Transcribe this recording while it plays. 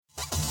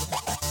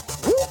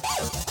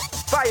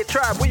Fire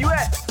Tribe, where you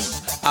at?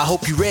 I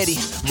hope you ready.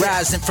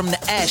 Rising from the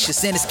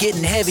ashes and it's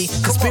getting heavy.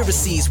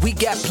 Conspiracies, we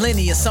got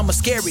plenty and some are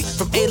scary.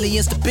 From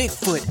aliens to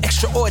Bigfoot,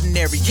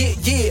 extraordinary.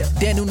 Yeah.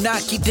 Dan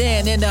Unaki,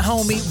 Dan and the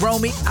homie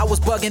Romy. I was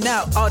bugging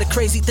out all the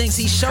crazy things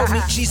he showed me.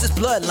 Jesus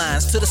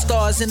bloodlines to the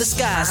stars in the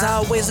skies.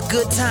 Always a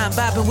good time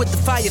vibing with the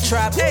Fire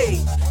Tribe.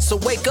 Hey, so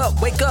wake up,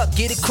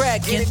 get it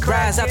cracking.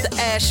 Rise out the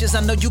ashes,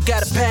 I know you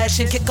got a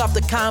passion. Kick off the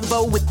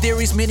convo with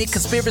theories, many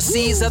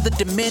conspiracies, other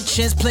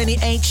dimensions, plenty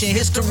ancient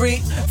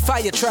history.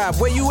 Fire Tribe,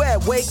 where you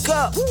at? Wake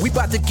up. We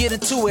about to get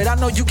into it. I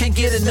know you can't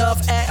get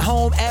enough. At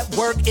home, at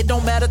work, it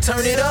don't matter.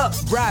 Turn it up.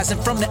 Rising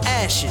from the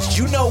ashes.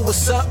 You know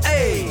what's up.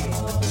 Hey.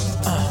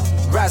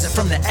 Rising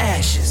from the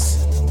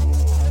ashes.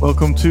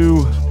 Welcome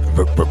to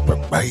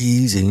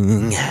Rising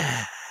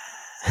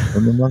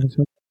from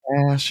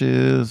the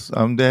ashes.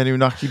 I'm Danny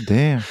Unaki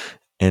Dan.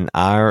 And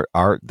our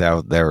art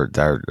thou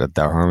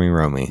homie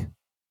Romy.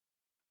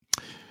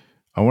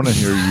 I want to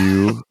hear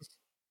you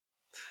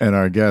and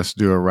our guests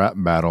do a rap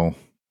battle.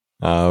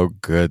 Oh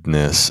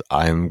goodness,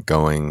 I'm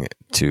going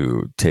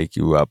to take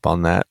you up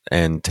on that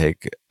and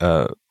take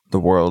the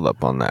world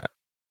up on that.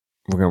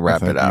 We're gonna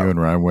wrap it out. You and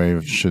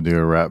Rhymewave should do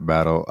a rap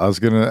battle. I was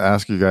gonna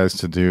ask you guys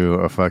to do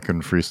a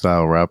fucking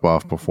freestyle rap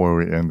off before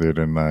we ended,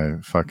 and I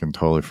fucking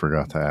totally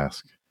forgot to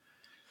ask.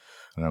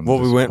 Well,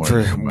 we went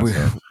for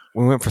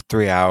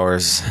 3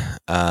 hours.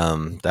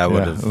 That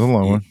would have a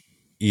long one.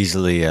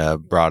 Easily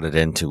brought it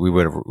into. We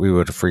would have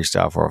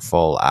freestyle for a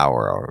full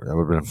hour. That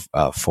would have been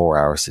a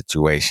 4-hour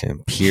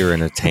situation. Pure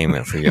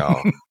entertainment for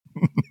y'all.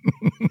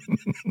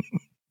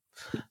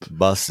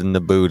 Busting the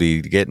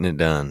booty, getting it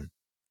done.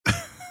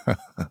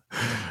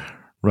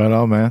 Right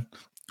on, man.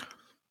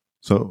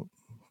 So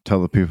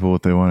tell the people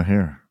what they want to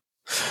hear.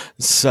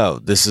 So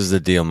this is the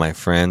deal, my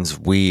friends.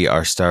 We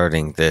are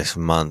starting this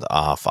month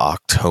off,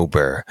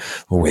 October,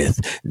 with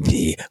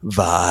the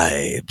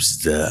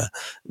vibes, the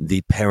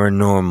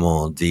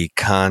paranormal, the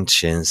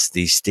conscience,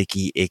 the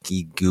sticky,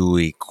 icky,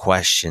 gooey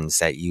questions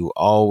that you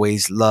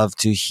always love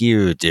to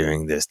hear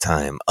during this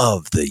time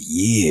of the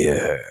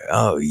year.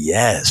 Oh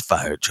yes,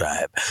 Fire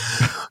Tribe.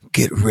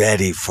 Get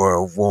ready for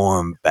a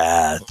warm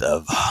bath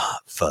of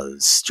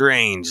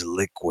strange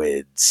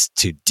liquids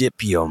to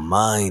dip your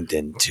mind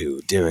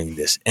into during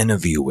this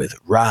interview with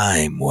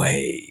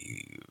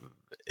Rhymewave.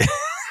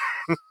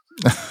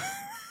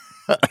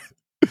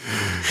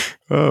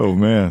 Oh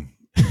man.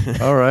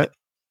 All right.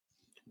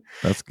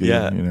 That's good.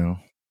 Yeah.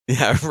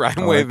 Yeah,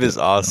 Rhymewave is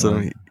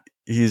awesome.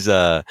 He's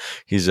a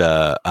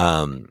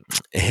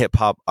hip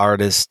hop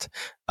artist.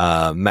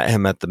 Met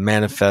him at the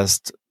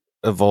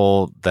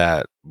Manifestival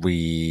that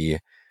we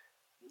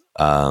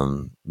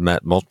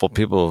met multiple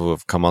people who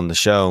have come on the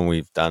show, and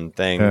we've done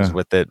things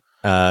with it.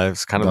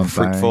 It's kind of a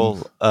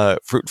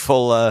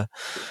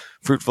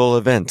fruitful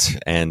event.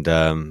 And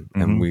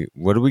and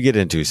what do we get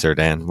into, Sir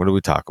Dan? What do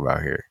we talk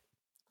about here?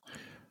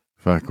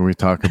 Fuck, we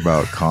talk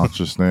about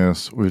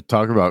consciousness. We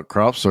talk about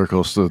crop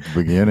circles at the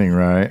beginning,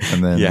 right?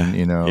 And then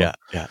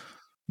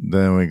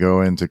then we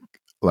go into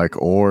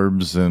like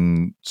orbs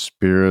and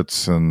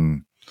spirits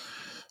and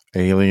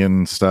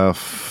alien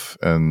stuff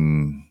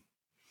and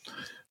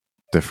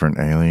different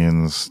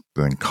aliens,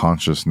 then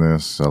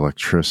consciousness,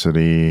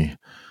 electricity,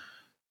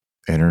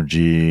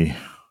 energy.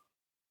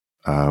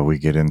 We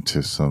get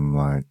into some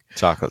like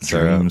chocolate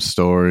dream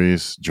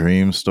stories,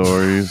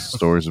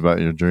 stories about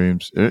your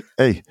dreams.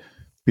 Hey,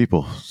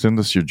 people, send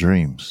us your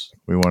dreams.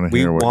 We want to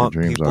hear what your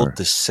dreams are. We want people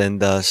to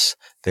send us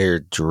their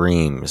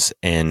dreams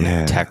in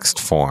text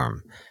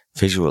form.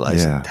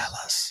 Visualize and tell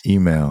us.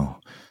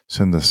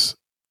 Send us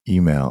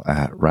email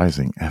at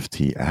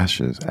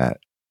risingftashes at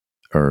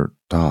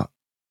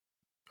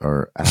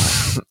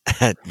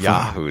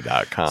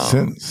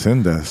yahoo.com.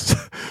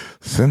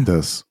 Send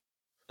us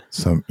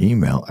some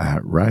email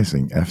at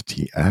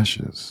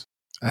risingftashes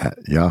at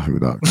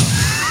yahoo.com.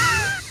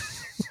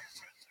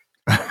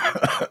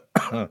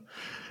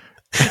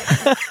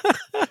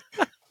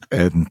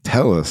 And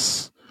tell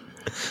us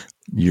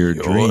your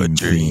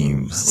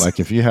dreams. Like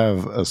if you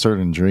have a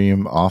certain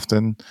dream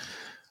often,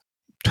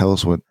 tell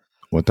us what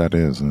that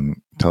is,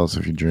 and tell us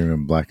if you dream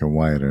in black and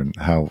white, and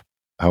how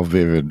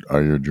vivid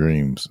are your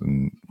dreams,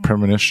 and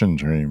premonition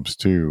dreams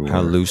too.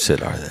 How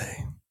lucid are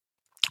they?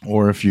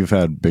 Or if you've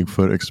had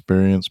Bigfoot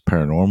experience,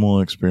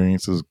 paranormal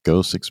experiences,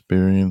 ghost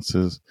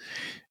experiences,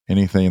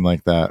 anything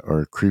like that,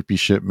 or creepy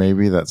shit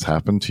maybe that's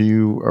happened to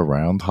you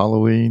around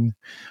Halloween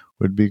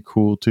would be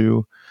cool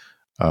too.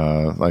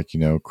 Like,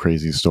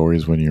 crazy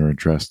stories when you were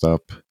dressed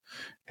up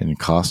in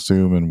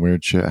costume and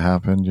weird shit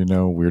happened,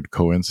 weird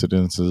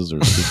coincidences or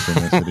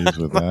synchronicities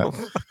with that.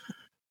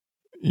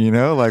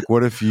 Like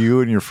what if you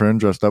and your friend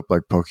dressed up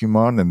like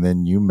Pokemon, and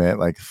then you met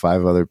like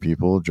 5 other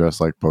people dressed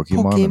like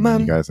Pokemon. And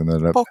then you guys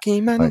ended up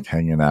like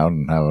hanging out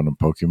and having a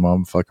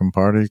Pokemon fucking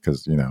party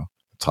because,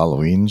 it's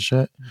Halloween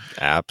shit.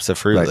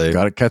 Absolutely. Like,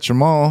 gotta catch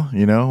them all,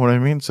 you know what I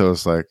mean? So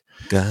it's like,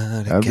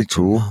 that'd be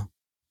cool.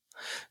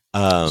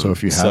 So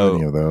if you have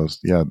any of those,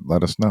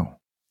 let us know.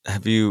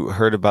 Have you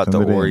heard about the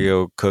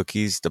Oreo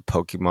cookies, the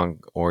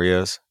Pokemon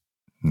Oreos?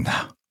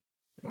 No.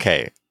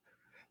 Okay.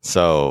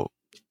 So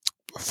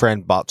a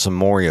friend bought some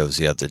Oreos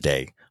the other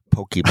day,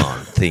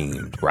 Pokemon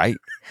themed, right?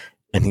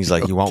 And he's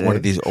like, you want one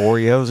of these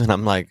Oreos? And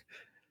I'm like,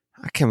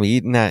 I can't be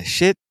eating that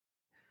shit.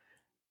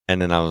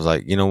 And then I was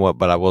like, you know what?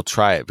 But I will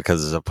try it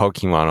because it's a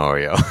Pokemon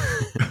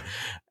Oreo.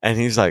 And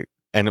he's like,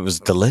 and it was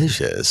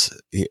delicious.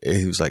 He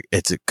was like,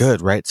 it's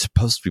good, right? It's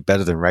supposed to be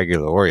better than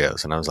regular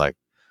Oreos. And I was like,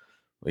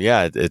 well,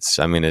 yeah,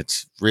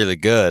 it's really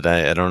good.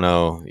 I don't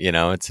know,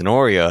 it's an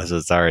Oreo, so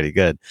it's already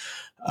good.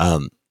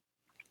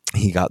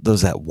 He got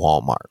those at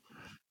Walmart.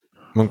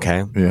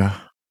 Okay. Yeah.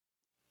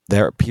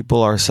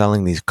 People are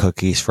selling these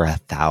cookies for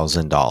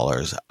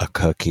 $1,000 a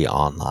cookie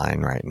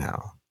online right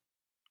now.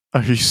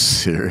 Are you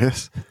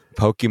serious?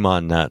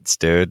 Pokemon nuts,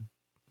 dude.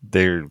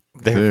 They're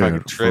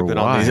fucking tripping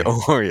on these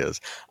Oreos.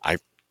 I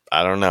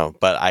don't know,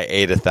 but I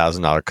ate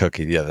 $1,000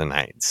 cookie the other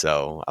night,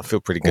 so I feel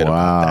pretty good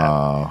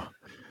about that.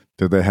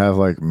 Did they have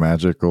like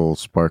magical,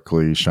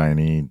 sparkly,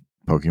 shiny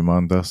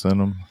Pokemon dust in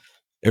them?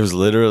 It was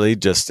literally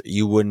just,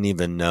 you wouldn't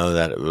even know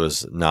that it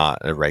was not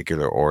a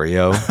regular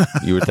Oreo.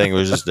 You would think it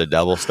was just the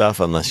double stuff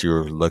unless you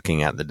were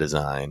looking at the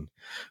design,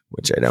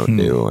 which I don't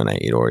do when I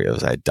eat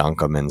Oreos. I dunk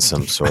them in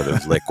some sort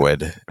of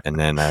liquid and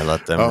then I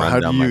let them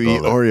run down my gullet. How do you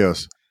eat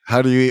Oreos?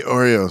 How do you eat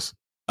Oreos?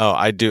 Oh,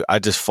 I do. I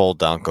just full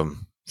dunk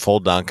them. Full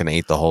dunk and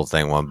eat the whole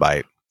thing one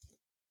bite.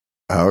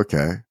 Oh,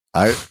 okay.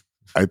 I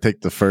take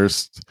the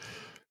first,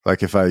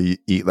 like if I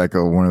eat like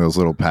one of those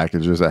little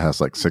packages that has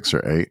like 6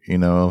 or 8,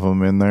 of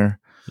them in there.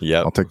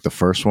 Yeah. I'll take the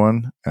first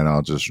one and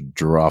I'll just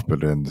drop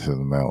it into the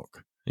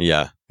milk.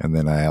 Yeah. And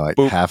then I like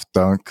Boop. half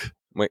dunk.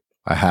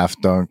 I half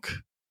dunk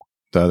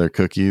the other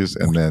cookies.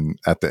 And then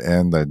at the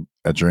end,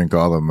 I drink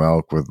all the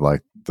milk with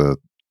like the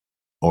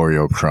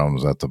Oreo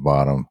crumbs at the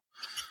bottom.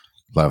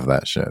 Love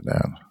that shit,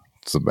 man.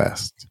 It's the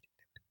best.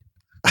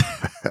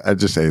 I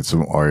just ate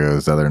some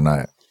Oreos the other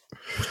night.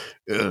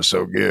 It was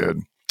so good.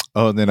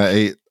 Oh, and then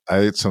I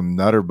ate some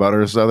Nutter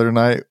Butters the other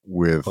night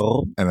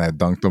and I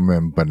dunked them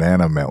in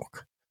banana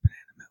milk.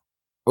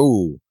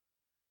 Ooh,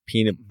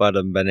 peanut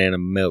butter, banana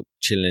milk,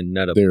 chilling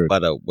Nutter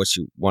Butter. What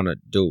you wanna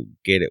do?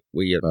 Get it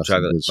with your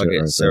chocolate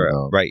fucking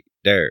syrup right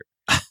there.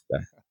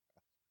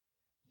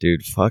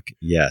 Dude, fuck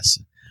yes.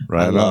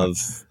 Right.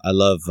 I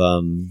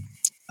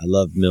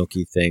love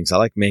milky things. I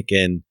like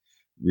making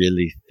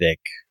really thick,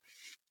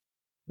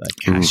 like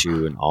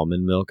cashew and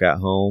almond milk at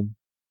home.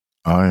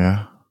 Oh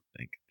yeah,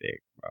 Like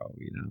thick, bro.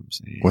 You know what I'm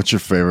saying? What's your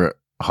favorite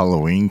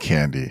Halloween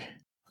candy?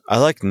 I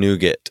like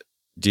nougat.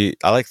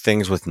 I like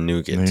things with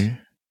nougat.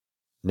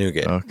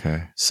 Nougat.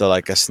 Okay. So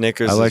like a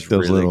Snickers I like is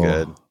those really little,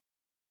 good.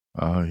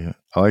 Oh yeah,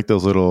 I like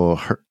those little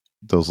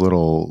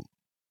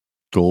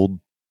gold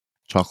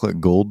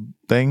chocolate gold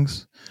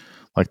things,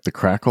 like the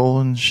crackle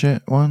and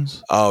shit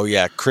ones. Oh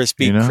yeah,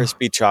 crispy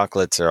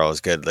chocolates are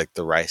always good. Like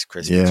the Rice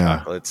crispy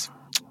chocolates.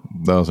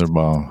 Those are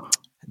bomb.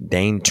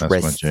 Dangerous.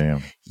 That's my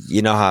jam.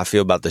 You know how I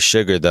feel about the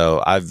sugar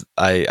though.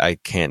 I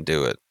can't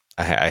do it.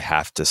 I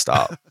have to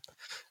stop.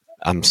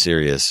 I'm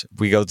serious.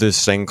 We go through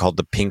this thing called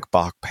the pink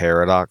box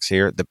paradox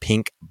here. The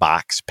pink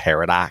box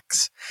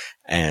paradox,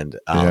 and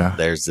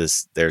there's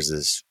this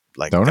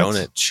like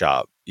donut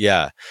shop,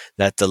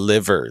 that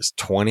delivers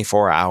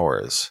 24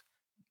 hours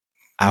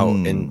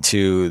out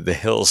into the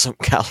hills of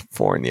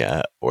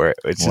California,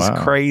 which is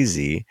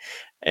crazy,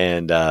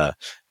 and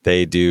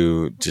they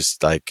do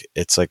just like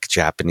it's like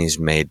Japanese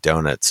made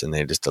donuts, and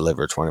they just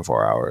deliver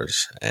 24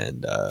 hours.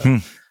 And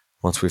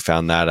once we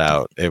found that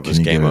out, it was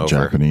game over.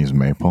 Japanese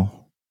maple.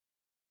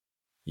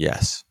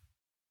 Yes.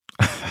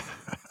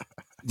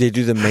 They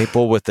do the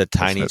maple with the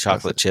tiny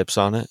chocolate chips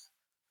on it.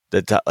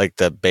 Like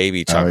the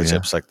baby chocolate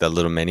chips, like the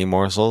little mini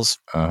morsels.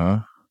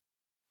 Maple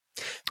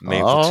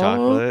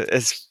chocolate.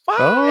 It's fire.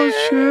 Oh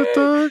shit,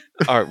 dog.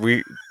 All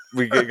right,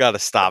 we got to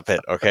stop it.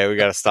 Okay, we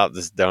got to stop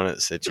this donut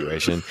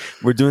situation.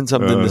 We're doing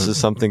something. This is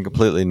something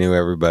completely new,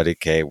 everybody.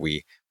 Okay,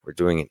 we're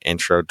doing an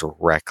intro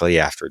directly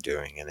after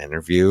doing an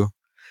interview,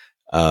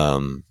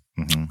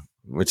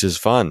 which is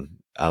fun.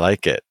 I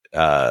like it.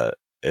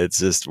 It's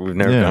just we've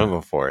never done it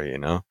before,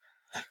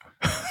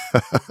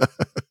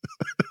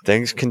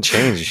 Things can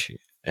change,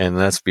 and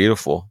that's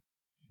beautiful.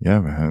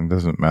 Yeah, man. It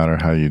doesn't matter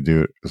how you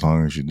do it as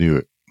long as you do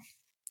it.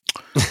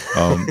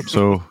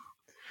 So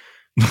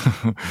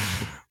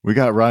we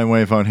got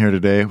Rhymewave on here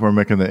today. We're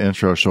making the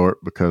intro short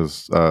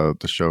because the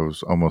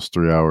show's almost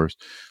 3 hours.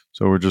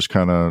 So we're just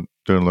kind of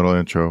doing a little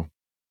intro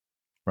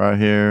right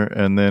here,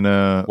 and then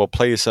we'll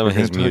play you some of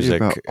his music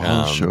about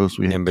all the shows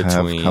we have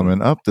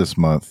coming up this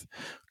month,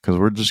 because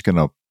we're just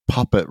gonna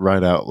pop it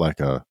right out like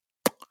a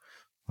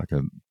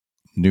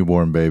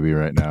newborn baby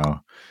right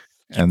now.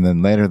 And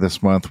then later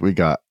this month we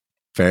got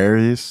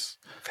Fairies,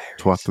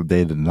 Twat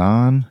de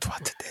Non.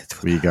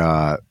 We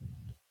got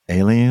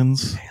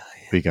Aliens.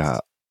 We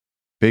got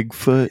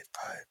Bigfoot.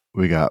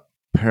 We got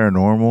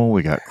Paranormal.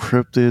 We got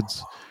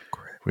Cryptids.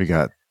 We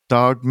got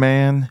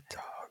Dogman.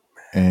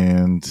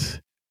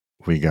 And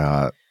we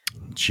got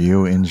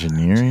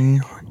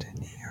Geoengineering.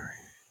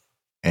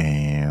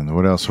 And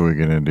what else are we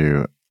going to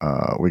do?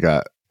 We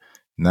got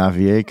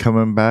Navier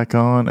coming back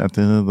on at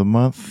the end of the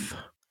month.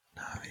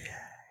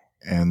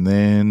 And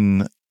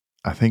then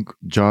I think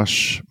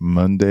Josh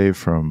Monday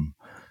from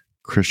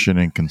Christian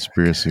and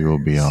Conspiracy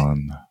will be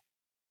on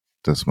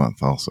this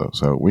month also.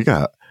 So we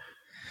got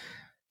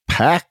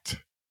packed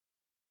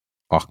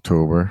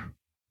October.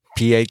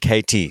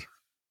 PAKT.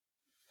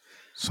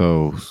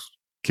 So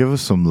give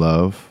us some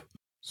love.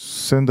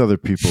 Send other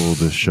people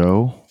the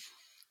show.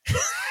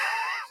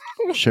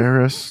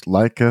 Share us,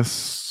 like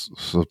us,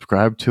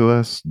 subscribe to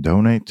us,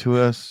 donate to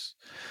us.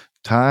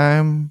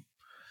 Time,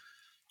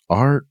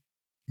 art,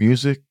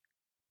 music,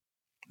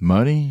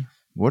 money,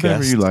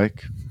 whatever you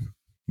like.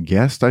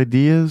 Guest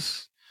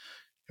ideas.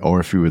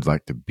 Or if you would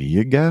like to be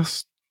a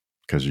guest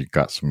because you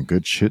got some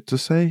good shit to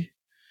say.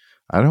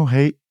 I don't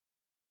hate.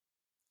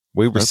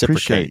 We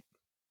reciprocate.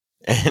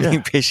 And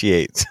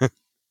appreciate.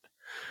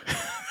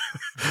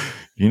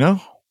 You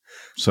know?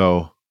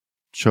 So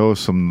show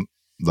us some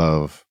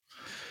love.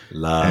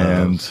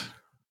 And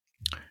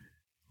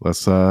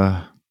let's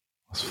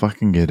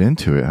fucking get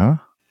into it, huh?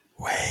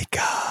 Wake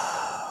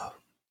up.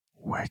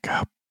 Wake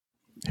up.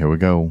 Here we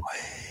go.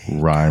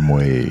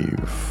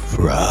 Rhymewave.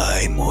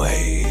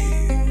 Rhymewave.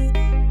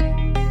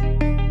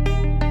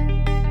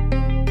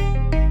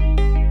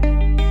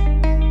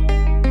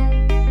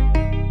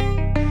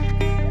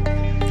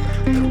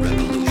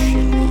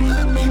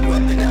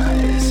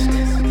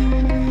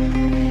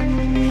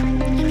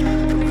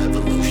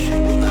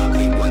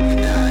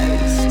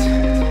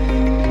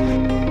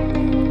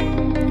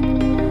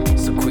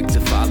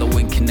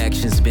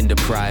 Been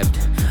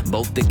deprived,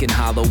 both thick and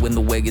hollow in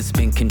the way it's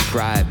been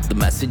contrived. The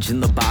message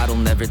in the bottle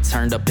never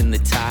turned up in the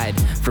tide.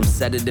 From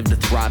sedative to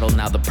throttle,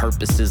 now the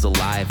purpose is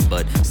alive,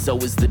 but so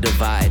is the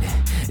divide.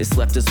 It's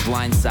left us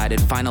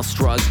blindsided, final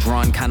straws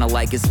drawn, kinda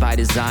like it's by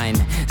design.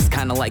 It's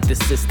kinda like the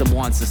system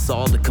wants us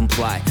all to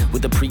comply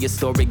with a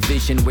prehistoric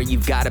vision where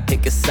you've gotta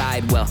pick a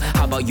side. Well,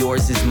 how about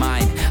yours is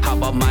mine? How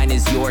about mine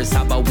is yours?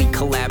 How about we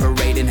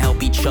collaborate and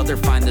help each other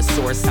find the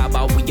source? How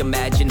about we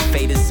imagine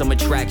fate as some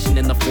attraction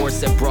in the force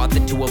that brought the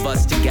two of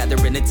us together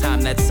in a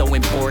time that's so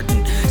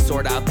important.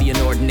 Sort out the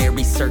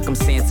inordinary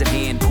circumstance at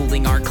hand,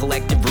 pooling our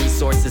collective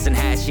resources and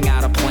hashing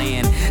out a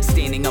plan.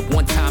 Standing up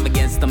one time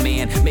against the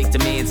man, make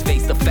demands,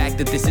 face the fact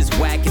that this is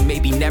whack and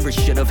maybe never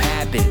should have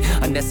happened.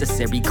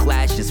 Unnecessary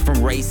clashes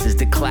from races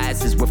to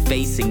classes. We're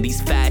facing these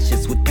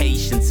fascists with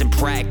patience and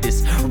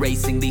practice,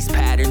 erasing these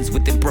patterns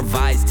with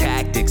improvised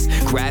tactics,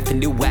 graphing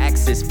new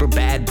axis for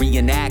bad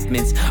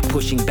reenactments,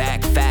 pushing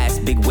back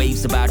fast, big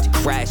waves about to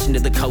crash into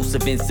the coast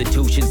of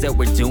institutions that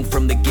were doomed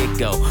from the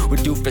get-go. We're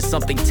due for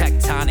something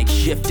tectonic,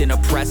 shift in a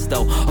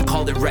presto. I'll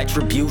call it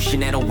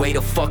retribution and a way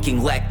to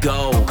fucking let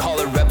go. Call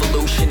it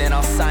revolution and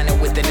I'll sign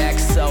it with an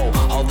XO.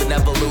 All an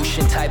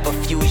evolution, type of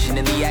fusion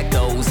in the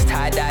echoes.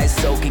 Tie-dye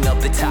soaking up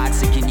the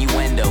toxic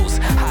innuendos.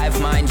 Hive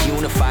mind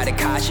unified,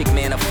 Akashic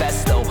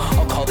manifesto.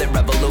 I'll call it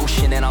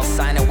revolution and I'll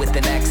sign it with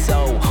an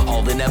XO.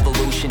 All an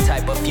evolution,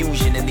 type of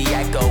fusion in the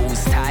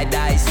echoes.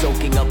 Tie-dye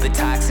soaking up the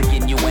toxic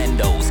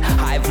innuendos.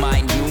 Hive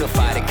mind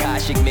unified,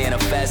 Akashic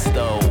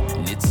manifesto.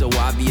 And it's so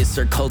obvious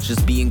our culture's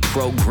being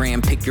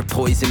programmed. Pick your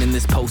poison in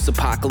this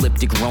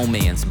post-apocalyptic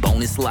romance.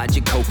 Bonus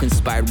logic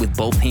co-conspired with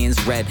both hands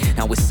red.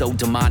 Now it's so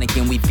demonic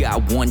and we've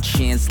got one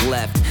chance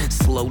left.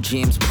 Slow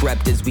jams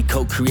prepped as we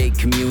co-create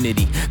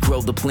community.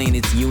 Grow the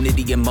planet's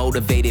unity and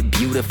motivate it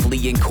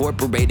beautifully.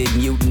 Incorporated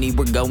mutiny.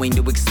 We're going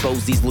to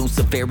expose these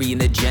Luciferian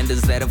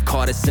agendas that have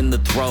caught us in the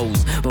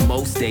throes. But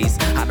most days,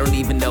 I don't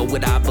even know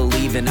what I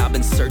believe in. I've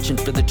been searching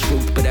for the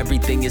truth, but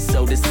everything is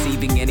so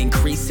deceiving. And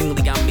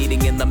increasingly I'm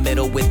meeting in the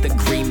middle with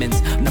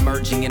agreements. An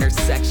emerging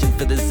intersection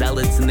for the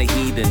zealots and the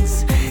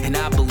heathens. And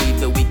I believe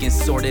that we can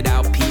sort it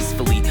out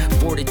peacefully.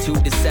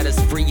 Fortitude to set us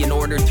free in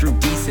order through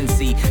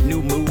decency.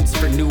 New moods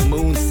for new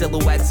moons,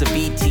 silhouettes of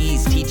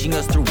ETs, teaching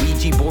us through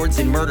Ouija boards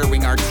and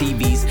murdering our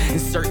TVs.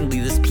 And certainly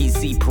this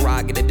PC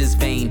prerogative is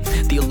vain.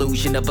 The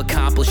illusion of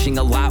accomplishing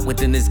a lot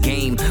within this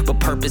game. But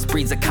purpose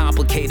breeds a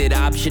complicated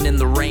option in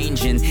the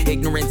range. And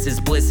ignorance is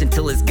bliss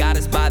until it's got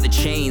us by the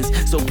chains.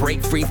 So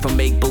break free from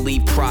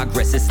make-believe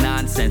progress, it's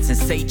nonsense. And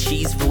say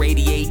cheese for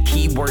 88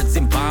 keywords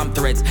and bomb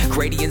threads.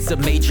 Gradients of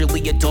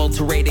majorly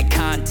adulterated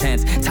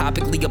content,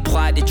 topically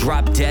applied to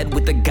drop dead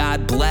with a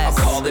God bless.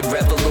 I'll call it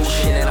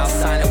revolution and I'll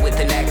sign it with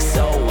an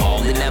XO.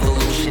 All in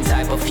evolution,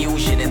 type of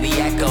fusion in the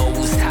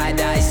echoes.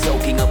 Tie-dye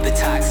soaking up the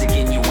toxic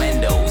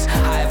innuendos.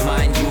 Hive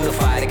mind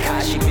unified,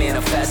 Akashic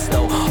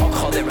manifesto. I'll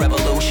call it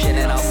revolution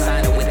and I'll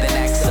sign it with an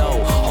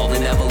XO. All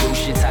in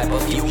evolution, type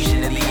of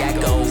fusion in the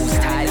echoes.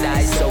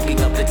 Tie-dye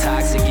soaking up the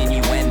toxic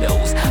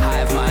innuendos.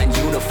 Hive mind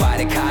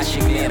unified,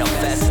 Akashic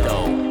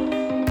manifesto.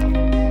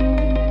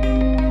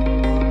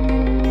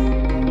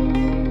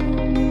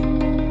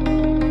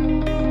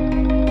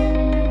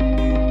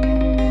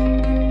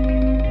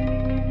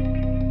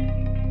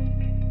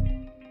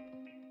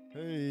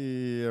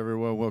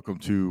 Welcome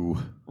to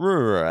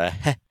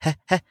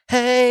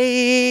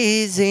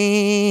Hazy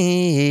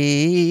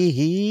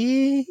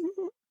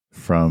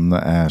From the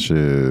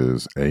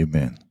Ashes.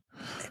 Amen.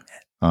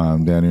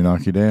 I'm Danny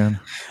Knocky Dan.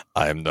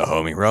 I'm the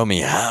homie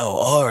Romy. How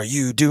are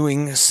you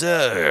doing,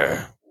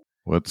 sir?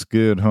 What's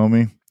good,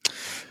 homie?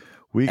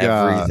 We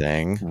got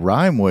everything.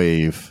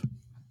 Rhymewave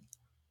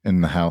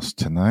in the house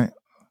tonight.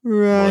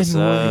 What's You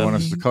want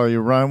us to call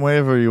you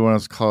Rhymewave, or you want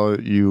us to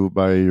call you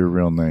by your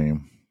real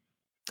name?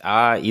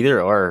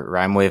 Either or.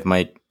 Rhymewave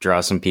might draw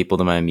some people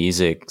to my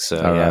music, so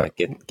All yeah, right.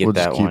 get We'll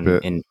just that keep one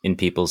it. in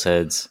people's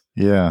heads.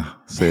 Yeah,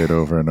 say it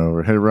over and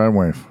over. Hey,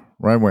 Rhymewave,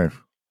 Rhymewave,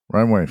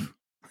 Rhymewave.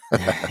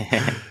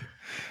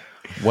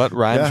 What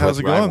rhymes how's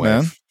with it going,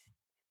 Rhymewave? man?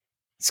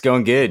 It's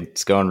going good.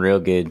 It's going real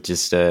good.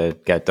 Just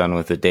got done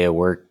with a day of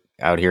work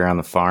out here on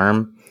the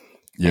farm,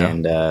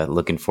 and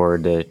looking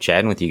forward to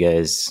chatting with you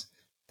guys.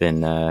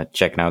 Been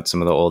checking out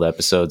some of the old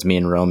episodes. Me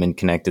and Roman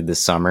connected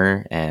this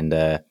summer, and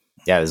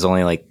there's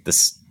only like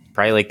this,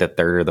 probably like the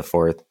third or the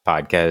fourth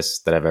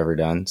podcast that I've ever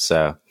done.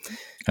 So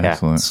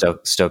Excellent.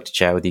 stoked to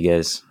chat with you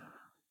guys.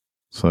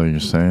 So you're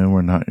saying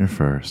we're not your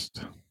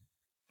first?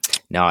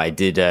 No, I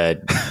did.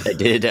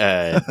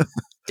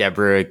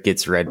 Deborah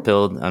Gets Red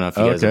Pilled. I don't know if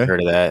you guys have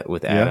heard of that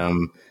with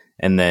Adam.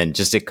 And then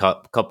just a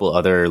couple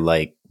other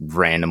like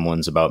random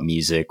ones about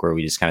music where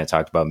we just kind of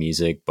talked about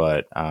music.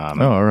 But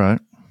all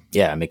right.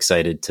 Yeah, I'm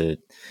excited to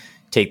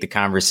take the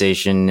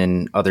conversation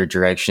in other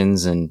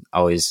directions, and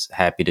always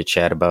happy to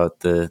chat about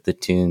the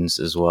tunes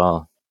as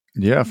well.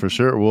 Yeah, for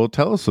sure. Well,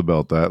 tell us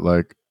about that.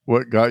 Like,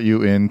 what got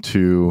you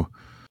into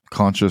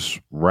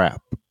conscious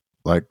rap?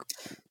 Like,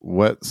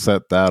 what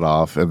set that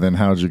off? And then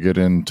how'd you get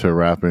into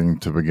rapping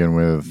to begin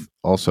with?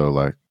 Also,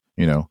 like,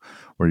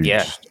 were you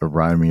just a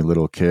rhymey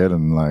little kid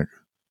and like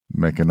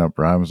making up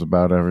rhymes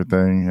about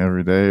everything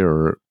every day,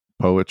 or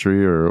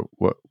poetry, or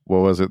what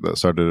was it that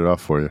started it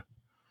off for you?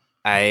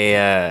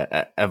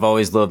 I've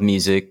always loved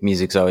music.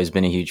 Music's always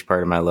been a huge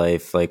part of my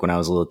life. Like when I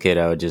was a little kid,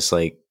 I would just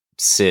like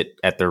sit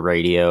at the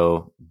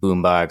radio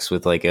boombox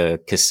with like a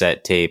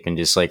cassette tape and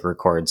just like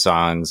record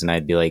songs. And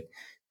I'd be like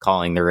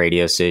calling the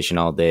radio station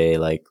all day,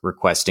 like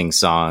requesting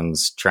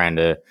songs, trying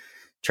to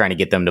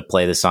get them to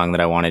play the song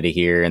that I wanted to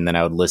hear. And then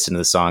I would listen to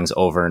the songs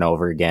over and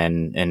over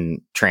again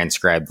and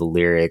transcribe the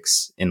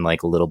lyrics in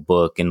like a little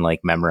book and like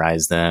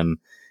memorize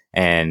them.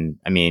 And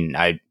I mean,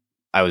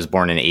 I was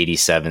born in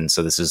 87.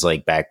 So this is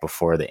like back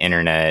before the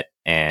internet.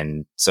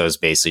 And so it's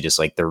basically just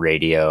like the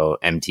radio,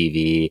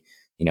 MTV,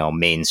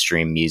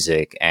 mainstream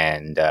music.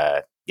 And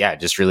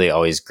just really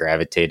always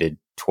gravitated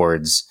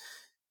towards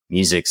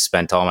music,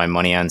 spent all my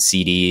money on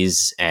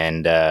CDs,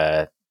 and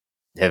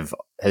have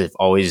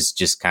always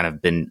just kind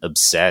of been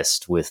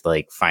obsessed with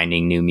like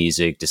finding new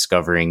music,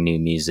 discovering new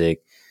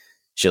music,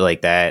 shit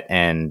like that.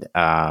 And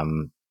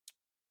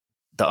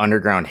the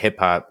underground hip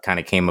hop kind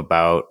of came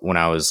about when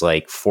I was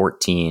like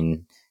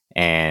 14,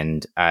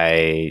 and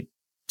I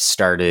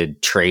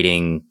started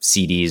trading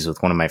CDs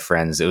with one of my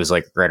friends. It was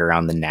like right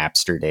around the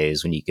Napster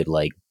days when you could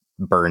like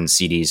burn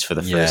CDs for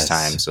the first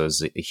time. So it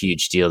was a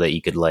huge deal that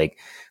you could like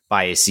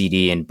buy a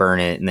CD and burn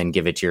it and then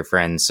give it to your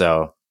friends.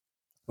 So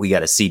we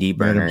got a CD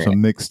burner.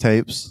 Some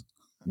mixtapes.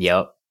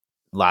 Yep.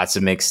 Lots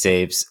of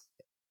mixtapes.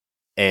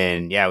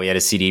 And we had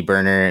a CD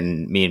burner,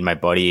 and me and my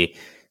buddy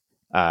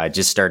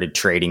just started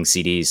trading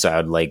CDs. So I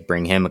would like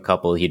bring him a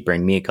couple, he'd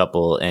bring me a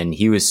couple, and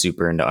he was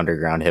super into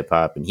underground hip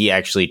hop. And he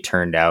actually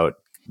turned out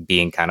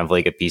being kind of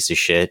like a piece of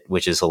shit,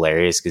 which is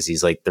hilarious because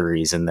he's like the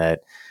reason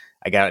that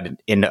I got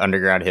into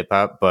underground hip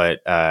hop.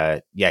 But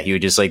he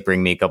would just like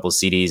bring me a couple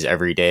CDs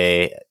every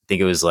day. I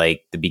think it was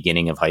like the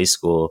beginning of high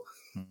school.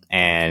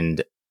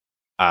 And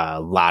a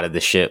lot of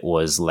the shit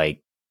was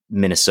like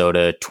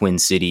Minnesota, Twin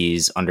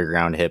Cities,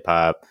 underground hip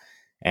hop.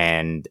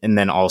 And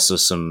then also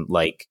some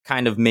like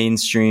kind of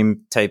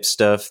mainstream type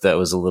stuff that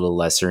was a little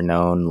lesser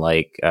known,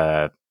 like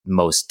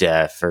Mos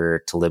Def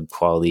or Talib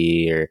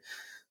Kweli or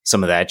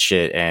some of that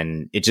shit.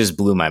 And it just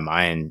blew my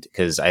mind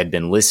because I had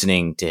been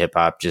listening to hip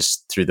hop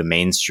just through the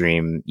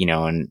mainstream,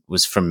 and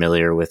was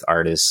familiar with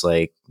artists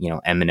like,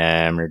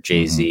 Eminem or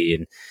Jay-Z,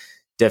 and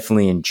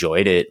definitely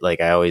enjoyed it. Like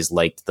I always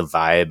liked the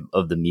vibe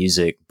of the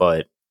music,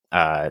 but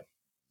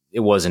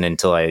it wasn't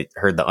until I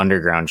heard the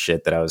underground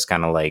shit that I was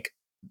kind of like,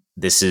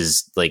 this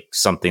is like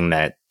something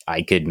that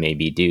I could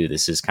maybe do.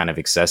 This is kind of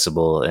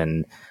accessible.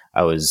 And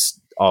I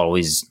was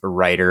always a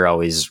writer,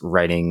 always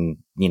writing,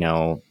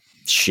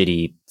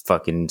 shitty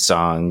fucking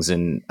songs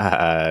and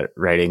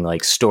writing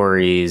like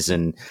stories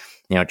and,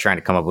 trying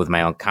to come up with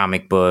my own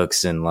comic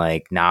books and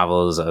like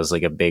novels. I was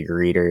like a big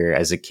reader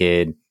as a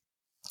kid.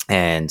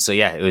 And so,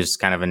 it was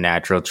kind of a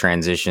natural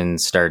transition.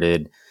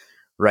 Started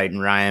writing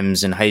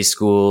rhymes in high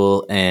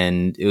school,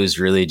 and it was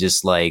really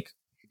just like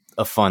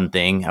a fun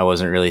thing. I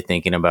wasn't really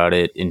thinking about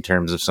it in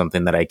terms of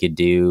something that I could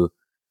do,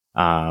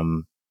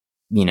 on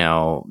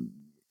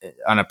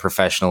a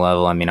professional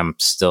level. I mean,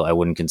 I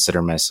wouldn't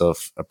consider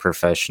myself a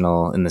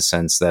professional in the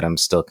sense that I'm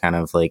still kind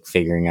of like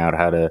figuring out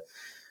how to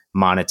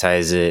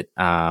monetize it.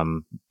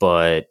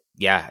 But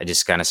I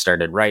just kind of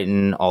started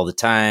writing all the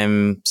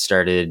time,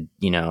 started,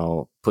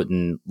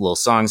 putting little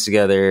songs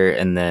together,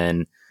 and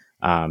then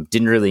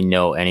didn't really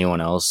know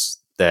anyone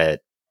else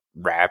that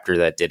rapped or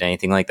that did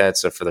anything like that.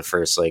 So for the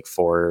first like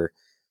 4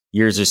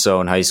 years or so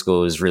in high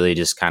school, it was really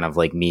just kind of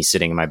like me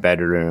sitting in my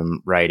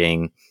bedroom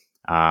writing.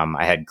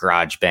 I had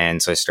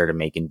GarageBand, so I started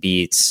making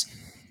beats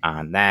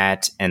on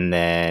that. And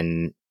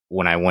then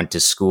when I went to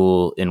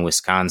school in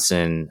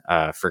Wisconsin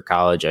for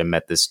college, I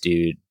met this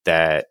dude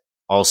that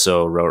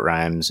also wrote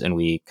rhymes, and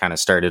we kind of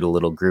started a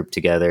little group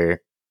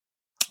together,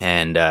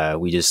 and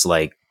we just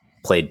like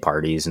played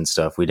parties and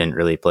stuff. We didn't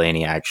really play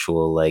any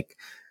actual like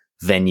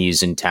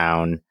venues in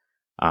town.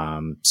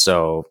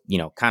 So, you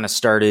know, kind of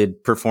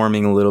started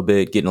performing a little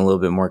bit, getting a little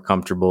bit more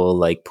comfortable,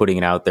 like putting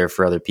it out there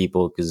for other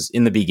people. Cause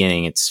in the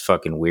beginning, it's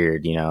fucking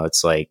weird. You know,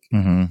 it's like,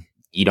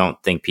 you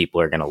don't think people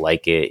are going to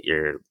like it.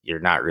 You're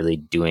not really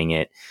doing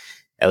it.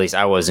 At least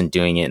I wasn't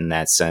doing it in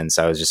that sense.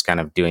 I was just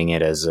kind of doing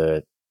it as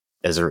a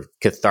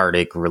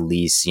cathartic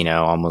release, you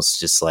know,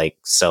 almost just like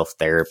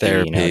self-therapy,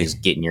 you know,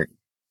 just getting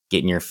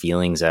your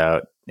feelings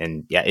out.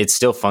 And yeah, it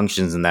still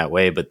functions in that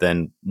way. But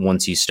then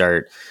once you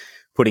start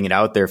putting it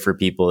out there for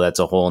people, that's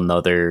a whole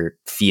nother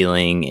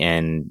feeling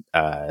and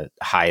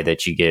high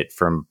that you get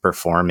from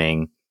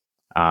performing.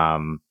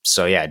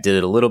 So yeah, I did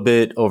it a little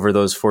bit over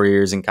those 4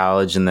 years in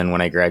college. And then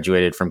when I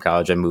graduated from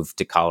college, I moved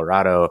to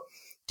Colorado,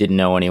 didn't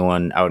know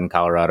anyone out in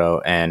Colorado,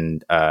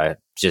 and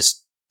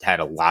just had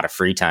a lot of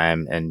free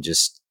time and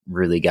just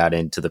really got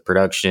into the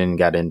production,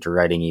 got into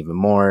writing even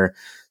more,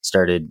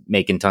 started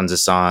making tons of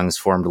songs,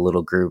 formed a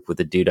little group with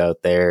a dude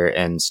out there,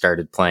 and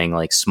started playing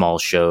like small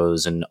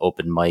shows and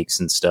open mics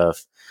and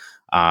stuff.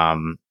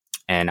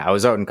 And I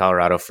was out in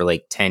Colorado for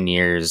like 10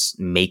 years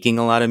making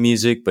a lot of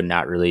music, but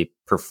not really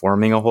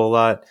performing a whole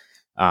lot.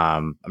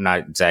 I'm not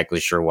exactly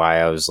sure why.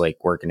 I was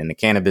like working in the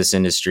cannabis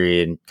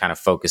industry and kind of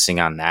focusing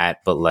on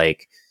that, but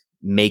like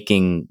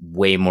making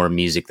way more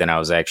music than I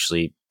was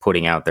actually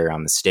putting out there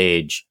on the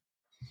stage.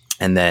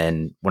 And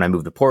then when I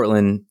moved to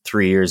Portland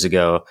 3 years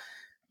ago,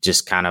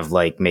 just kind of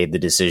like made the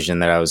decision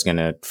that I was going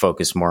to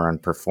focus more on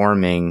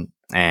performing.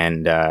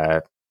 And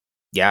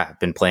yeah, I've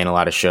been playing a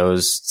lot of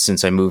shows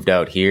since I moved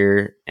out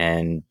here,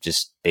 and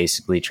just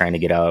basically trying to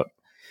get out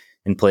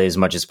and play as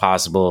much as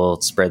possible,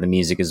 spread the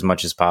music as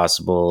much as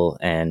possible.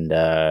 And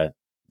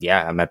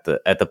yeah, I'm at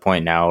the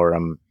point now where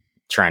I'm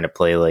trying to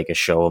play like a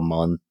show a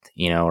month,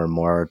 you know, or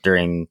more.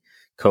 During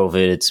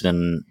COVID, it's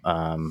been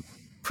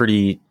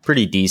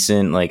pretty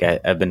decent. Like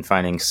I've been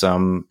finding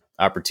some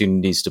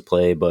opportunities to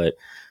play, but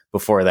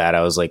before that,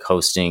 I was like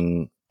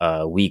hosting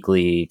a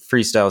weekly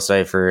freestyle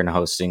cypher and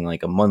hosting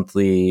like a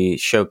monthly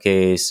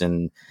showcase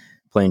and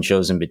playing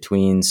shows in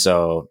between.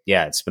 So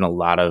yeah, it's been a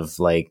lot of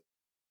like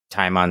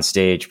time on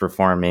stage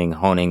performing,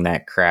 honing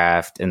that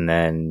craft, and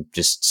then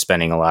just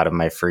spending a lot of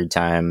my free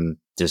time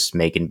just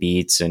making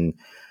beats and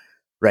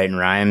writing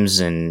rhymes.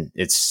 And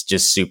it's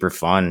just super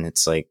fun.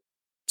 It's like,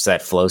 it's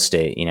that flow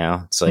state, you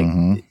know. It's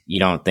like you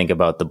don't think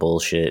about the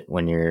bullshit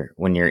when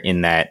you're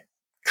in that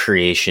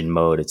creation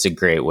mode. It's a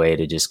great way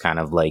to just kind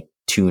of like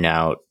tune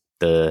out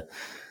the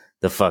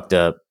fucked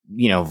up,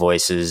 you know,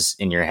 voices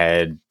in your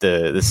head,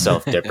 the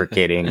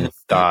self-deprecating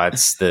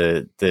thoughts,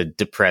 the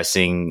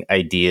depressing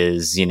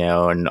ideas, you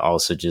know, and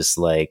also just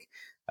like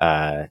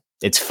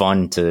it's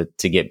fun to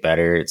get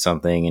better at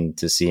something and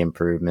to see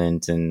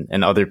improvement,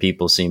 and other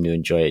people seem to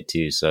enjoy it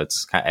too. So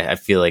it's, I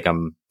feel like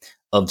I'm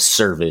of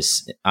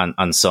service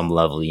on some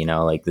level, you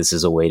know, like this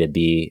is a way to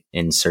be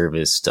in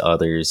service to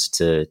others,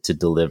 to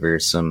deliver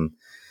some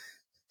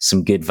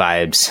good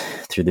vibes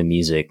through the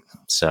music.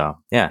 So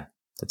yeah,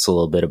 that's a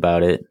little bit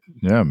about it.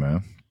 Yeah,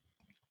 man.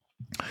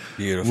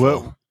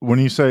 Beautiful. When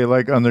you say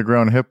like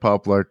underground hip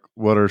hop, like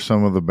what are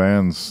some of the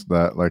bands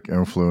that like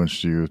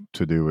influenced you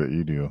to do what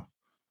you do?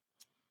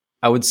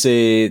 I would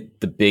say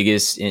the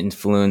biggest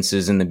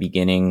influences in the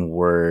beginning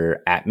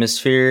were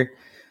Atmosphere.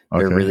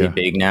 They're really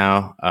big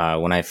now.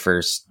 When I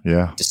first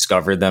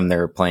discovered them, they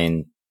were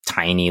playing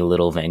tiny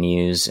little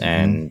venues,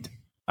 and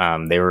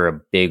they were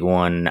a big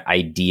one.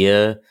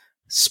 Idea,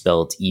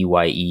 spelled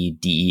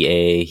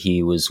Eyedea.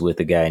 He was with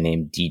a guy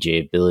named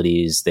DJ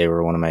Abilities. They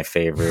were one of my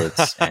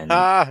favorites, and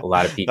a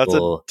lot of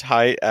people. That's a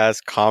tight ass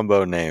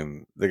combo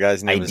name. The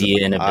guy's name Idea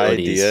is and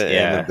Abilities.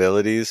 Idea and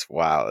Abilities.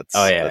 Wow,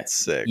 that's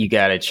sick. You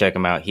got to check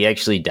him out. He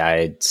actually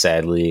died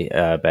sadly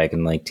back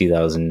in like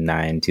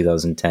 2009,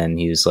 2010.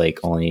 He was like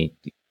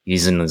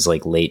he's in his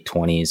like late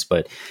 20s,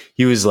 but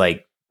he was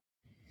like,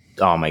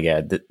 oh my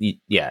God.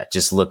 Yeah,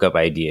 just look up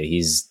Idea.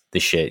 He's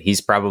the shit.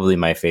 He's probably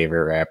my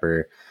favorite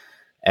rapper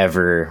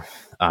ever.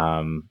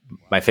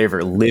 My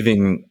favorite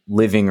living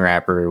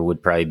rapper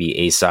would probably be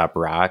Aesop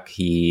Rock.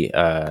 He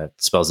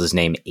spells his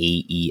name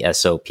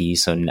AESOP,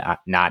 so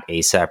not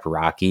ASAP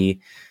Rocky,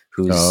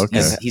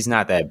 who's he's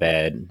not that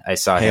bad. I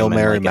saw Hail him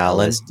Mary in like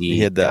Malin. LSD He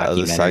had the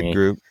other side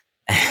group.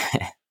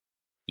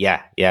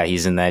 Yeah,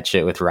 he's in that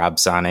shit with Rob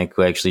Sonic,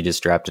 who actually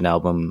just dropped an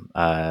album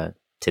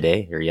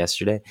today or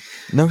yesterday.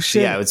 No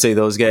shit. So yeah, I would say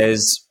those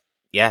guys.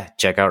 Yeah,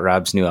 check out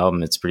Rob's new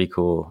album. It's pretty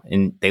cool.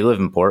 And they live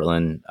in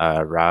Portland,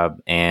 Rob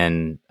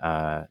and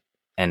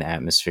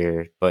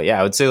Atmosphere. But yeah,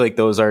 I would say like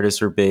those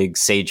artists were big.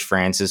 Sage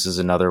Francis is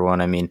another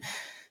one. I mean,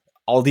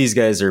 all these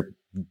guys are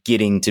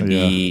getting to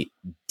be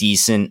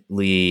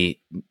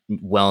decently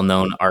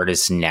well-known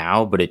artists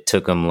now, but it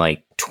took them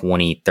like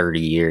 20, 30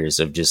 years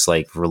of just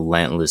like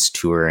relentless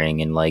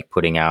touring and like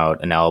putting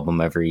out an album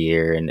every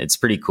year. And it's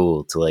pretty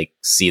cool to like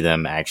see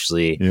them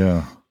actually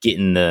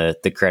getting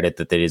the credit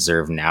that they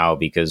deserve now,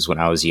 because when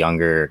I was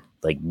younger,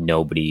 like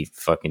nobody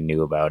fucking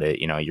knew about it.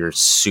 You know, you're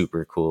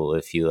super cool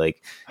if you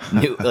like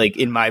knew, like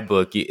in my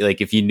book,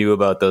 like if you knew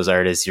about those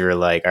artists, you were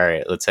like, all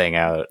right, let's hang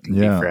out and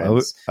be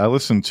friends. I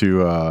listened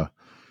to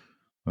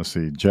let's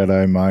see,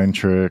 Jedi Mind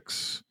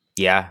Tricks,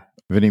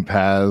 Vinny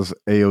Paz,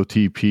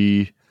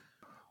 AOTP.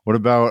 What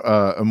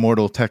about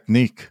Immortal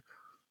Technique?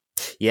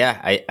 Yeah,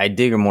 I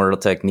dig Immortal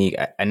Technique.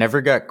 I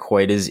never got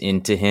quite as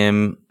into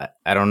him.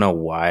 I don't know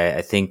why.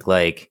 I think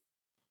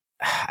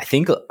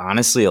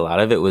honestly a lot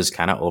of it was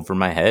kind of over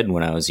my head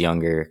when I was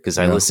younger, because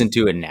I listen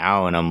to it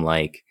now and I'm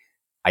like,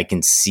 I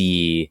can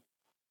see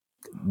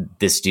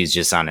this dude's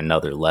just on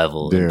another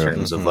level in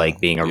terms of like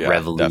being a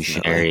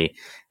revolutionary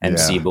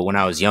MC. But when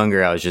I was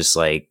younger, I was just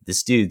like,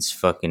 this dude's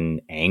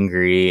fucking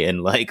angry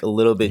and like a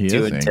little bit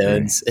too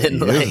intense.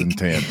 And like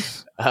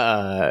intense.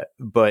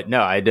 But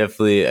no, I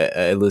definitely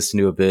I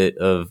listened to a bit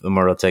of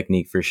Immortal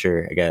Technique for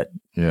sure. I got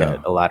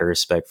a lot of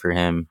respect for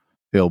him.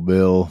 Ill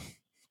Bill.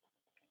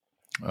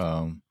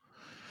 Roman,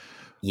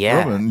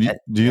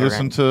 do you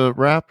listen to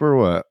rap or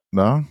what?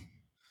 No?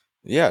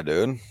 Yeah,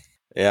 dude.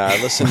 Yeah,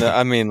 I listen to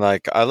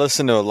I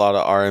listen to a lot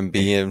of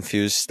R&B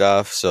infused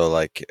stuff. So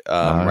like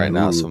right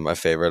now some of my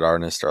favorite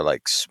artists are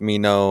like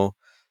Smino,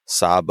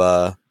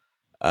 Saba,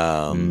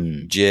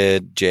 JID,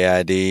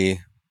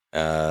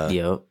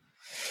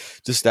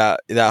 just that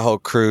whole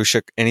crew.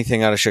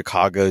 Anything out of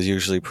Chicago is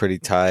usually pretty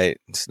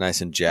tight. It's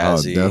nice and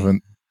jazzy.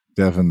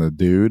 Devin the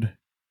dude.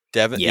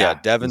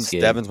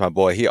 Devin's my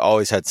boy. He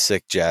always had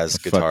sick jazz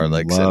guitar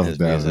licks in his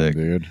music,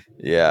 dude.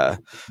 Yeah,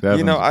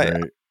 Devin's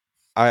great.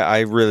 I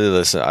really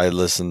listen. I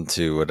listen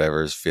to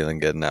whatever's feeling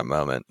good in that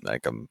moment.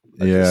 Like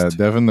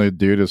Devin the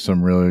dude is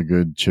some really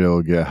good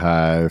chill, get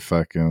high,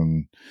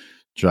 fucking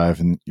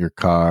driving your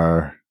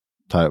car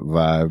type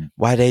vibe.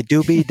 Why they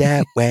do be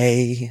that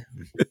way?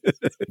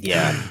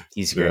 Yeah,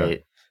 he's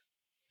great.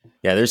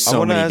 Yeah, there's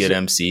so many good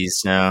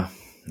MCs now.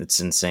 It's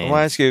insane. I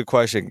want to ask you a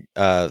question,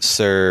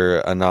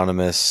 Sir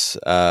Anonymous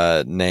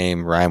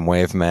name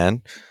Rhymewave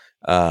Man.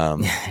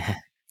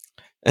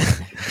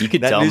 You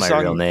could tell my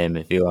real name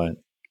if you want.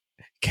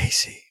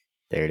 Casey.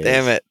 There it is.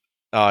 Damn it.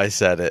 Oh, I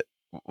said it.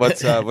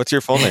 What's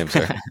your full name,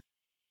 sir?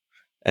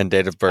 And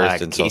date of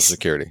birth and Social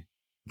Security.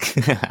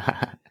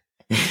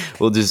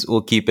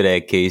 We'll keep it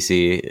at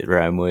Casey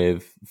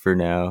Rhymewave for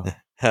now.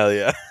 Hell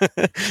yeah.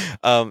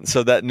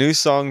 So that new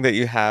song that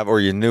you have,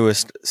 or your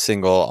newest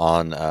single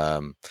on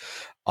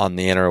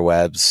the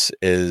interwebs,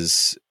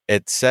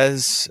 it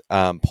says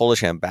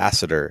Polish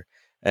Ambassador,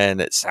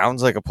 and it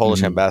sounds like a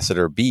Polish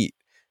Ambassador beat.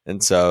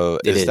 And so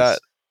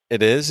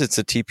it is? It's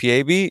a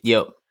TPA beat?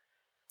 Yep.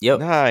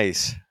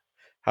 Nice.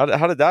 How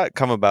did that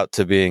come about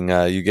to being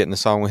you getting a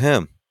song with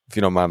him, if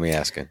you don't mind me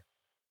asking?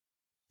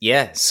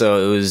 Yeah,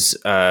 so it was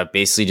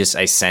basically just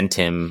I sent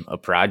him a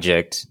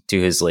project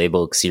to his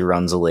label, because he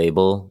runs a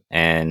label,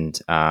 and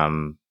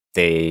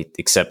they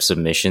accept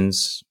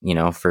submissions,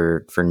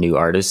 for new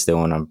artists. They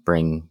want to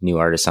bring new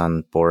artists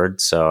on board.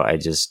 So I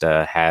just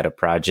had a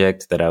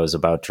project that I was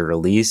about to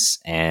release,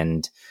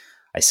 and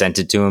I sent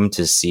it to him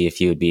to see if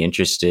he would be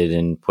interested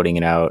in putting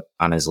it out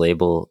on his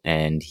label,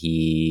 and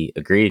he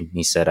agreed.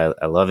 He said,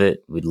 I love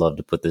it. We'd love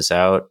to put this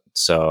out.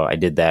 So I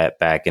did that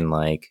back in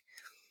I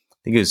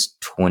think it was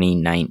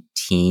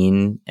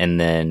 2019. And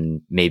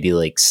then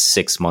maybe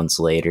 6 months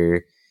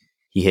later,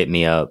 he hit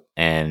me up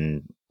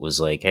and was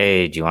like,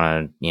 hey, do you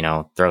want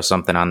to, throw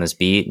something on this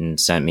beat? And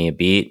sent me a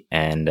beat,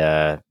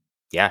 and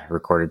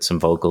recorded some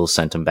vocals,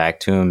 sent them back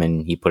to him,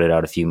 and he put it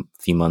out a few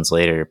months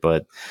later.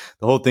 But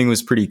the whole thing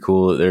was pretty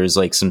cool. There's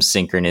some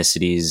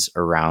synchronicities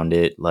around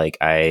it.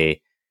 I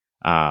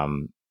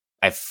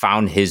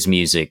found his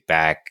music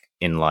back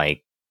in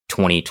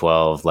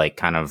 2012,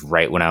 kind of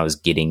right when I was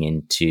getting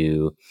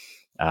into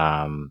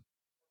the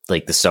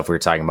stuff we were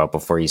talking about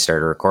before you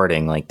started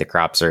recording, the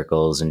crop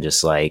circles, and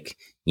just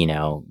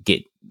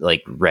get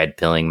red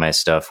pilling my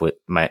stuff with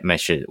my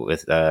shit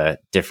with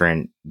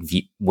different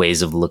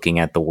ways of looking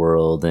at the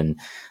world. And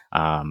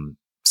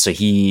so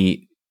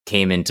he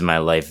came into my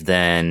life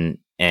then,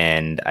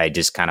 and I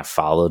just kind of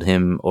followed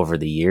him over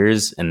the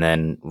years. And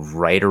then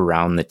right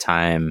around the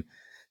time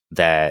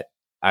that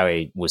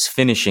I was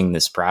finishing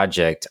this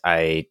project,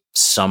 I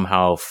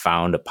somehow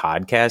found a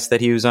podcast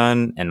that he was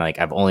on. And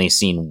I've only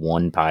seen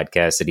one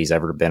podcast that he's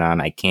ever been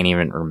on. I can't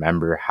even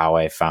remember how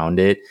I found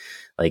it.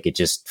 It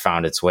just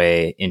found its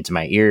way into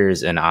my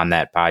ears. And on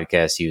that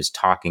podcast, he was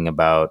talking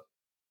about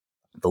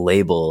the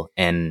label.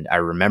 And I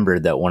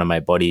remembered that one of my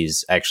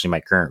buddies, actually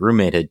my current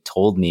roommate, had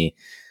told me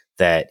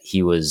that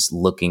he was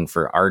looking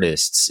for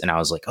artists. And I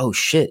was like, oh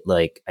shit,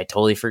 I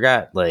totally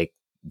forgot.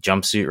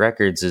 Jumpsuit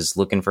Records is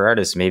looking for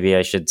artists. Maybe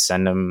I should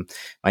send them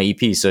my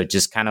EP. So it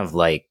just kind of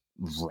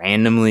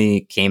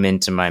randomly came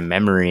into my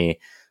memory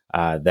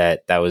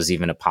that was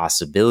even a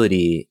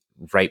possibility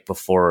right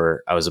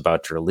before I was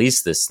about to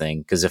release this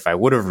thing. Cause if I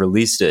would have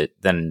released it,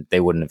 then they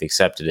wouldn't have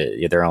accepted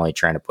it. They're only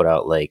trying to put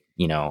out like,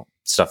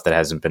 stuff that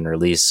hasn't been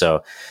released. So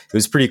it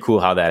was pretty cool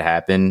how that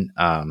happened.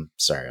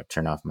 Sorry, I'll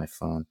turn off my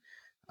phone.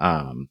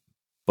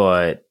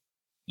 But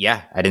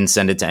yeah, I didn't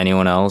send it to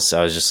anyone else.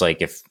 I was just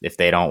like, if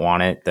they don't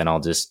want it, then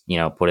I'll just,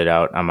 put it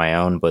out on my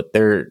own. But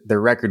their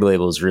record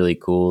label is really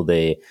cool.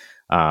 They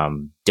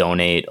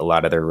donate a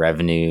lot of their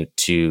revenue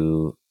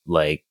to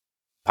like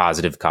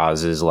positive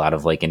causes, a lot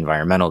of like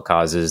environmental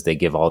causes. They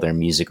give all their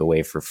music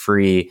away for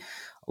free.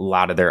 A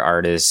lot of their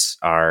artists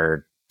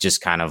are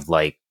just kind of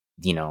like,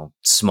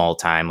 small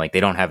time. Like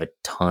they don't have a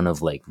ton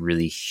of like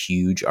really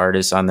huge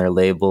artists on their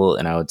label.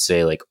 And I would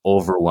say like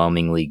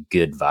overwhelmingly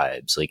good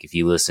vibes. Like if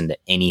you listen to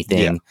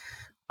anything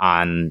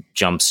on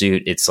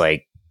Jumpsuit, it's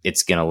like,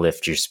 it's going to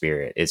lift your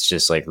spirit. It's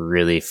just like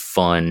really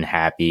fun,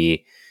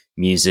 happy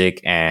music.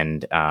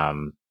 And,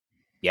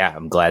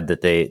 I'm glad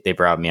that they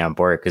brought me on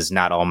board, because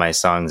not all my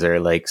songs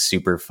are like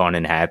super fun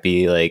and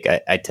happy. Like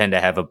I tend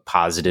to have a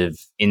positive,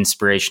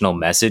 inspirational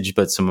message,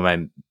 but some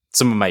of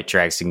my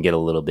tracks can get a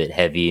little bit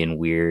heavy and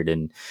weird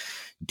and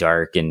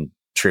dark and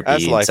trippy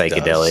and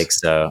psychedelic. Does.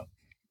 So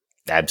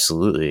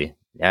absolutely.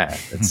 Yeah.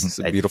 It's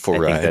a beautiful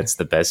ride. I think that's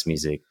the best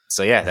music.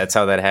 So yeah, that's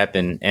how that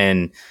happened.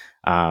 And,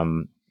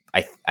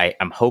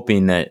 I'm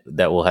hoping that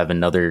we'll have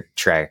another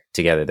track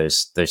together.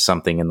 There's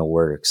something in the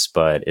works,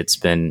 but it's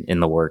been in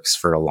the works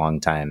for a long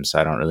time. So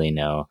I don't really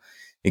know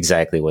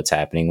exactly what's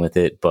happening with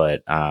it,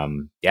 but,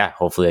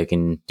 hopefully I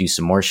can do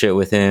some more shit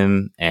with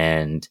him.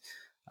 And,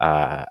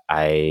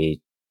 I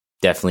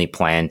definitely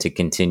plan to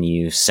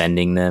continue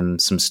sending them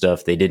some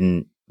stuff. They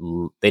didn't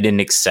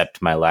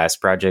accept my last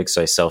project,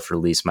 so I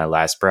self-released my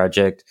last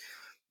project.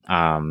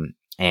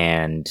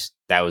 And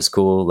that was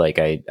cool. Like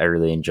I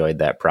really enjoyed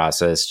that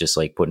process, just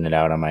like putting it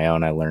out on my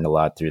own. I learned a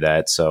lot through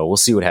that. So we'll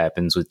see what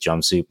happens with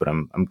Jumpsuit, but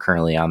I'm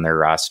currently on their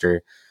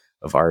roster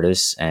of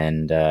artists.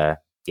 And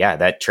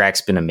that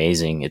track's been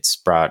amazing. It's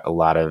brought a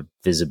lot of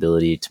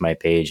visibility to my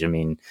page. I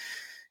mean,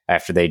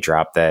 after they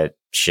dropped that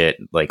shit,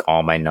 like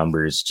all my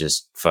numbers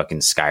just fucking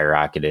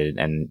skyrocketed,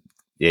 and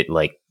it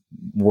like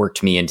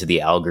worked me into the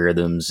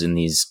algorithms in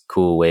these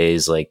cool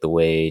ways, like the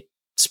way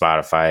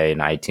Spotify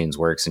and iTunes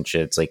works and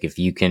shit. It's like if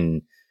you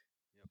can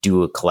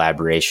do a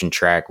collaboration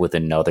track with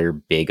another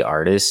big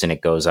artist and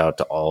it goes out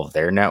to all of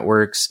their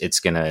networks, it's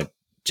going to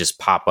just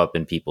pop up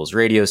in people's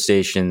radio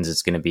stations.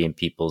 It's going to be in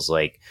people's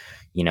like,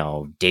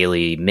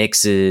 daily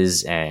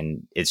mixes.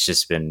 And it's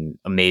just been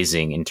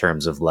amazing in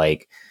terms of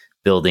like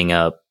building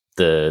up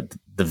the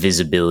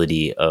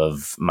visibility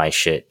of my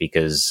shit,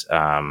 because,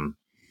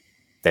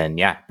 then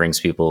brings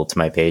people to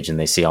my page and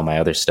they see all my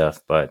other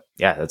stuff. But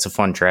yeah, that's a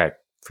fun track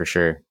for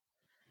sure.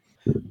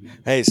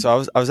 Hey,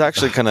 so I was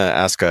actually going to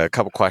ask a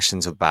couple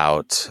questions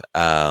about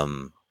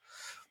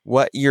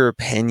what your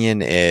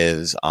opinion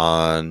is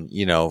on,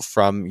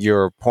 from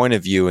your point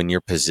of view and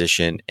your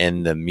position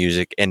in the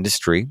music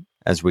industry,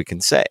 as we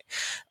can say.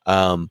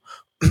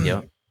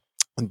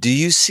 Do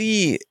you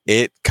see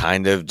it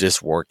kind of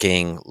just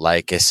working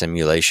like a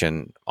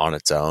simulation on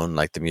its own,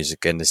 like the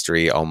music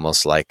industry,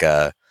 almost like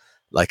a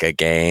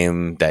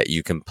game that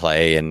you can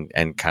play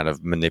and kind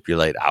of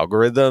manipulate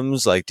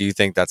algorithms? Like, do you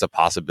think that's a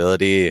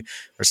possibility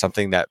or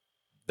something that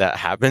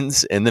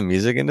happens in the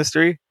music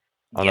industry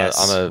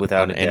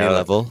without any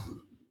level?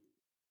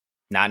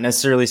 Not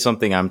necessarily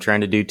something I'm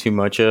trying to do too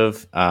much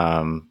of.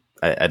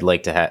 I'd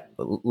like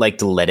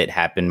to let it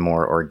happen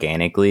more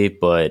organically,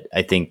 but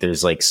I think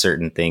there's like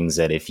certain things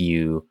that if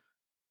you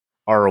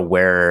are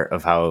aware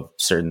of how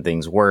certain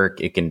things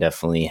work, it can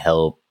definitely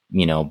help,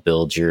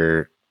 build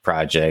your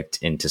project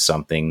into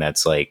something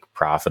that's like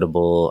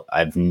profitable.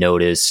 I've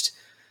noticed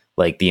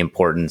like the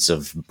importance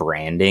of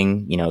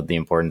branding, the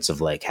importance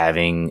of like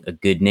having a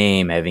good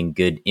name, having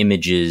good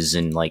images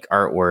and like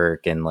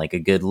artwork and like a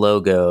good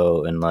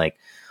logo and like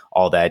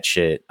all that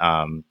shit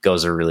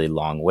goes a really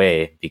long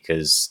way,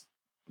 because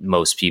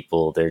most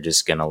people, they're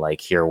just gonna like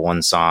hear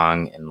one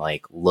song and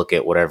like look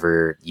at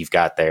whatever you've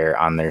got there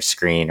on their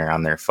screen or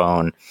on their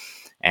phone.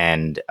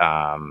 And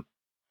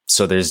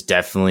so there's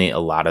definitely a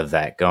lot of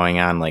that going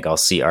on. Like I'll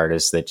see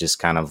artists that just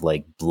kind of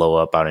like blow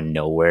up out of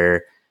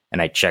nowhere,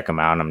 and I check them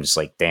out and I'm just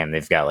like, damn,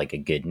 they've got like a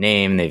good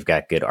name, they've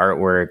got good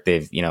artwork,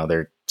 they've,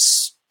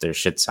 their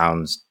shit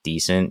sounds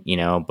decent,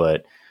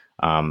 but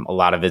a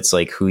lot of it's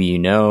like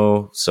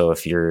who. So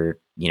if you're,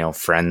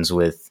 friends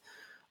with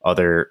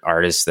other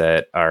artists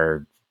that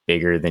are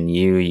bigger than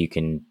you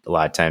can a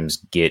lot of times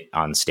get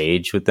on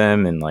stage with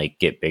them and like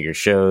get bigger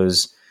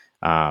shows.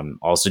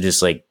 Also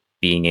just like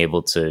being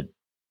able to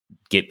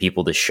get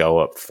people to show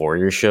up for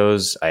your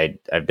shows. I've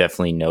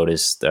definitely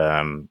noticed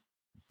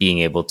being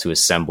able to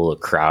assemble a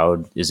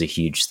crowd is a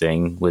huge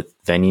thing with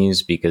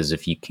venues, because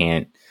if you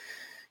can't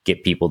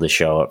get people to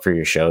show up for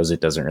your shows,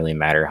 it doesn't really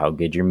matter how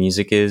good your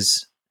music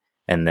is.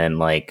 And then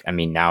like, I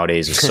mean,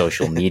 nowadays with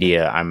social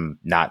media, I'm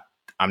not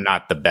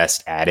the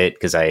best at it,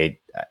 because I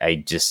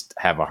just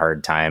have a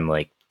hard time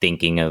like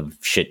thinking of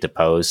shit to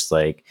post.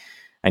 Like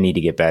I need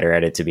to get better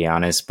at it, to be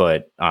honest.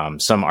 But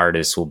some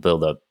artists will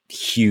build up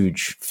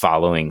huge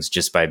followings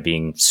just by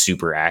being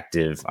super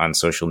active on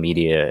social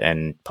media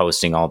and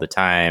posting all the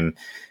time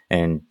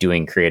and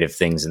doing creative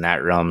things in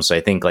that realm. So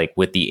I think like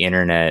with the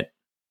internet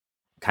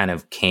kind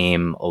of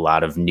came a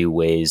lot of new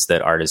ways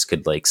that artists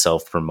could like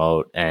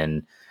self-promote,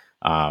 and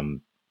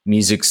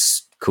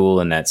music's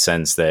cool in that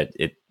sense that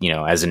it, you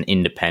know, as an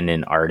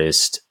independent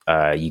artist,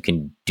 you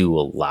can do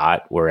a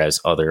lot,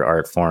 whereas other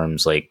art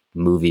forms like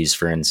movies,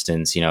 for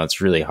instance, you know,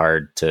 it's really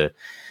hard to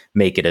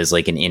make it as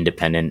like an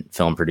independent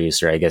film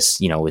producer. I guess,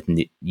 you know, with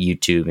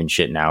YouTube and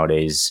shit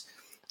nowadays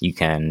you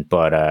can,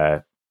 but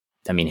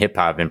I mean, hip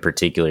hop in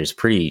particular is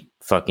pretty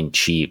fucking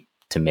cheap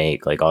to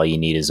make. Like all you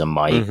need is a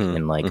mic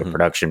and like a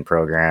production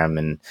program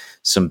and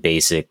some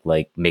basic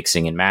like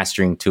mixing and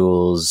mastering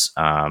tools.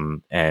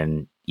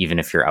 And even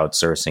if you're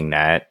outsourcing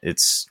that,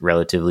 it's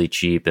relatively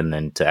cheap. And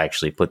then to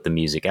actually put the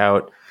music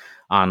out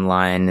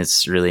online,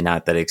 it's really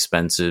not that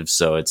expensive.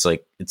 So it's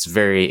like, it's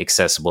very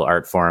accessible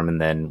art form.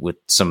 And then with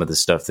some of the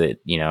stuff that,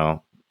 you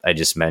know, I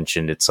just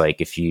mentioned, it's like,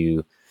 if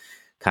you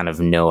kind of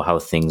know how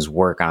things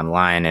work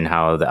online and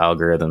how the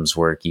algorithms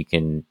work, you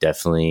can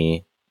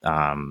definitely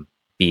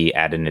be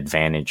at an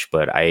advantage.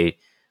 But I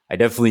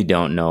definitely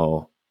don't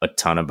know a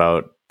ton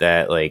about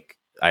that. Like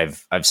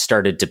I've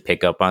started to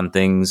pick up on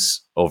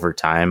things over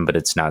time, but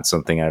it's not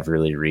something I've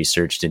really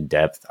researched in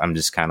depth. I'm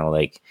just kind of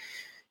like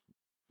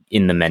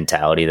in the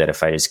mentality that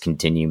if I just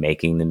continue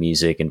making the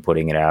music and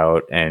putting it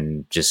out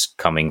and just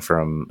coming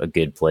from a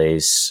good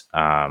place,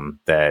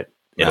 that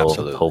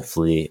it'll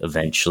hopefully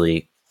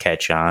eventually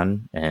catch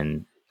on,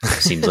 and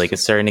seems like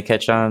it's starting to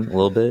catch on a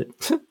little bit.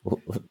 We'll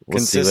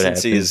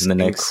Consistency is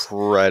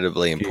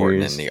incredibly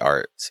important in the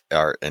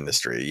art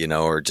industry, you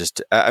know, or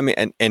just, I mean,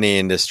 any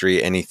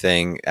industry,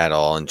 anything at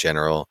all in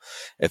general.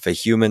 If a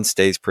human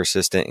stays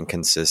persistent and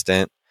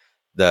consistent,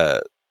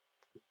 the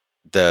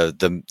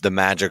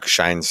magic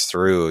shines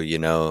through, you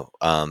know.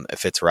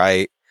 If it's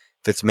right,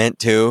 if it's meant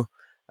to,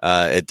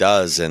 it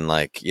does. And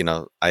like, you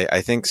know,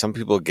 I think some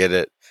people get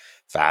it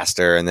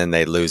faster and then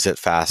they lose it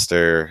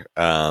faster.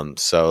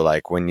 So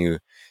like when you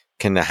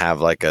can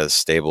have like a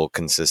stable,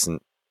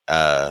 consistent,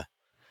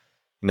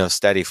 you know,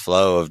 steady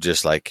flow of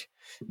just like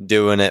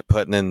doing it,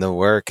 putting in the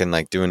work and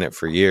like doing it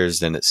for years,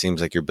 then it seems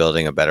like you're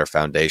building a better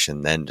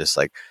foundation than just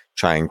like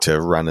trying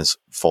to run as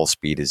full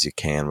speed as you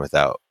can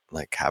without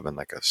like having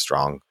like a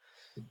strong,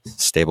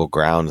 stable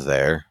ground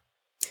there.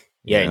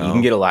 Yeah, and you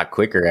can get a lot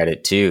quicker at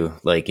it too.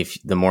 Like if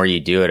the more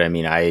you do it, I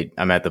mean,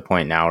 I'm at the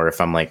point now where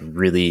if I'm like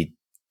really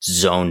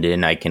zoned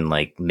in, I can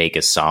like make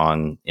a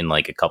song in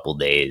like a couple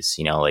days,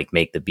 you know, like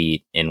make the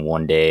beat in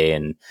one day.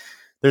 And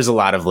there's a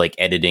lot of like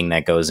editing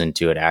that goes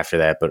into it after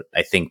that. But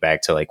I think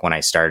back to like when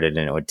I started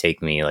and it would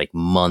take me like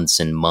months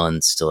and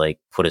months to like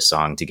put a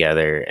song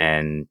together.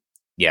 And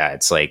yeah,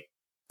 it's like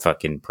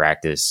fucking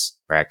practice.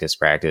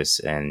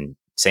 And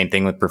same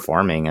thing with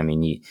performing. I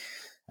mean,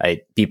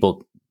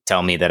 people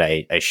tell me that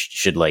I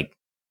should like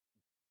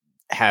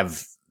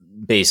have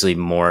basically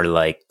more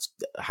like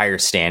higher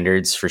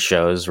standards for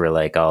shows where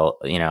like I'll,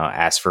 you know,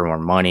 ask for more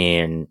money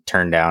and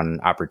turn down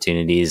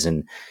opportunities.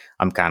 And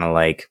I'm kind of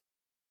like,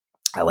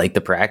 I like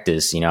the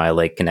practice, you know, I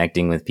like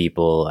connecting with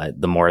people.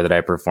 The more that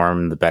I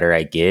perform, the better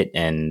I get,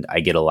 and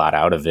I get a lot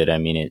out of it. I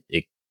mean,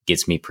 it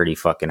gets me pretty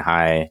fucking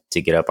high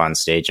to get up on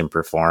stage and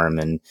perform,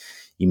 and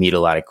you meet a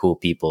lot of cool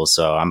people.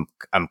 So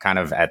I'm kind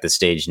of at the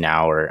stage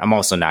now where I'm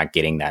also not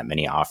getting that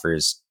many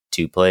offers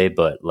to play,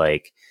 but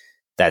like,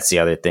 that's the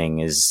other thing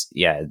is,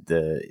 yeah,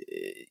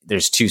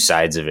 there's two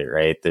sides of it,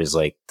 right? There's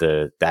like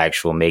the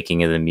actual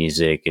making of the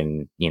music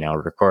and, you know,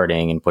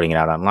 recording and putting it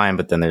out online,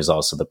 but then there's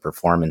also the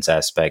performance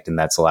aspect. And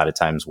that's a lot of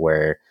times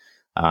where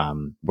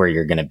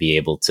you're going to be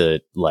able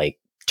to like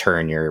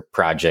turn your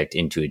project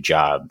into a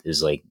job,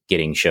 is like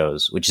getting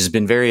shows, which has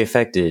been very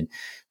affected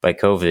by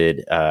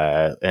COVID.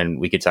 And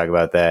we could talk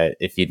about that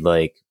if you'd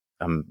like.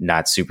 I'm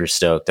not super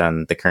stoked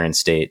on the current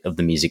state of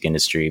the music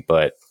industry,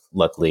 but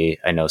luckily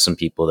I know some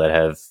people that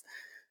have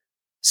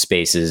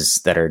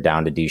spaces that are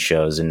down to do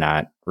shows and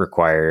not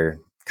require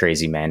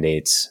crazy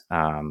mandates.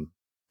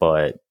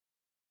 But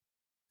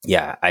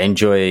yeah, I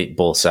enjoy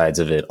both sides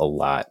of it a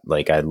lot.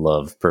 Like I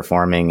love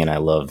performing and I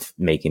love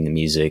making the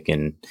music,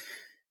 and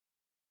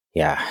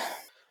yeah.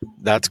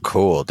 That's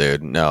cool,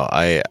 dude. No,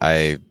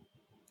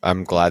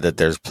 I'm glad that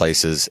there's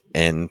places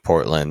in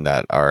Portland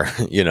that are,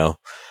 you know,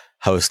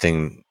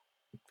 hosting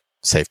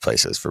safe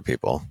places for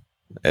people.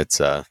 It's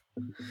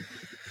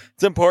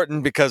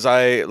important because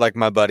like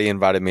my buddy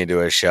invited me to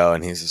a show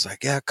and he's just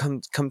like, yeah,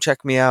 come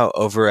check me out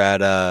over at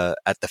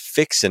the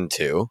Fixin'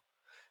 2,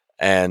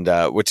 and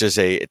which is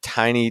a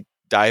tiny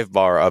dive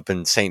bar up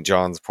in St.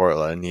 John's,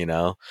 Portland, you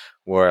know,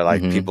 where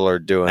like people are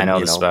doing, I know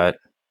the spot,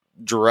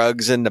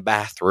 drugs in the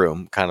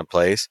bathroom kind of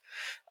place.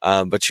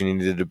 But you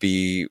needed to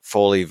be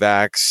fully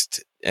vaxxed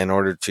in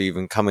order to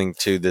even coming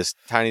to this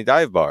tiny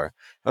dive bar.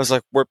 I was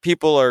like, where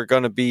people are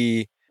going to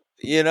be,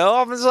 you know,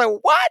 I was like,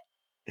 what?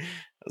 I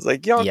was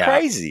like, y'all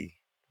crazy.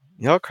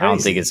 Y'all crazy. I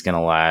don't think it's going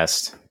to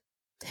last.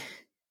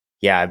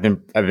 Yeah, I've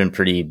been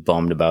pretty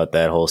bummed about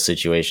that whole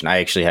situation. I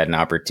actually had an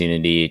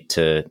opportunity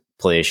to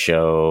play a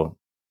show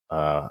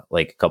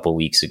like a couple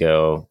weeks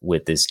ago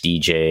with this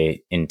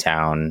DJ in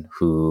town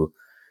who,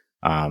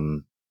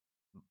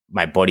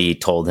 my buddy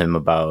told him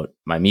about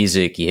my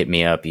music. He hit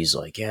me up. He's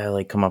like, yeah,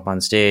 like come up on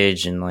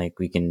stage and like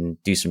we can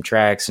do some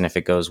tracks. And if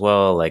it goes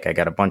well, like I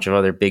got a bunch of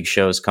other big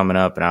shows coming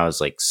up. And I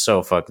was like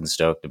so fucking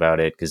stoked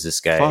about it because this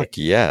guy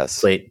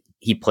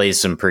he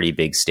plays some pretty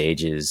big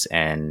stages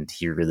and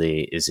he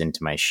really is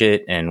into my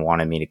shit and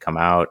wanted me to come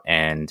out.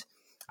 And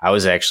I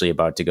was actually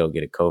about to go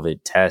get a COVID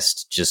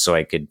test just so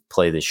I could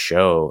play this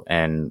show.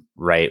 And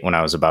right when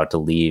I was about to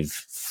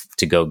leave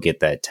to go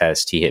get that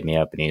test, he hit me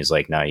up and he was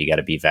like, no, you got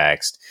to be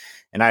vaxxed.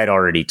 And I had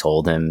already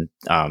told him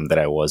that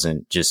I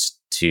wasn't, just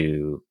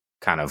to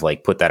kind of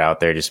like put that out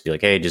there, just be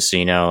like, hey, just so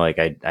you know, like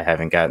I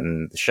haven't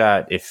gotten the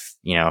shot. If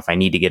I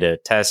need to get a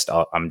test,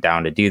 I'm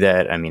down to do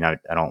that. I mean, I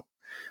don't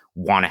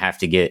want to have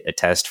to get a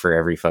test for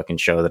every fucking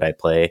show that I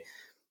play.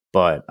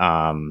 But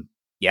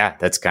yeah,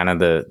 that's kind of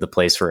the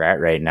place we're at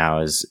right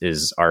now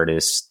is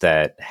artists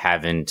that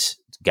haven't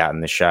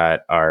gotten the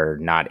shot are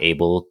not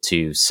able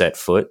to set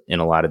foot in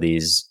a lot of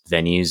these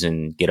venues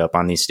and get up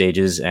on these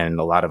stages. And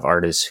a lot of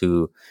artists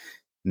who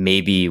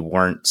maybe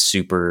weren't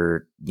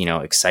super,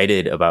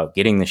 excited about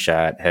getting the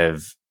shot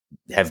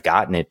have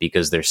gotten it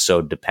because they're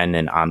so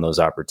dependent on those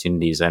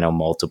opportunities. I know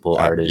multiple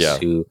artists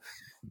who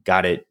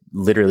got it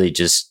literally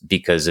just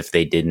because if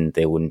they didn't,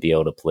 they wouldn't be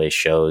able to play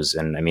shows.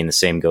 And I mean, the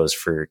same goes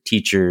for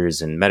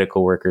teachers and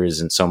medical workers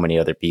and so many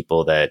other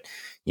people that,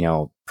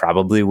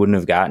 probably wouldn't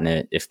have gotten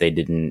it if they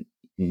didn't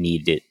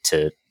need it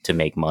to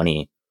make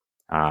money.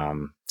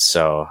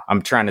 So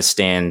I'm trying to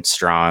stand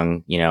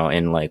strong,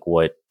 in like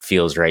what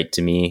feels right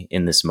to me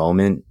in this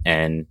moment.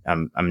 And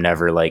I'm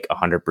never like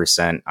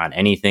 100% on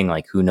anything.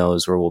 Like who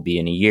knows where we'll be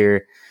in a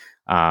year.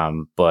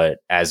 But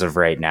as of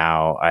right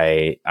now,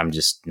 I'm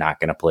just not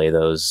going to play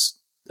those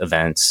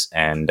events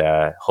and,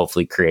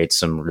 hopefully create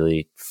some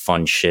really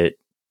fun shit,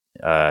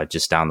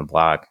 just down the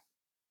block.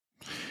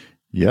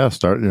 Yeah.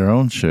 Start your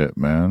own shit,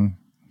 man.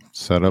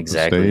 Set up a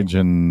stage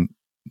in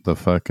the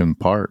fucking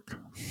park.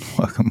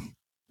 Fucking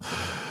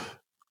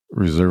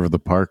reserve the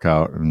park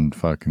out and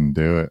fucking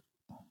do it.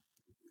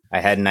 I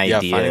had an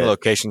idea. Finding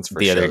locations for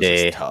the other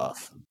day is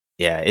tough.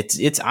 Yeah,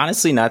 it's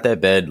honestly not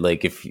that bad.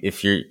 Like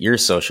if you're a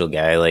social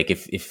guy, like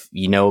if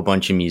you know a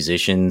bunch of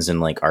musicians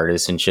and like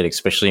artists and shit,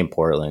 especially in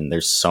Portland,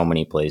 there's so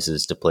many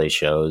places to play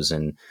shows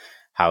and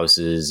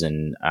houses.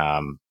 And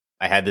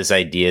I had this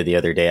idea the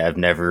other day. I've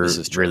never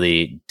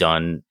really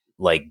done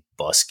like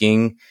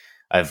busking.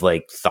 I've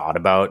like thought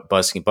about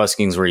busking.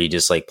 Busking's where you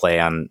just like play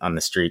on the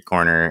street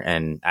corner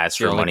and ask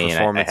for money.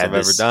 And I had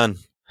this, ever done.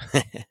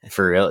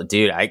 For real,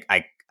 dude.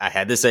 I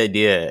had this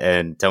idea,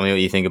 and tell me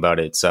what you think about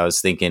it. So I was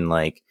thinking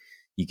like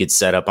you could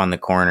set up on the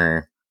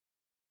corner,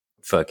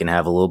 fucking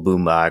have a little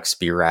boombox,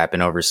 be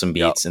rapping over some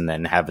beats, and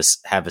then have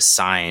a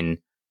sign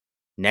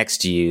next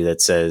to you that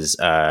says,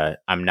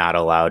 "I'm not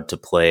allowed to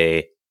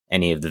play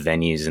any of the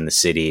venues in the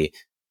city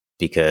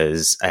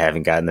because I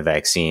haven't gotten the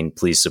vaccine.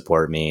 Please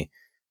support me."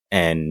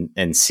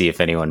 And see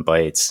if anyone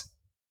bites.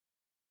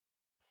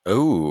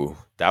 Oh,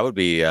 that would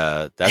be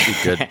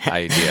good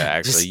idea.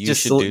 Actually, you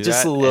should do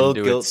just that. A little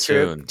guilt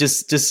trip.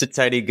 Just a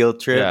tiny guilt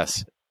trip.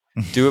 Yes,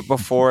 do it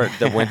before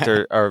the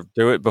winter, or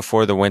do it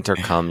before the winter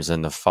comes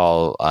and the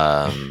fall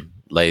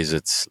lays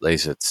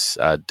its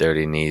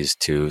dirty knees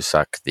to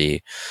suck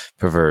the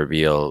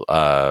proverbial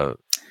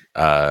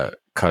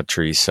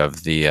countries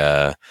of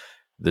the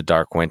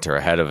dark winter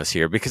ahead of us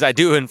here, because I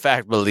do in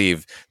fact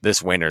believe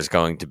this winter is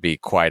going to be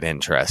quite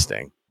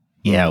interesting.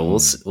 Yeah, we'll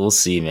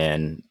see,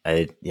 man.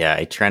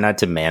 I try not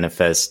to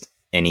manifest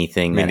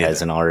anything that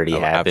hasn't already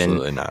happened.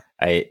 Absolutely not.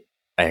 I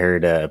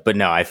heard, but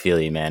no, I feel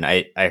you, man.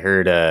 I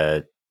heard.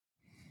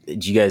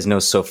 Do you guys know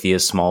Sophia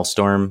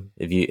Smallstorm?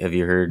 Have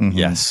you heard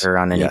her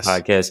on any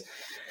podcast?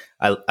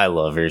 I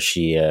love her.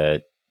 She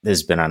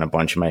has been on a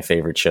bunch of my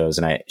favorite shows,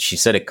 and she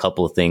said a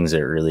couple of things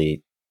that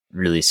really,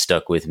 really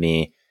stuck with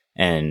me.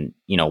 And,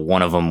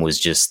 one of them was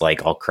just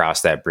like, I'll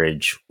cross that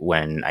bridge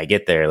when I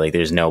get there. Like,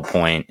 there's no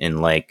point in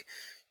like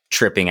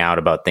tripping out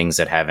about things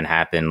that haven't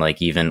happened.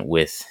 Like, even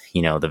with,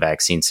 the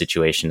vaccine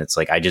situation, it's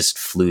like, I just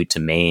flew to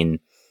Maine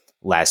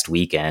last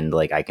weekend.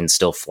 Like, I can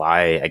still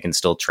fly, I can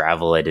still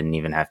travel. I didn't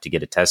even have to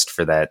get a test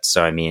for that.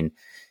 So, I mean,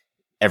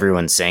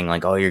 everyone's saying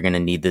like, oh, you're going to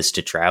need this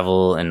to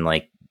travel. And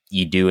like,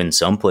 you do in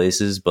some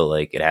places, but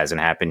like, it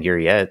hasn't happened here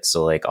yet.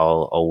 So like,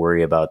 I'll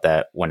worry about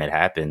that when it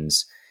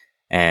happens.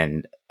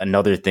 And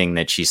another thing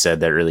that she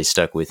said that really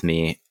stuck with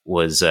me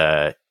was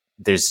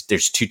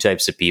there's two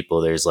types of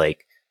people. There's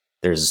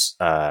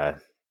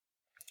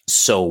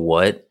so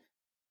what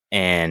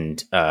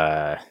and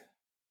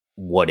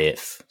what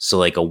if. So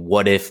like a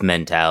what if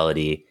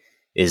mentality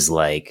is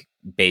like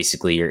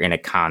basically you're in a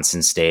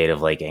constant state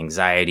of like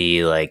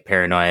anxiety, like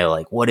paranoia,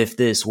 like what if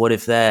this, what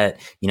if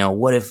that,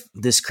 what if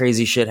this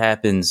crazy shit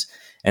happens?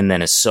 And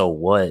then a so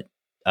what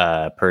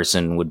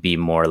person would be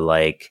more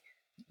like,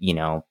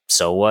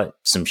 so what?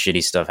 Some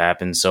shitty stuff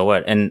happens. So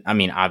what? And I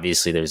mean,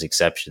 obviously there's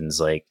exceptions.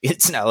 Like,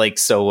 it's not like,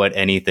 so what,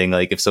 anything.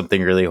 Like if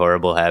something really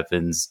horrible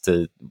happens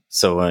to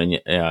someone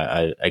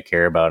I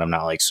care about, I'm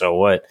not like, so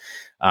what?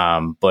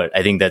 But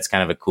I think that's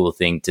kind of a cool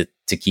thing to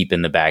keep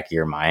in the back of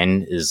your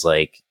mind is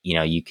like, you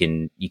know, you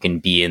can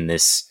be in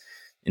this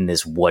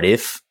what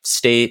if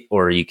state,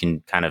 or you can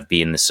kind of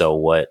be in the so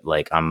what,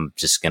 like, I'm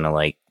just going to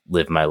like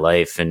live my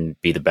life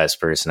and be the best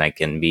person I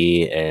can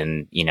be.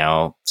 And, you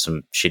know,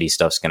 some shitty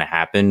stuff's going to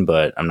happen,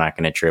 but I'm not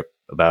going to trip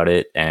about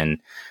it. And,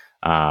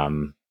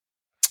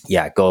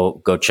 yeah,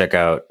 go check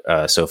out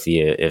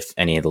Sophia if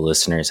any of the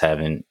listeners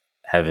haven't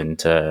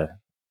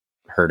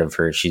heard of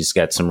her. She's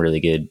got some really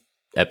good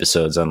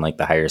episodes on like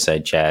the higher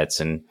side chats,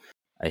 and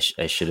I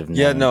should have known.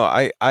 Yeah, no,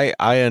 I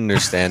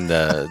understand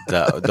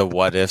the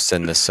what ifs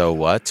and the so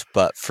what,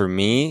 but for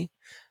me,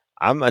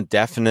 I'm a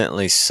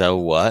definitely so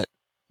what,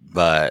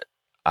 but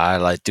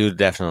I do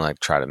definitely like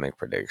try to make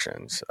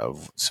predictions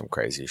of some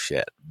crazy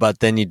shit.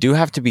 But then you do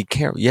have to be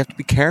careful. You have to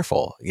be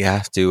careful. You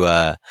have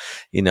to,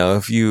 you know,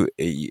 if you,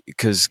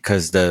 because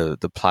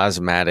the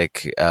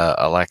plasmatic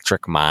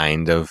electric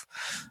mind of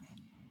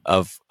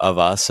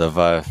us,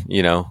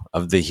 you know,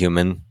 of the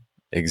human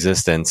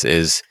existence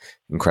is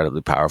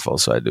incredibly powerful.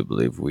 So I do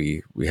believe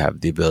we have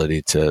the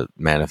ability to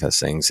manifest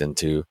things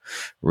into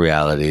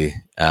reality,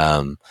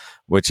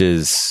 which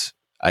is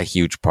a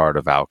huge part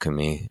of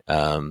alchemy,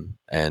 and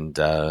it's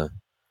a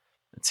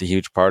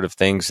huge part of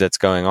things that's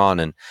going on.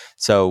 And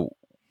so,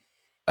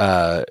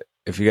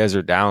 if you guys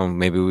are down,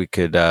 maybe we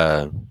could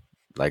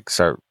like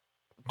start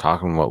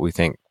talking what we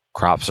think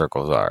crop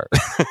circles are,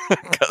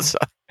 because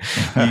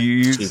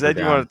you said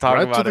you want to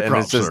talk about it, and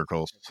it's just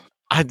circles.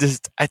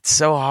 it's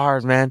so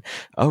hard, man.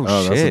 Oh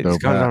shit, he's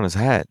got it on his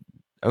hat.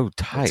 Oh,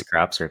 tight. It's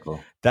crop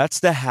circle. That's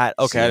the hat.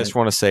 Okay, I just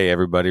want to say,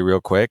 everybody,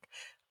 real quick.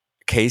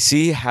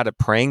 Casey had a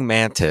praying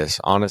mantis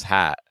on his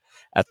hat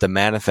at the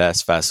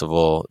Manifest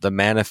Festival,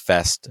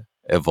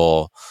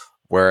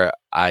 where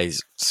I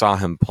saw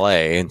him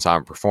play and saw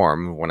him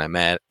perform when I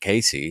met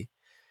Casey.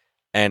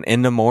 And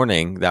in the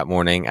morning, that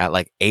morning at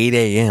like 8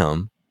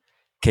 a.m.,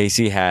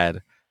 Casey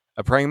had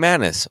a praying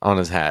mantis on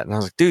his hat. And I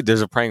was like, dude,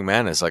 there's a praying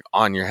mantis like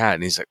on your hat.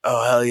 And he's like,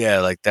 oh, hell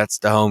yeah. Like, that's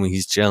the homie.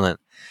 He's chilling.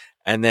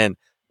 And then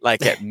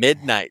like at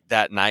midnight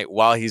that night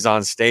while he's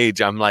on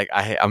stage, I'm like,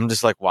 I'm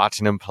just like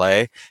watching him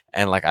play.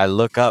 And like, I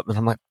look up and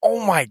I'm like,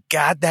 oh my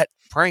God, that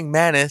praying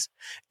mantis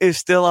is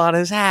still on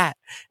his hat.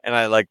 And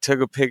I like took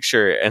a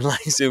picture and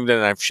like zoomed in,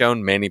 and I've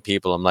shown many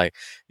people. I'm like,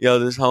 yo,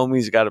 this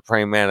homie's got a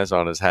praying mantis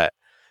on his hat.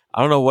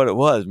 I don't know what it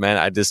was, man.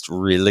 I just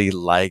really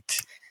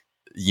liked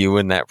you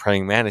and that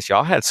praying mantis.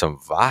 Y'all had some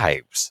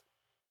vibes.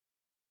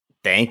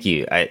 Thank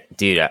you. I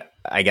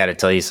got to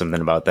tell you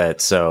something about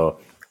that. So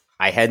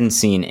I hadn't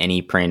seen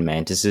any praying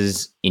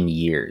mantises in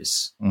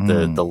years.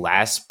 The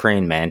last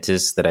praying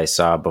mantis that I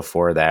saw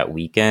before that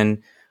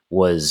weekend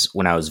was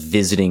when I was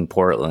visiting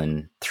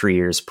Portland 3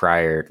 years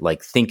prior,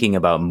 like thinking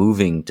about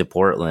moving to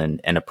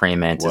Portland, and a praying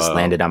mantis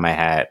landed on my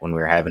hat when we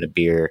were having a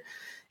beer.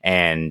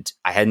 And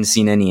I hadn't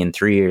seen any in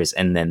 3 years.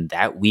 And then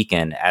that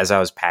weekend, as I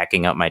was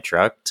packing up my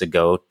truck to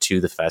go to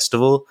the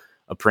festival,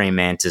 a praying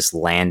mantis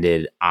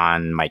landed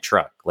on my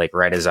truck, like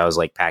right as I was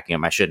like packing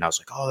up my shit. And I was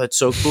like, oh, that's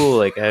so cool.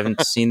 Like, I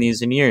haven't seen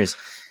these in years.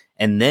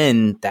 And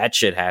then that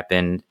shit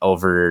happened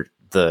over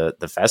the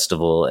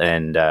festival.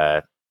 And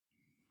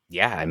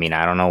yeah, I mean,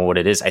 I don't know what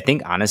it is. I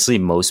think honestly,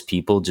 most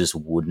people just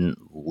wouldn't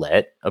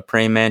let a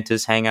praying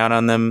mantis hang out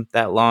on them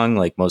that long.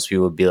 Like, most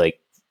people would be like,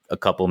 a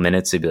couple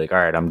minutes, they'd be like, all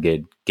right, I'm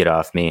good, get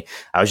off me.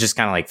 I was just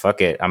kind of like,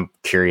 fuck it, I'm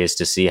curious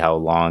to see how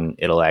long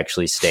it'll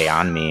actually stay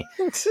on me.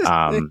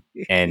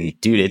 And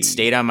dude, it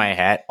stayed on my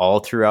hat all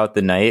throughout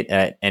the night,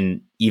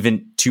 and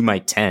even to my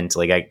tent.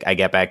 Like, I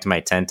got back to my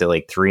tent at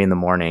like 3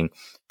 a.m.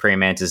 Praying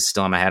mantis is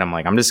still on my hat. I'm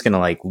like, I'm just gonna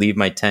like leave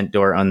my tent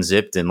door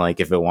unzipped, and like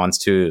if it wants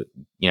to,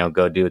 you know,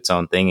 go do its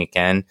own thing, it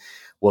can.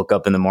 Woke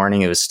up in the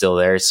morning, it was still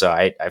there. So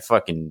I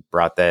fucking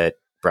brought that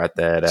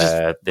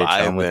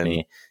bitch home with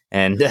me.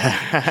 And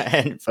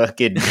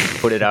fucking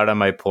put it out on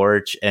my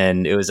porch,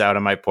 and it was out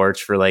on my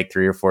porch for like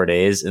 3 or 4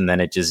 days, and then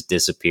it just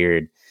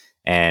disappeared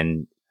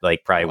and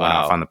like probably went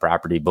off on the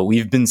property. But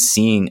we've been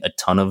seeing a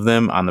ton of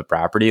them on the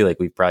property. Like,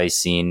 we've probably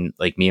seen,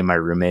 like, me and my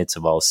roommates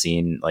have all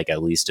seen like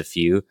at least a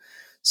few.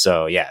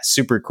 So yeah,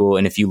 super cool.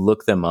 And if you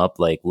look them up,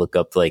 like look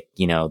up like,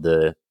 you know,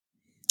 the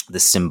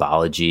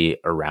symbology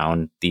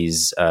around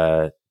these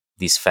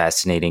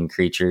fascinating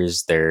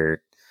creatures,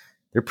 they're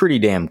pretty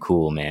damn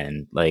cool,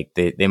 man. Like,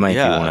 they might be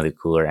one of the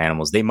cooler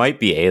animals. They might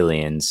be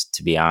aliens,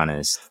 to be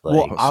honest.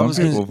 Like, well,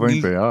 some people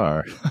think they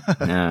are.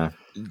 Yeah.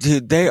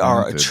 Dude, they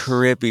are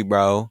trippy,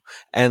 bro.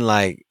 And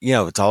like, you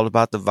know, it's all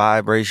about the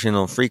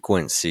vibrational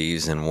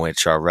frequencies in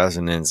which our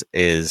resonance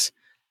is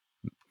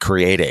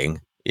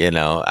creating. You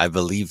know, I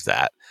believe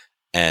that.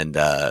 And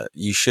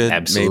you should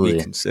maybe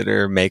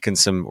consider making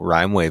some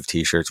Rhymewave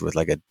t-shirts with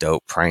like a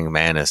dope praying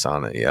mantis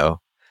on it,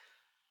 yo.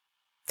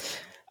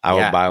 I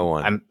would buy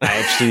one.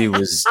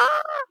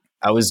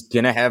 I was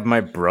going to have my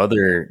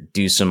brother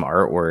do some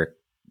artwork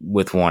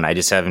with one. I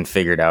just haven't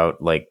figured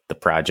out like the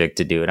project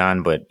to do it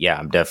on, but yeah,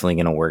 I'm definitely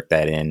going to work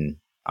that in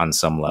on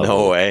some level.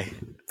 No way.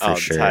 For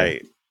sure.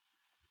 Tight.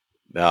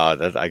 No,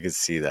 I could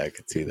see that.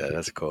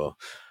 That's cool.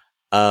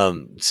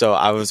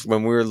 So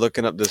when we were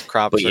looking up this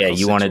crop circle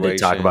you wanted to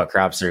talk about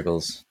crop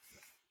circles.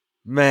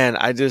 Man,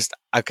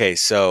 okay,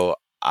 so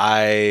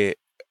I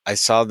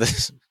saw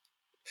this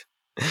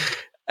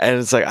and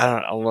it's like I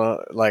don't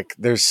know, like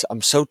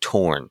I'm so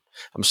torn.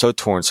 I'm so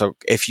torn. So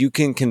if you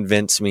can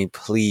convince me,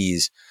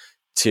 please,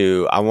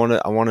 I want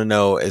to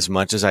know as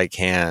much as I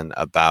can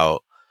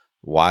about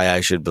why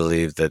I should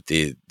believe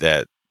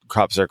that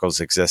crop circles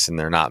exist and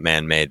they're not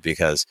man-made,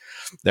 because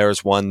there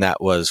was one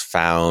that was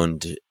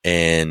found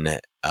in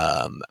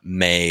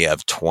May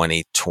of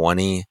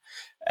 2020,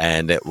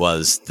 and it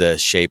was the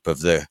shape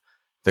of the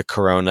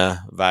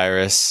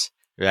coronavirus,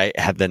 right? It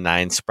had the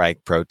 9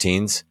 spike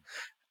proteins,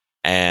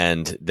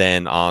 and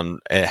then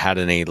it had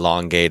an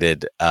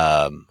elongated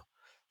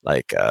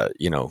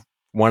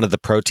one of the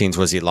proteins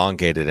was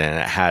elongated, and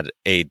it had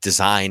a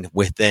design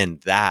within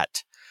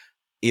that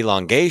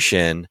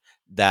elongation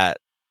that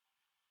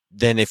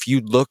then if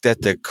you took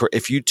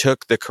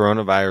the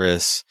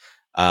coronavirus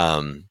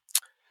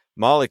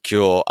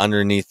molecule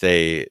underneath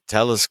a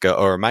telescope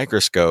or a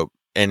microscope,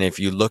 and if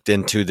you looked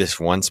into this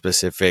one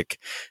specific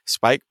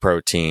spike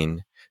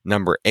protein,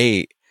 number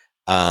 8,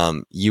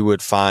 you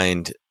would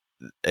find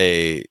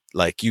it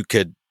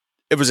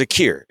was a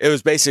cure. It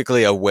was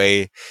basically a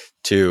way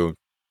to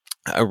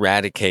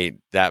eradicate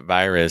that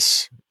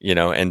virus,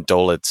 and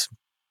dull its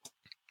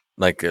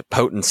like the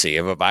potency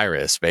of a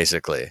virus,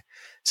 basically.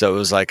 So it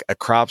was like a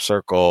crop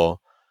circle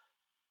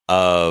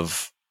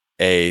of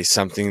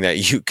something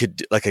that you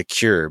could, like a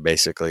cure,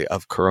 basically,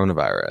 of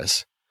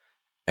coronavirus.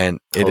 And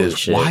it Holy is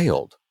shit.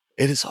 wild.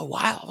 It is so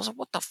wild. I was like,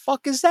 what the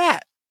fuck is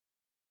that?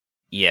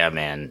 Yeah,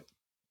 man.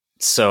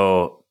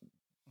 So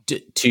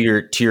to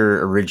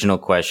your original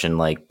question,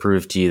 like,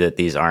 prove to you that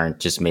these aren't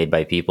just made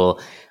by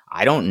people.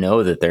 I don't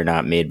know that they're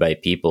not made by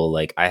people.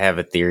 Like, I have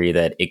a theory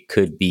that it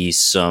could be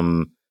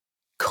some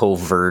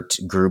covert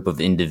group of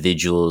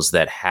individuals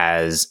that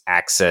has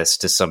access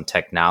to some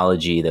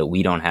technology that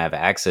we don't have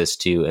access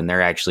to, and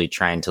they're actually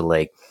trying to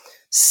like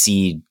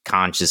seed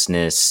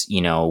consciousness,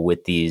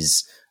 with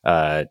these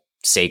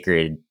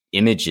sacred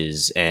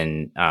images.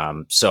 And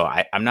so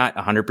I'm not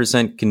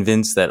 100%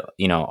 convinced that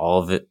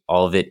all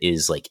of it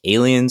is like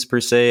aliens per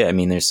se. I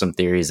mean, there's some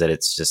theories that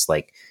it's just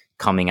like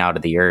coming out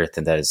of the earth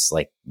and that is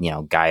like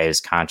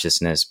Gaia's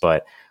consciousness,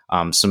 but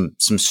some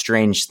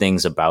strange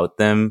things about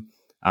them,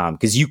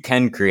 because you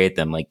can create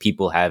them. Like,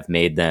 people have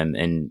made them,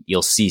 and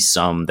you'll see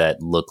some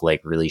that look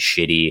like really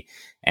shitty.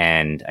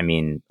 And I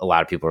mean, a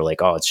lot of people are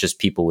like, oh, it's just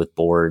people with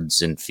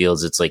boards and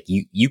fields. It's like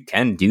you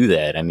can do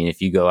that. I mean,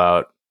 if you go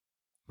out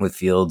with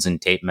fields and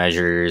tape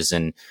measures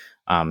and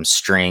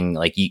string,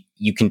 like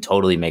you can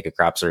totally make a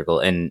crop circle.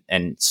 And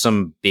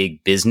some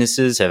big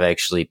businesses have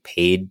actually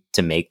paid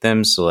to make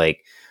them. So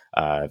like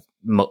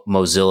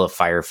Mozilla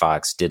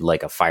Firefox did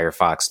like a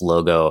Firefox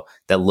logo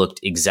that looked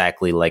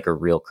exactly like a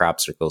real crop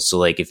circle. So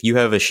like, if you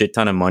have a shit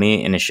ton of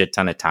money and a shit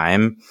ton of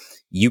time,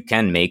 you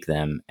can make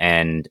them.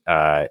 And,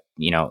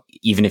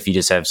 even if you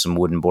just have some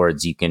wooden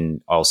boards, you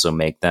can also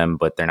make them,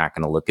 but they're not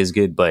going to look as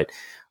good. But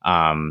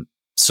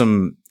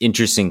some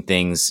interesting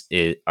things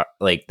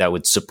like that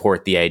would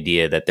support the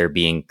idea that they're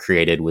being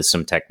created with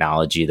some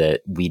technology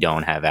that we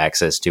don't have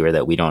access to, or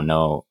that we don't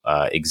know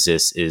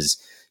exists, is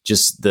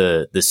just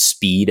the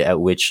speed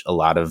at which a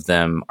lot of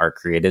them are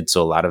created.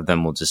 So a lot of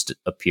them will just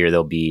appear.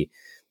 They'll be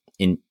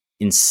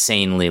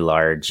insanely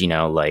large,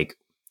 like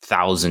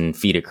 1,000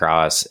 feet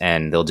across,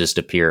 and they'll just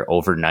appear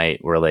overnight,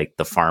 where like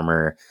the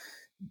farmer,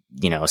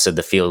 said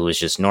the field was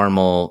just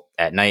normal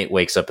at night,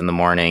 wakes up in the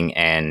morning,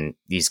 and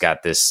he's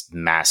got this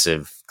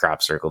massive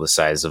crop circle the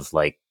size of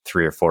like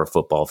 3 or 4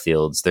 football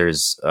fields.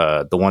 There's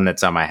the one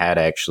that's on my hat,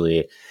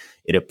 actually,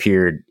 it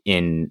appeared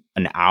in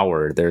an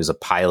hour. There's a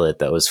pilot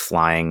that was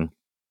flying.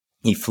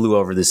 He flew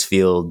over this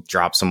field,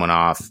 dropped someone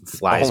off,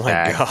 flies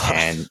back,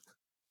 and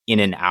in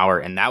an hour.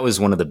 And that was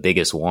one of the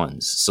biggest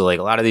ones. So like,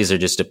 a lot of these are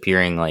just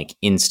appearing like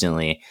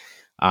instantly.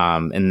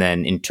 And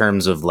then in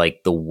terms of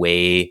like the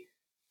way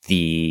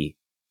the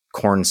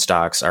corn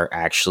stalks are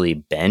actually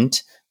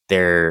bent,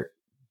 they're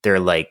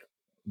like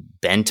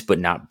bent but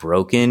not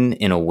broken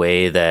in a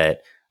way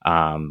that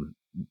kind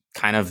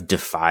of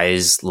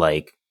defies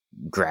like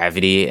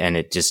gravity, and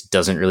it just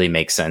doesn't really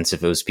make sense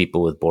if it was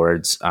people with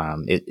boards.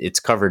 It's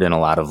covered in a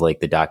lot of like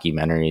the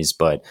documentaries,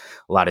 but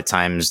a lot of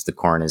times the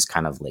corn is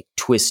kind of like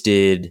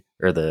twisted,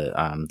 or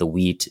the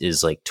wheat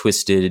is like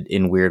twisted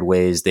in weird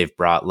ways. They've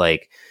brought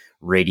like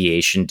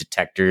radiation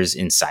detectors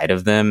inside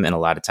of them, and a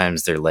lot of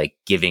times they're like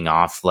giving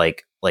off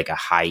like a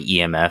high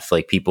EMF.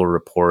 Like, people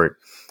report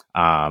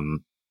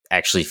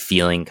actually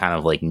feeling kind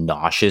of like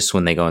nauseous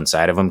when they go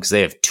inside of them, because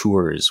they have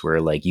tours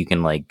where like you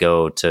can like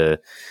go to,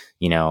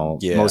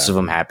 most of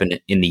them happen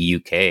in the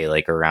UK,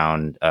 like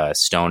around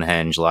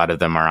Stonehenge. A lot of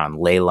them are on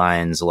ley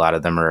lines. A lot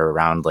of them are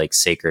around like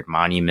sacred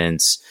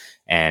monuments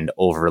and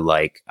over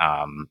like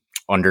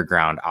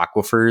underground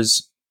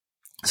aquifers.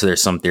 So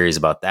there's some theories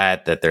about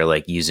that they're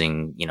like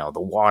using,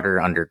 the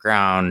water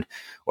underground,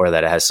 or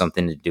that it has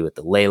something to do with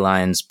the ley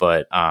lines.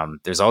 But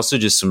there's also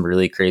just some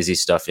really crazy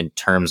stuff in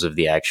terms of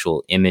the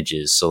actual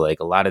images. So like,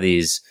 a lot of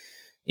these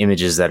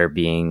images that are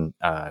being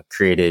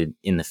created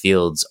in the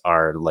fields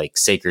are like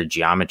sacred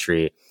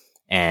geometry.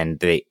 and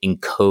they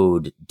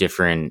encode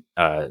different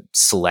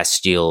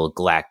celestial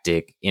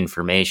galactic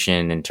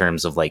information in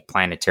terms of like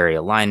planetary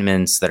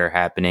alignments that are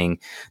happening.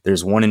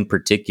 There's one in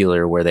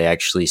particular where they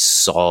actually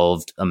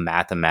solved a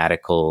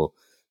mathematical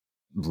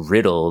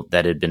riddle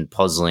that had been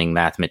puzzling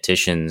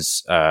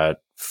mathematicians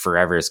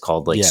forever. It's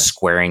called like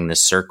squaring the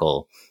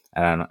circle.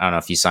 I don't know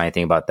if you saw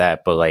anything about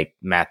that, but like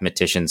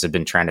mathematicians have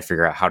been trying to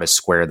figure out how to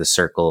square the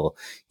circle,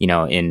 you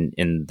know,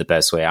 in the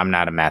best way. I'm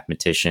not a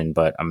mathematician,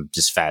 but I'm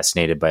just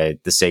fascinated by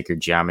the sacred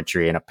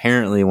geometry. And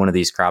apparently one of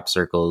these crop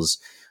circles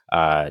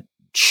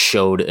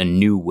showed a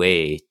new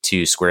way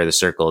to square the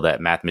circle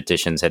that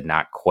mathematicians had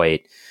not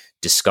quite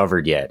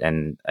discovered yet.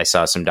 And I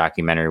saw some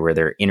documentary where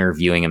they're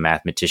interviewing a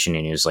mathematician,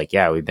 and he was like,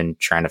 yeah, we've been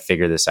trying to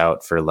figure this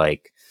out for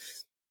like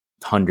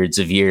hundreds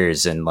of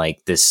years. And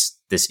like this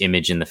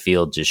image in the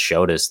field just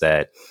showed us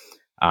that.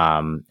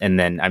 And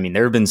then, I mean,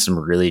 there have been some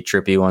really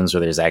trippy ones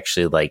where there's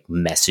actually like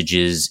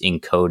messages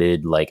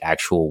encoded, like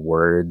actual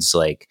words,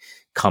 like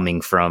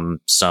coming from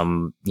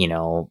some, you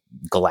know,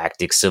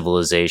 galactic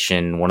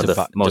civilization. One of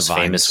the most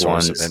famous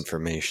source ones of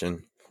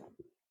information.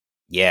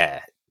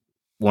 Yeah.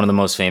 One of the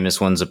most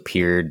famous ones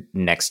appeared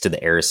next to the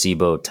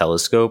Arecibo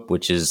telescope,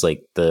 which is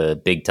like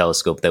the big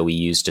telescope that we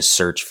use to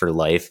search for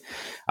life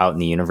out in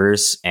the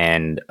universe.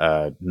 And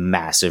a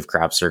massive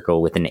crop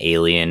circle with an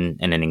alien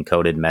and an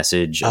encoded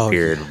message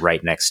appeared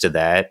right next to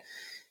that.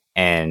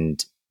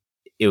 And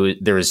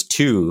there was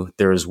two.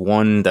 There was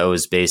one that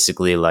was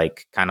basically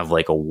like kind of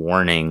like a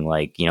warning,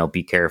 like, you know,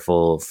 be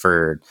careful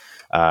for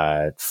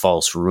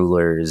false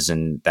rulers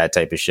and that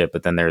type of shit.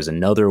 But then there's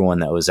another one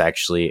that was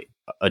actually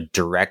a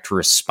direct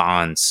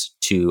response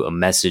to a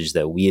message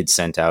that we had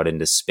sent out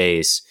into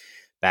space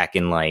back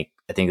in like,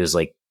 I think it was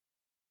like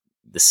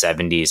the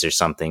 70s or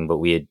something, but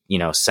we had, you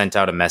know, sent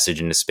out a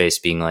message into space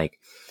being like,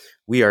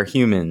 we are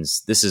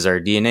humans. This is our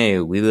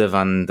DNA. We live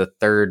on the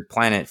third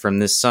planet from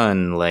this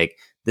sun. Like,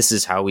 this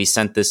is how we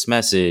sent this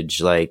message,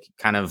 like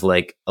kind of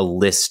like a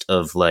list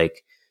of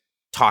like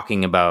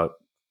talking about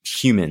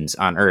humans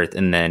on Earth.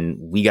 And then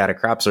we got a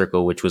crop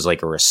circle, which was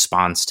like a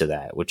response to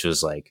that, which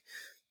was like,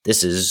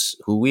 this is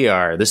who we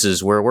are. This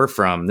is where we're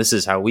from. This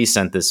is how we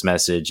sent this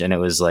message. And it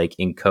was like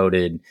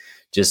encoded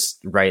just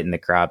right in the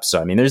crop.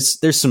 So, I mean, there's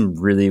some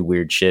really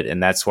weird shit.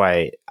 And that's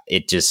why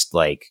it just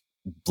like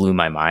blew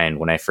my mind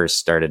when I first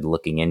started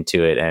looking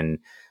into it. And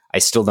I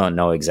still don't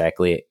know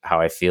exactly how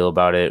I feel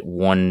about it.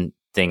 One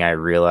thing I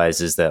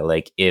realized is that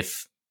like,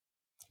 if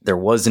there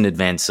was an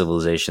advanced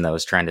civilization that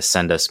was trying to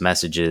send us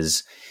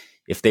messages,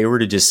 if they were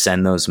to just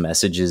send those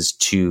messages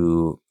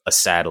to a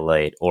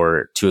satellite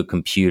or to a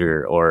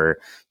computer, or,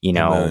 you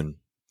know,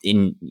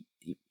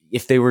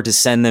 if they were to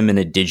send them in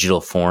a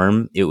digital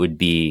form, it would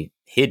be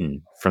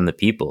hidden from the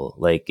people.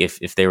 Like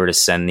if they were to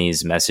send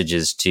these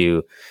messages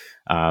to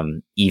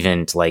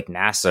even to like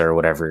NASA or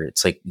whatever,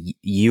 it's like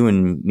you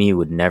and me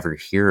would never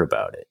hear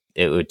about it.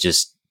 It would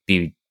just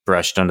be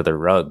brushed under the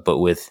rug. But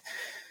with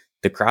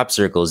the crop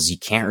circles, you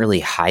can't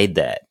really hide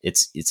that.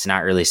 It's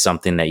not really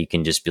something that you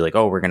can just be like,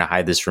 oh, we're going to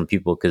hide this from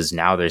people, because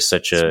now there's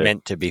it's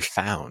meant to be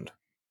found.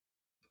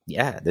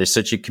 Yeah, there's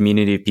such a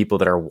community of people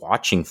that are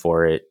watching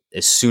for it.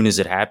 As soon as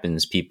it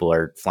happens, people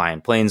are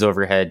flying planes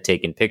overhead,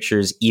 taking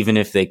pictures. Even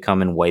if they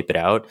come and wipe it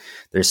out,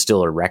 there's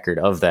still a record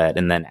of that.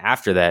 And then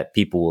after that,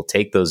 people will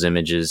take those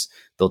images.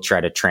 They'll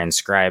try to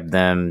transcribe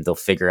them. They'll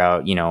figure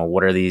out, you know,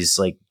 what are these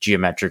like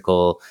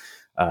geometrical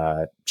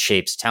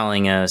shapes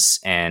telling us.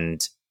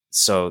 And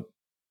so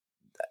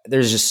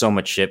there's just so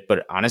much shit.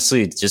 But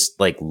honestly, just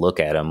like look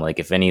at them. Like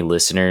if any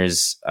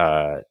listeners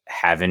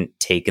haven't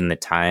taken the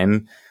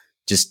time,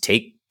 just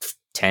take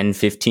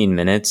 10-15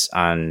 minutes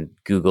on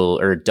Google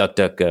or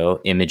DuckDuckGo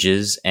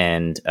images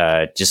and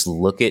just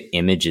look at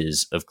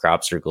images of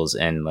crop circles,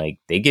 and like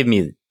they give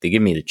me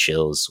the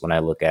chills when I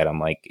look at them.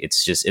 Like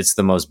it's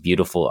the most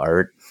beautiful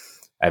art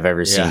I've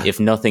ever seen.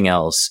 If nothing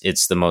else,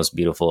 it's the most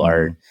beautiful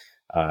art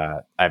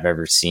I've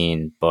ever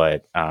seen.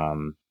 But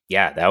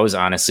that was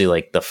honestly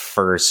like the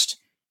first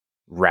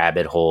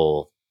rabbit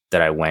hole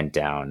that I went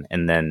down,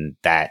 and then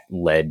that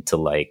led to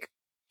like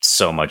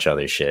so much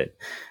other shit.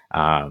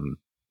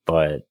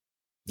 But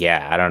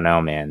yeah, I don't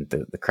know, man.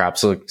 The crop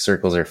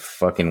circles are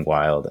fucking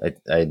wild.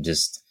 I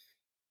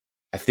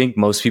think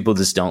most people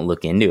just don't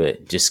look into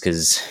it, just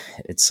because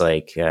it's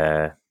like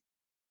I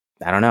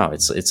don't know.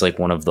 It's like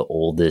one of the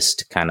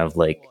oldest kind of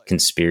like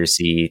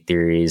conspiracy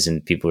theories,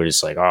 and people are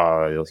just like,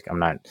 oh, I'm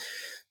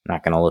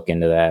not gonna look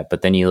into that.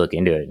 But then you look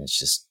into it, and it's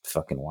just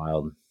fucking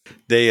wild.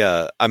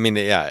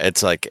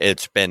 It's like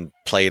it's been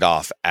played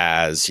off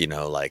as, you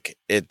know, like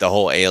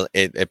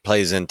it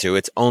plays into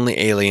it's only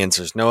aliens.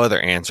 There's no other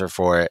answer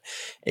for it.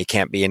 It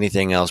can't be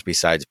anything else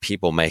besides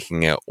people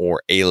making it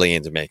or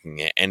aliens making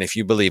it. And if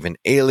you believe in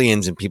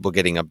aliens and people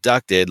getting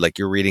abducted, like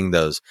you're reading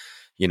those,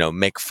 you know,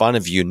 make fun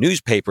of you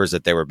newspapers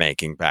that they were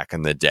making back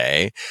in the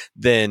day,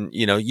 then,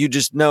 you know, you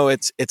just know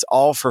it's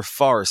all for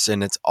farce,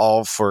 and it's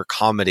all for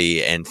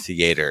comedy and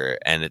theater,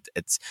 and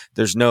it's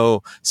there's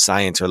no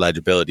science or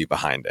legibility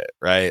behind it,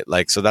 right?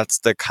 Like, so that's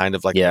the kind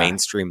of like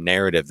mainstream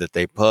narrative that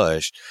they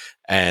push.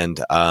 And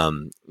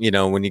you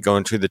know, when you go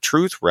into the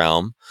truth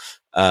realm,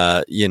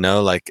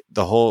 Like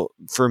the whole,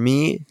 for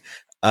me,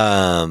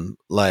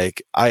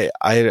 like I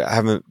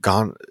haven't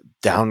gone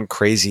down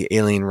crazy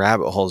alien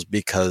rabbit holes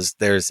because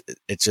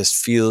it just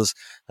feels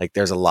like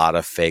there's a lot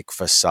of fake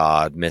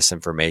facade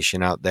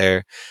misinformation out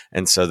there.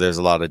 And so there's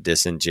a lot of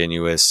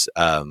disingenuous,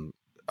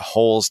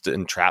 holes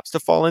and traps to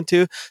fall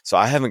into. So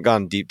I haven't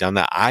gone deep down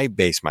that. I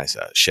base my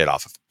shit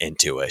off of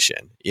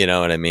intuition. You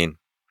know what I mean?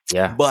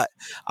 Yeah. But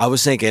I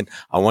was thinking,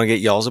 I want to get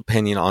y'all's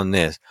opinion on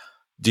this.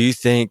 Do you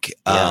think,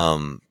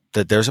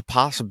 that there's a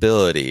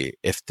possibility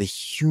if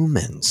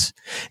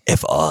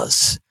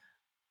us,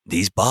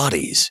 these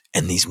bodies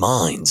and these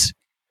minds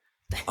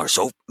are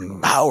so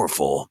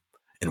powerful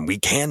and we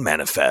can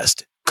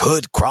manifest,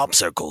 could crop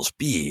circles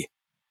be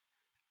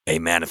a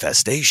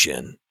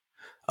manifestation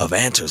of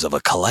answers of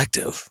a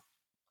collective?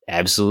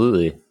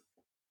 Absolutely.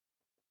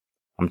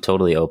 I'm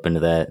totally open to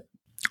that.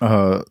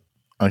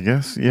 I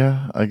guess,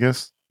 yeah, I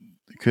guess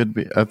it could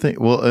be. I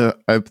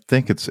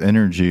think it's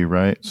energy,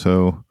 right?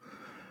 So,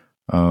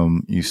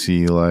 you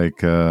see like,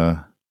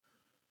 that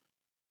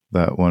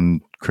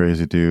one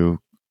crazy dude,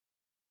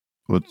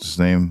 what's his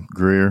name?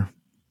 Greer.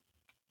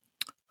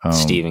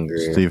 Stephen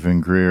Greer.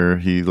 Stephen Greer.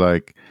 He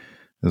like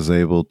is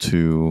able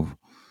to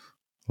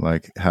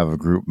like have a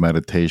group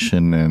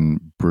meditation and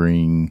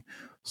bring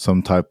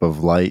some type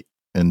of light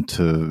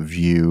into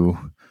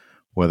view,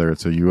 whether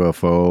it's a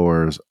UFO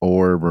or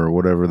orb or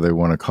whatever they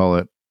want to call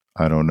it.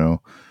 I don't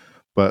know.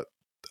 But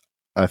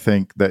I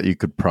think that you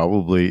could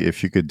probably,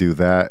 if you could do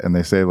that, and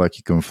they say like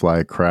you can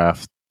fly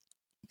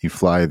you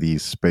fly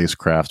these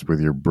spacecraft with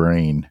your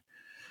brain.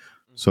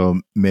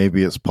 So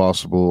maybe it's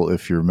possible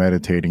if you're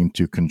meditating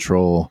to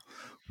control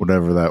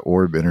whatever that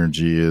orb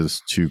energy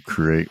is to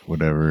create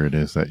whatever it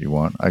is that you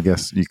want. I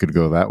guess you could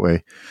go that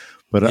way.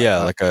 But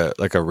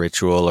like a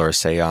ritual or a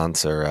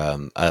seance or a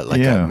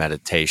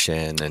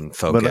meditation and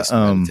focused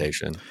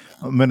meditation.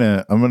 I'm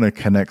gonna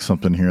connect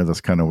something here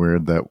that's kind of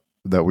weird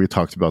that we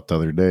talked about the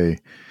other day,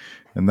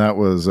 and that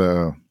was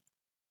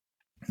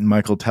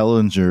Michael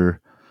Tellinger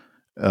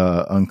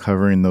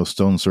uncovering those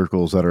stone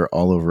circles that are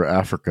all over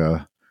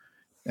Africa,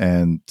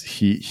 and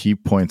he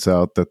points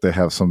out that they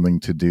have something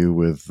to do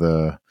with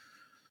the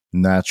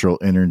natural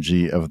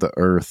energy of the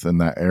earth in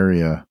that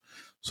area.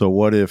 So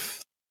what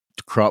if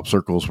crop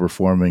circles were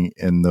forming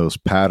in those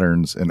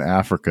patterns in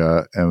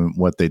Africa, and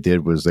what they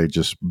did was they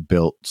just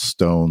built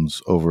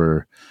stones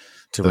over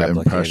to the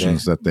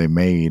impressions that they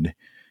made.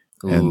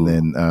 Ooh. And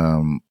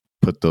then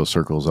put those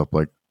things up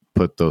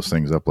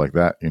like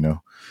that, you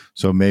know.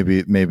 So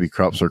maybe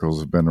crop circles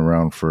have been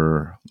around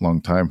for a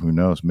long time. Who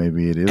knows?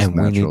 Maybe it is and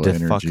natural energy. We need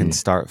to fucking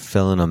start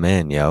filling them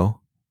in, yo.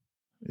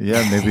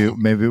 Yeah,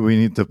 maybe we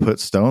need to put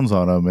stones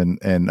on them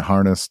and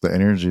harness the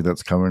energy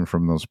that's coming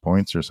from those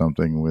points or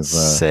something with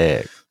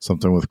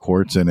something with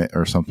quartz in it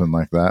or something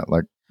like that,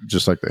 like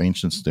just like the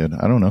ancients did.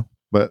 I don't know,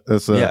 but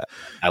that's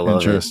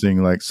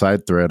interesting like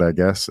side thread, I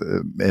guess.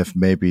 If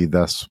maybe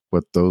that's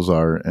what those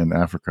are in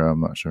Africa,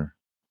 I'm not sure.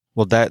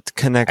 Well, that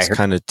connects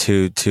kind of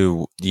to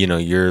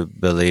your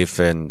belief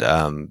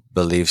and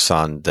beliefs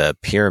on the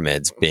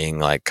pyramids being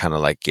like kind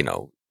of like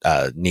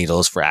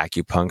needles for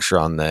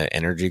acupuncture on the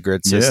energy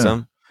grid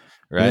system.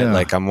 Right. Yeah.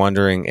 Like I'm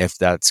wondering if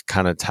that's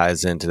kind of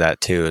ties into that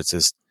too. It's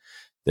just,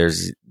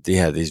 there's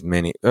these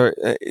many,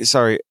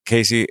 sorry,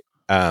 Casey,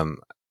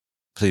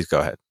 please go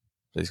ahead.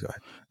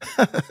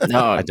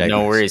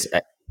 No worries.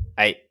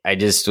 I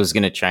just was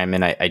going to chime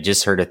in. I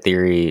just heard a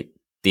theory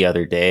the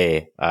other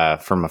day,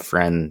 from a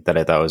friend that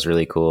I thought was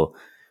really cool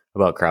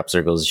about crop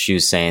circles. She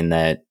was saying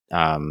that,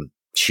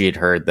 she had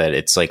heard that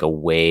it's like a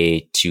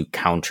way to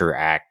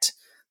counteract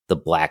the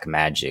black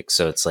magic.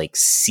 So it's like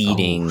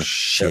seeding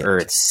the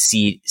earth,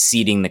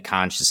 seeding the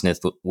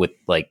consciousness with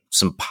like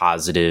some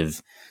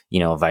positive,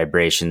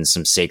 vibrations,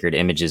 some sacred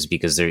images,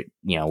 because there,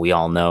 we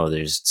all know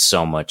there's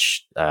so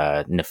much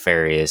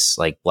nefarious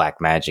like black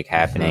magic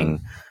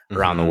happening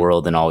around the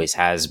world and always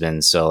has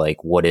been. So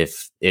like, what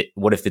if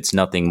it's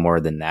nothing more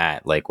than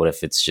that? Like, what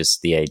if it's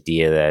just the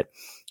idea that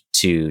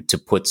to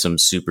put some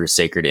super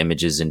sacred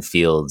images in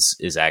fields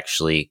is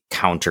actually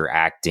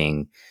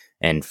counteracting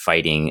and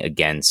fighting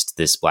against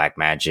this black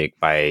magic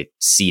by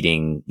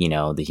seeding,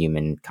 the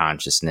human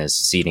consciousness,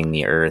 seeding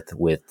the earth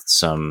with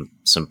some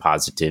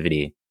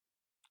positivity.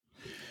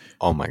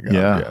 Oh my God.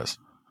 Yeah. Yes.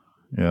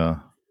 Yeah.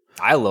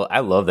 I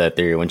love that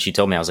theory. When she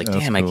told me, I was like, damn,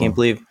 cool. I can't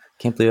believe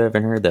I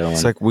haven't heard that one.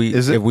 It's like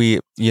if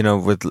we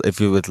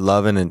with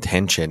love and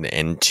intention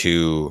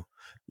into,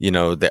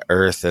 the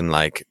earth and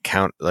like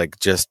count, like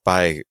just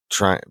by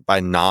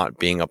not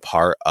being a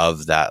part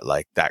of that,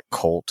 like that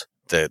cult,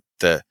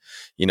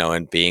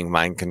 and being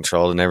mind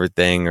controlled and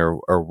everything or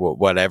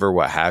whatever,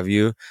 what have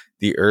you,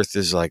 the earth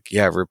is like,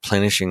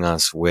 replenishing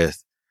us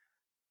with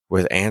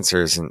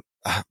answers. And,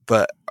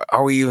 but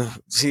are we,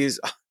 it's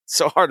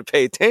so hard to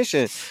pay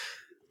attention.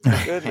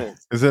 My goodness.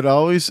 Is it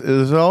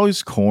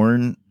always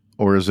corn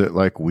or is it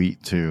like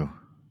wheat too?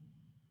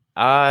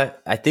 I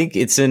think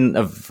it's in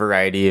a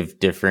variety of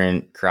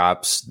different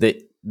crops.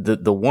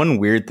 The one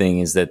weird thing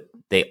is that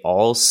they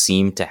all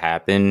seem to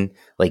happen,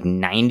 like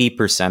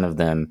 90% of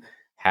them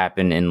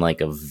happen in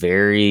like a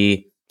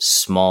very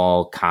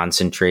small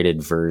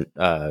concentrated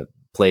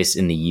place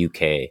in the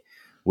UK,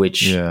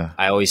 which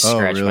I always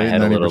scratch my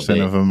head a little 90%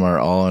 bit. of them are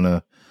all in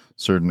a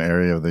certain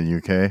area of the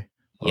UK.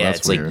 Well, Yeah, that's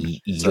it's weird.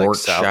 like It's like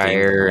South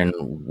Yorkshire and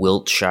England.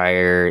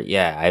 Wiltshire.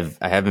 Yeah,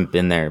 I haven't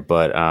been there,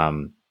 but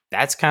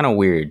that's kind of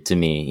weird to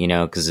me, you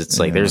know, because it's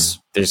like Yeah.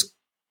 there's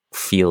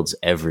fields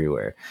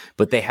everywhere,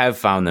 but they have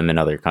found them in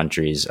other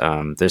countries.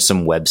 There's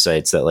some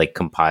websites that like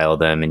compile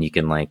them, and you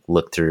can like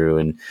look through.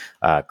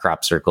 And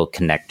Crop Circle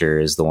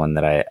Connector is the one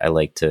that I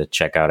like to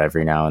check out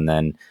every now and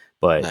then.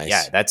 But Nice.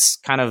 yeah, that's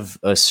kind of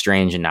a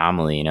strange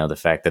anomaly, you know, the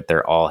fact that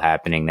they're all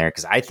happening there,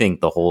 because I think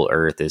the whole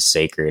Earth is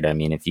sacred. I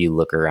mean, if you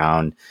look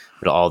around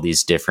at all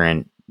these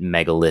different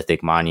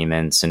megalithic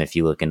monuments, and if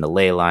you look into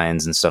ley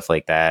lines and stuff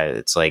like that,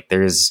 it's like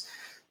there's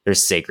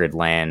sacred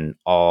land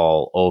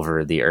all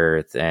over the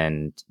earth.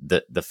 And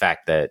the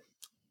fact that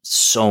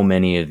so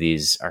many of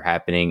these are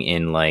happening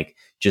in like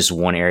just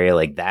one area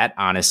like that,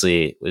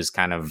 honestly, was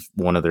kind of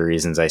one of the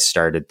reasons I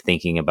started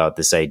thinking about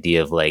this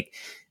idea of like,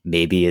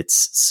 maybe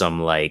it's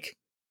some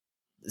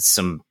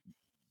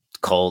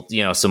cult,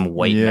 you know, some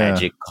white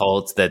magic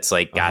cult that's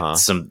like got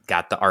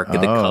the Ark of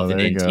the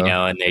Covenant, you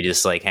know, and they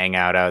just like hang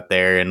out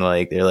there, and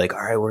like they're like,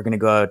 all right, we're gonna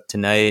go out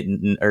tonight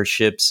in our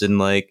ships and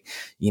like,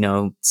 you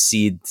know,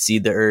 seed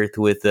the earth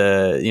with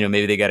you know,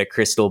 maybe they got a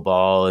crystal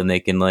ball and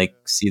they can like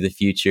see the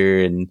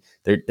future, and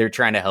they're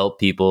trying to help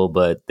people,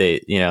 but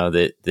they, you know,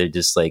 they're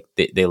just like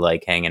they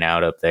like hanging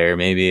out up there.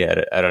 Maybe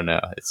I don't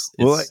know. It's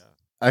Well,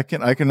 I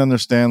can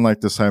understand like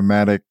the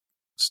cymatic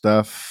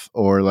stuff,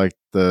 or like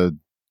the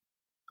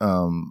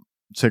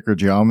sacred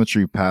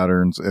geometry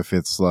patterns. If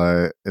it's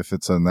a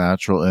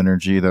natural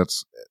energy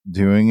that's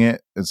doing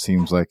it, it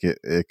seems like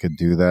it could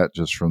do that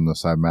just from the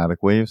cymatic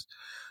waves.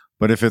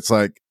 But if it's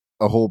like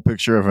a whole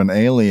picture of an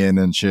alien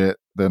and shit,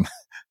 then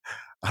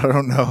I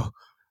don't know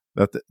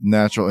that the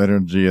natural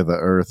energy of the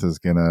earth is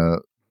gonna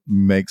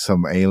make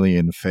some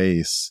alien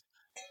face.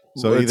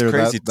 So Well, either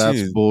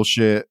that's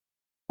bullshit,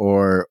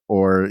 or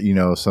you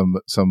know,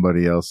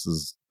 somebody else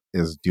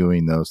is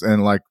doing those.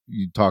 And like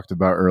you talked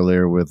about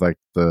earlier with like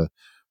the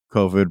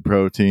COVID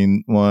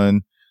protein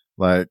one,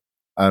 like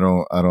I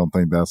don't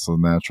think that's the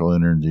natural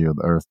energy of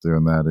the earth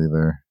doing that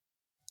either.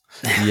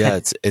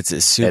 Yeah,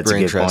 it's super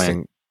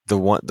interesting. The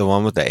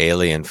one with the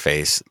alien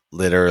face,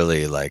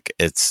 literally, like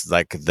it's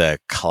like the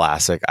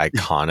classic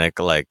iconic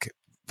like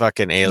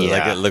fucking alien.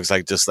 Like it looks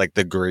like just like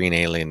the green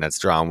alien that's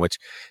drawn, which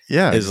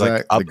is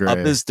like up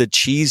is the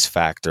cheese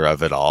factor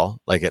of it all.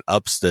 Like it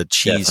ups the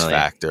cheese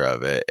factor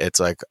of it. It's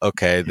like,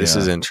 okay, this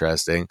is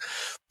interesting,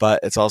 but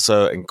it's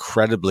also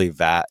incredibly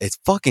vast. It's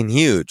fucking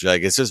huge.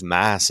 Like it's just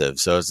massive.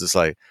 So it's just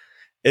like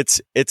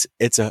it's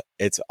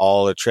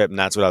all a trip, and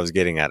that's what I was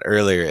getting at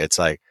earlier. It's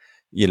like,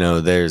 you know,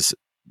 there's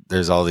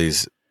all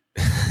these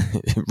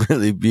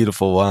really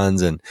beautiful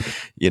ones, and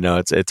you know,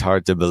 it's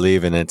hard to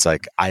believe. And it's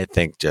like, I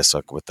think just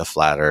like with the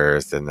flat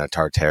earth and the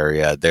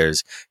Tartaria,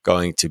 there's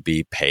going to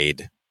be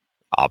paid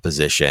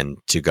opposition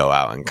to go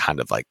out and kind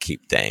of like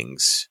keep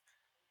things,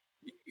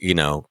 you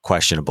know,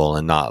 questionable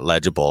and not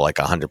legible like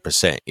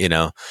 100%, you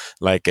know,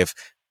 like if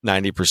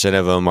 90%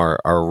 of them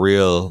are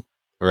real,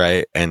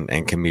 right, and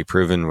can be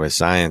proven with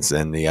science,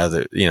 then the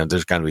other, you know,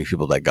 there's going to be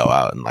people that go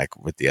out and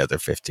like with the other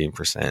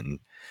 15% and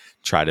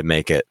try to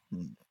make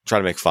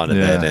fun of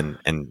it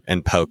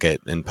and poke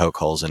it and poke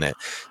holes in it.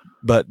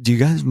 But do you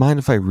guys mind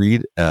if I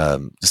read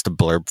just a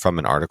blurb from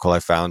an article I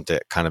found to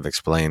kind of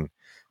explain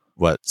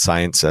what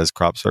science says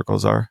crop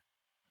circles are?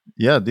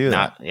 Yeah, do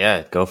that.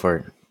 Yeah, go for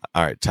it.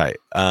 All right, tight.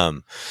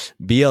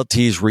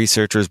 BLT's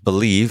researchers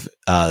believe,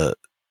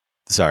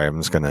 sorry, I'm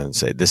just going to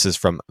say this is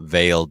from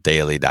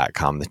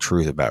ValeDaily.com, the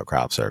truth about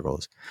crop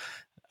circles.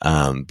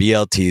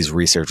 BLT's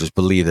researchers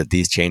believe that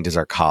these changes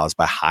are caused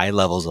by high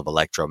levels of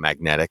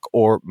electromagnetic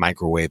or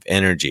microwave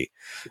energy.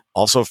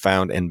 Also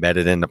found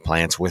embedded into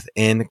plants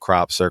within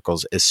crop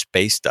circles is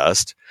space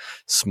dust,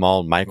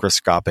 small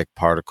microscopic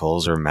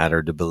particles or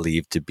matter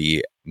believed to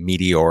be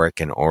meteoric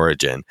in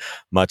origin.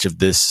 Much of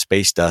this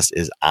space dust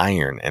is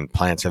iron, and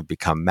plants have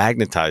become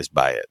magnetized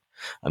by it.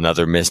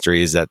 Another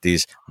mystery is that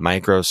these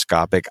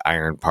microscopic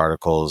iron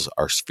particles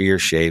are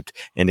sphere-shaped,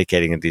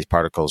 indicating that these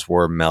particles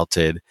were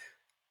melted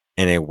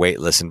in a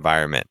weightless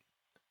environment.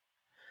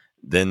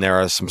 Then there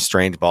are some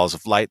strange balls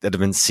of light that have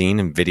been seen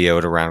and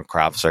videoed around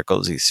crop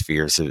circles. These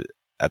spheres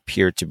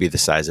appear to be the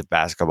size of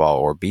basketball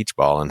or beach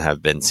ball and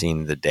have been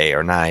seen in the day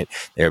or night.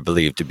 They are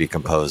believed to be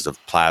composed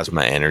of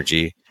plasma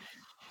energy.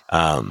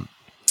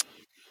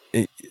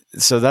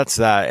 So that's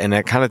that, and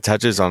it kind of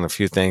touches on a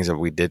few things that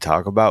we did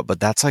talk about, but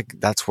that's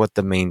what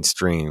the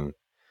mainstream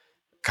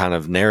kind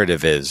of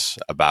narrative is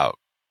about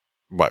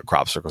what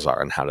crop circles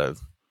are and how to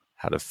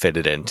fit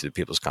it into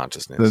people's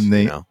consciousness.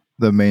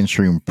 The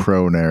mainstream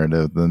pro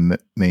narrative, the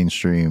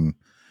mainstream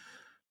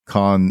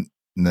con.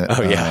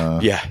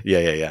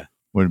 Yeah.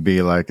 Would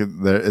be like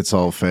it's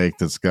all fake.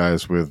 It's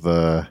guys with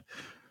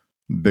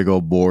big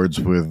old boards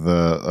with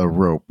a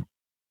rope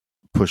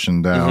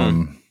pushing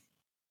down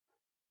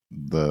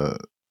the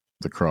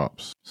the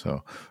crops.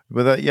 So,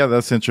 but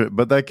that's interesting.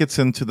 But that gets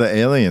into the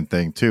alien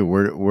thing too.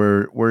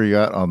 Where are you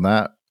at on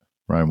that,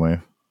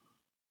 Rhymewave?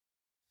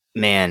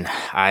 Man,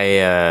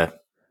 I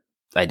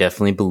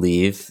definitely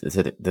believe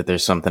that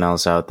there's something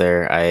else out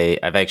there.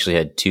 I've actually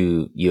had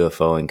 2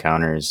 UFO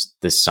encounters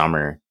this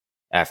summer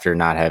after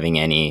not having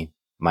any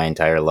my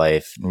entire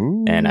life.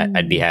 Ooh. And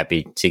I'd be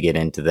happy to get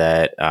into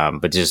that.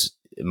 But just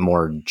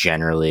more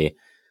generally,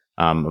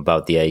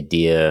 about the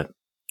idea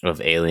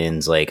of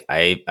aliens, like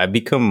I've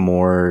become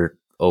more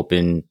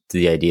open to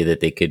the idea that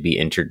they could be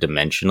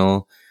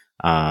interdimensional,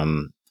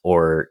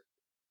 or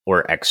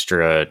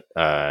extra,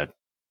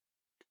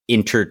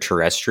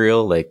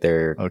 interterrestrial, like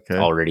they're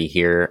already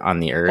here on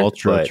the Earth.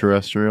 Ultra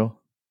terrestrial.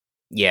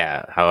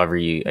 Yeah, however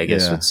you, I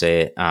guess, would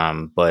say it.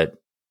 But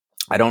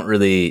I don't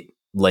really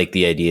like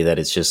the idea that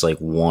it's just like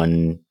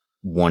one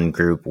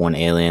group, one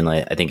alien.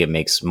 Like, I think it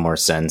makes more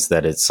sense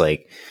that it's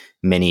like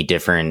many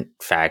different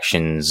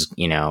factions,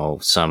 you know,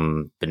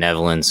 some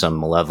benevolent, some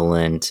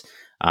malevolent.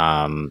 They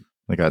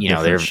got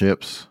different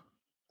ships.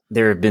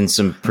 There have been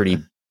some pretty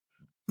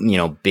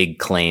big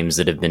claims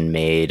that have been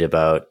made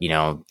about,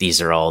 these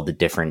are all the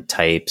different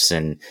types,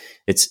 and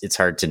it's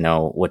hard to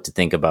know what to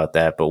think about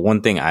that. But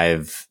one thing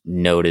I've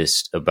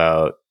noticed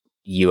about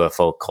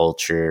UFO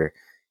culture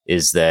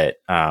is that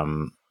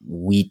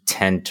we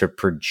tend to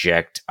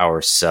project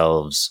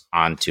ourselves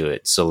onto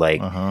it. So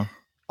like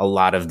a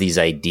lot of these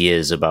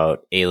ideas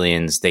about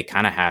aliens, they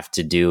kind of have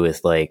to do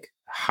with like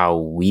how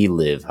we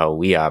live, how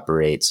we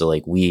operate. So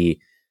like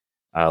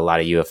a lot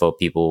of UFO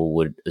people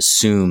would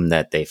assume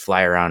that they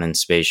fly around in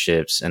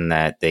spaceships and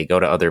that they go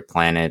to other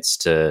planets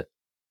to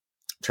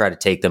try to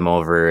take them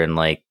over and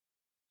like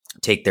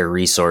take their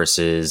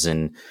resources.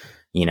 And,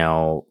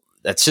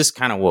 that's just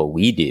kind of what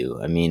we do.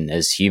 I mean,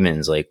 as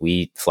humans, like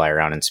we fly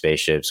around in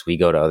spaceships, we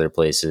go to other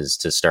places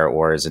to start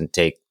wars and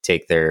take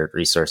their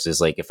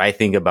resources. Like if I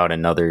think about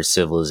another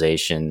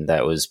civilization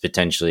that was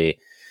potentially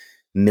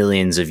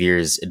millions of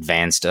years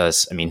advanced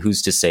us, I mean,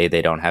 who's to say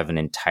they don't have an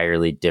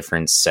entirely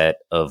different set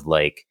of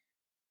like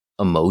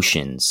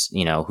emotions?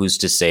 Who's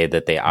to say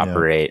that they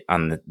operate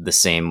on the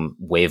same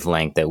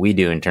wavelength that we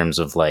do in terms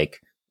of like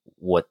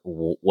what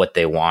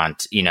they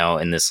want,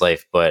 in this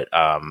life? But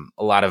a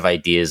lot of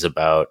ideas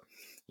about,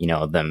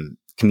 them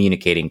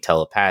communicating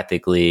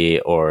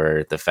telepathically,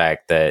 or the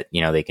fact that,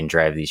 they can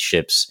drive these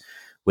ships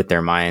with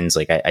their minds.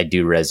 Like I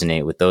do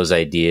resonate with those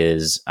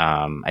ideas.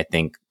 I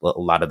think a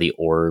lot of the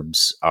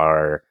orbs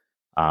are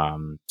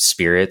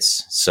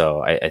spirits.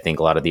 So I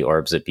think a lot of the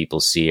orbs that people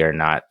see are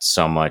not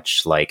so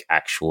much like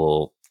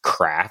actual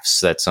crafts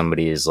that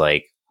somebody is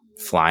like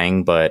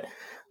flying, but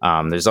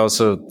there's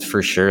also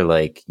for sure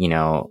like,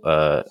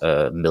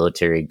 a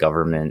military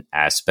government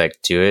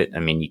aspect to it. I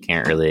mean, you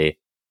can't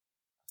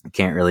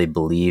really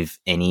believe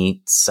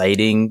any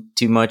sighting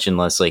too much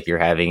unless like you're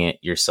having it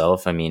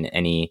yourself. I mean,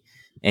 any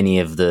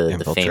of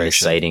the famous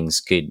sightings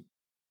could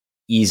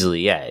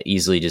easily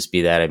just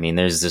be that. I mean,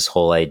 there's this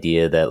whole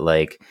idea that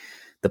like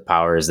the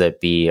powers that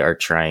be are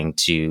trying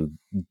to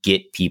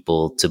get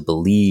people to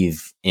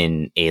believe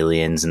in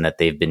aliens, and that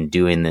they've been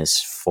doing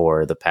this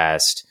for the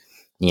past,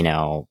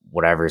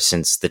 whatever,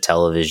 since the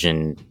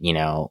television,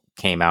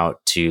 came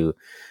out, to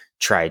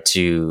try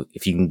to,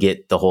 if you can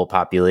get the whole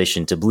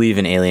population to believe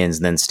in aliens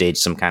and then stage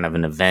some kind of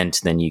an event,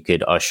 then you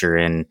could usher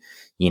in,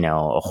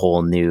 a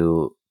whole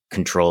new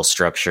control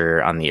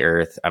structure on the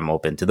Earth. I'm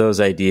open to those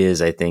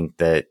ideas. I think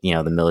that,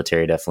 the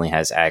military definitely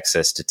has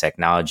access to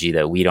technology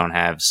that we don't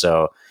have.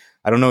 So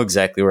I don't know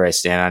exactly where I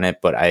stand on it,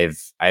 but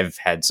I've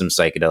had some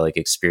psychedelic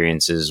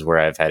experiences where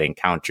I've had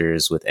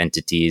encounters with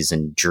entities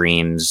and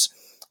dreams,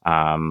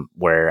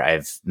 where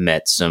I've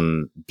met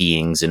some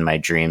beings in my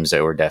dreams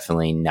that were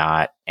definitely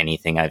not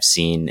anything I've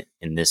seen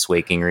in this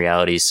waking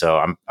reality.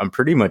 So I'm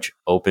pretty much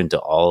open to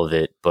all of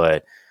it,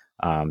 but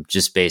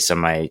just based on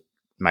my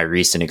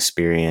recent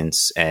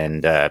experience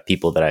and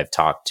people that I've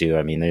talked to,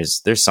 I mean,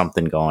 there's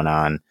something going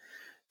on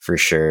for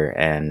sure,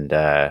 and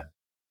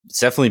it's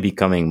definitely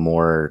becoming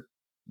more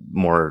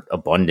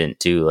abundant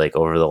too, like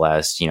over the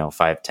last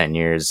 5-10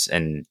 years.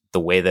 And the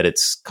way that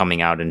it's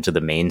coming out into the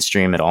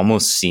mainstream, it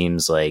almost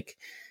seems like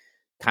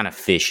kind of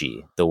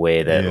fishy, the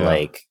way that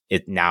like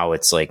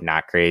it's like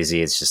not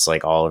crazy, it's just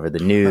like all over the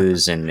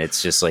news, and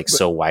it's just like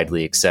so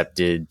widely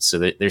accepted.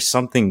 So there's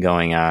something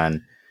going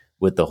on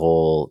with the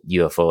whole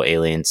UFO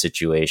alien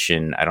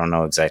situation. I don't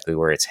know exactly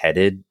where it's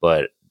headed,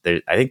 but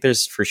I think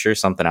there's for sure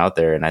something out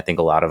there, and I think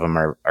a lot of them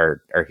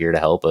are here to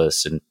help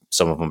us, and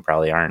some of them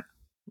probably aren't.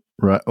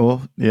 Right.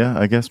 Well, yeah,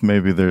 I guess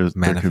maybe there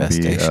could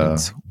be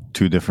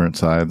two different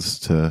sides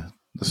to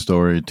the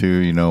story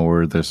too,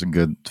 where there's a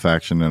good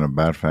faction and a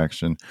bad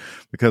faction.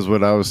 Because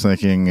what I was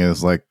thinking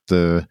is like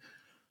the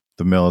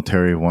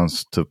military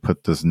wants to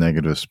put this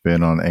negative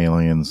spin on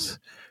aliens,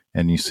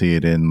 and you see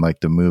it in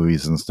like the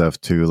movies and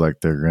stuff too, like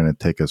they're going to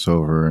take us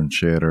over and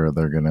shit, or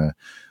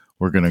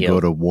we're going to go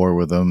to war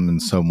with them in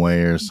some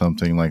way or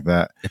something like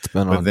that. It's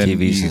been on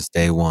TV since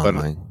day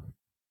one.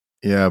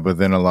 Yeah, but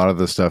then a lot of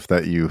the stuff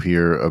that you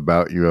hear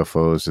about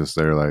UFOs is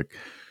they're like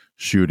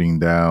shooting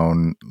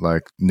down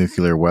like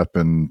nuclear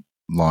weapon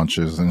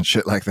launches and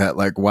shit like that.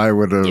 Like, why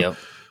would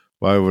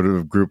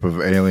a group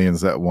of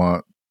aliens that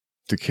want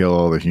to kill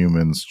all the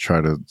humans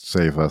try to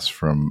save us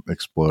from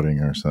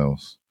exploding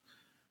ourselves?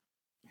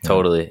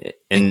 Totally.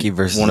 And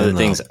one of the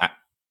things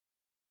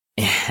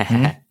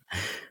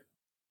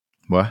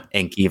What?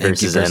 Enki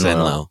versus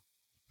Enlil.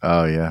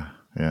 Oh yeah.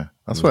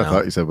 That's what I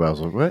thought you said, but I was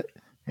like, what?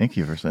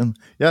 Enki versus Enlil.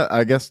 Yeah,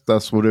 I guess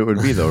that's what it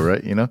would be, though,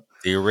 right? You know,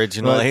 the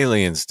original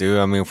aliens, dude.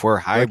 I mean, if we're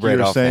hybrid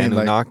off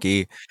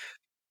Anunnaki.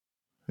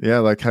 Yeah,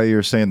 like how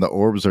you're saying the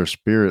orbs are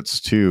spirits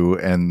too,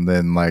 and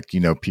then like, you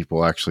know,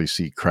 people actually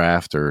see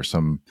craft, or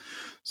some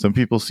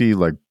people see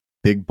like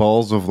big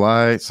balls of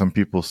light, some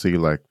people see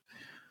like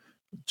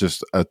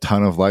just a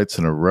ton of lights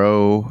in a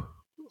row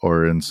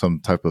or in some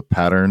type of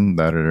pattern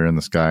that are in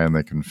the sky, and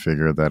they can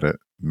figure that it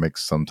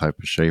makes some type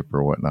of shape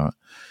or whatnot.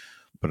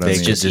 But they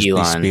just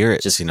be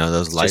spirits, just, you know,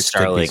 those lights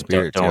could be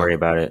spirits. Don't worry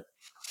about it.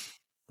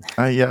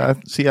 I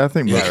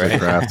think most of the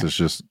craft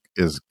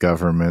is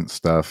government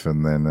stuff,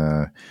 and then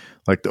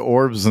like the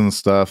orbs and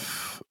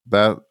stuff,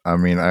 that, I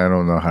mean, I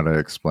don't know how to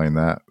explain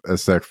that,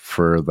 except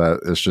for that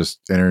it's just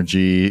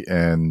energy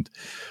and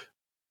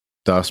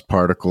dust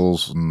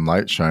particles and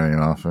light shining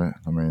off it.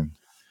 I mean,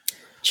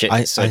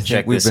 I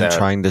think we've been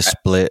trying to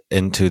split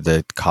into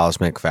the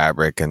cosmic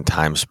fabric and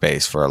time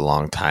space for a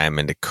long time,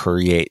 and to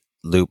create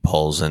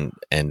loopholes and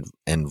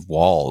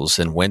walls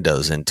and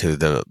windows into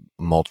the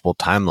multiple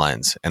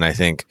timelines. And I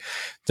think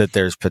that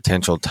there's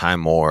potential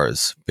time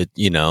wars, but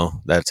you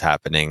know, that's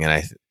happening. And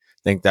I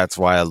think that's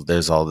why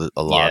there's a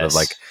lot of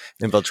like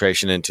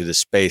infiltration into the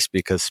space,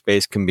 because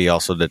space can be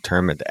also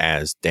determined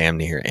as damn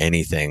near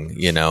anything,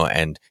 you know,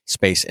 and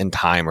space and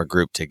time are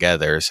grouped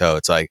together. So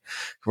it's like,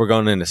 if we're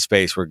going into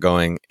space, we're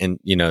going in,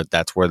 you know,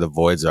 that's where the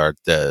voids are.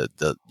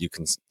 You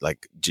can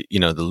like, you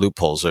know, the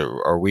loopholes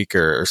are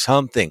weaker or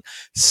something.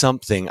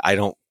 I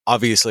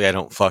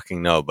don't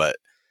fucking know, but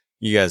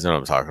you guys know what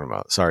I'm talking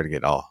about. Sorry to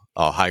get all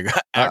high.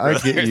 I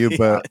get you,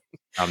 but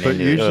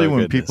usually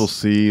when people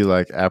see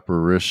like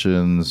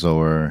apparitions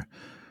or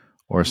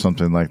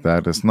something like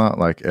that, it's not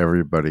like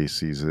everybody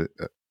sees it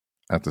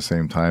at the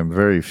same time.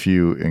 Very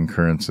few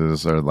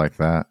occurrences are like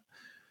that,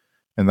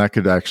 and that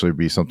could actually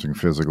be something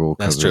physical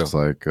because it's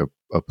like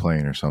a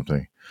plane or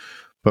something.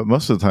 But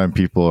most of the time,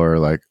 people are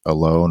like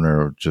alone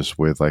or just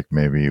with like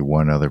maybe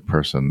one other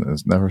person.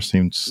 It never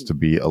seems to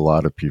be a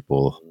lot of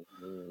people.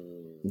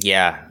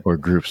 Yeah, or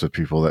groups of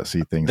people that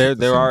see things.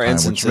 There are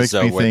instances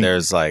though where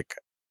there's like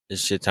a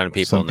shit ton of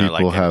people and they're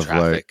like in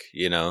traffic,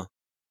 you know?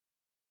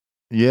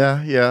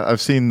 Yeah. I've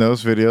seen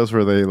those videos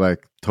where they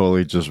like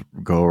totally just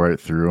go right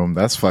through them.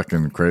 That's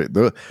fucking great.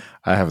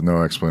 I have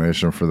no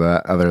explanation for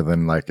that other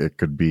than like it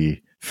could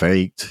be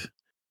faked.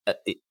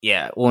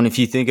 Yeah. Well, and if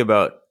you think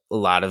about a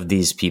lot of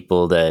these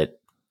people that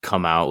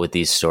come out with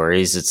these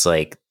stories, it's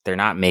like they're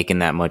not making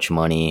that much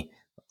money.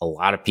 A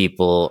lot of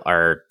people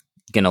are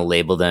going to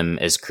label them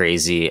as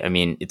crazy. I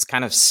mean, it's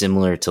kind of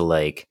similar to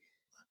like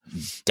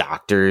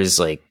doctors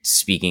like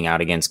speaking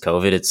out against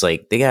COVID. It's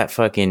like they got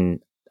fucking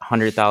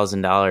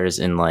 $100,000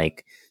 in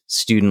like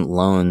student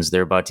loans.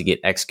 They're about to get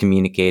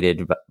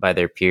excommunicated by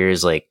their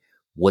peers. Like,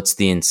 what's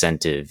the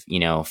incentive, you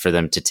know, for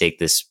them to take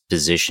this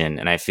position?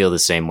 And I feel the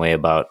same way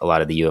about a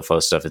lot of the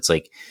UFO stuff. It's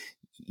like,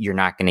 you're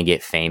not going to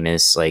get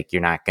famous. Like,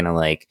 you're not going to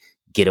like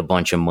get a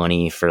bunch of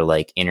money for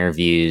like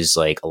interviews.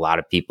 Like, a lot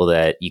of people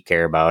that you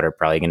care about are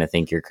probably going to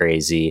think you're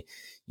crazy,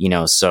 you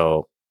know?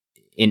 So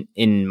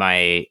in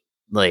my,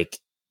 like,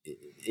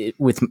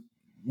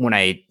 when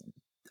I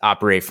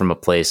operate from a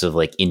place of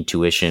like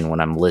intuition,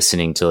 when I'm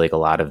listening to like a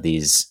lot of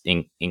these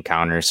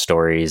encounter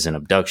stories and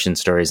abduction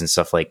stories and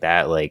stuff like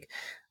that, like,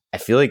 I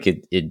feel like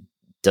it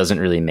doesn't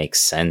really make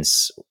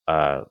sense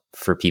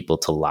for people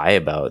to lie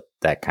about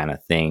that kind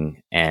of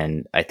thing.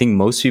 And I think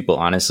most people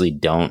honestly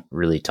don't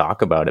really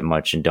talk about it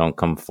much and don't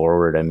come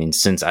forward. I mean,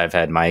 since I've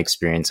had my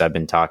experience, I've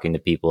been talking to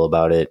people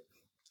about it.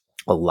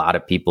 A lot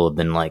of people have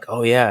been like,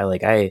 oh yeah,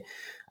 like I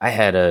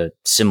had a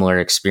similar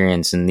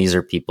experience. And these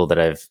are people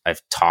that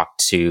I've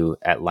talked to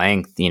at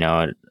length, you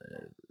know,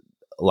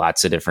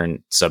 lots of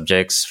different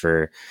subjects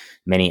for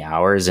many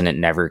hours, and it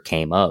never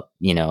came up,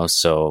 you know?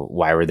 So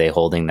why were they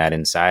holding that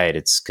inside?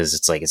 It's because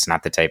it's like, it's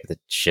not the type of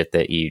shit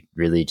that you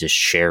really just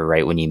share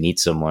right when you meet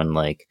someone,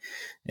 like,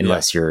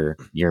 unless you're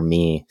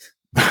me.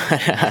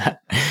 But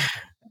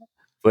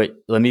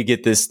let me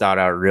get this thought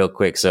out real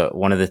quick. So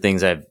one of the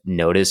things I've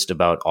noticed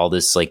about all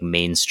this like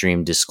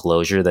mainstream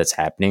disclosure that's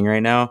happening right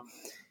now,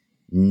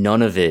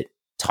 none of it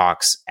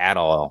talks at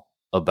all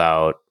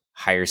about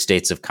higher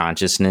states of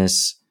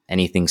consciousness,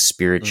 anything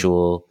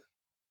spiritual,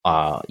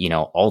 you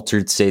know,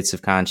 altered states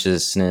of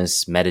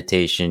consciousness,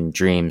 meditation,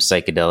 dreams,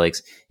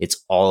 psychedelics.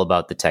 It's all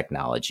about the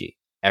technology.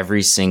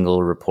 Every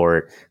single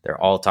report, they're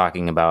all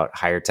talking about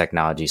higher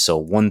technology. So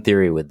one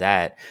theory with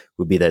that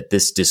would be that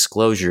this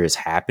disclosure is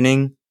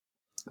happening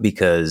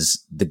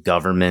because the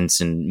governments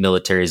and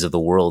militaries of the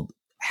world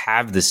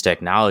have this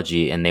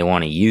technology and they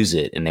want to use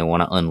it and they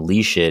want to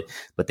unleash it,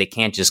 but they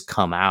can't just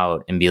come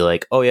out and be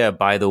like, oh yeah,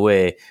 by the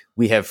way,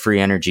 we have free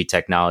energy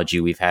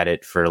technology. We've had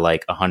it for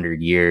like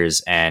 100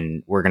 years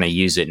and we're going to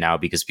use it now,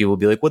 because people will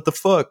be like, what the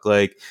fuck?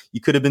 Like,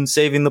 you could have been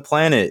saving the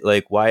planet.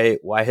 Like, why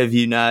have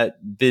you not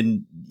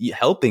been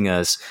helping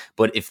us?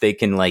 But if they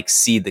can like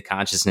seed the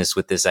consciousness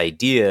with this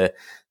idea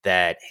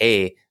that,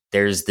 hey,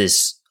 there's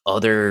this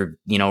other,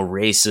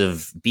 race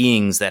of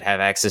beings that have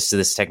access to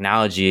this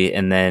technology,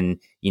 and then,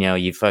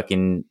 you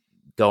fucking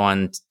go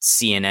on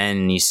CNN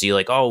and you see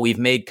like, oh, we've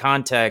made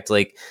contact,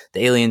 like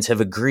the aliens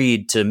have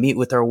agreed to meet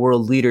with our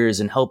world leaders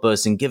and help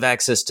us and give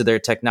access to their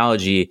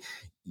technology.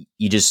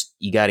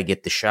 You got to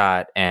get the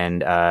shot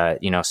and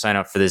sign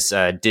up for this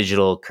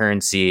digital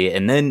currency,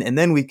 and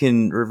then we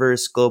can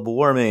reverse global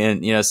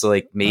warming. And so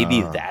like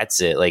maybe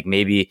that's it. Like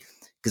maybe,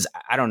 because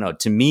I don't know,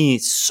 to me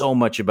so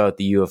much about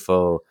the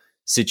UFO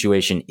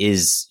situation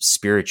is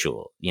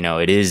spiritual.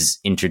 It is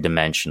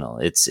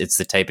interdimensional. It's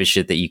the type of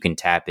shit that you can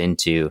tap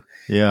into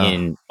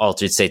in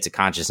altered states of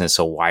consciousness.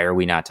 So why are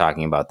we not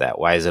talking about that?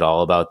 Why is it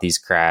all about these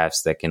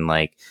crafts that can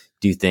like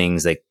do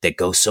things like that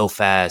go so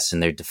fast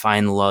and they're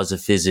defying the laws of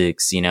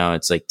physics?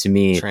 It's like, to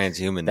me,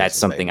 transhumanism, that's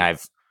something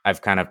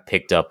I've kind of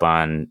picked up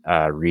on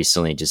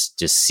recently, just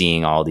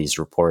seeing all these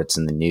reports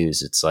in the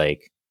news. It's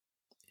like,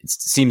 it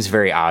seems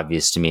very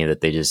obvious to me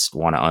that they just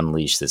want to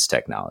unleash this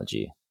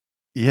technology.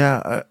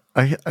 Yeah,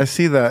 I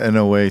see that in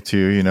a way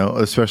too,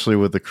 especially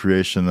with the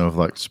creation of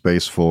like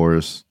Space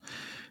Force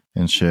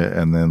and shit.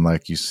 And then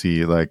like you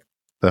see like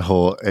the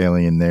whole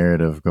alien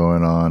narrative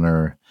going on,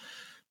 or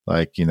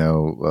like,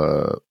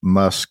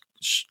 Musk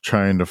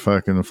trying to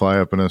fucking fly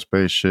up in a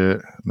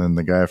spaceship, and then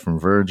the guy from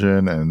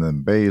Virgin, and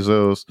then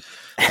Bezos,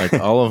 like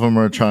all of them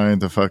are trying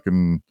to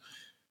fucking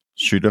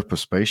shoot up a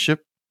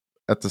spaceship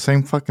at the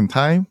same fucking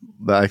time.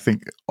 I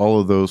think all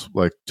of those,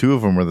 like two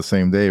of them were the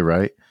same day,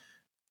 right?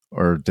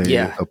 Or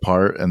day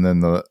apart, and then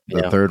the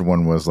third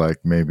one was like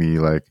maybe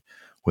like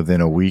within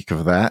a week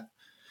of that.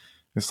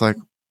 It's like,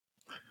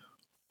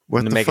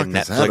 what the fuck is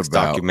that Netflix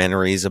about?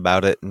 Documentaries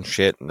about it and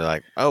shit, and they're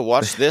like, oh,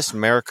 watch this,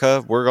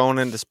 America, we're going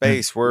into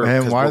space.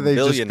 And why are they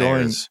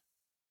billionaires.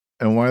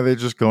 And why are they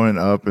just going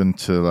up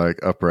into like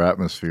upper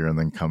atmosphere and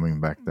then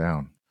coming back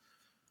down?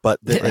 But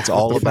it's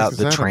all about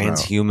the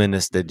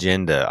transhumanist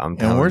agenda. I'm telling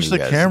you. And where's the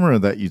camera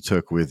that you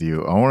took with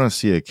you? I want to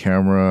see a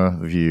camera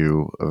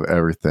view of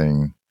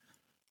everything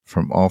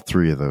from all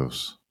three of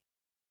those.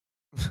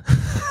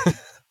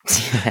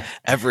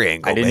 Every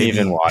angle. I didn't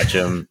even watch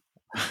them.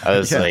 I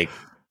was like,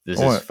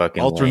 this is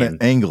fucking alternate lame.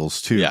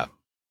 angles too. Yeah.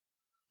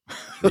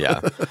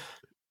 Yeah.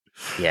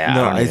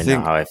 No, I don't even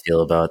know how I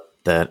feel about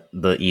that.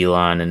 The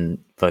Elon and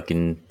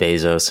fucking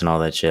Bezos and all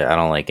that shit. I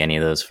don't like any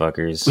of those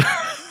fuckers.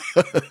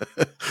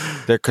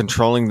 They're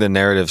controlling the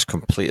narratives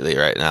completely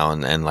right now,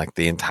 and like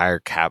the entire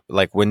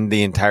when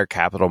the entire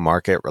capital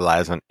market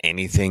relies on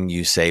anything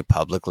you say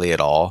publicly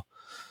at all,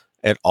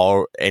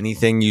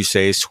 anything you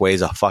say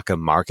sways a fucking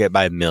market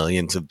by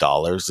millions of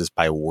dollars just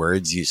by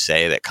words you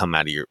say that come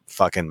out of your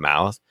fucking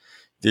mouth.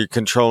 You're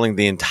controlling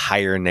the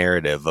entire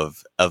narrative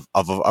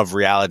of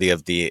reality,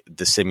 of the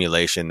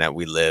simulation that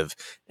we live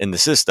in, the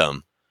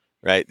system,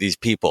 right? These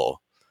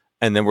people.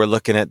 And then we're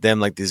looking at them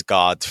like these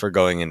gods for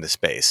going into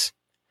space,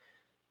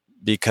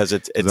 because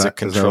it's a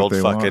controlled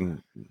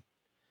fucking.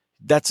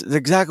 That's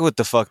exactly what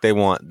the fuck they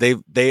want.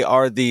 They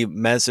are the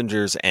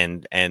messengers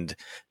and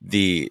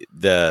the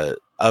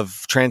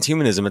of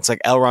transhumanism. It's like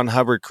L. Ron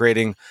Hubbard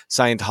creating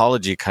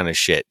Scientology kind of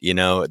shit.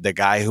 The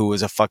guy who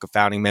was a fucking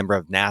founding member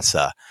of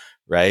NASA,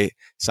 right?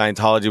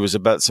 Scientology was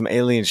about some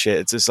alien shit.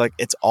 It's just like,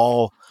 it's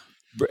all,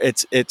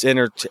 it's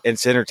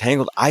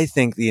intertangled. I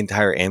think the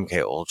entire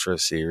MK Ultra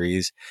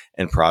series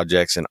and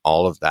projects and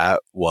all of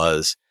that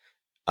was,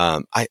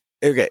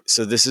 okay,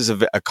 so this is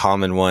a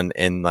common one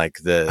in like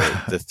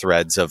the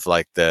threads of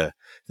like the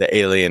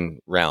alien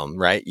realm,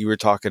 right? You were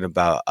talking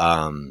about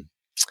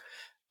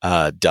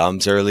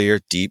DUMBs earlier,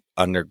 deep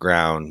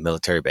underground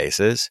military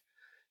bases,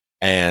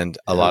 and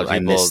a lot of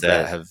people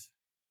that have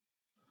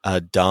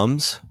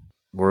DUMBs.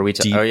 Were we?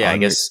 I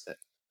guess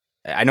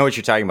I know what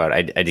you're talking about.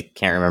 I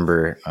can't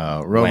remember.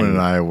 Roman and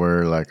I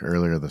were like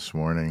earlier this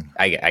morning.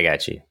 I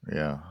got you.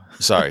 Yeah.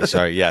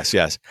 Sorry.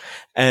 Yes.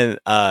 And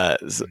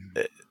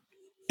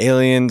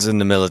aliens and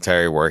the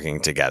military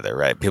working together,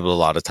 right? People a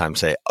lot of times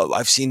say, "Oh,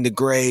 I've seen the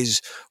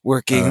Greys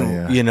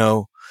working,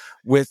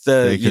 with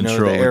the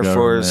the Air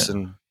Force,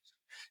 and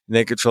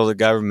they control the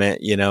government,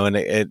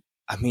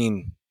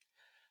 and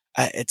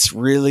it's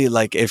really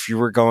like, if you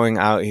were going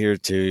out here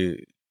to,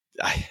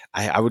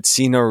 I would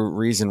see no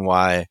reason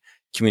why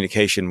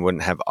communication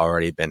wouldn't have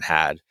already been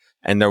had.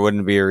 And there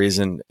wouldn't be a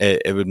reason.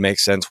 It would make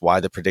sense why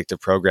the predictive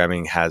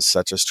programming has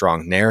such a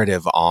strong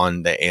narrative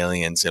on the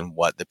aliens and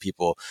what the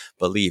people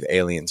believe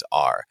aliens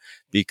are,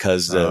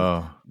 because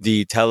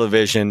the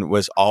television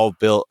was all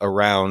built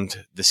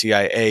around the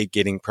CIA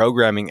getting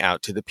programming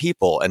out to the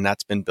people. And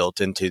that's been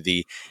built into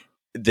the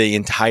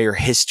entire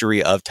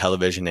history of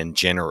television in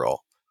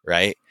general,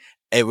 right?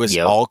 It was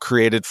all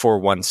created for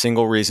one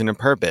single reason and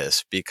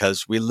purpose,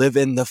 because we live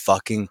in the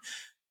fucking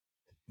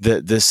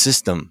the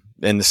system,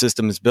 and the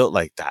system is built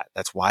like that.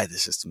 That's why the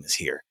system is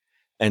here.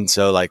 And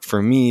so, like,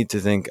 for me to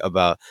think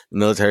about the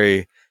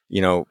military,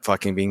 you know,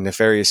 fucking being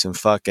nefarious and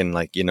fucking,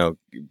 like, you know,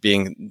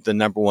 being the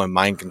number one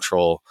mind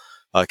control,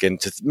 fucking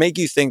to make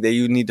you think that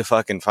you need to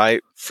fucking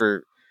fight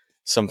for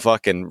some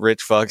fucking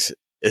rich fucks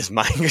is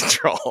mind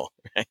control,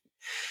 right?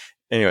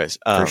 Anyways,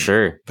 For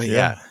sure. But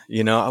yeah,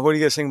 you know, what do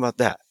you guys think about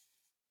that?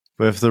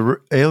 But if the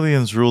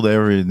aliens ruled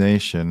every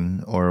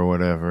nation or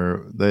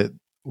whatever,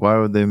 why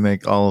would they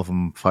make all of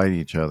them fight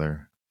each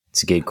other?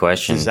 It's a good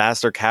question.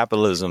 Disaster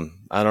capitalism.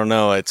 I don't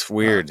know. It's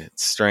weird.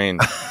 It's strange.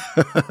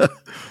 I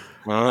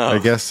don't know. I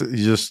guess you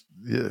just,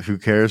 who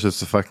cares?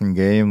 It's a fucking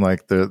game.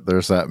 Like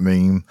there's that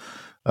meme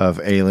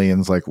of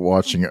aliens like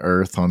watching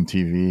Earth on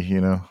TV,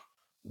 you know?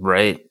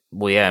 Right.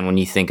 Well, yeah. And when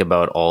you think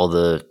about all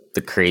the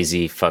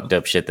crazy fucked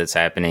up shit that's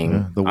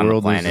happening the on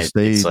world the planet, is a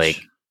stage. it's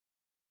like,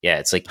 yeah,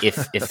 it's like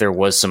if there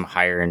was some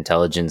higher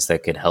intelligence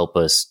that could help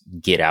us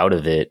get out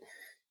of it,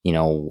 you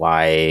know,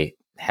 why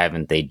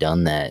haven't they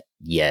done that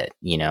yet?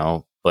 You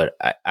know, but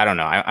I don't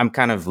know. I'm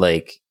kind of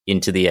like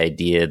into the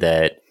idea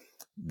that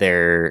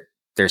they're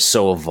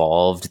so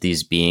evolved,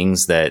 these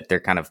beings, that they're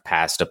kind of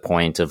past a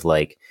point of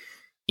like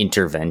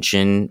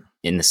intervention,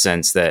 in the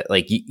sense that,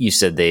 like you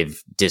said,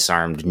 they've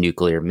disarmed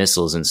nuclear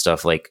missiles and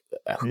stuff. Like,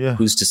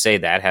 who's to say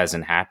that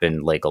hasn't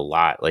happened like a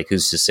lot? Like,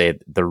 who's to say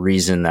the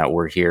reason that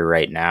we're here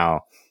right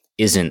now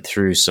isn't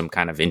through some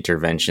kind of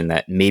intervention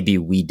that maybe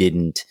we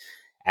didn't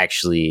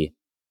actually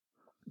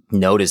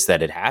notice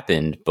that it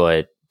happened,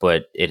 but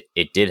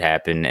it did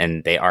happen,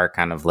 and they are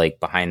kind of like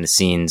behind the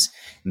scenes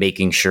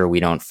making sure we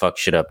don't fuck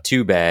shit up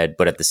too bad.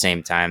 But at the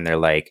same time, they're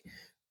like,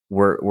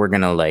 we're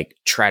gonna like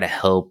try to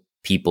help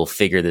people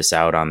figure this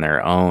out on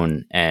their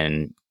own.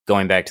 And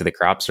going back to the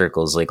crop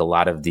circles, like a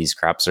lot of these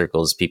crop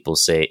circles, people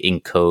say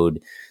encode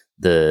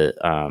the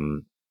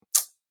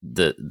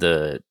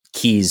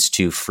keys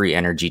to free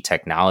energy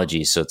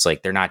technology. So it's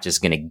like they're not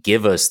just going to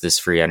give us this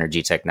free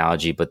energy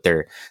technology, but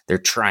they're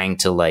trying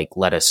to like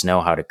let us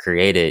know how to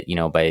create it, you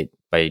know, by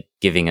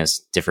giving us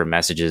different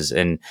messages.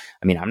 And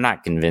I mean, I'm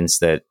not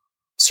convinced that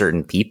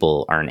certain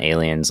people aren't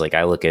aliens. Like,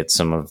 I look at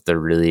some of the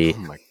really,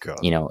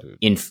 you know,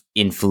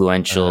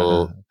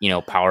 influential, you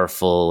know,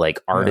 powerful like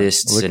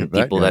artists and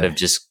people that have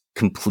just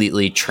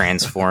completely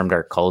transformed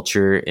our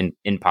culture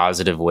in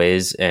positive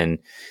ways. And,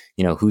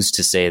 you know, who's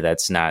to say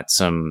that's not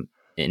some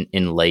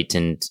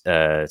enlightened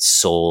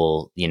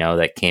soul, you know,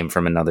 that came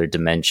from another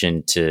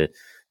dimension to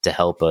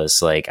help us.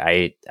 Like,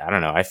 I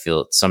don't know. I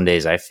feel some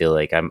days I feel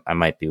like I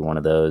might be one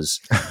of those.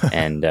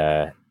 And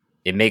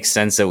it makes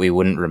sense that we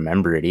wouldn't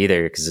remember it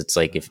either. Cause it's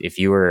like, if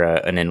you were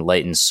an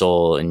enlightened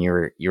soul and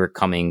you're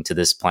coming to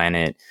this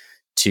planet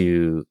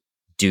to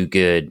do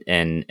good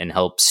and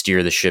help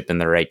steer the ship in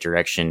the right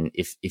direction,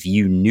 if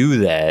you knew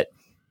that,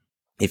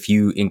 if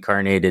you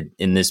incarnated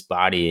in this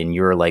body and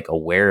you're like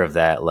aware of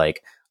that,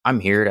 like, I'm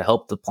here to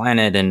help the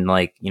planet and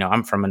like, you know,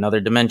 I'm from another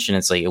dimension,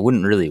 it's like, it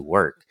wouldn't really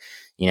work.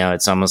 You know,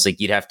 it's almost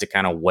like you'd have to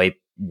kind of wipe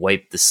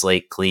the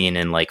slate clean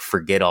and like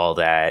forget all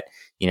that.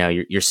 You know,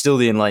 you're still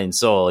the enlightened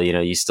soul, you know,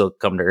 you still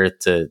come to Earth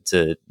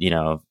to, you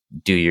know,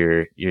 do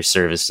your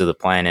service to the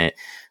planet.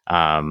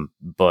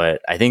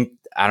 But I think,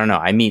 I don't know,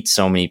 I meet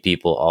so many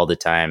people all the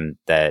time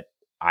that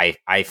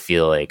I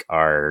feel like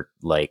are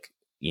like,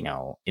 you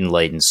know,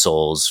 enlightened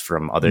souls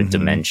from other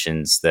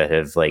dimensions that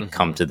have like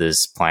come to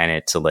this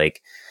planet to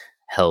like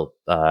help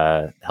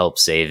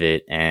save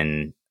it.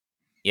 And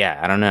yeah,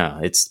 I don't know.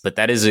 But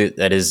that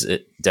is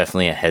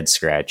definitely a head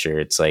scratcher.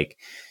 It's like,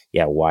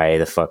 yeah, why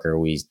the fuck are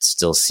we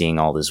still seeing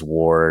all this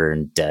war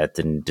and death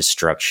and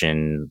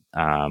destruction?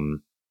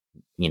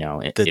 You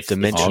know, the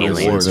dimensional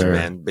wars,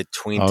 man,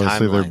 between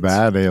obviously timelines. They're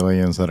bad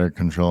aliens that are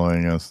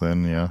controlling us.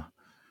 Then, yeah,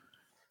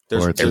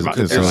 or it's a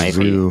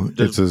zoo.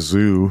 It's a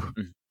zoo,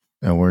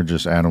 and we're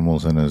just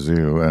animals in a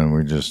zoo, and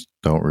we just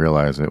don't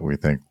realize it. We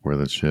think we're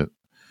the shit,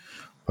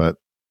 but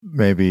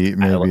maybe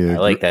I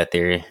like that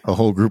theory. A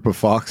whole group of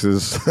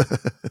foxes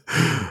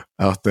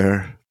out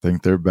there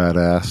think they're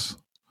badass.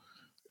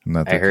 And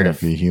that they can't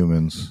be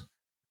humans.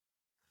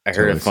 I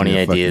heard a funny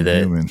idea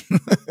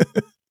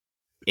that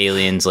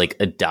aliens like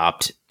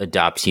adopt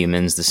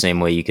humans the same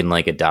way you can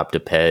like adopt a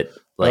pet,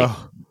 like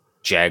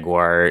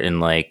jaguar in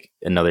like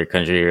another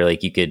country, or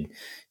like you could,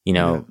 you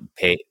know,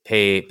 pay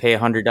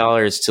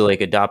 $100 to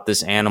like adopt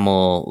this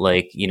animal,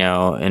 like, you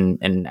know,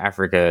 in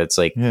Africa. It's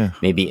like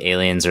maybe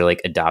aliens are like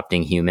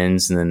adopting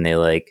humans, and then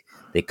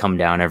they come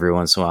down every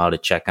once in a while to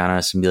check on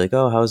us and be like,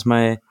 oh, how's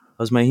my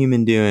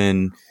human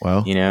doing?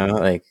 Well, you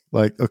know,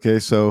 like, okay,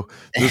 so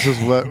this is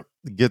what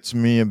gets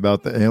me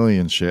about the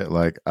alien shit.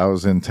 Like, I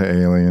was into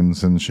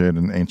aliens and shit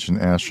and ancient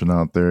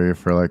astronaut theory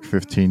for like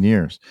 15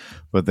 years.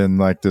 But then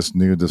like this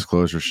new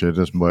disclosure shit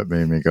is what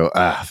made me go,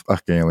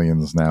 fuck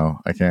aliens now.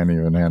 I can't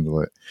even handle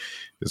it.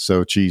 It's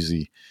so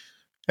cheesy.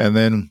 And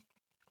then,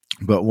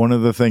 but one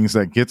of the things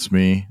that gets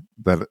me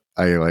that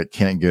I like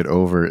can't get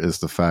over is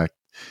the fact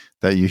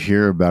that you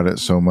hear about it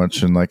so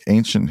much in like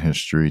ancient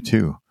history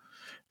too.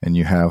 And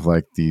you have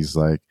like these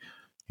like,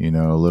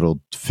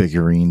 little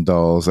figurine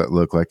dolls that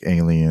look like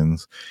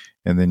aliens.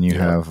 And then you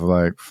have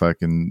like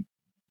fucking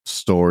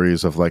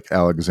stories of like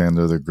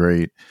Alexander the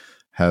Great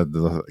had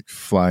the like,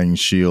 flying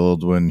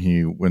shield when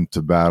he went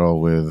to battle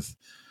with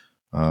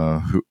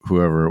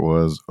whoever it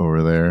was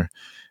over there.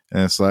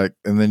 And it's like,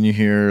 and then you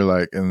hear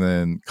like, and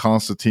then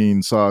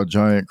Constantine saw a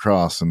giant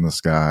cross in the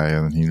sky,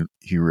 and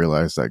he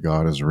realized that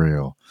God is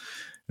real.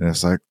 And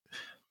it's like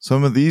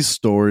some of these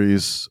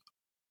stories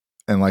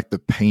and like the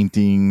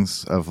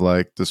paintings of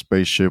like the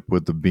spaceship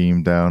with the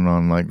beam down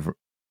on like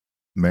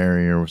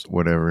Mary or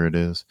whatever it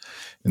is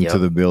into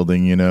the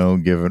building,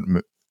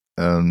 giving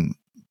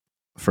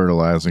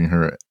fertilizing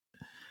her.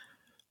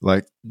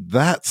 Like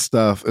that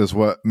stuff is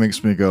what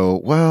makes me go,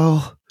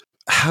 well,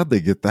 how'd they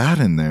get that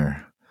in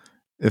there?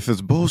 If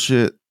it's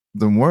bullshit,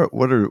 then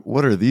what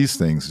are these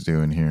things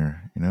doing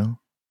here?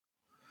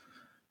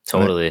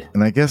 Totally.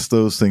 And I guess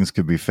those things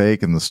could be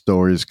fake and the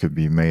stories could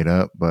be made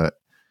up, but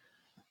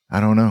I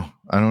don't know.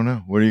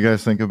 What do you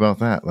guys think about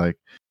that? Like,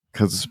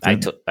 because I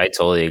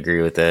totally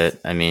agree with that.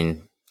 I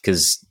mean,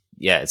 because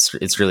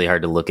it's really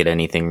hard to look at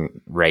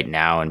anything right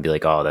now and be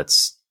like, oh,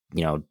 that's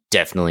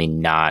definitely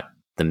not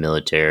the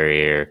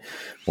military or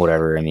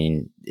whatever. I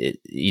mean,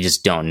 you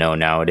just don't know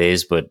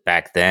nowadays. But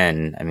back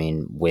then, I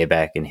mean, way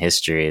back in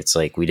history, it's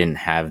like we didn't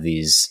have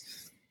these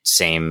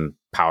same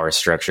power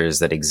structures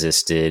that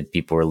existed.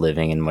 People were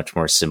living in much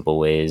more simple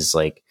ways,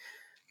 like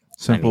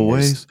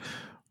ways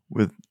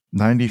with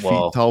 90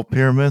 feet tall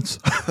pyramids.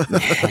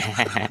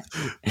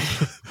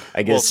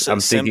 I guess I'm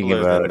thinking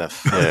about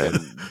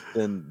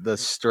than the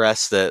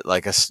stress that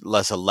like a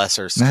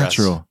lesser stress.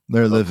 Natural.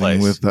 They're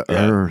living with the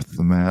earth,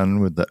 man,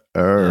 with the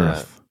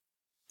earth.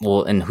 Yeah.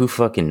 Well, and who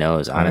fucking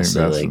knows?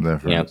 Honestly,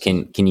 like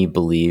can you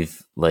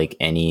believe like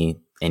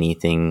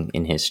anything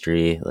in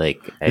history? Like,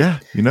 I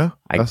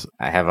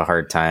have a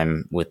hard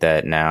time with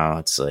that now.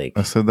 It's like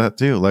I said that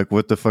too. Like,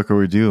 what the fuck are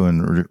we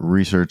doing?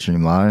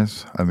 Researching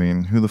lies? I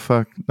mean, who the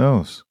fuck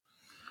knows?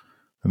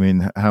 I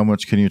mean, how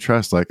much can you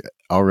trust? Like,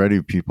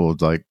 already people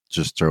like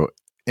just throw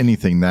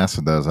anything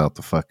NASA does out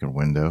the fucking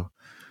window.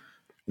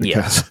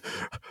 Because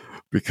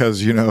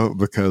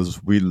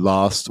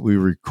we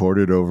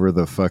recorded over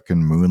the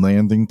fucking moon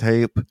landing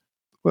tape.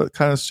 What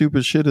kind of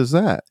stupid shit is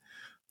that?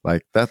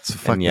 Like, that's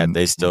fucking, and yet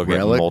they still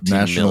get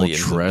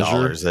multi-millions of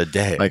dollars a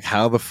day. Like,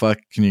 how the fuck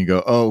can you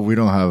go, oh, we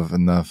don't have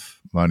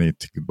enough money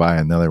to buy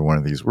another one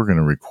of these. We're going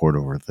to record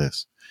over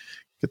this.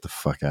 Get the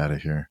fuck out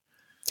of here.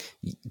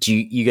 Do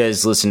you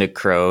guys listen to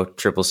Crow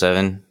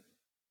 777?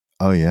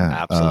 Oh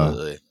yeah,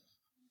 absolutely.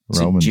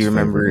 Roman's do you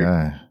remember?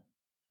 Guy.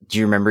 Do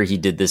you remember he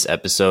did this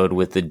episode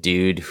with the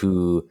dude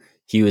who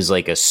he was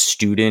like a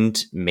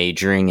student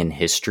majoring in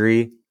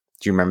history? Do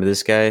you remember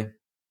this guy?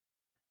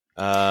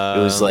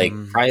 It was like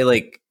probably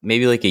like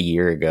maybe like a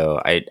year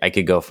ago. I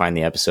could go find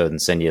the episode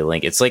and send you a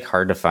link. It's like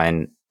hard to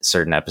find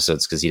certain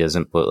episodes because he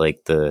doesn't put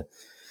like the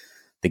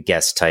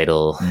guest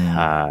title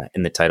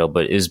in the title.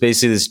 But it was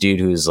basically this dude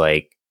who's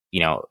like,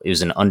 it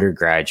was an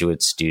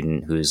undergraduate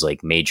student who's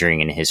like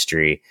majoring in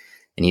history,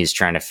 and he was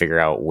trying to figure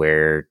out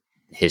where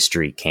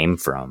history came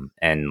from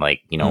and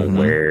like,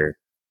 where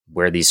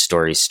these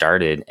stories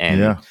started.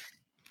 And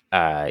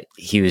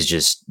he was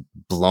just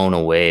blown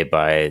away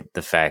by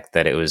the fact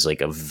that it was like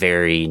a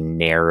very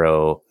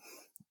narrow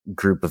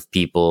group of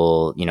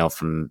people,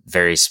 from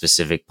very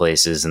specific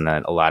places, and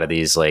that a lot of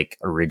these like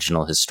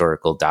original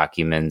historical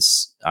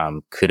documents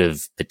could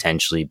have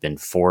potentially been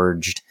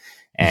forged.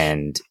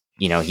 And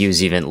he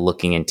was even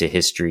looking into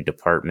history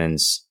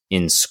departments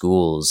in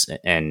schools,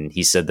 and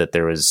he said that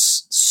there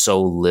was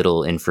so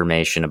little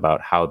information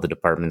about how the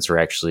departments were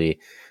actually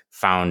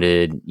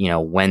founded.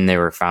 When they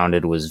were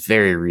founded was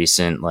very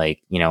recent,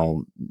 like,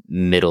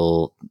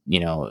 middle,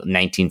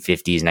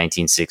 1950s,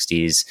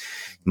 1960s.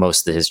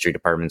 Most of the history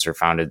departments were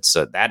founded.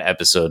 So that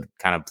episode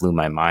kind of blew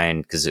my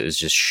mind because it was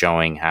just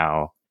showing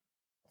how,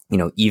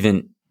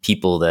 even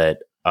people that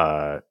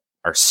are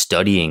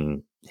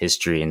studying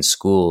history in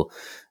school,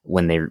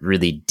 when they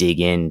really dig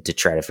in to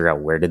try to figure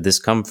out where did this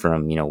come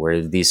from, where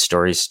did these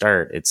stories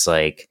start, it's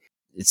like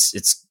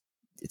it's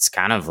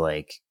kind of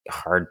like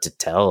hard to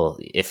tell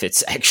if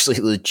it's actually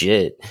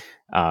legit.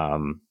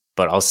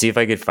 But I'll see if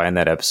I could find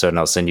that episode and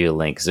I'll send you a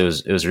link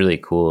because it was really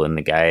cool. And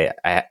the guy,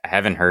 I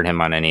haven't heard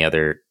him on any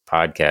other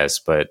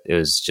podcast, but it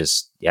was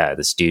just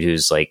this dude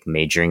who's like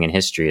majoring in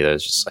history that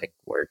was just like,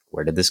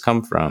 where did this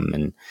come from?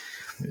 And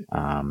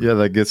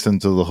that gets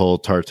into the whole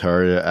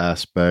Tartaria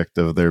aspect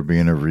of there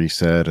being a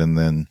reset and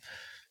then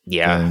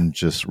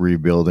just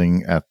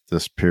rebuilding at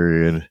this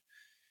period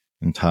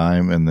in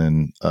time, and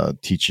then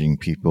teaching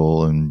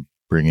people and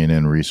bringing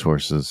in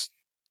resources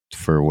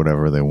for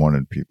whatever they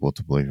wanted people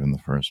to believe in the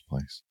first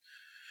place.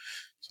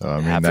 So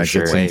I mean, that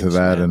gets into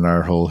that, and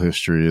our whole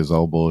history is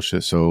all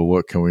bullshit. So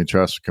what can we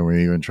trust? Can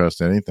we even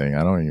trust anything?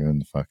 I don't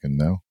even fucking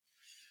know.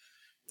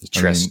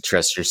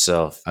 Trust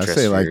yourself. I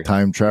say like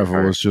time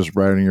travel is just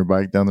riding your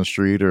bike down the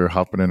street, or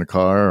hopping in a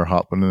car, or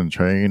hopping in a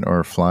train,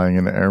 or flying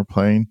in an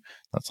airplane.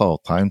 That's all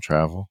time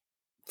travel.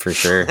 For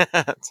sure.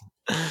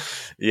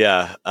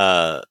 Yeah.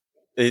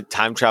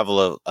 time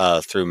travel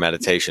through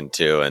meditation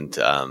too, and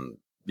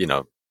you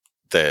know,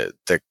 the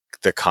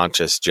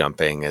conscious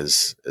jumping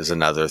is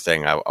another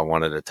thing I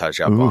wanted to touch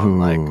up on,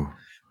 like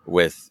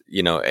with,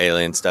 you know,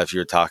 alien stuff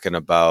you're talking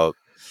about.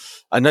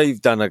 I know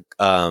you've done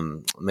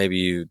maybe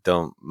you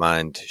don't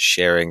mind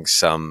sharing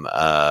some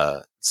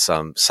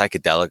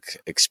psychedelic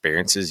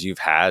experiences you've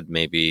had,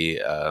 maybe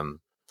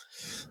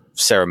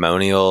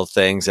ceremonial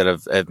things that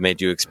have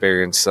made you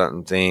experience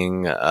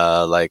something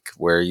like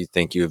where you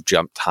think you have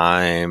jumped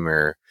time,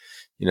 or,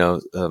 you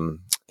know,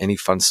 any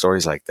fun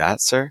stories like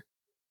that, sir?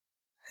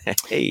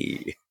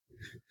 Hey.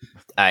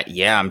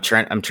 Yeah, I'm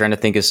trying to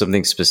think of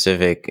something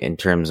specific in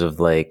terms of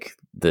like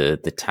the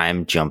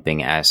time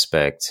jumping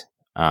aspect.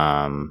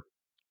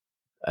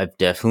 I've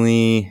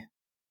definitely,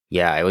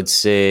 yeah, I would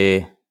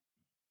say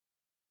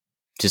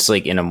just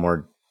like in a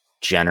more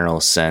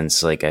general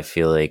sense, like I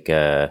feel like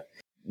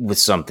with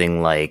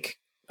something like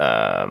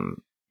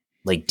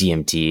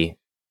DMT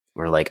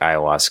or like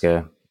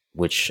ayahuasca,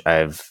 which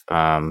I've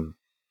done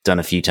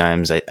a few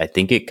times, I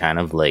think it kind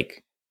of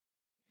like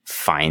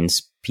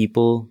finds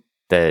people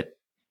that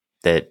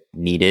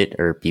need it,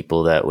 or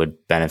people that would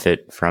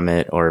benefit from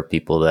it, or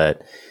people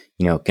that,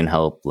 you know, can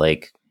help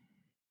like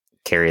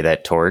carry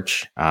that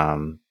torch.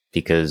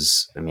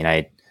 Because I mean,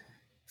 I've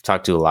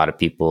talked to a lot of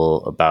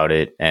people about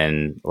it,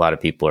 and a lot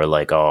of people are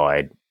like, oh,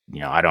 I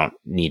don't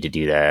need to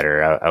do that,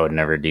 or I would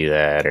never do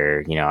that,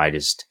 or, you know, I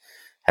just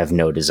have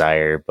no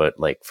desire. But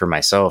like for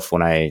myself,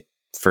 when I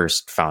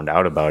first found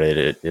out about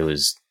it, it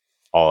was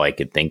all I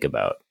could think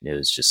about. It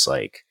was just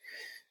like,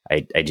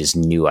 I just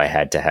knew I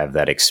had to have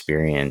that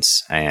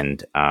experience.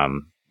 And,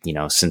 you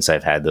know, since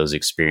I've had those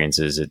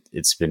experiences,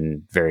 it's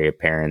been very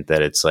apparent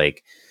that it's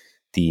like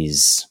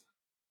these,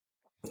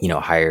 you know,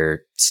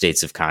 higher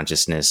states of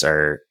consciousness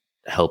are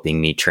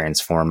helping me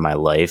transform my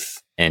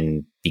life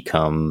and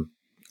become,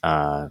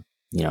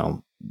 you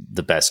know,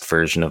 the best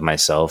version of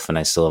myself. And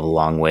I still have a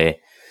long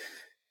way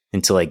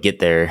until I get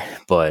there.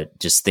 But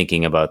just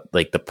thinking about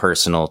like the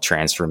personal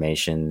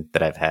transformation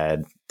that I've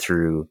had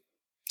through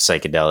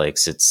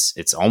psychedelics,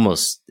 it's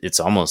almost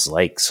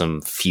like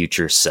some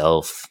future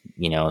self,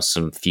 you know,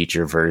 some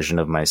future version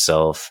of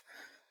myself.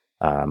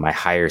 My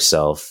higher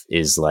self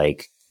is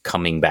like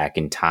coming back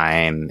in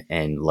time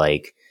and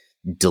like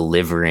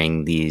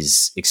delivering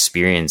these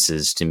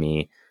experiences to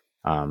me,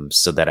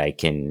 so that I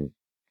can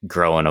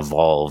grow and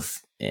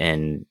evolve.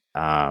 And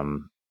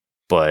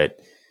but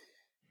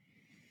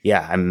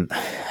yeah,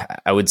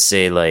 I would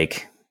say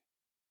like,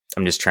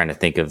 I'm just trying to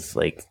think of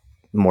like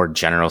more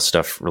general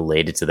stuff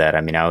related to that.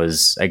 I mean, I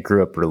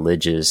grew up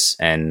religious,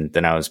 and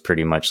then I was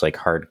pretty much like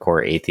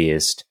hardcore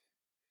atheist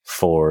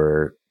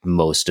for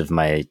most of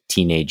my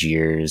teenage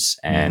years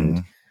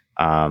and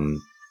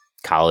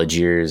college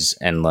years.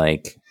 And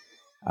like,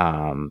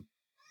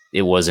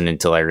 it wasn't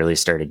until I really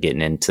started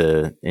getting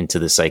into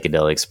the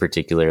psychedelics,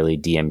 particularly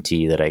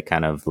DMT, that I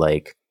kind of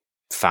like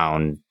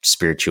found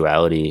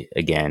spirituality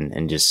again,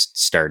 and just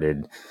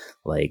started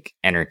like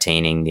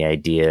entertaining the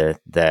idea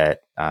that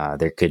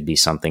there could be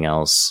something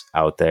else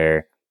out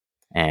there.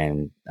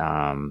 And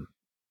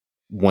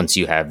once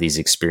you have these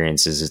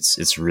experiences,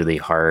 it's really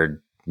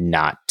hard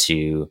not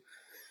to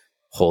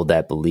hold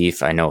that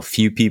belief. I know a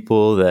few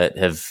people that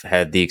have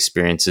had the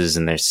experiences,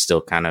 and they're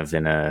still kind of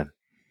in a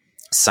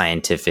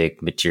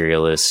scientific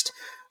materialist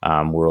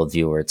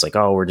worldview, where it's like,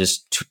 oh, we're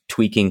just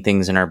tweaking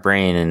things in our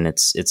brain, and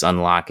it's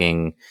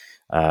unlocking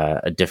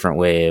a different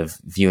way of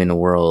viewing the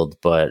world.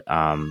 But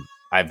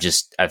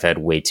I've had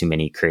way too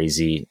many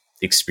crazy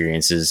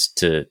experiences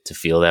to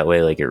feel that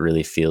way. Like, it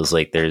really feels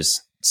like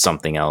there's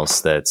something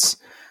else that's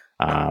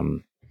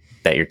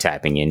that you're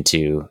tapping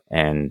into.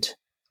 And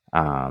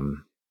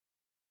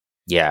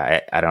yeah,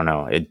 I don't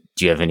know.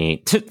 Do you have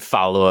any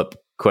follow-up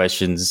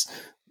questions,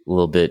 a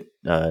little bit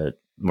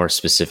more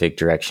specific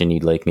direction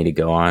you'd like me to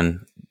go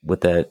on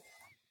with that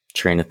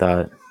train of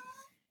thought?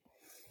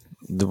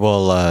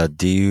 Well,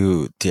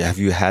 have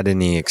you had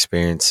any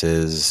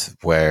experiences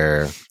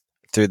where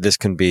through this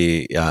can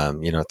be,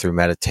 through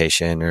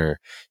meditation, or,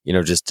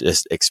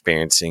 just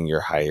experiencing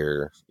your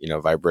higher,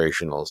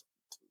 vibrational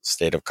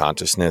state of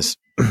consciousness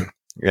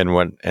in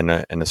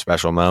a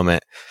special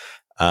moment,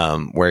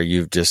 where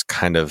you've just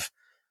kind of,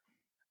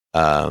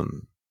 a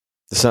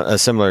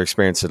similar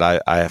experience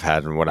that I have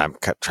had, and what I'm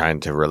trying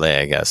to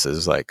relay, I guess,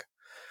 is like,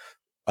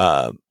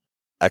 a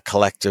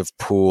collective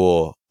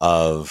pool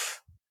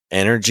of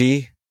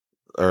energy,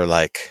 or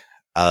like,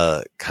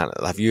 kind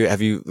of, have you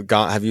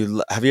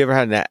ever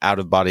had an out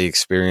of body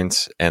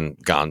experience and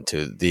gone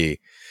to the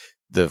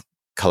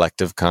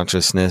collective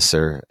consciousness,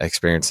 or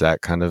experienced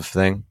that kind of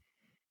thing?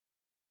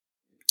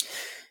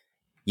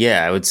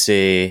 Yeah, I would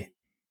say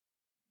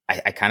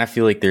I kind of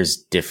feel like there's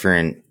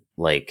different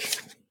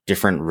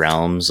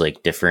realms,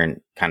 like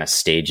different kind of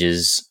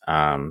stages.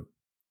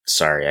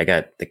 Sorry, I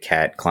got the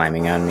cat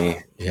climbing on me.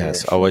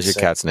 Yes. Oh, what's your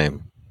cat's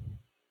name?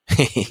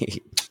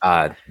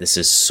 This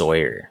is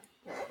Sawyer.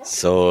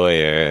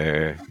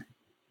 Sawyer.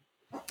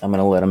 I'm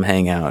gonna let him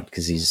hang out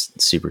because he's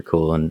super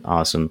cool and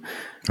awesome.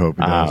 Hope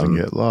he doesn't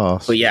get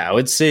lost. But yeah, I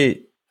would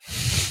say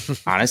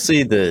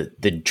honestly,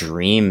 the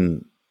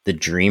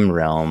dream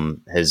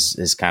realm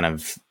has kind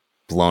of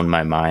blown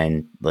my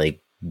mind,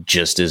 like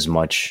just as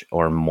much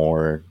or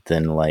more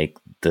than like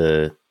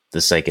the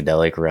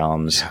psychedelic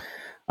realms. Yeah.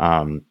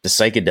 The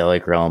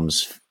psychedelic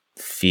realms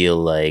feel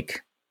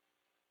like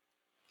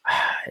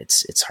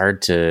it's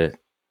hard to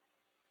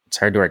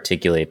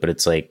articulate, but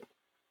it's like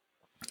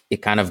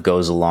it kind of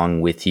goes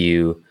along with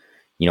you,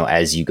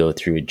 as you go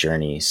through a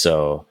journey.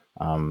 So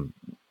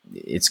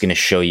it's going to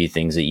show you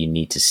things that you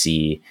need to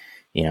see,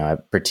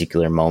 at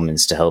particular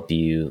moments to help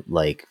you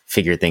like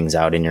figure things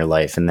out in your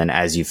life. And then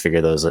as you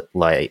figure those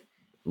like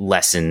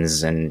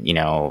lessons and,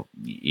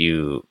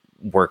 you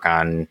work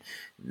on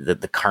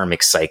the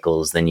karmic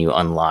cycles, then you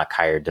unlock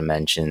higher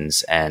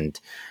dimensions. And,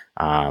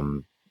 a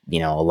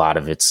lot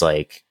of it's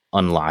like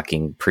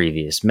unlocking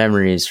previous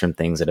memories from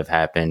things that have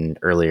happened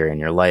earlier in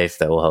your life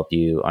that will help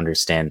you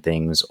understand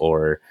things,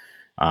 or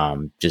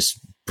just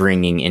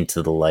bringing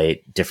into the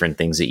light different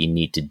things that you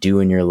need to do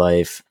in your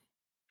life.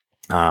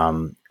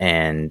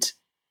 And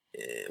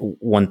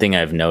one thing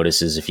I've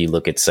noticed is if you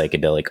look at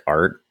psychedelic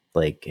art,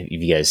 like have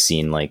you guys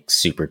seen like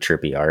super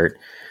trippy art?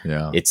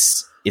 Yeah.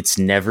 It's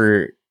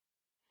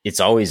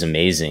always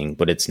amazing,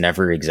 but it's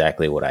never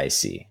exactly what I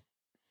see.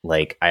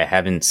 Like I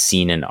haven't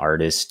seen an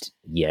artist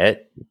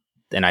yet,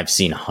 and I've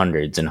seen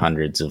hundreds and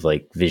hundreds of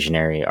like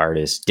visionary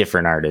artists,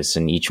 different artists,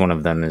 and each one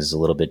of them is a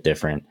little bit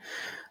different.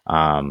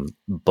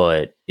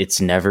 But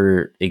it's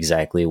never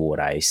exactly what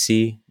I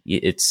see.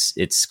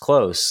 It's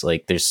close.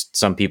 Like there's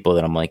some people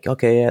that I'm like,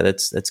 okay, yeah,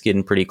 that's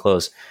getting pretty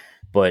close,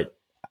 but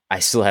I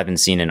still haven't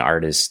seen an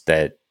artist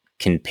that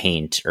can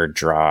paint or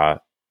draw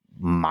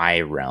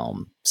my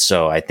realm.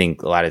 So I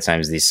think a lot of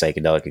times these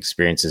psychedelic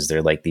experiences,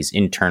 they're like these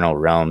internal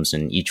realms,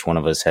 and each one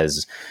of us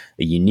has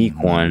a unique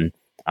one,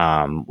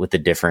 with a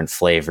different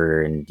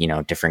flavor and,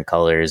 different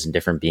colors and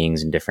different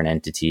beings and different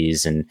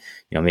entities. And,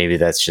 maybe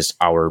that's just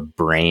our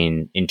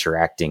brain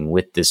interacting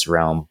with this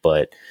realm.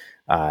 But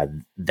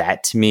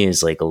that to me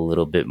is like a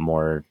little bit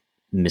more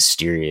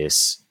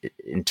mysterious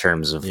in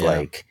terms of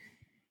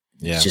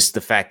just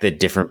the fact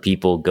that different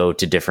people go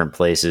to different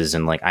places.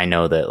 And like, I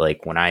know that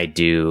like when I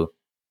do,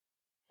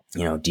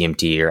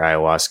 DMT or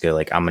ayahuasca,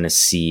 like I'm going to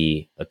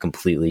see a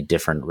completely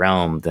different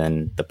realm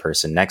than the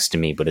person next to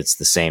me, but it's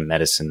the same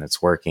medicine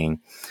that's working.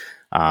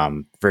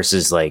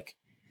 Versus like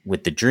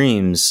with the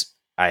dreams,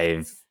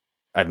 I've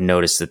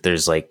noticed that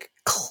there's like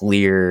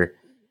clear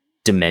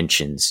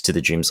dimensions to the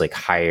dreams, like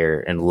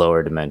higher and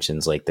lower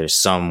dimensions. Like there's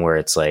some where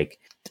it's like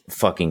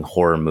fucking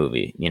horror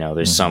movie,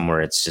 there's some where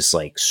it's just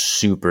like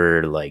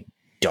super like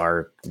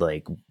dark,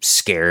 like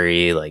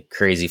scary, like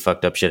crazy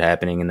fucked up shit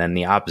happening. And then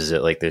the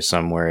opposite, like there's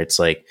somewhere it's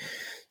like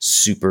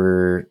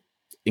super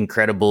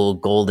incredible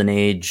golden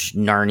age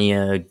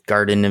Narnia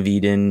Garden of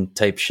Eden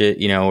type shit,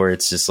 where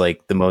it's just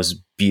like the most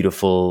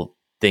beautiful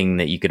thing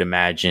that you could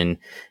imagine,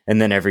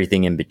 and then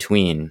everything in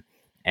between.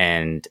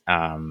 And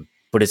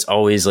but it's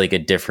always like a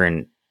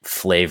different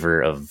flavor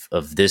of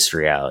this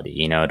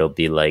reality. It'll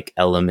be like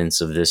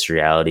elements of this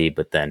reality,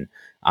 but then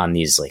on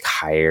these like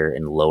higher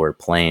and lower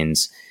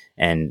planes.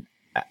 And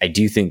I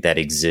do think that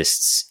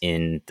exists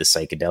in the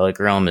psychedelic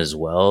realm as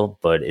well,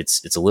 but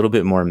it's a little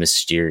bit more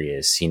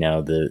mysterious,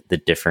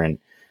 the different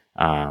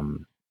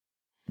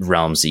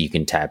realms that you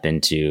can tap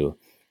into.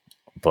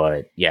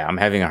 But yeah, I'm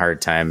having a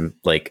hard time,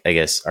 like, I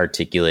guess,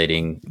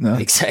 articulating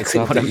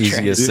exactly what I'm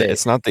trying to say.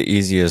 It's not the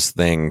easiest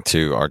thing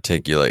to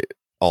articulate.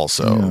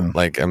 Also,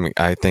 like, I mean,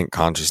 I think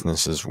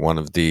consciousness is one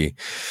of the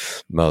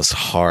most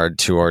hard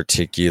to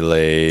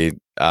articulate,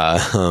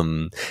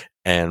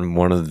 and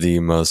one of the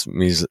most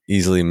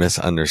easily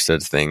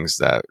misunderstood things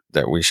that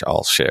we should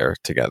all share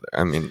together.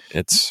 I mean,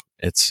 it's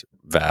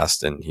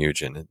vast and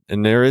huge, and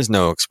there is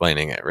no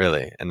explaining it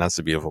really, and that's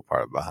the beautiful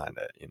part behind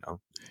it.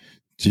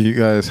 Do you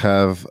guys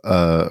have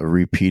a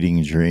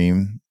repeating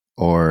dream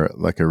or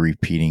like a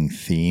repeating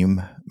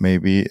theme,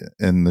 maybe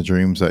in the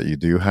dreams that you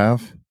do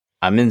have?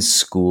 I'm in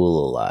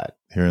school a lot.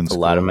 Here in school?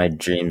 A lot of my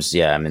dreams,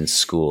 I'm in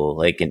school,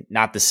 like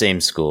not the same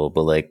school,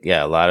 but like,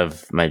 a lot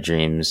of my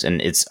dreams.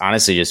 And it's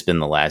honestly just been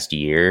the last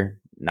year,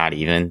 not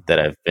even, that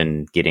I've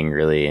been getting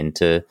really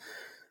into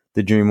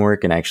the dream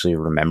work and actually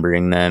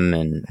remembering them.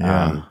 And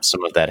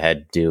some of that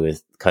had to do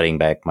with cutting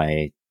back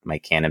my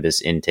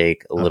cannabis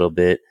intake a little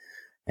bit.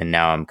 And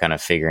now I'm kind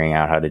of figuring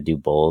out how to do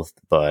both.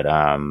 But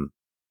a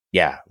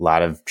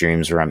lot of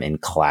dreams where I'm in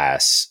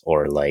class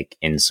or like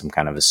in some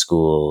kind of a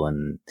school,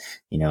 and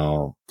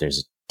there's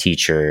a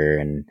teacher,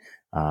 and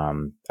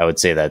I would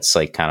say that's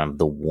like kind of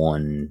the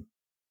one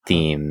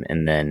theme.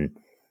 And then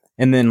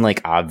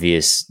like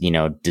obvious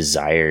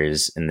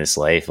desires in this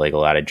life, like a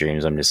lot of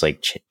dreams I'm just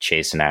like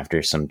chasing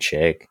after some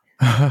chick,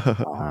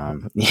 like,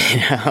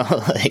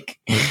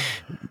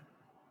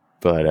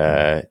 but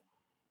I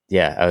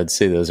would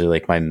say those are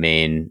like my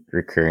main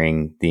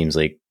recurring themes,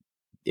 like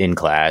in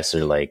class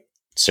or like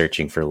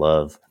searching for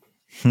love.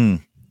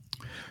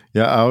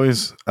 Yeah, I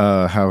always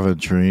have a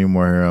dream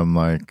where I'm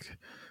like,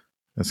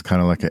 it's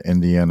kind of like an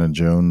Indiana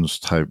Jones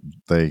type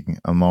thing.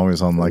 I'm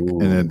always on like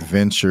an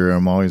adventure.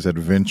 I'm always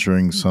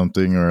adventuring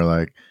something, or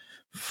like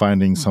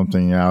finding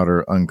something out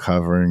or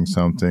uncovering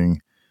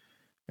something.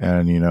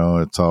 And, you know,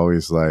 it's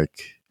always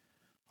like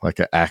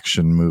an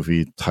action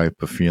movie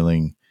type of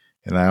feeling.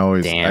 And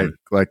I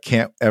like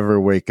can't ever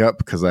wake up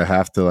because I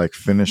have to like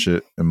finish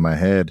it in my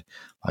head.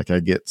 Like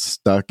I get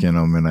stuck in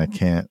them and I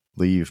can't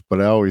leave,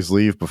 but I always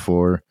leave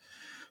before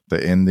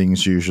the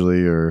endings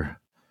usually,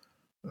 or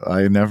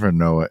I never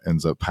know what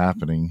ends up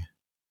happening.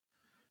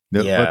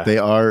 Yeah. But they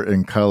are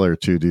in color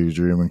too. Do you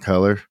dream in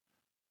color?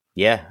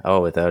 Yeah.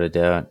 Oh, without a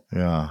doubt.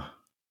 Yeah.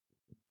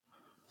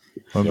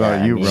 What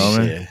about you,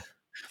 Roman? Shit.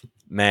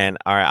 Man,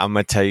 all right, I'm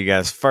gonna tell you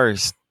guys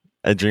first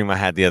a dream I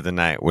had the other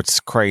night, which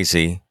is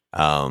crazy.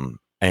 And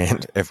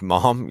if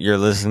Mom, you're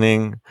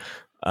listening,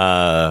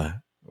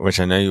 which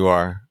I know you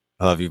are,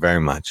 I love you very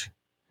much.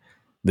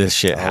 This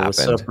shit happened.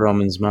 What's up,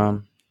 Roman's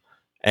mom?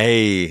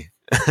 Hey,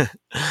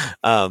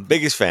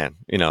 biggest fan,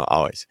 you know,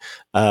 always.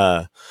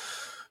 But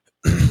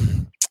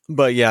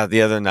yeah,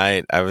 the other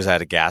night I was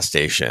at a gas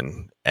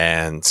station,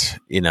 and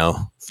you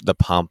know, the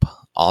pump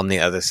on the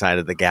other side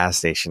of the gas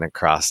station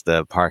across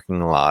the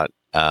parking lot.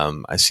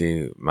 I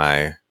see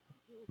my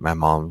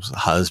mom's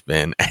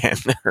husband and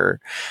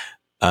her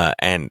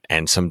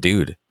and some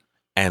dude,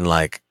 and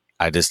like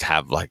I just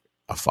have like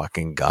a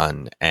fucking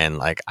gun, and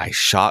like I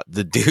shot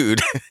the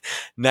dude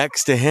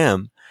next to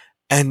him,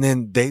 and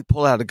then they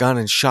pull out a gun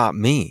and shot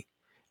me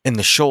in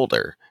the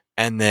shoulder.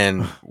 And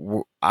then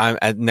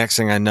next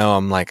thing I know,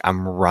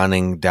 I'm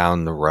running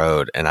down the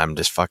road, and I'm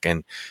just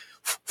fucking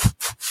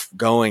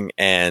going,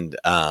 and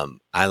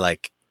I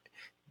like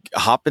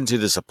hop into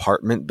this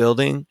apartment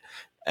building,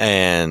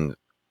 and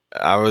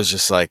I was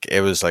just like,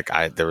 it was like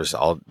there was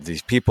all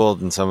these people,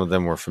 and some of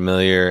them were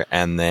familiar,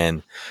 and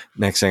then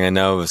next thing I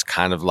know, it was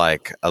kind of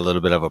like a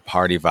little bit of a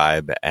party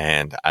vibe,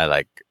 and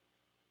I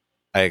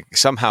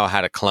somehow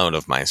had a clone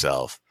of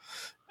myself,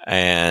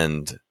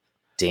 and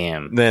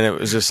damn, then it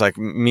was just like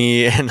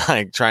me and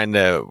like trying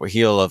to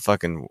heal a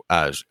fucking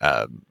a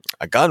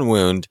gun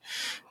wound.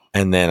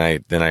 And then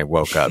I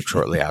woke up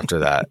shortly after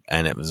that,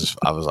 and I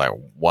was like,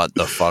 what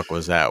the fuck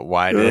was that?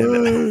 Why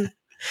did?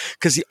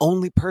 Because the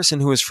only person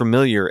who was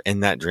familiar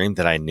in that dream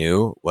that I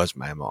knew was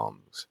my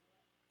mom's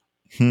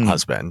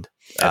husband.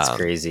 That's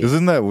crazy.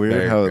 Isn't that weird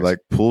Very how crazy. it like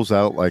pulls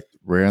out like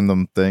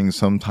random things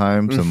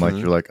sometimes, and like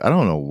you're like, I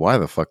don't know why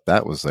the fuck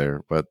that was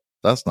there, but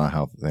that's not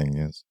how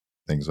things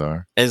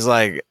are. It's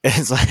like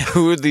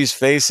who are these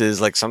faces?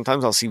 Like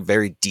sometimes I'll see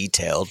very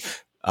detailed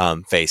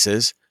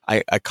faces.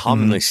 I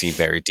commonly see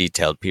very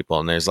detailed people,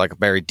 and there's like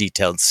very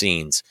detailed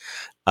scenes.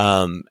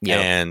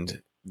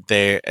 And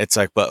it's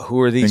like, but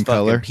who are these In fucking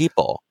color?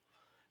 people?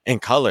 In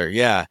color,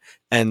 yeah.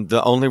 And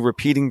the only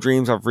repeating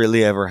dreams I've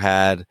really ever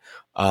had,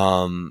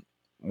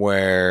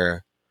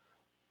 where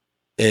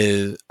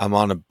I'm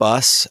on a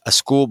bus, a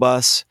school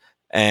bus,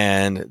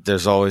 and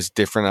there's always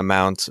different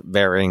amounts,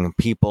 varying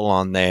people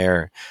on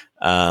there.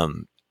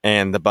 And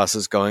the bus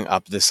is going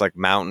up this like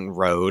mountain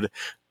road,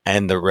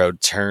 and the road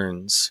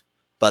turns,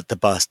 but the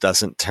bus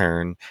doesn't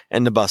turn,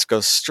 and the bus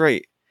goes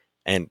straight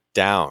and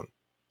down.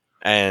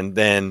 And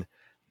then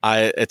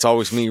it's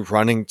always me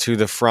running to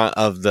the front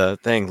of the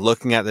thing,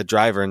 looking at the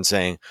driver and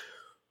saying,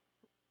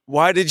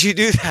 why did you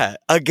do that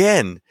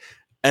again?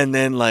 And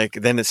then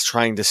then it's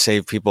trying to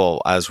save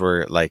people as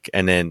we're like,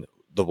 and then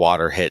the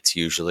water hits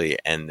usually,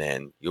 and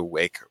then you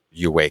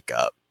wake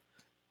up.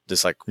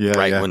 Just like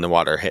when the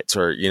water hits,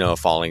 or, you know, a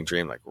falling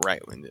dream, like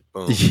right when it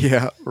boom.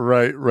 Yeah,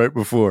 right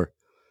before.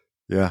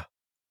 Yeah.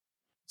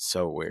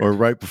 So weird. Or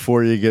right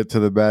before you get to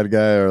the bad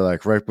guy, or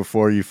like right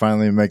before you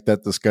finally make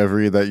that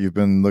discovery that you've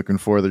been looking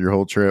for your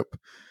whole trip.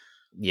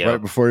 Yeah.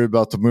 Right before you're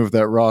about to move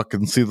that rock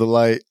and see the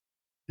light,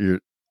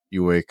 you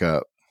wake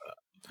up.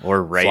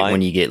 Or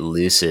when you get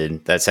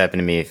lucid. That's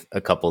happened to me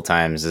a couple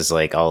times. Is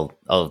like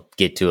I'll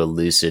get to a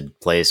lucid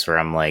place where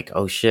I'm like,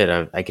 oh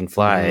shit, I can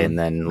fly, and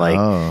then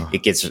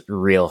it gets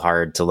real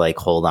hard to like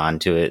hold on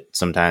to it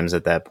sometimes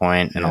at that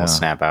point, and I'll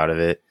snap out of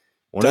it.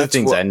 One of the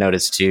things I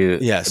noticed too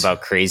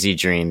about crazy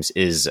dreams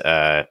is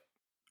a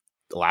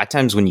lot of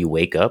times when you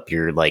wake up,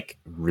 you're like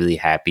really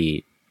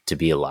happy to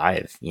be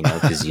alive, you know,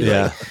 because you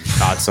like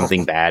thought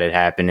something bad had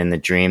happened in the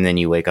dream. Then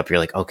you wake up, you're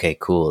like, okay,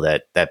 cool,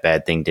 that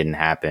bad thing didn't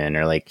happen,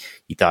 or like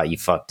you thought you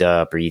fucked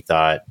up, or you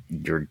thought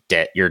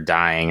you're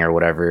dying or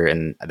whatever.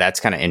 And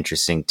that's kind of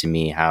interesting to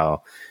me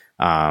how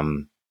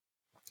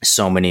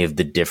so many of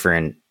the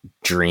different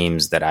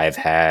dreams that I've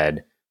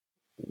had,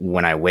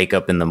 when I wake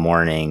up in the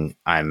morning,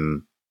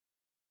 I'm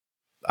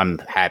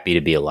happy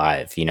to be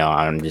alive. You know,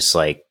 I'm just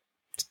like,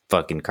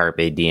 fucking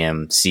carpe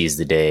diem, seize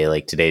the day,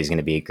 like today's going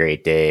to be a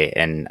great day.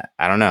 And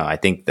I don't know, I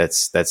think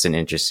that's an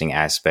interesting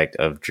aspect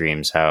of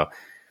dreams, how,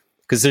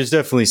 because there's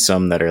definitely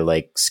some that are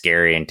like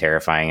scary and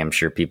terrifying. I'm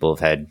sure people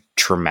have had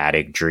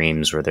traumatic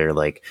dreams where they're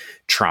like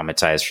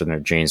traumatized from their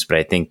dreams, but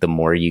I think the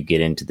more you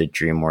get into the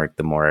dream work,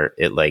 the more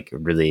it like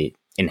really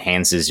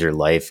enhances your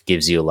life,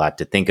 gives you a lot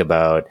to think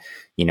about,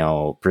 you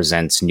know,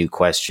 presents new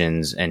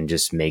questions, and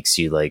just makes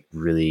you like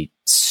really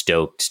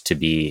stoked to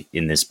be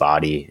in this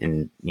body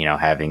and, you know,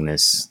 having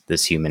this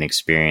human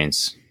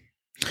experience.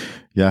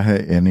 Yeah,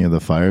 hey, any of the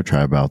fire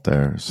tribe out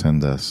there,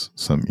 send us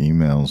some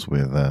emails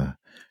with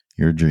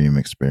your dream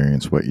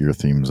experience, what your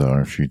themes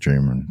are, if you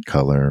dream in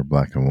color,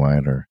 black and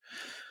white, or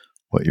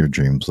what your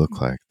dreams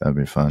look like. That'd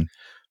be fun.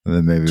 And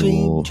then maybe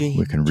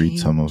we can read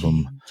some of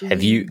them.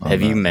 Have you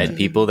met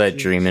people that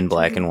dream in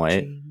black and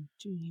white?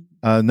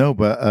 No,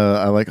 but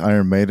I like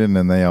Iron Maiden,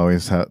 and they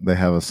always have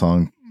a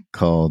song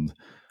called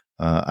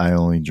 "I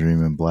Only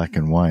Dream in Black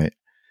and White."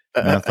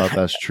 And I thought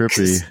that's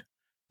trippy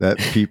that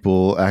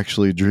people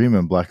actually dream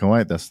in black and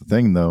white. That's the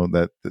thing, though,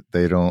 that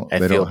they don't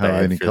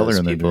have any color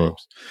in their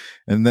dreams.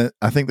 And then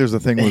I think there's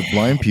a thing with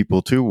blind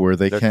people too, where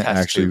they can't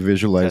actually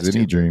visualize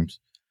any dreams.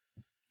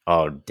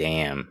 Oh,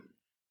 damn.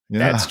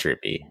 Yeah. That's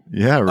trippy.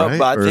 Yeah, right.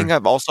 But I think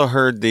I've also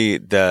heard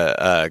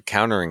the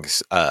countering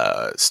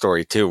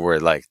story too, where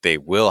like they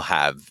will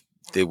have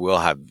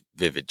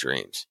vivid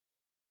dreams.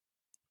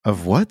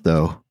 Of what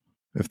though?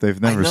 If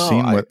they've never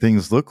seen what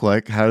things look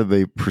like, how do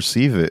they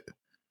perceive it?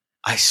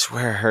 I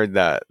swear I heard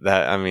that.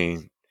 I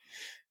mean,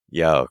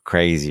 yo,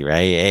 crazy, right?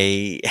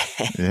 Hey.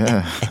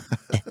 Yeah.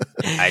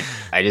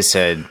 I just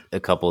had a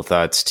couple of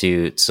thoughts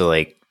too. So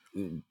like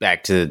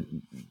back to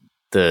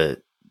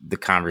the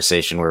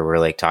conversation where we're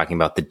like talking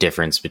about the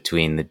difference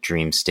between the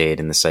dream state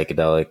and the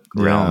psychedelic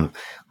realm.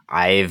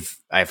 I've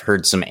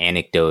heard some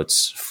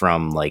anecdotes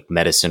from like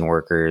medicine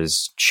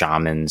workers,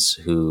 shamans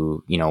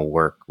who,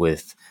 work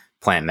with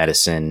plant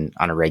medicine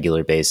on a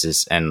regular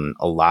basis. And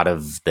a lot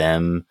of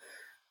them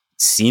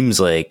seems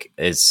like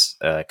it's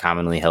a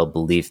commonly held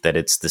belief that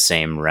it's the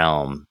same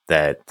realm,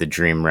 that the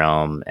dream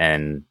realm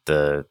and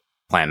the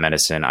plant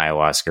medicine,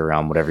 ayahuasca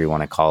realm, whatever you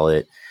want to call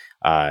it,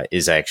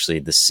 is actually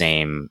the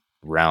same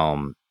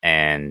realm.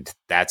 And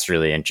that's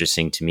really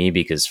interesting to me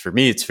because for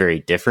me, it's very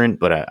different,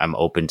 but I'm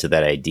open to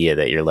that idea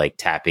that you're like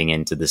tapping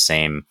into the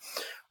same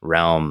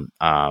realm.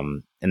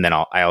 And then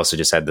I also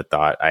just had the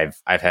thought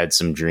I've had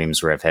some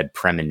dreams where I've had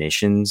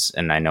premonitions,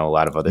 and I know a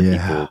lot of other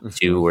people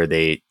too, where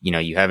they,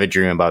 you have a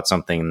dream about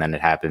something and then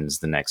it happens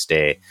the next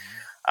day.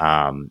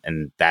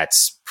 And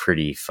that's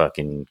pretty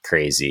fucking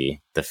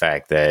crazy. The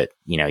fact that,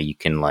 you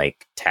can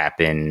like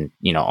tap in,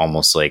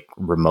 almost like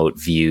remote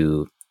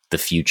view the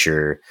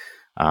future.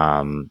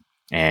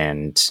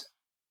 And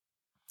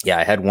yeah,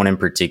 I had one in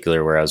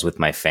particular where I was with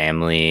my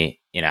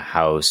family in a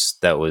house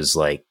that was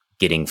like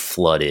getting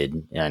flooded.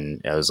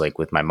 And I was like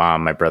with my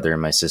mom, my brother,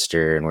 and my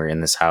sister, and we're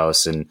in this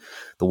house and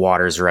the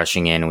water's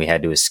rushing in and we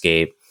had to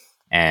escape.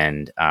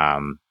 And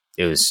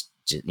it was,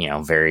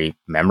 very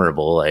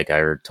memorable. Like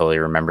I totally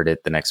remembered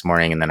it the next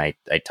morning. And then I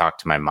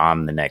talked to my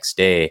mom the next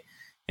day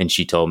and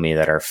she told me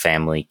that our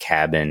family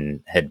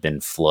cabin had been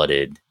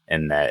flooded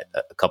and that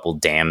a couple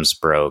dams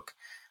broke.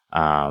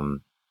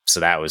 So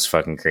that was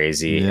fucking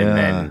crazy. Yeah.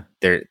 And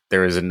then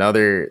there's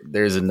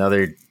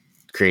another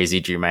crazy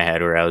dream I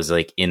had where I was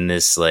like in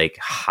this like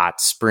hot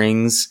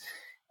springs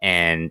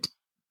and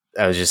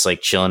I was just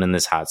like chilling in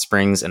this hot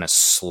springs and a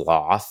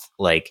sloth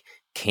like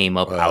came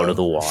up out of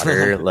the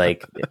water.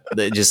 Like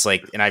just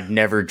like, and I've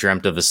never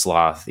dreamt of a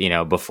sloth,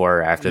 before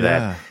or after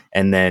that.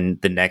 And then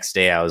the next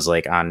day I was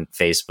like on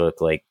Facebook,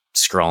 like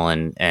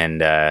scrolling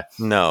and,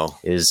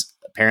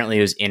 apparently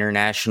it was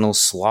International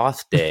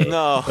Sloth Day. And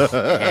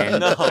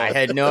I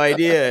had no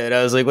idea. And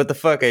I was like, what the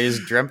fuck? I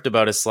just dreamt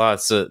about a sloth.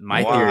 So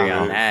my theory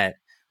on that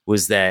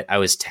was that I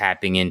was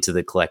tapping into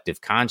the collective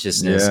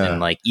consciousness.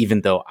 And like,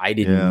 even though I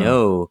didn't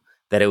know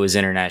that it was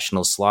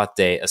International Sloth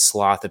Day, a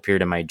sloth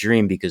appeared in my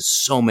dream because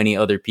so many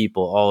other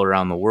people all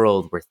around the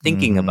world were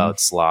thinking about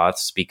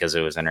sloths because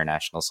it was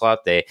International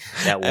Sloth Day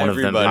that one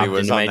Everybody of them popped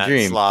was into on my that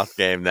dream. Sloth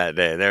game that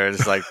day. They were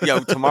just like, yo,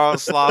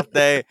 tomorrow's Sloth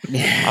Day.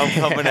 I'm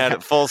coming at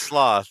it full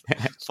sloth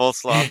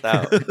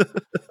out.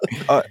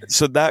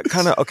 So that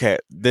kind of, okay,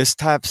 this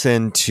taps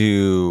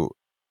into,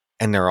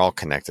 and they're all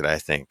connected, I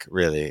think,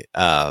 really.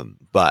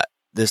 But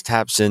this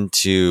taps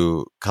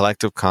into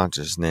collective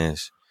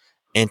consciousness,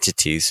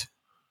 entities,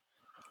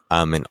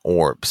 and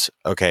orbs.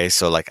 Okay,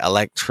 so like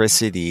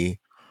electricity.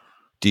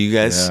 Do you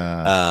guys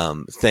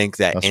think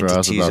that that's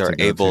entities are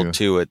able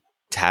to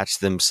attach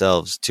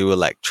themselves to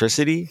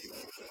electricity,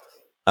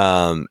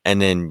 and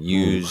then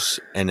use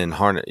and then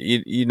harness?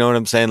 You know what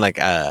I'm saying? Like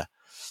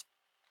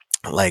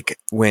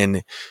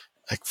when,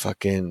 like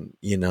fucking,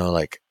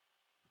 like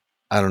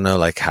I don't know,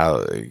 like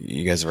how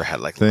you guys ever had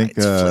like lights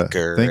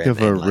flicker. Think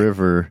of a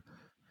river.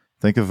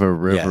 Think of a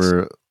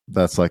river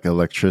that's like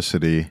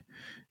electricity,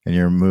 and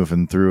you're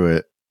moving through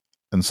it.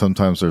 And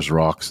sometimes there's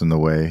rocks in the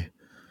way.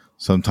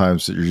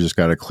 Sometimes you just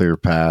got a clear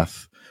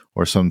path,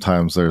 or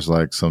sometimes there's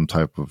like some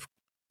type of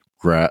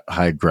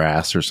high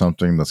grass or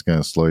something that's going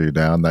to slow you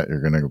down that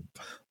you're going to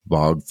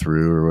bog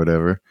through or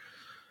whatever.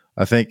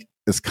 I think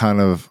it's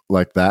kind of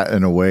like that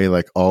in a way.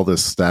 Like all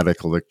this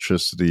static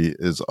electricity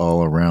is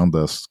all around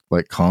us,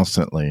 like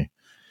constantly,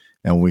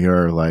 and we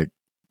are like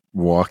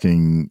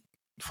walking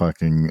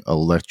fucking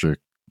electric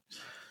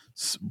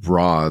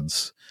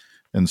rods,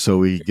 and so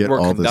we get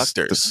all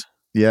conductors.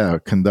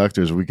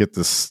 Conductors. We get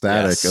the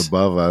static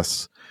above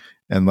us,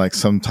 and like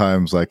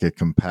sometimes like it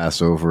can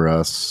pass over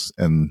us,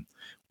 and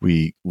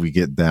we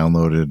get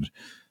downloaded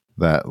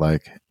that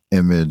like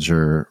image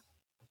or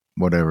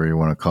whatever you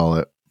want to call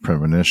it,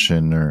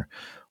 premonition or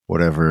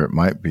whatever it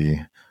might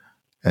be.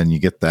 and you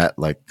get that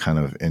like kind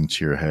of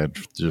into your head,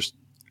 just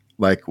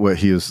like what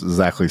he was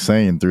exactly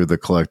saying through the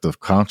collective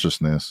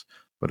consciousness.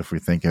 But if we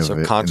think of So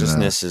it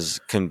consciousness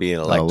can be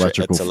an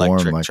electrical it's form,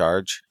 electric like,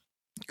 charge.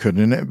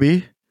 couldn't it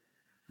be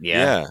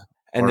Yeah.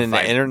 And Or then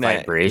the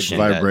internet vibration.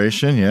 could do that.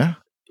 vibration? Yeah,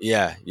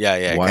 Yeah.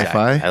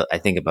 Wi-Fi. Exactly. I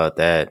think about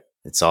that.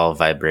 It's all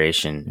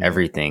vibration. Yeah.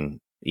 Everything,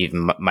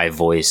 even my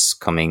voice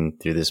coming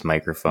through this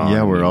microphone.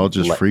 Yeah, we're all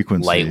just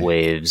frequency. Light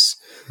waves.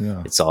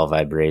 Yeah, It's all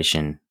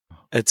vibration.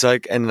 It's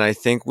like, and I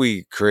think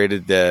we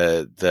created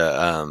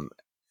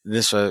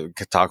this was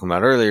talking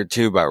about earlier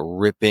too, about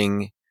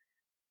ripping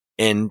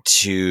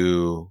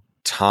into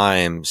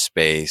time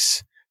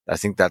space. I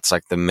think that's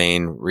like the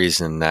main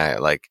reason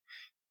that like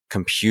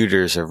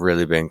computers have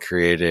really been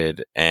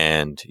created,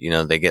 and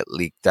they get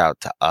leaked out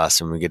to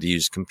us, and we get to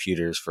use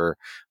computers for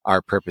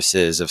our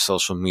purposes of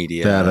social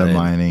media, data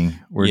mining.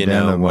 We're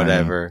data mining,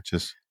 whatever.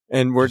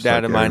 And we're just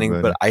data like mining,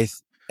 everybody. but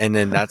and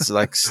then that's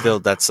like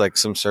that's like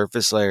some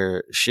surface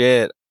layer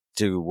shit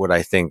to what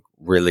I think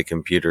really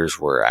computers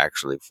were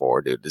actually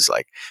for, dude, is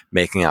like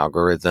making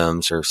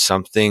algorithms or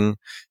something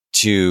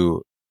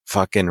to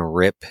fucking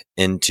rip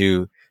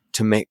into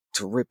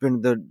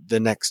the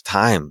next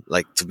time,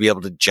 like to be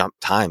able to jump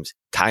time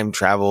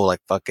travel,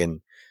 like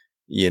fucking,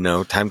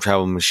 time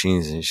travel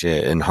machines and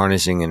shit, and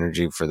harnessing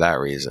energy for that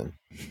reason.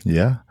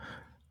 Yeah.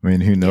 I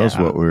mean, who knows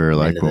what we were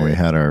like when we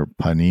had our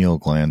pineal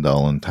gland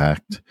all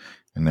intact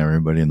and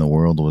everybody in the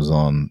world was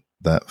on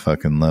that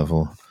fucking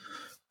level.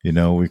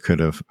 We could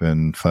have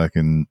been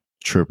fucking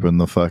tripping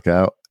the fuck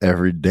out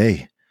every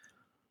day,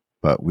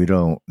 but we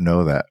don't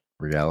know that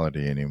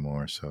reality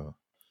anymore. So,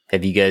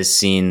 have you guys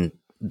seen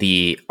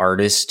the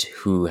artist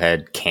who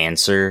had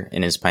cancer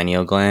in his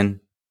pineal gland?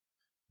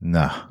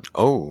 Nah.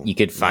 Oh, you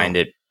could find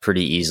it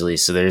pretty easily.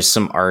 So there's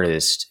some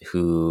artist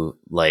who,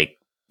 like,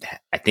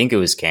 I think it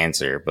was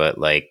cancer, but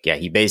like, yeah,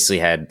 he basically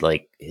had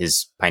like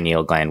his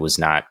pineal gland was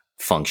not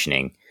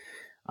functioning,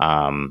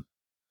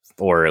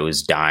 or it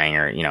was dying,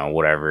 or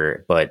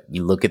whatever. But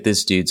you look at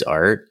this dude's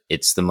art,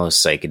 it's the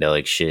most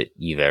psychedelic shit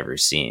you've ever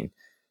seen,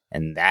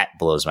 and that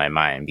blows my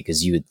mind,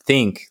 because you would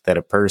think that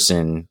a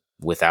person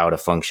without a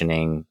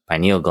functioning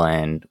pineal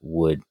gland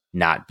would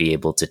not be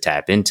able to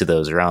tap into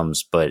those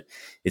realms, but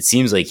it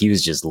seems like he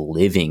was just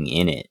living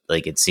in it.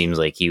 Like, it seems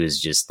like he was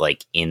just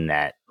like in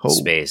that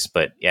space.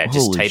 But yeah,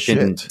 just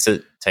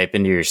type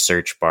into your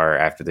search bar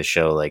after the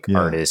show, like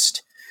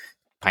artist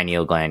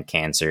pineal gland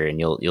cancer, and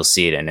you'll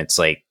see it. And it's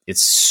like,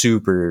 it's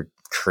super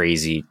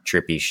crazy,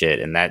 trippy shit.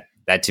 And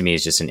that to me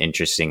is just an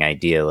interesting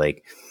idea.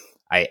 Like,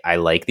 I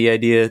like the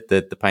idea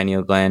that the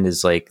pineal gland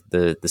is like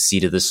the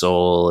seat of the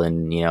soul,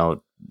 and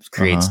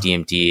creates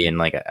DMT, and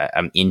like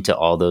I'm into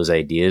all those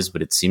ideas,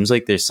 but it seems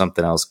like there's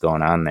something else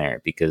going on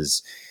there,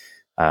 because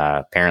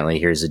apparently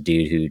here's a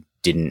dude who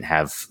didn't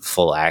have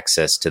full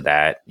access to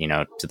that,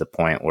 to the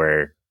point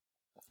where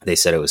they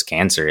said it was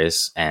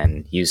cancerous,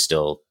 and he was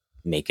still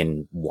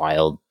making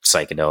wild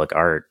psychedelic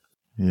art.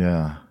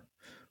 Yeah,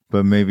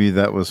 but maybe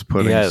that was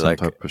putting some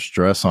type of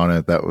stress on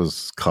it that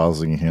was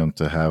causing him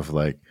to have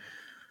like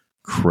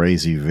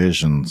crazy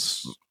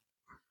visions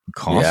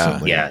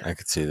constantly. Yeah, I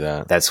could see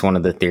that. That's one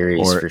of the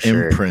theories, or for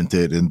sure.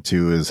 Imprinted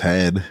into his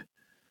head,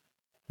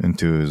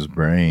 into his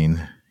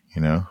brain.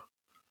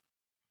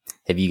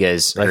 Have you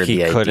guys like heard he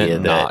the couldn't idea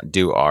not that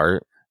do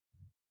art?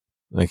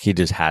 Like he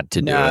just had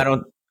to do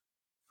it.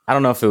 I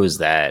don't know if it was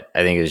that.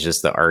 I think it was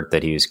just the art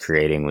that he was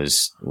creating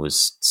was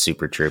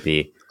super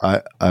trippy.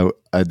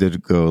 I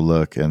did go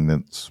look, and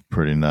it's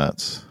pretty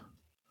nuts.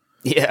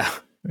 Yeah.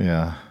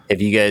 Yeah.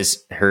 Have you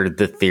guys heard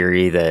the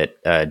theory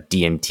that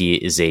DMT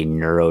is a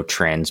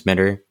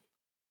neurotransmitter?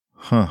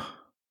 Huh.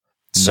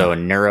 So a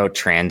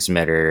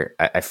neurotransmitter,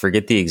 I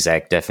forget the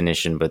exact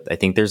definition, but I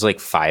think there's like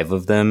 5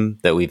 of them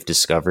that we've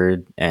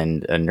discovered.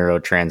 And a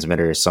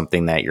neurotransmitter is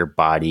something that your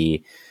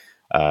body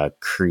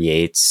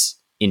creates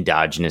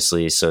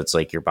endogenously. So it's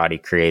like your body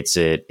creates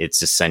it.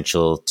 It's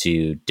essential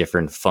to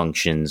different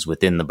functions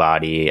within the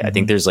body. Mm-hmm. I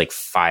think there's like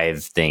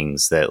 5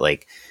 things that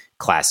like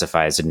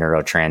classify as a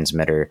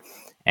neurotransmitter.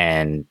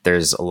 And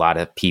there's a lot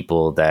of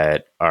people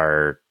that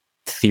are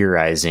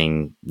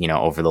theorizing,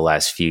 over the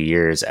last few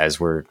years, as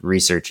we're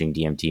researching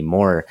DMT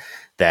more,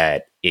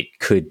 that it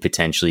could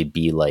potentially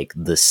be like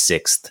the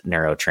 6th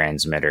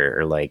neurotransmitter,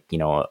 or like,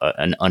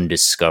 an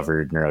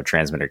undiscovered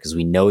neurotransmitter, because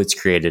we know it's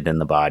created in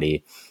the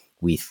body.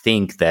 We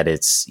think that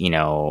it's,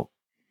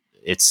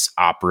 it's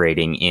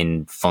operating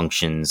in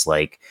functions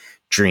like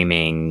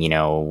dreaming,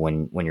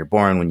 when you're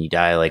born, when you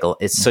die, like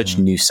it's such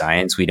new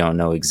science. We don't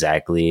know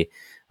exactly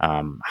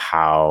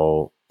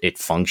how it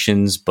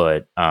functions,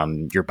 but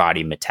your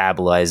body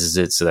metabolizes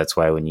it. So that's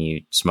why when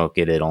you smoke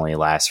it, it only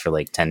lasts for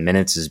like 10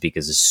 minutes, is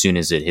because as soon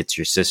as it hits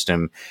your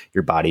system,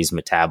 your body's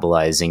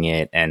metabolizing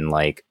it. And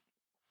like,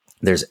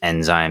 there's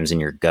enzymes in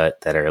your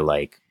gut that are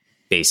like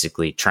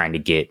basically trying to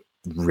get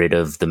rid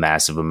of the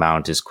massive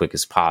amount as quick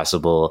as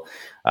possible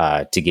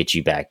to get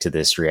you back to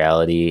this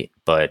reality.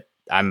 But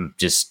I'm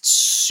just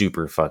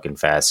super fucking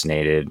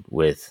fascinated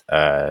with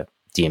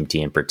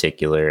DMT in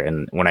particular.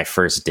 And when I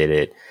first did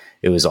it,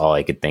 it was all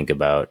I could think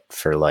about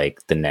for like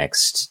the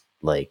next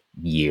like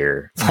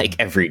year, like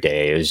every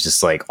day. It was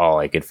just like all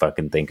I could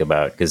fucking think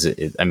about, because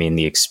I mean,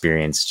 the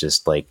experience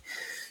just like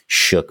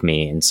shook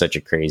me in such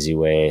a crazy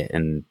way.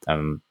 And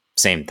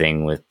same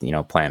thing with, you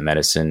know, plant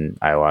medicine,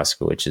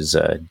 ayahuasca, which is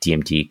a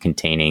DMT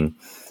containing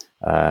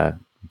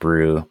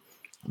brew.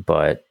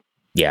 But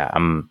yeah,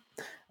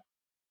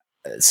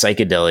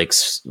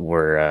 psychedelics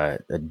were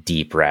a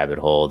deep rabbit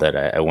hole that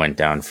I went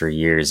down for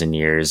years and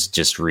years,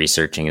 just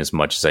researching as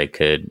much as I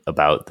could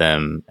about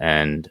them.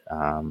 And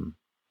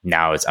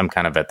now I'm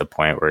kind of at the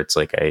point where it's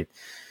like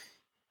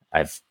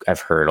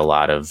I've heard a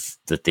lot of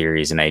the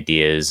theories and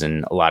ideas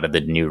and a lot of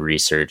the new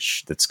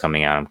research that's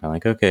coming out. I'm kind of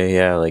like, okay,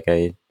 yeah, like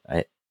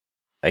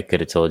I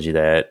could have told you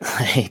that.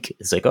 Like,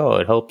 it's like, oh,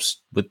 it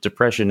helps with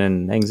depression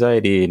and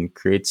anxiety and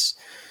creates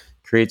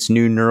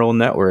new neural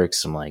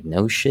networks. I'm like,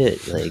 no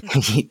shit. Like,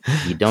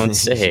 you don't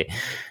say.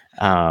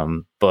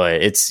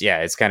 But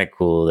it's kind of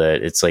cool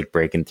that it's like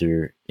breaking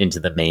through into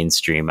the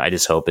mainstream. I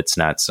just hope it's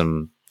not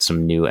some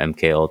new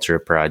MK Ultra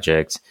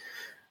project.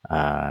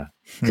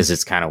 Because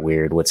it's kind of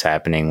weird what's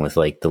happening with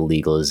like the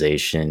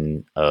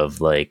legalization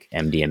of like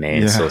MDMA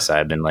and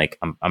psilocybin. Like,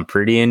 I'm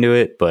pretty into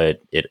it,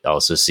 but it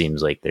also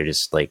seems like they're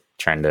just like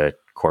trying to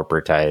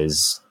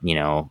corporatize, you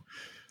know,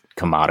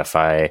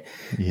 commodify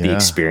the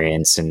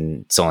experience,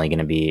 and it's only going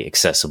to be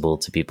accessible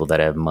to people that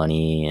have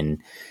money.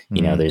 And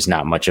you know, there's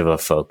not much of a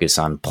focus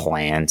on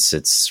plants.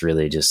 It's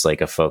really just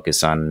like a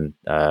focus on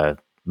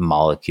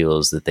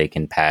molecules that they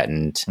can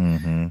patent.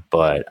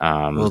 But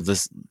well,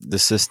 the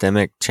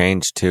systemic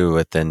change too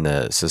within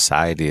the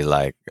society,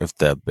 like if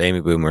the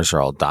baby boomers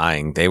are all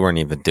dying, they weren't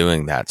even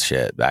doing that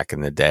shit back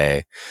in the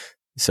day.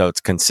 So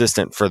it's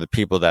consistent for the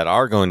people that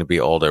are going to be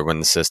older when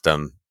the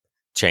system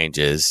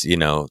changes, you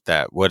know,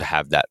 that would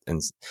have that.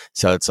 And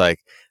so it's like,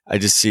 I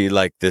just see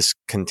like this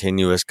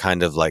continuous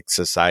kind of like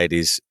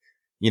societies,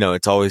 you know,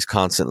 it's always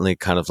constantly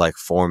kind of like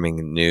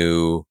forming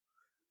new,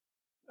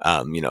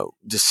 you know,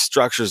 just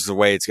structures the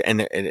way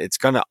it's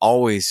going to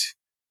always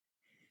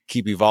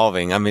keep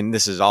evolving. I mean,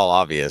 this is all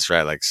obvious,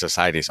 right? Like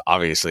society's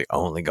obviously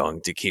only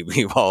going to keep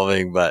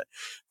evolving, but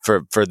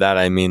for that,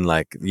 I mean,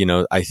 like, you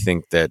know, I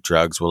think that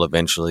drugs will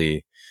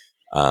eventually,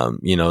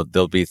 you know,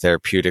 they'll be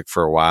therapeutic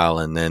for a while,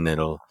 and then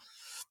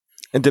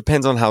it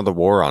depends on how the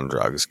war on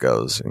drugs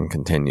goes and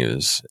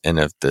continues, and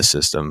if the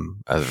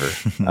system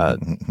ever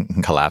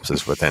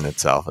collapses within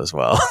itself as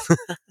well.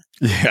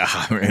 Yeah,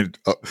 I mean,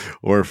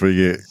 or if we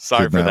get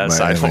sorry for that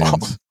sidewall.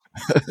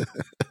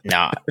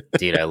 Nah,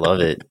 dude, I love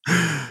it.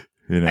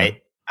 You know,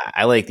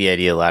 I like the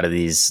idea. A lot of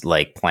these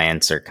like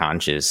plants are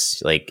conscious,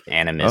 like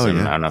animism.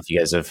 I don't know if you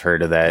guys have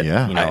heard of that.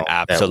 Yeah, you know,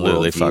 I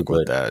absolutely fuck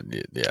with that.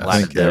 Yeah,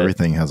 I think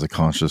everything has a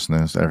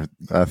consciousness.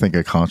 I think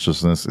a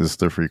consciousness is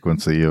the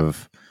frequency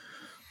of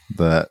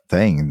that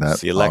thing, that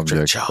the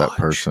electric object, charge. that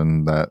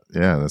person,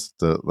 that's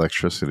the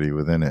electricity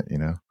within it, you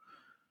know.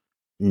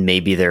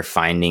 Maybe they're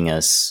finding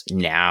us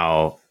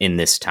now in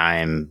this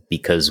time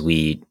because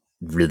we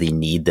really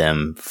need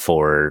them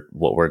for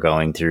what we're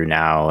going through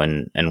now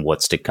and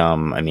what's to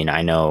come. I mean,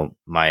 I know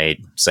my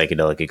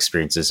psychedelic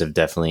experiences have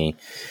definitely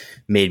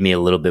made me a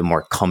little bit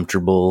more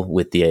comfortable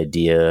with the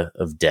idea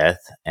of death.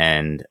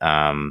 And,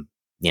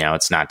 you know,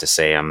 it's not to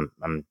say I'm,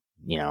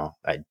 you know,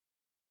 I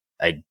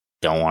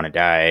don't want to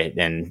die,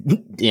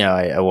 and, you know,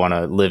 I want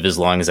to live as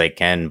long as I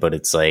can, but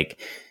it's like,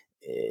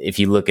 if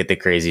you look at the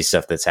crazy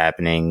stuff that's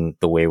happening,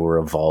 the way we're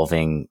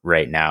evolving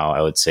right now,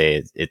 I would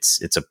say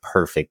it's a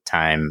perfect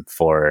time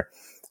for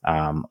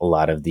a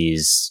lot of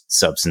these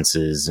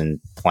substances and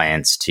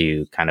plants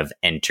to kind of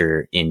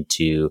enter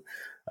into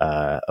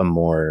a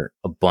more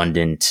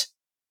abundant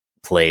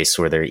place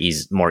where they're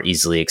more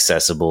easily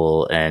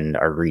accessible and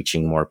are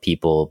reaching more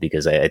people,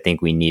 because I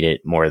think we need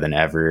it more than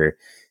ever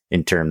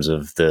in terms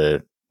of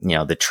the, you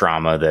know, the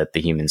trauma that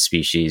the human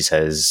species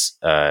has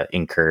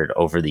incurred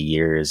over the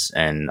years,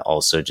 and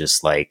also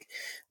just like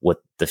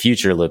what the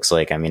future looks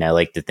like. I mean, I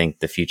like to think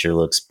the future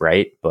looks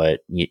bright,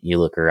 but you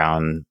look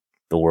around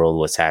the world,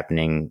 what's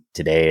happening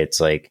today, it's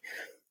like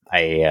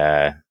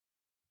I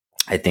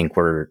think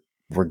we're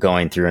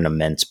going through an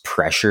immense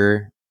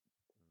pressure,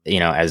 you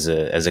know, as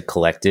a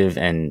collective,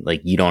 and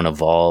like you don't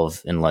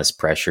evolve unless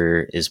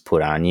pressure is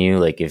put on you.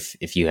 Like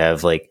if you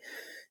have like,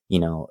 you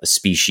know, a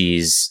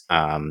species,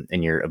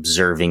 and you're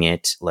observing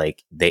it,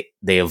 like they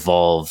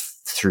evolve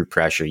through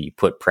pressure. You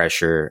put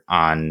pressure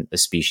on a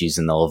species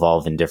and they'll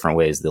evolve in different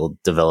ways. They'll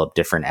develop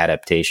different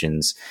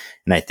adaptations.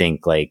 And I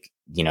think like,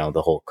 you know,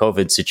 the whole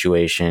COVID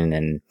situation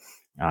and,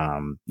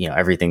 you know,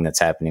 everything that's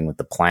happening with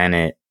the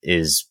planet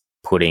is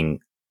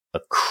putting a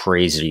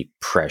crazy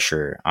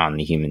pressure on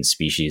the human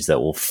species that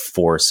will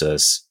force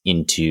us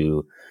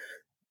into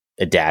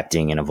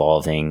adapting and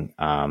evolving,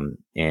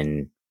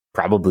 in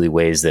probably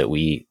ways that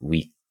we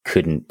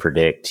couldn't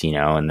predict, you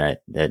know, and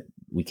that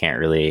we can't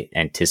really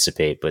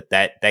anticipate. But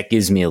that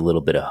gives me a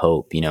little bit of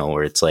hope, you know,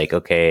 where it's like,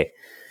 okay,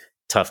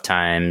 tough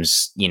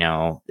times, you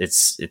know,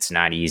 it's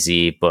not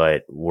easy,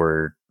 but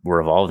we're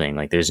evolving.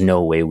 Like there's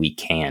no way we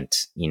can't,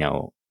 you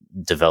know,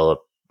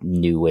 develop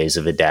new ways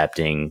of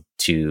adapting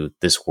to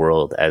this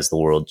world as the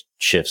world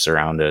shifts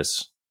around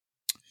us.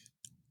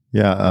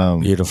 Yeah.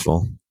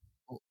 Beautiful.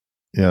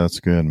 Yeah, that's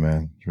good,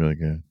 man. It's really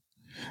good.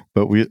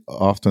 But we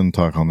often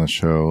talk on the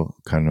show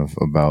kind of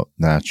about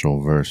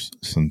natural versus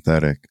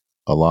synthetic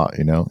a lot,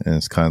 you know, and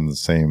it's kind of the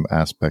same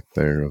aspect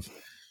there of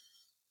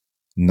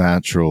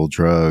natural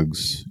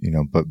drugs, you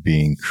know, but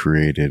being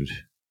created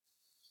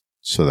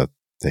so that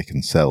they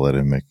can sell it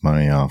and make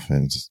money off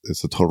it.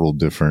 It's a total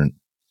different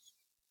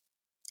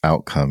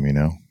outcome, you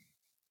know.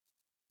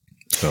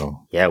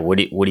 So Yeah, what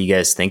do you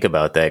guys think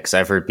about that? Because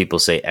I've heard people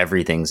say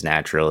everything's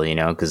natural, you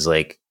know, because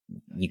like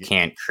you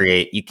can't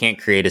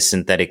create a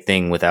synthetic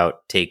thing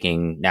without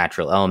taking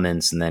natural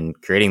elements and then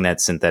creating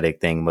that synthetic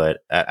thing. But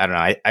I don't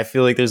know. I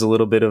feel like there's a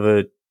little bit of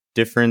a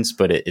difference,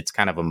 but it's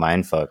kind of a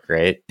mind fuck,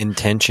 right?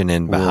 Intention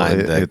in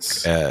behind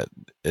the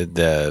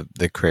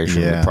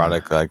creation of the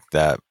product like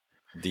that.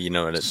 You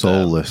know what it's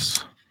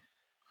soulless.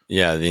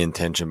 The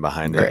intention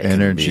behind the it. The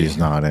energy's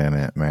not in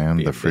it, man.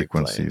 The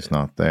frequency's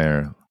not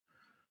there.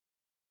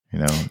 You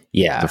know,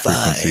 the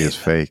frequency is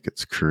fake.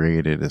 It's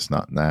created. It's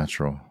not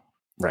natural.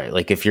 Right.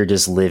 Like if you're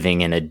just living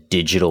in a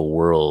digital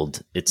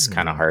world, it's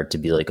kind of hard to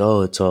be like,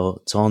 oh, it's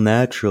all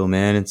natural,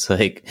 man. It's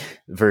like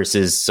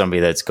versus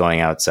somebody that's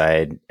going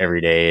outside every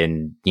day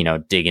and, you know,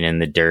 digging in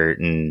the dirt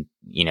and,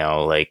 you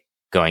know, like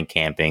going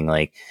camping.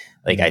 Like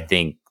I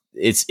think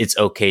it's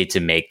okay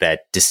to make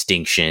that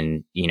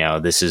distinction. You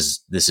know, this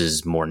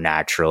is more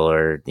natural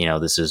or, you know,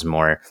 this is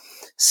more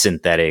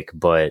synthetic.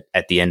 But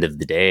at the end of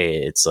the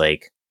day, it's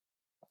like,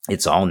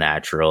 it's all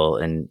natural.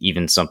 And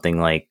even something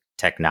like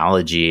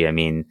technology, I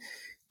mean,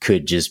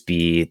 could just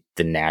be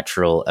the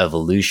natural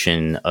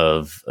evolution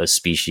of a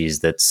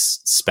species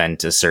that's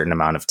spent a certain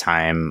amount of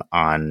time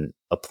on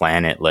a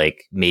planet.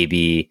 Like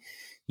maybe,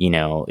 you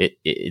know,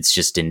 it's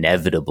just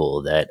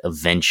inevitable that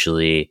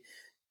eventually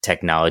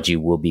technology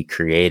will be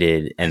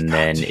created. And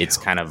then it's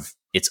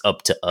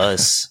up to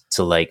us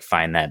to like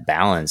find that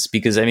balance,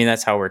 because I mean,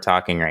 that's how we're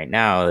talking right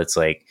now. It's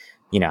like,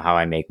 you know, how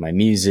I make my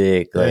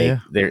music. Like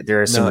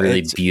there are some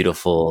really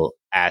beautiful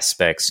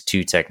aspects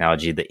to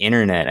technology. The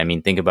internet, I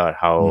mean, think about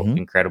how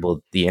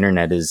incredible the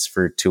internet is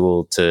for a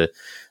tool to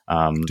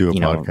do a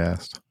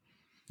podcast.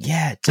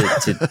 Yeah,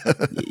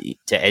 to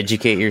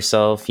educate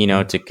yourself, you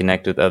know, to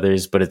connect with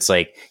others. But it's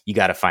like you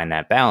got to find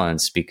that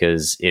balance,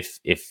 because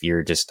if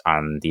you're just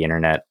on the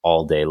internet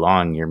all day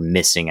long, you're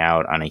missing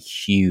out on a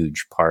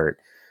huge part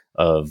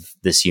of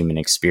this human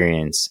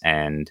experience.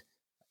 And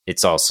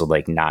it's also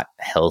like not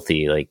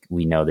healthy. Like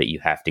we know that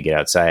you have to get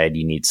outside,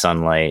 you need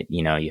sunlight,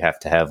 you know, you have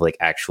to have like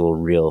actual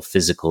real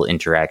physical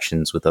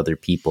interactions with other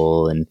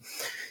people, and,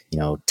 you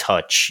know,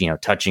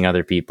 touching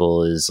other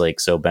people is like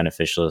so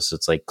beneficial. So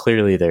it's like,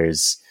 clearly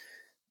there's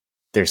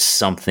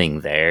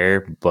something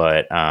there,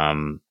 but,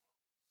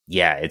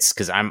 it's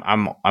cause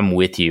I'm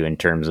with you in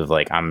terms of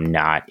like, I'm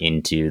not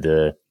into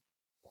the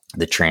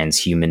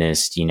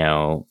transhumanist, you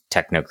know,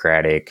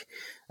 technocratic,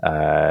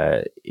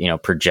 you know,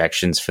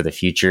 projections for the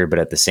future. But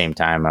at the same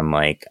time, I'm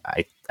like,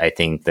 I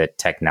think that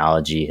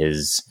technology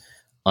has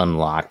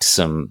unlocked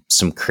some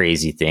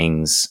crazy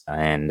things,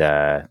 and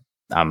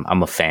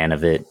I'm a fan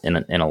of it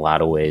in a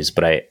lot of ways.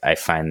 But I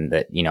find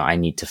that, you know, I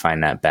need to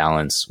find that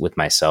balance with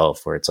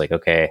myself, where it's like,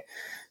 okay,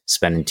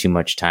 spending too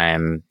much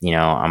time, you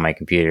know, on my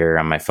computer,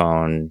 on my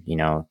phone, you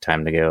know,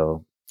 time to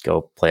go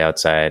play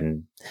outside.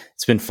 And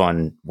it's been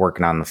fun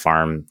working on the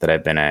farm that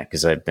I've been at,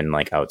 because I've been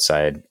like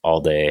outside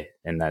all day,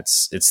 and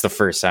it's the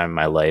first time in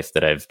my life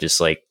that I've just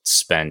like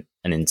spent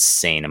an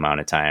insane amount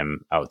of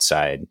time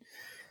outside,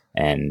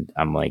 and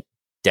I'm like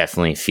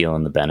definitely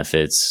feeling the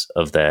benefits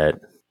of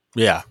that.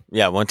 Yeah.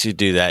 Once you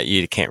do that,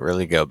 you can't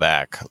really go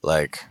back.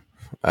 Like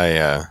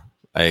I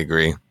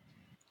agree.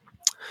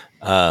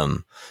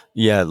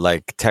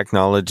 Like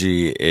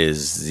technology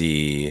is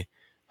the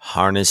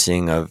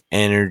harnessing of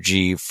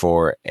energy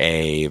for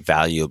a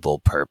valuable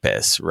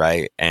purpose,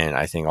 right? And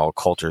I think all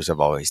cultures have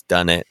always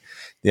done it.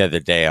 The other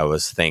day I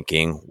was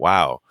thinking,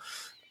 wow,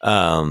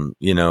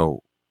 you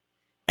know,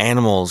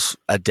 animals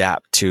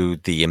adapt to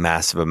the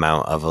massive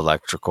amount of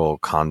electrical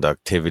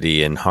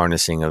conductivity and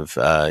harnessing of,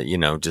 you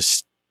know,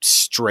 just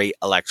straight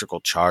electrical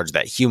charge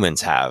that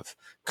humans have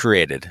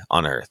created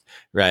on Earth,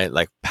 right?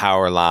 Like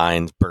power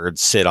lines,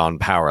 birds sit on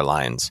power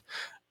lines.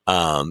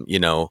 You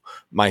know,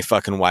 my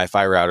fucking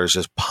Wi-Fi router is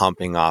just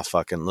pumping off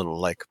fucking little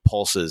like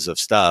pulses of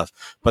stuff,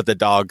 but the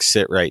dogs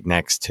sit right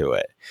next to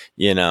it.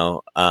 You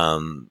know,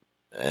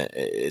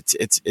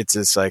 it's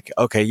just like,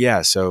 okay,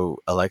 yeah. So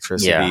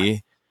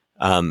electricity,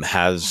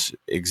 has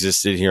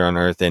existed here on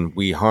Earth, and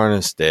we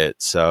harnessed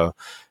it. So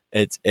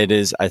it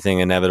is, I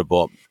think,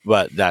 inevitable,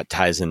 but that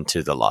ties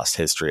into the lost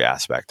history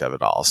aspect of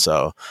it all.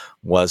 So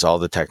was all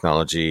the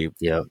technology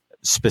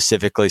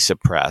specifically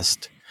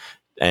suppressed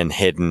and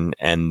hidden,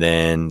 and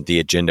then the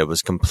agenda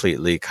was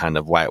completely kind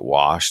of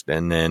whitewashed,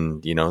 and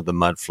then, you know, the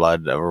mud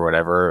flood or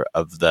whatever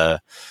of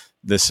the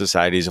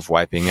societies of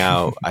wiping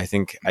out. I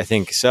think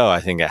so.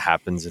 I think it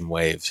happens in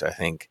waves. I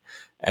think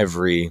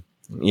every,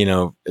 you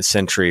know, a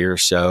century or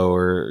so,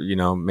 or, you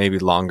know, maybe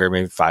longer,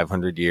 maybe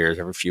 500 years,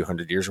 every few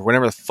hundred years, or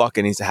whatever the fuck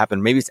it needs to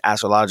happen. Maybe it's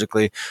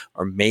astrologically,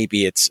 or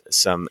maybe it's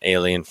some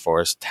alien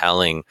force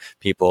telling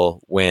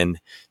people when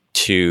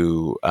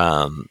to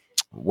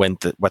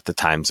what the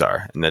times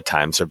are, and the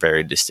times are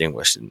very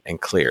distinguished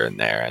and clear in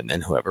there. And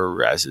then whoever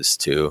rises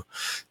to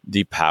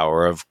the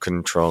power of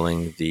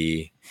controlling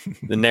the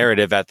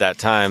narrative at that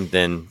time,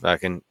 then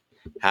fucking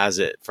has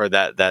it for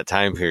that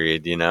time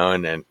period, you know.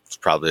 And then it's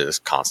probably this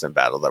constant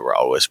battle that we're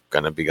always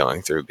going to be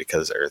going through,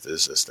 because Earth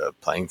is just a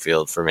playing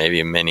field for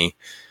maybe many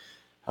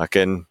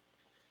fucking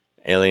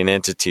alien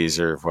entities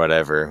or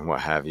whatever,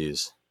 what have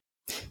yous.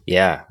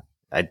 Yeah,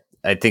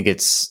 I think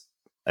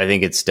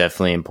it's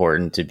definitely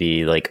important to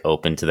be like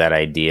open to that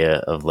idea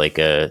of like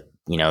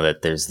that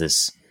there's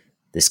this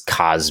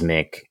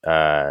cosmic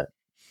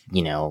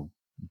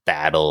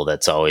battle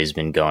that's always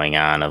been going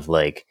on of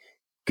like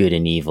good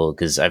and evil.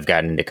 Because I've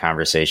gotten into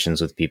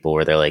conversations with people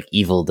where they're like,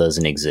 evil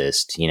doesn't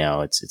exist,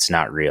 it's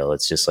not real,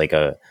 it's just like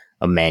a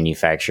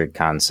manufactured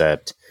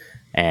concept.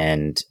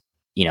 And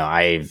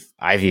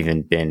I've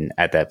even been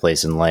at that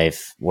place in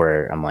life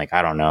where I'm like,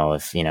 I don't know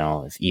if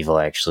evil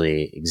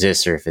actually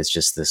exists, or if it's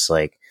just this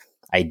like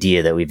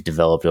idea that we've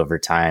developed over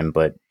time.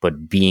 But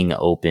being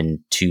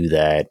open to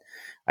that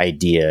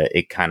idea,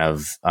 it kind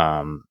of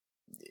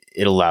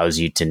it allows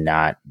you to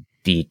not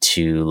be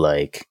too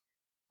like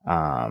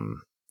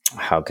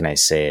how can I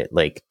say it,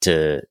 like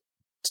to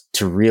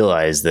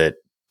realize that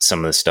some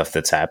of the stuff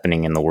that's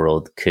happening in the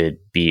world could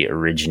be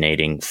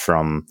originating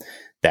from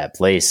that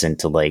place, and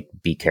to like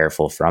be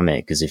careful from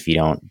it. Because if you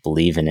don't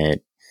believe in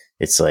it,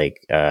 it's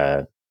like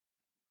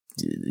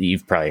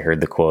you've probably heard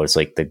the quote, it's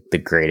like the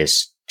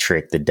greatest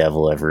trick the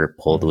devil ever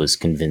pulled was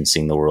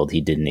convincing the world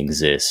he didn't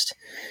exist.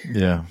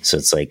 Yeah. So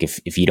it's like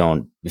if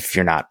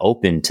you're not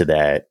open to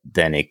that,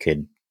 then it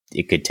could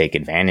take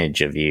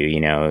advantage of you.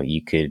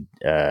 You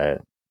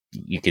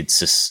could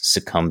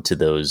succumb to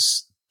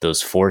those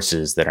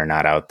forces that are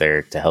not out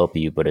there to help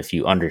you. But if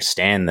you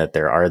understand that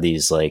there are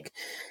these like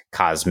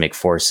cosmic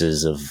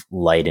forces of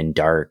light and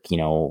dark,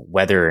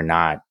 whether or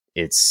not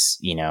it's,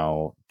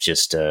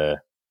 just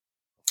a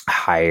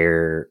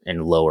higher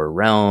and lower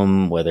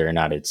realm, whether or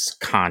not it's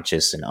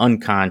conscious and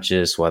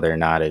unconscious, whether or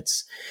not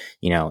it's,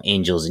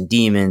 angels and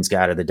demons,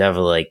 God or the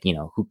devil, like,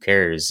 who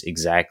cares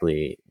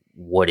exactly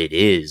what it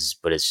is?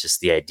 But it's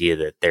just the idea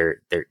that there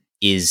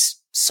is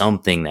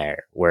something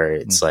there where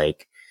it's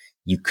like,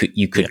 you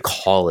could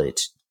call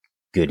it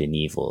good and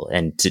evil,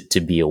 and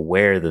to be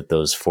aware that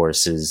those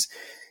forces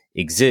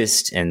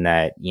exist, and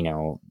that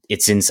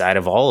it's inside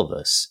of all of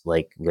us.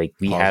 Like we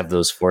have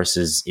those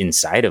forces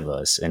inside of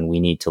us, and we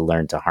need to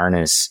learn to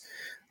harness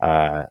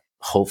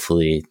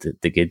hopefully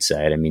the good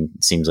side. I mean,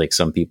 it seems like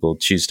some people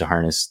choose to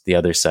harness the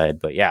other side,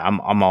 but yeah,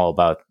 I'm all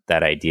about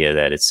that idea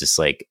that it's just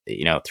like,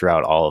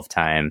 throughout all of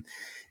time,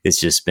 it's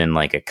just been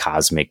like a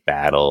cosmic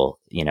battle,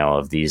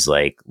 of these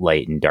like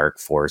light and dark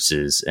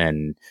forces.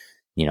 And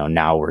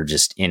now we're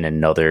just in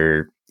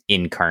another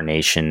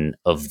incarnation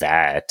of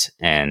that.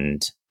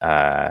 And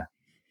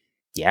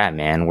yeah,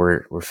 man,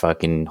 we're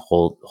fucking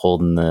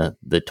holding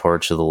the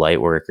torch of the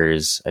light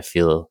workers. I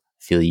feel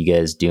you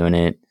guys doing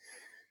it.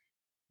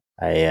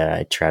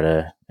 I try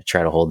to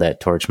hold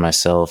that torch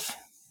myself.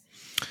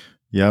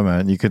 Yeah,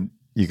 man. You could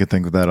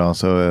think of that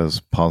also as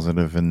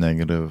positive and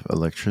negative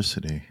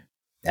electricity.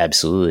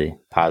 Absolutely.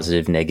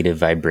 Positive, negative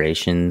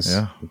vibrations.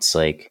 Yeah. It's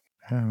like,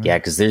 yeah,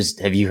 because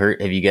have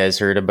you guys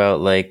heard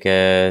about like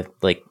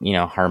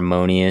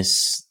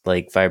harmonious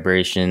like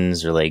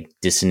vibrations, or like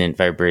dissonant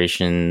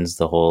vibrations,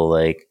 the whole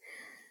like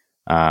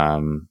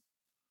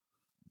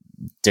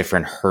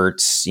different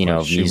hertz,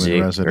 like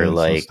music, or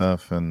like and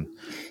stuff, and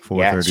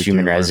 432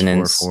 Schumann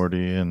resonance,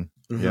 440, and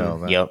all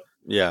that.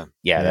 Yep.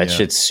 That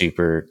shit's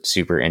super,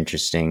 super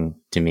interesting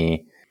to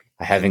me.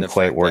 I haven't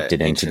quite worked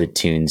it into the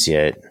tunes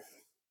yet.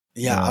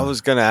 Yeah, I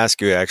was going to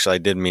ask you, actually, I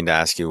did mean to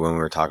ask you when we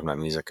were talking about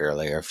music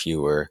earlier, if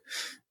you were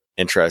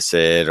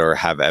interested or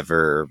have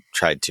ever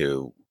tried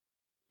to,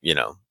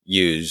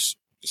 use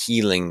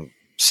healing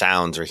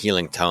sounds or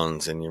healing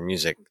tones in your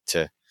music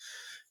to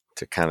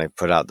kind of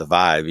put out the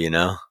vibe,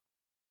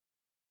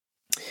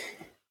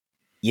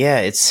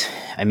 Yeah,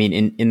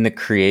 in the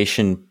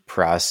creation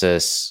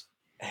process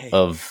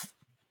of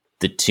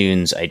the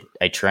tunes, I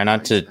try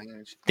not to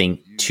think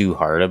too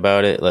hard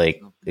about it.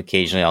 Like,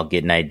 occasionally I'll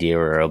get an idea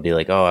where I'll be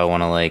like, oh, I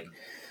want to like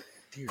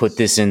put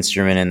this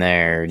instrument in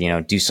there,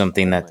 do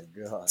something that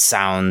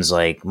sounds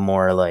like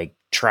more like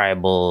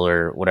tribal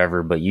or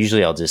whatever. But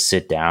usually I'll just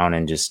sit down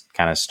and just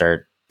kind of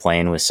start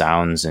playing with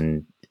sounds,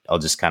 and I'll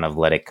just kind of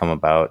let it come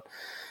about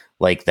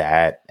like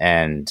that.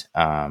 And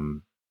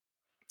I'm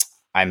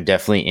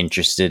definitely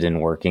interested in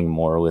working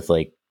more with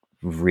like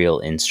real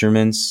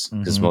instruments,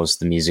 because most of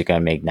the music I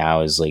make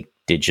now is like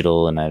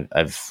digital, and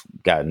I've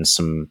gotten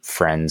some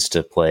friends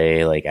to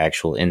play like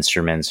actual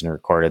instruments and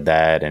recorded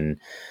that, and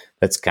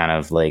that's kind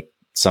of like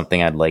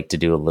something I'd like to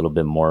do a little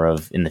bit more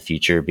of in the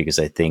future, because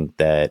I think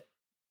that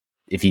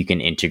if you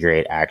can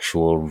integrate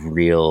actual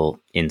real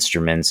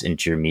instruments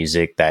into your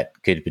music, that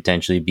could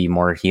potentially be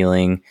more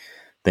healing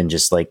than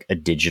just like a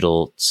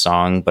digital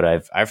song. But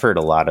I've heard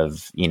a lot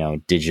of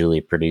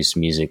digitally produced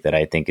music that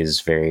I think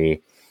is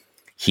very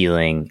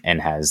healing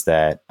and has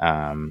that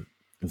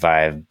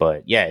vibe.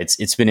 But yeah,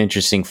 it's been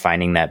interesting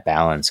finding that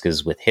balance,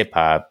 because with hip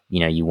hop,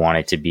 you want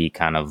it to be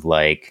kind of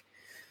like,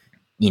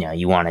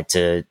 you want it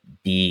to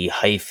be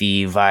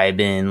hyphy,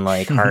 vibing,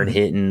 like hard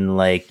hitting,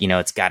 like,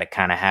 it's got to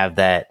kind of have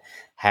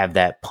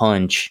that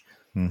punch,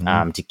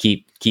 to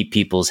keep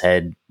people's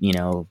head,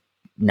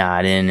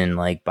 nodding and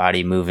like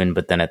body moving.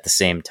 But then at the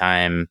same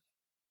time,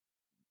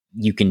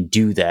 you can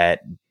do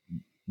that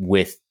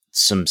with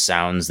some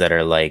sounds that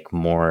are like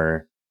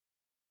more,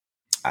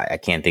 I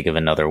can't think of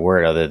another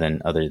word other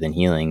than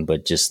healing,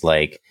 but just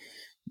like,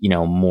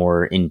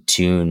 more in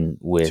tune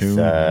with,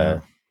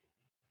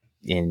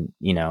 in,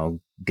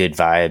 good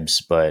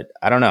vibes. But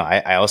I don't know.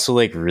 I also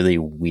like really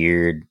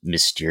weird,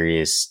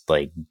 mysterious,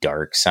 like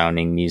dark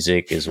sounding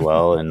music as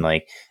well. And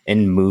like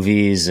in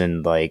movies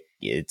and like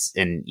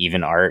and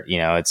even art,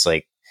 it's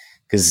like,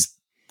 cause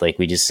like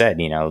we just said,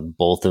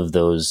 both of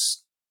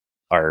those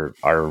are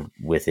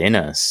within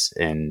us.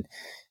 And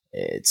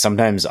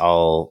sometimes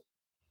I'll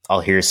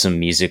hear some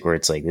music where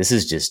it's like, this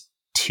is just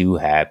too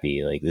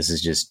happy. Like, this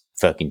is just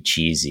fucking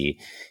cheesy.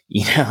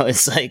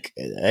 It's like,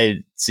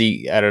 I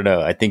don't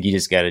know. I think you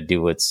just got to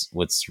do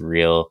what's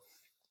real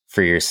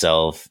for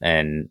yourself.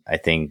 And I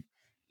think,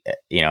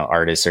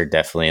 artists are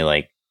definitely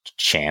like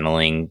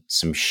channeling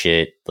some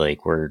shit.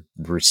 Like, we're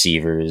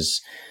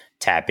receivers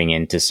tapping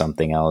into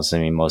something else. I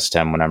mean, most of the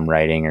time when I'm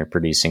writing or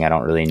producing, I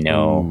don't really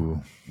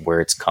know where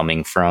it's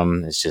coming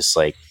from. It's just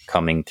like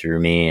coming through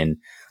me, and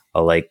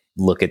I'll like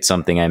look at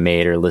something I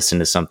made or listen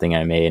to something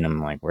I made, and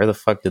I'm like, where the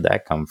fuck did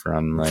that come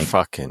from? Like,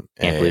 fucking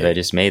can't believe I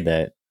just made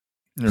that.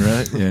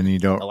 Right. And you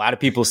don't, a lot of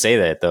people say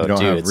that though,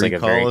 too. It's like a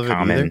very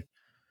common.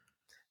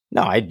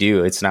 No, I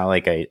do. It's not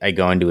like I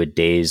go into a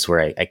daze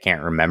where I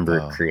can't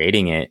remember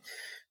creating it.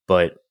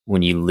 But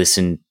when you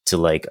listen to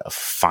like a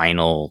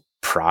final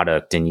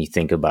product and you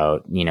think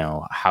about,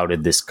 how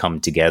did this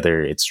come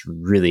together? It's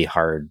really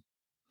hard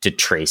to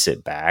trace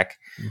it back.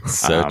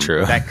 So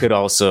true. That could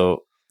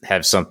also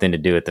have something to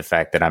do with the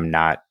fact that I'm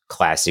not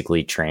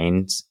classically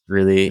trained,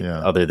 really,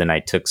 other than I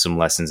took some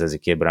lessons as a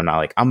kid. But I'm not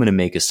like, I'm going to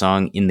make a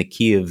song in the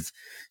key of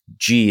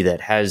G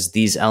that has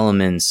these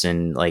elements,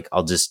 and like,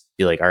 I'll just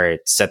be like, all right,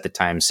 set the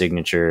time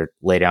signature,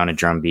 lay down a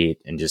drum beat,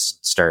 and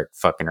just start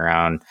fucking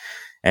around.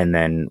 And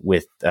then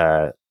with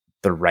the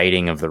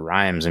writing of the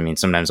rhymes, I mean,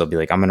 sometimes I'll be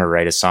like, I'm going to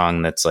write a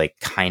song that's like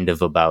kind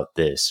of about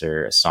this,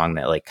 or a song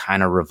that like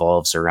kind of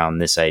revolves around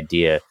this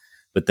idea.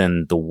 But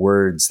then the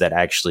words that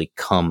actually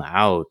come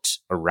out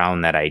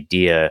around that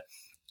idea,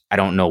 I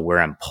don't know where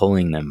I'm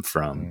pulling them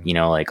from.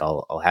 Like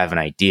I'll have an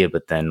idea,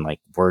 but then like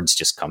words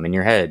just come in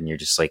your head, and you're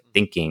just like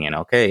thinking, and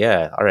okay,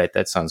 yeah, all right,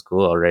 that sounds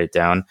cool, I'll write it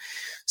down.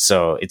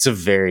 So it's a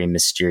very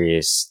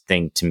mysterious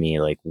thing to me,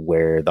 like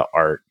where the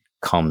art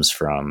comes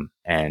from.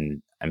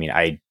 And I mean,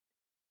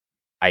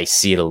 I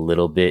see it a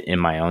little bit in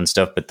my own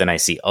stuff, but then I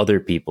see other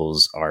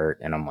people's art,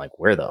 and I'm like,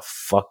 where the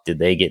fuck did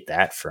they get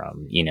that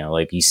from?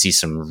 Like you see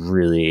some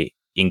really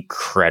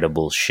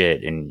incredible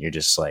shit, and you're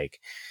just like,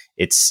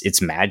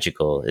 it's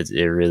magical. It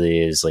really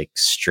is like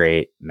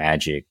straight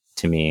magic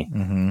to me.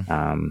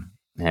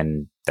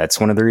 And that's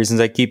one of the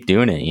reasons I keep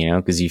doing it,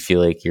 because you feel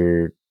like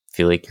you're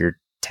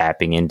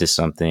tapping into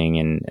something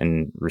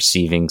and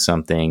receiving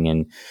something,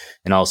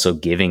 and also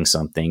giving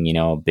something.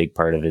 A big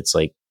part of it's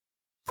like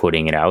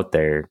putting it out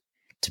there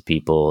to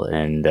people,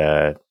 and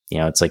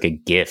it's like a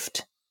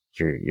gift.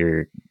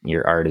 Your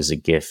art is a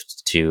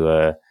gift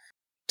to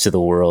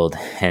the world.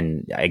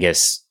 And I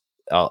guess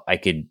I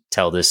could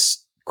tell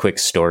this quick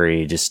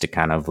story just to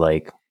kind of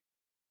like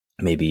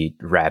maybe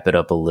wrap it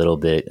up a little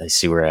bit. I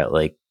see we're at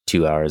like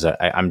 2 hours.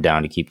 I'm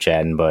down to keep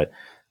chatting, but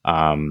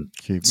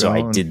so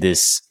I did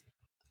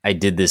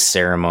this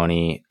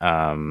ceremony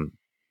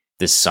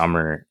this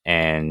summer,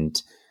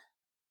 and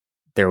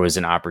there was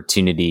an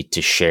opportunity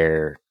to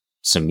share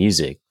some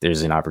music.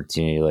 There's an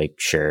opportunity to like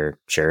share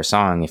a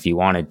song if you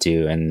wanted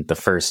to. And the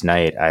first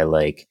night I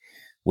like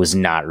was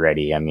not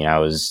ready. I mean, I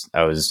was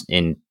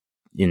in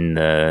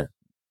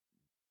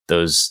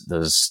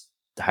those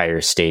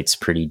higher states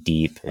pretty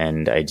deep,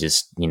 and I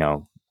just,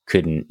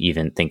 couldn't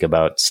even think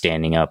about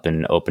standing up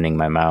and opening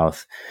my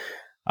mouth.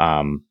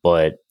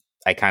 But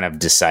I kind of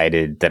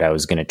decided that I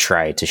was going to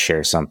try to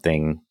share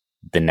something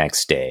the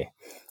next day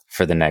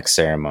for the next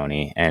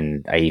ceremony.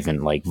 And I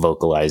even like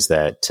vocalized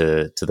that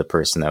to the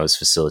person that was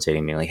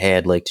facilitating me, like, hey,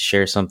 I'd like to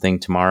share something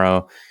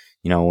tomorrow,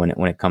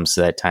 when it comes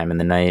to that time in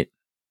the night.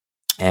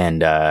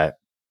 And that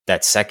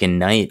second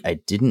night, I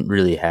didn't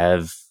really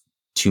have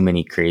too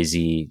many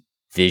crazy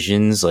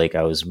visions. Like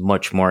I was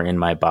much more in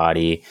my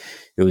body.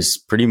 It was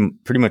pretty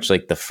much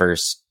like the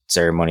first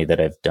ceremony that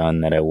I've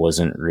done that I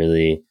wasn't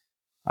really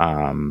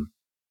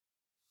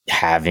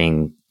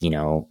having,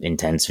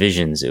 intense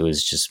visions. It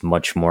was just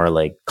much more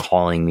like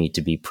calling me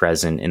to be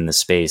present in the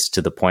space,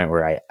 to the point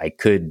where I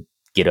could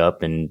get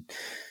up and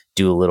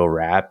do a little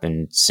rap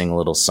and sing a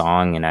little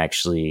song and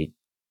actually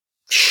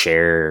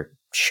share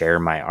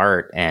my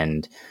art.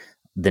 And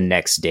the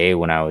next day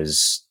when I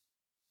was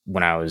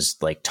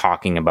like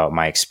talking about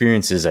my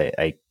experiences,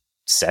 I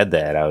said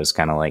that I was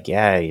kind of like,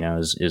 yeah, it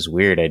was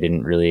weird. I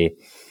didn't really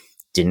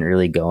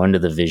go into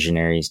the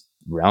visionary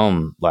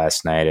realm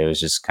last night. It was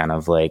just kind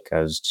of like, I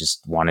was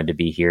just wanted to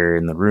be here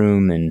in the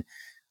room, and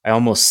I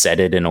almost said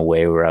it in a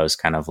way where I was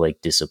kind of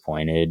like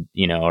disappointed,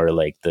 or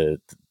like the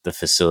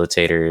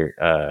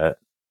facilitator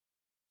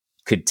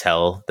could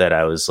tell that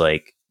I was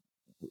like,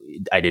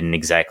 I didn't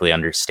exactly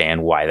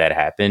understand why that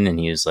happened. And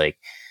he was like,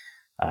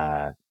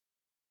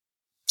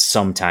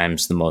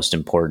 sometimes the most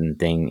important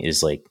thing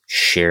is like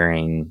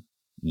sharing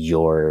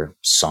your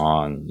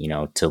song,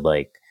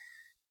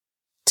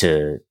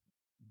 to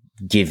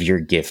give your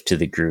gift to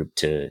the group,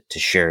 to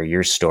share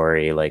your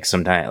story. Like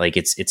sometimes, like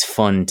it's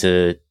fun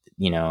to,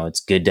 it's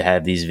good to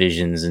have these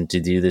visions and to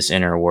do this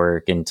inner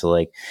work and to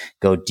like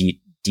go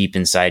deep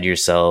inside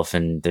yourself.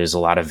 And there's a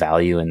lot of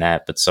value in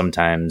that. But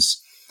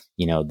sometimes,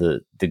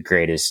 the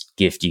greatest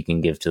gift you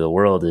can give to the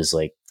world is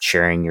like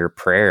sharing your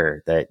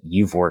prayer that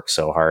you've worked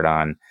so hard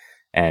on.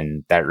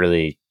 And that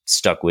really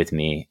stuck with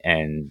me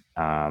and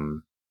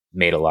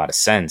made a lot of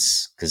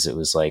sense, because it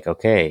was like,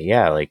 okay,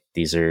 yeah, like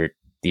these are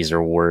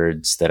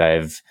words that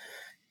I've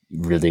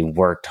really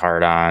worked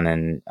hard on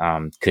and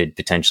could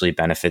potentially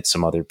benefit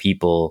some other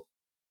people.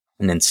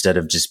 And instead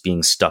of just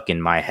being stuck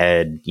in my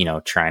head,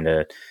 trying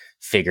to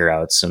figure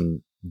out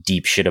some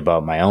deep shit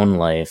about my own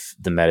life,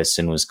 the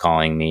medicine was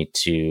calling me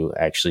to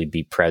actually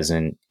be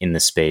present in the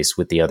space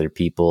with the other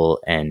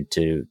people and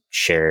to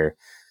share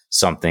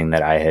something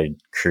that I had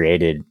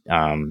created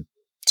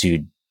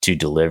to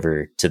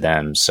deliver to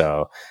them.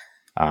 So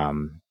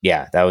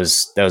that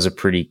was a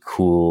pretty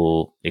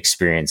cool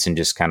experience, and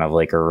just kind of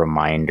like a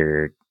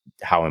reminder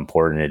how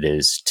important it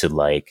is to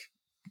like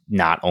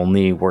not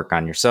only work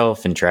on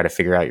yourself and try to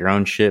figure out your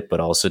own shit,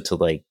 but also to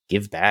like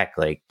give back,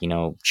 like,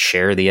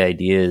 share the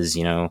ideas,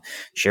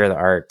 share the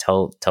art,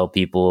 tell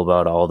people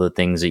about all the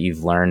things that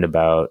you've learned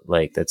about.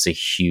 Like, that's a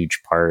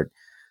huge part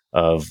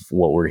of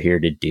what we're here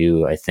to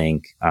do, I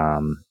think.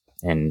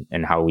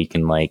 And how we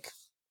can like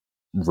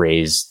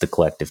raise the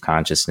collective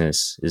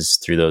consciousness is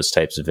through those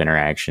types of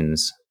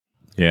interactions.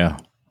 Yeah.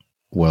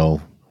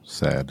 Well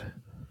said.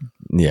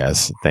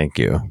 Yes. Thank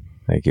you.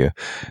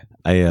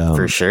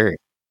 For sure.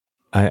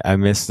 I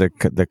miss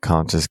the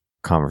conscious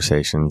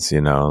conversations,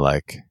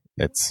 like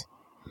it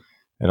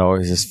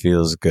always just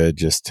feels good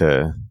just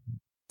to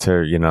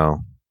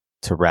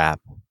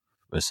rap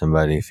with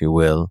somebody, if you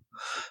will,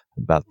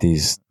 about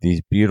these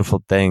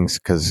beautiful things,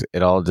 because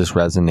it all just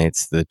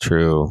resonates the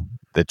true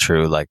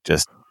like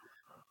just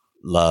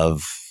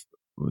love,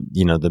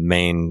 the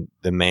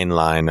main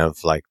line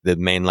of like the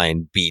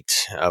mainline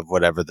beat of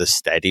whatever the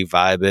steady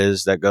vibe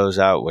is that goes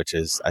out, which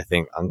is, I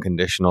think,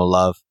 unconditional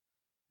love.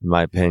 In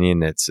my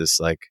opinion, it's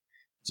just like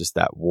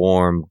that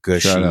warm,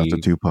 gushy. Shout out to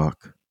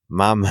Tupac.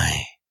 Mama,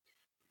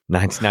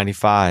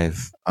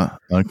 1995.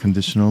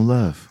 Unconditional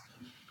love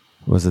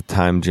Was a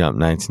time jump.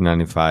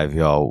 1995,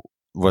 y'all.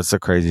 What's the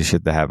crazy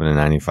shit that happened in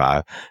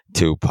 95?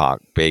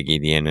 Tupac, Biggie,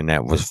 the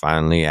internet was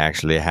finally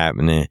actually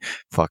happening.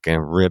 Fucking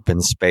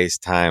ripping space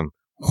time.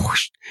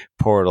 Whoosh,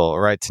 portal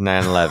right to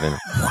 9/11.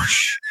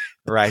 Whoosh,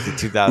 right to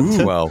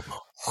 2012.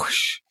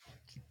 Whoosh.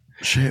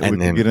 Shit, and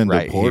we can get into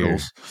right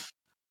portals.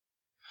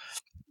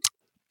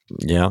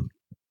 Yeah.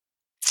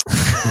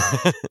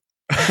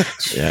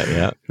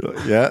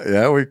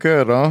 Yeah, we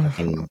could, huh?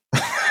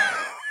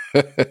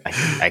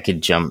 I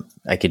could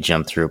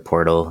jump through a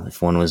portal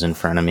if one was in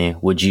front of me.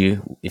 Would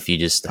you? If you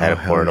just had a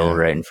portal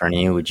right in front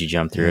of you, would you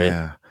jump through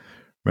it?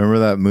 Remember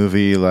that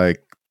movie,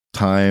 like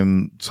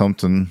Time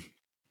something,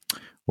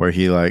 where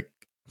he like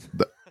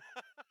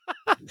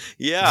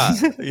yeah,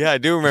 I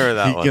do remember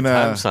that one.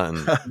 Time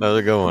something. That was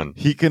a good one.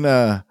 He can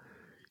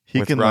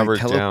like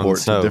teleport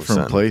to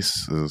different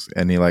places,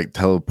 and he like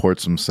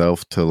teleports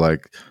himself to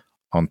like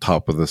on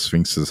top of the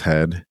Sphinx's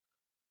head.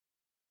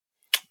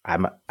 I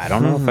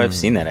don't know if I've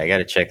seen that. I got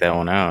to check that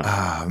one out.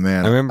 Ah,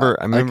 man. I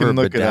remember I can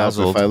look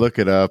Bedazzled. It up. If I look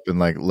it up and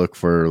like look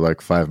for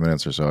like 5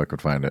 minutes or so, I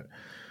could find it.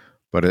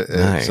 But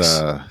it's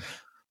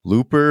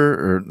Looper,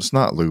 or it's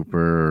not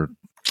Looper.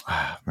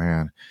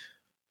 Man,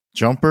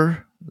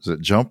 Jumper. Is it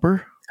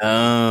Jumper?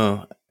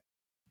 Oh,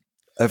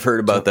 I've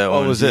heard about that one.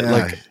 What was it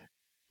like?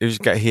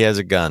 He has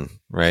a gun,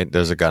 right?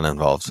 There's a gun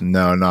involved.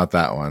 No, not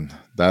that one.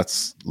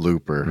 That's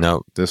Looper.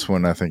 No, this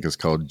one I think is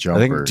called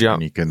Jumper.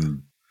 And you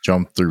can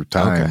jump through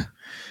time. Okay.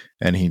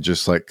 And he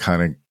just like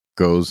kind of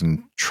goes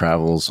and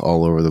travels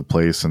all over the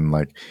place, and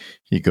like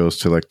he goes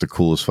to like the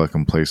coolest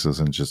fucking places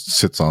and just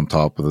sits on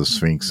top of the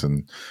Sphinx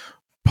and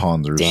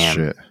ponders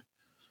shit.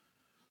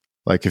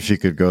 Like if you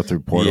could go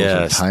through portals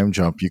and time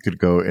jump, you could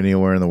go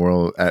anywhere in the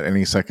world at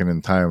any second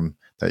in time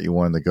that you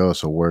wanted to go.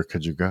 So where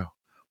could you go?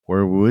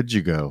 Where would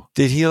you go?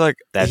 Did he like?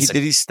 That's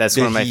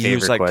one of my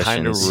favorite like questions.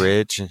 Kind of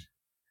rich.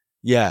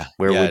 Yeah.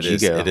 Where would you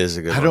go? It is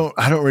a good one.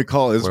 I don't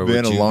recall. It's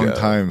been a long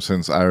time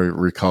since I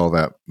recall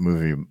that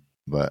movie,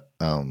 but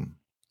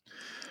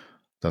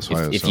that's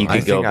why if you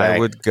could go back, I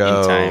would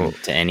go in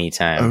time to any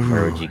time.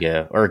 Where would you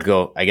go? Or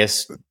go? I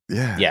guess.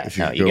 Yeah. Yeah.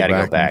 No, you got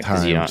to go back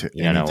because you don't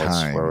know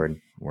what's forward.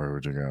 Where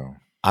would you go?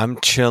 I'm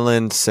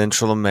chilling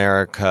Central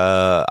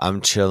America.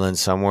 I'm chilling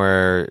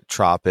somewhere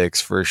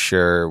tropics for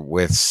sure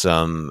with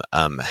some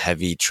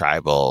heavy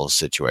tribal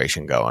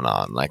situation going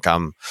on. Like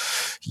I'm,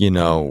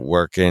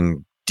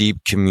 working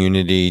deep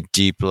community,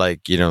 deep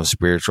like,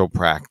 spiritual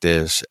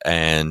practice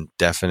and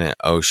definite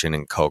ocean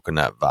and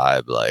coconut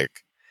vibe.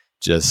 Like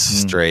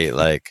just straight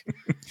like,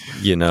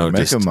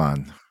 just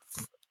Megamon.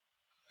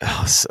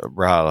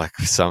 bro, like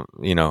some,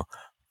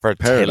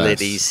 fertility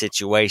Paradise.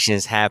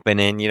 situations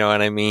happening, you know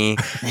what I mean?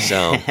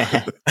 So, Go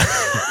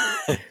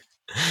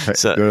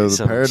to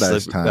the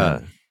paradise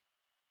time.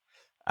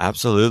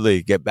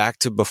 Absolutely. Get back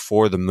to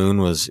before the moon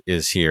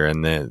is here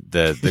and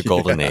the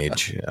golden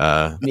age.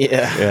 Yeah.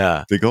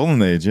 The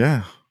golden age,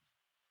 yeah.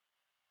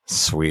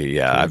 Sweet.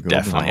 Yeah. The I've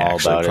definitely all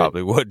actually about it.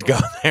 probably would go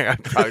there.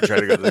 I'd probably try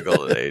to go to the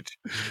golden age.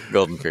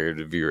 Golden period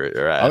would be right.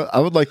 I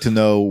would like to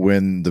know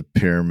when the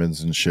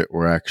pyramids and shit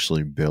were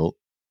actually built.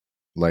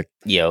 Like,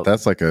 Yo,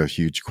 that's like a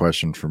huge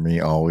question for me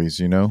always,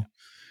 and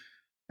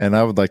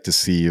I would like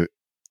to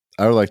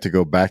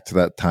go back to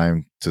that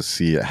time to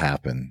see it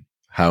happen.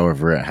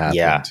 However it happened.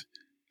 Yeah.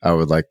 I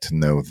would like to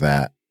know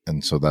that.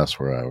 And so that's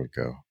where I would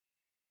go.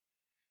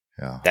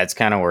 Yeah. that's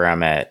kind of where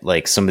I'm at.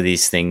 Like some of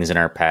these things in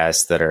our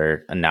past that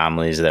are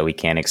anomalies that we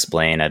can't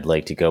explain. I'd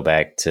like to go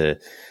back to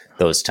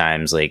those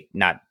times, like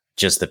not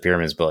just the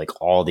pyramids, but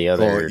like all the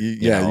other.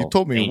 You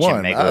told me ancient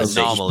one. I was just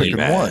Anomaly, picking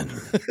man.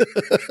 one.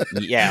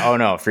 Yeah. Oh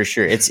no, for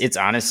sure. It's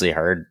honestly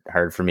hard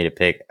for me to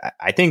pick.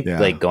 I think Yeah.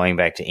 like going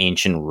back to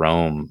ancient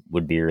Rome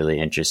would be really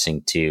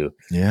interesting too,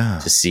 Yeah.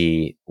 to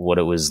see what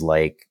it was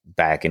like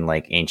back in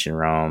like ancient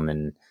Rome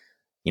and,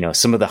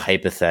 some of the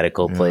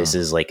hypothetical Yeah.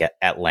 places like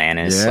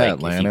Atlantis, Yeah, like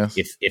Atlantis.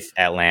 if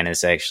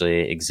Atlantis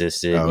actually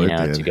existed, Oh, it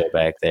to did. go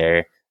back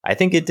there. I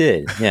think it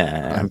did.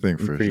 Yeah. I think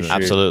for pretty sure.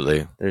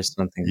 Absolutely. There's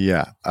something.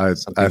 Yeah. I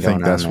Something think going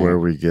on that's there. where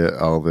we get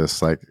all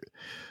this like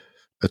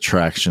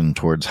attraction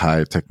towards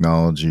high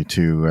technology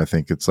too. I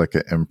think it's like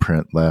an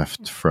imprint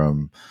left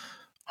from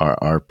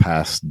our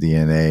past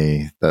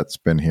DNA that's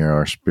been here.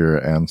 Our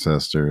spirit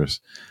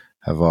ancestors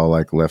have all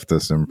like left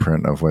this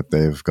imprint of what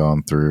they've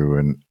gone through,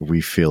 and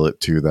we feel it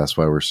too. That's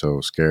why we're so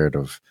scared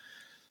of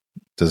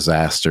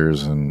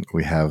disasters, and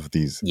we have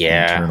these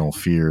Yeah. internal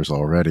fears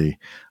already.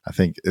 I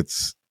think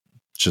it's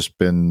just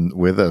been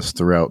with us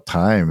throughout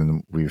time,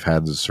 and we've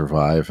had to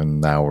survive,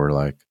 and now we're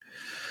like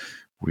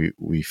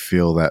we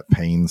feel that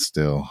pain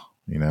still,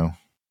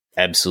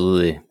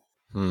 Absolutely.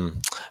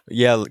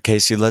 Yeah,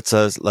 Casey, let's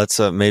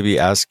maybe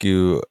ask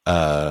you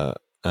a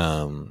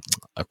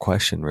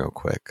question real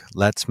quick.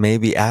 Let's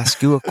maybe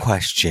ask you a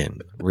question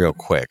real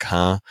quick,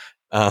 huh?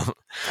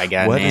 I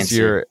got What an is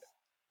answer.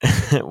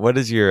 what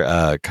is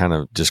your kind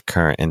of just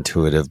current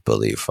intuitive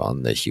belief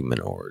on the human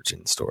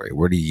origin story?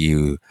 Where do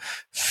you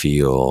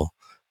feel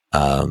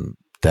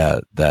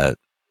that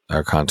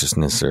our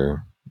consciousness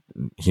or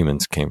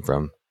humans came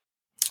from?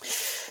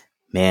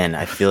 Man,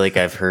 I feel like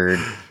I've heard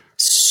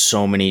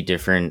so many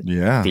different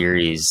Yeah.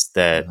 theories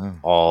that Yeah.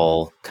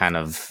 all kind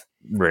of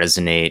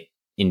resonate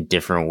in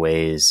different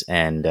ways,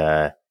 and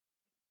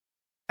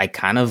I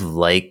kind of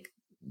like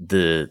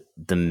the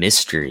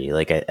mystery.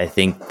 Like I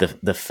think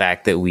the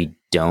fact that we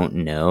don't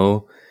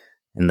know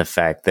and the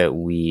fact that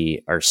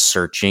we are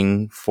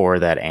searching for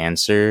that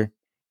answer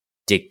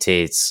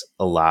dictates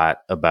a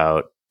lot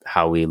about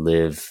how we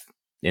live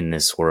in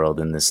this world,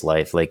 in this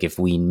life. Like if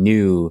we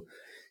knew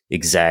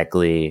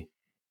exactly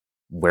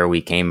where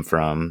we came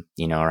from,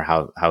 or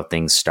how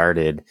things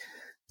started,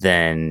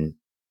 then,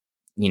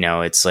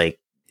 it's like,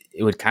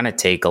 it would kind of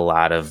take a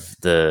lot of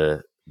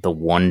the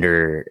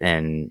wonder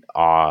and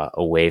awe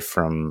away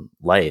from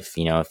life.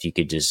 If you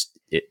could just,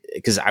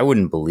 because I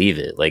wouldn't believe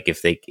it. Like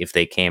if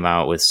they came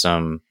out with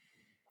some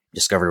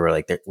discovery where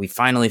like we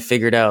finally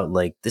figured out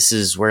like this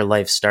is where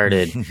life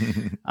started.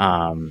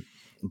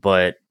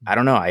 But I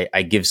don't know.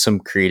 I give some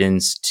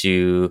credence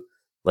to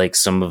like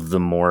some of the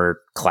more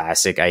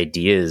classic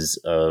ideas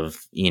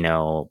of,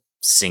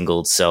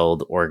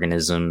 single-celled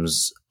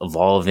organisms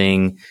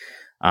evolving.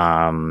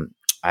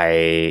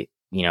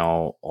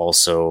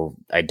 Also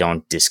I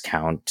don't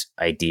discount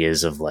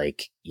ideas of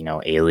like,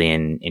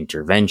 alien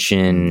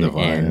intervention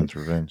Divine and,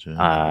 intervention.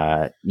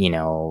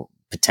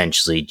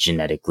 potentially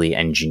genetically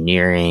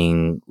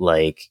engineering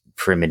like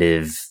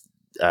primitive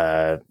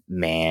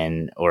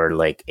man or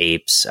like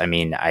apes. I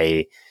mean,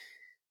 I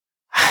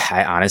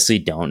honestly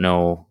don't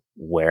know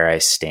where I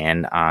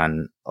stand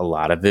on a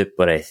lot of it,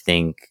 but I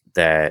think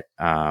that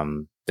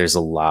there's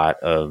a lot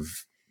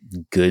of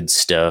good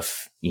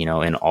stuff,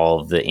 in all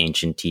of the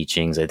ancient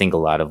teachings. I think a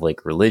lot of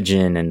like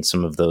religion and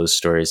some of those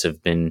stories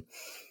have been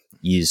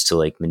used to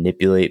like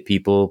manipulate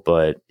people.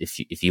 But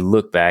if you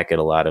look back at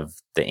a lot of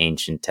the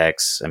ancient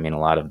texts, I mean, a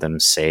lot of them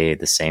say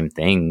the same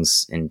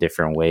things in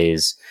different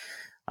ways.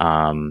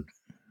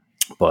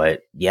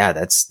 But yeah,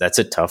 that's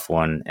a tough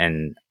one.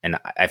 And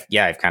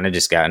I've kind of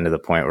just gotten to the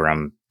point where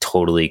I'm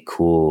totally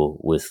cool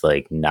with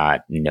like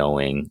not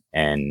knowing.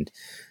 And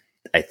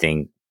I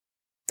think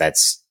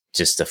that's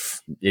just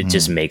it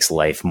just makes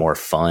life more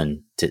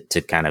fun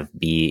to kind of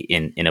be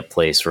in a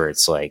place where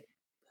it's like,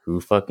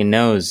 who fucking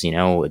knows?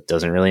 It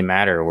doesn't really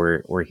matter.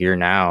 We're here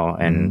now,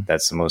 and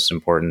that's the most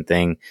important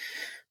thing.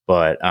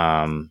 But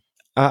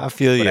I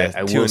feel you.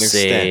 I will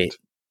say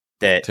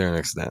that to an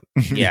extent.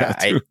 Yeah,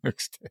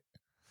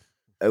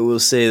 I will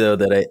say though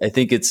that I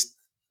think it's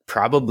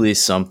probably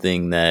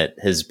something that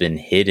has been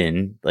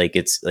hidden.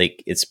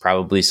 It's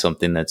probably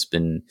something that's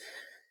been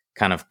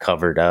kind of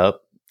covered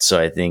up. So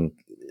I think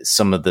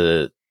some of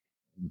the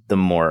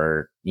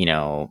more,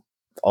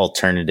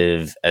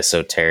 alternative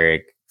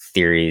esoteric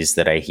theories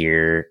that I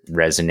hear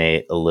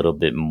resonate a little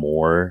bit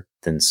more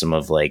than some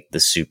of like the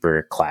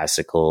super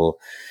classical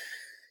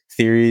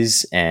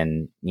theories.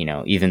 And,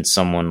 even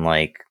someone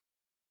like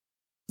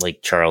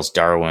Charles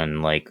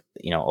Darwin,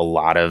 a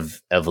lot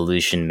of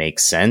evolution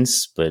makes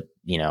sense, but,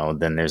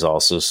 then there's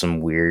also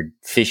some weird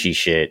fishy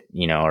shit,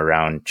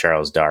 around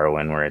Charles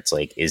Darwin where it's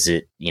like, is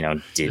it,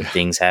 did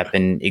things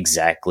happen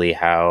exactly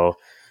how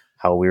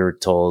we were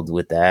told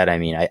with that? I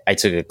mean, I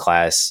took a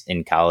class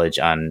in college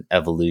on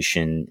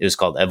evolution. It was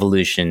called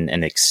Evolution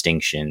and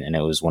Extinction, and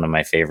it was one of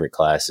my favorite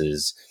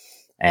classes.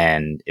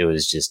 And it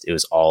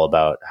was all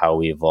about how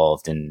we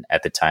evolved. And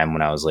at the time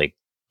when I was like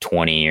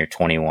 20 or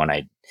 21,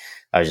 I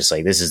was just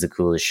like, this is the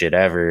coolest shit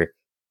ever.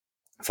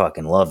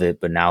 Fucking love it.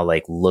 But now,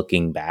 like,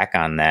 looking back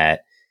on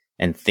that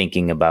and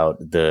thinking about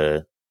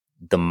the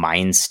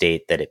mind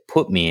state that it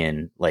put me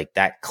in, like,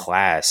 that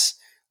class,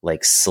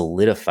 like,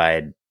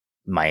 solidified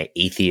my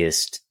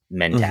atheist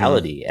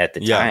mentality at the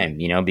time,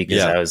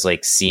 because I was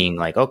like seeing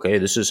like, okay,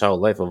 this is how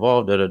life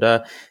evolved, da da da.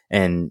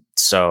 And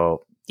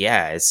so,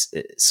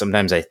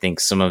 sometimes I think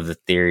some of the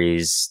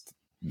theories,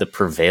 the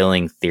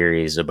prevailing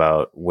theories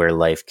about where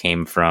life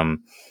came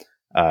from,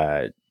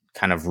 kind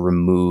of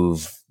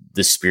remove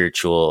the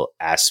spiritual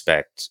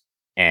aspect,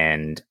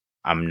 and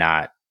I'm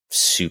not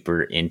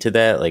super into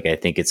that. Like, I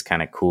think it's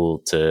kind of cool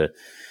to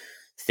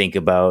think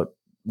about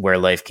where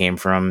life came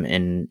from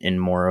in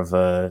more of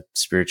a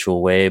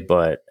spiritual way,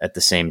 but at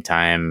the same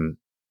time,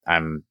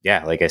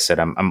 like I said,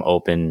 I'm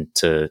open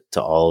to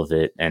all of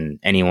it, and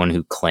anyone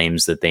who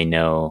claims that they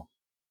know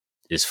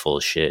is full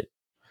of shit.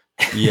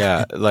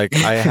 Yeah, like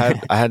I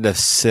had a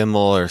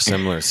similar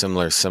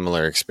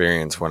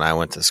experience when I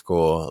went to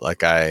school.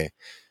 Like I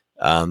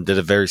did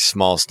a very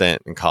small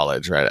stint in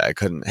college, right? I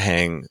couldn't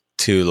hang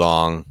too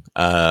long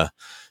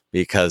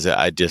because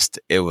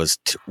it was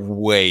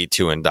way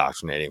too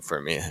indoctrinating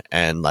for me.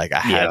 And like I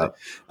had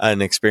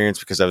an experience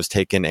because I was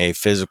taking a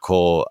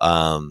physical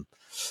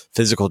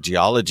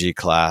geology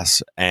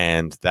class,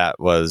 and that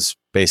was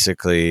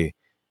basically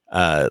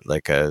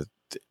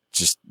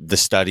just the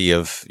study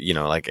of,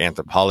 like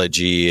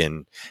anthropology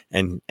and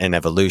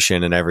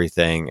evolution and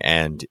everything.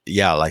 And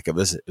like it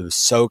was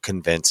so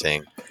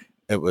convincing.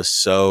 It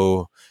was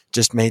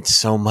just made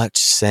so much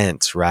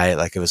sense, right?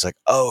 Like it was like,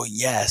 oh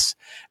yes.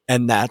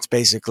 And that's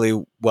basically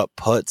what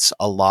puts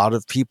a lot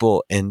of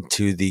people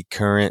into the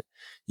current,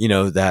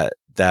 that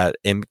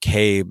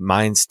MK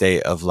mind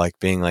state of like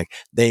being like,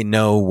 they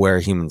know where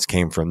humans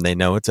came from. They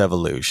know it's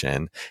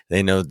evolution.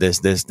 They know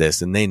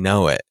this, and they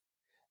know it.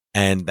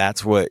 And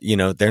that's what,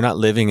 they're not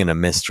living in a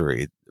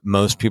mystery.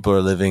 Most people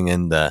are living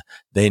in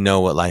they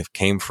know what life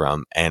came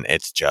from, and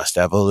it's just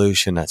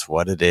evolution. That's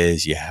what it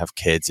is. You have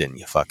kids and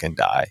you fucking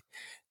die.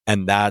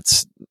 And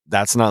that's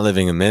not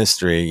living a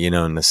mystery,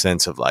 in the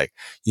sense of like,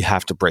 you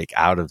have to break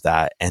out of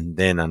that and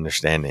then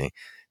understanding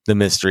the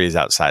mystery is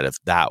outside of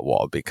that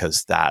wall,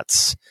 because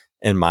that's,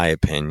 in my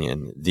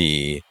opinion,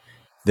 the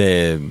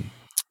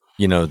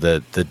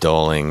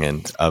dulling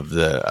and of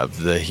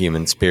the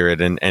human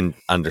spirit and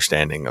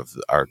understanding of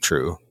our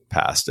true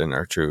past and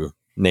our true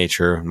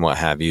nature and what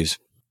have yous.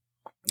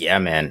 Yeah,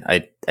 man.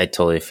 I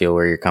totally feel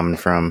where you're coming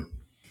from.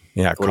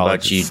 Yeah. What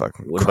about you?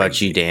 What about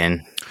you,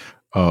 Dan?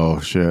 Oh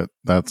shit,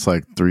 that's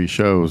like 3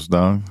 shows,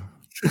 dog.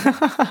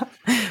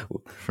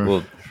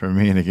 For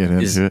me to get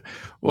into it.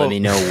 Let me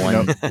know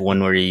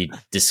one where you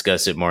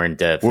discuss it more in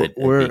depth. I'd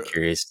be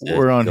curious to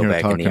we're on go here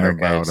back talking in the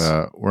archives.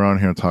 we're on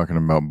here talking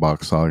about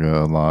Bach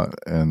Saga a lot,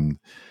 and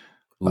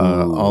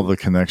all the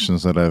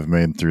connections that I've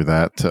made through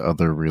that to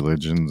other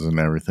religions and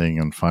everything,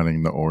 and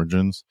finding the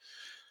origins.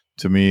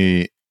 To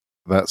me,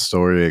 that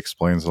story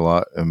explains a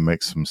lot and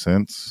makes some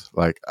sense.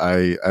 Like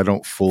I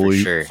don't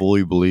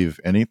fully believe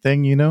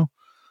anything,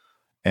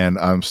 and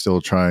I'm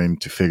still trying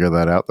to figure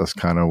that out. That's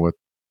kind of what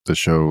the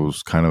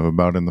show's kind of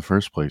about in the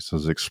first place,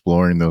 is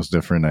exploring those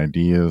different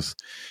ideas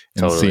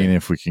and seeing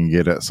if we can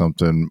get at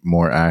something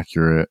more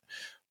accurate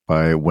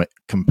by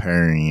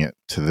comparing it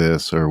to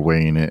this or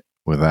weighing it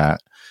with that,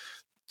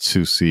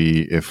 to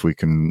see if we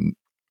can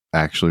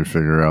actually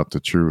figure out the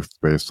truth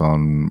based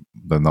on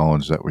the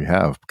knowledge that we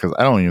have. Because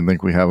I don't even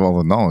think we have all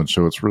the knowledge,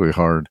 so it's really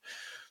hard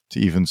to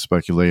even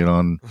speculate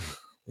on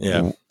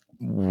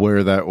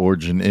where that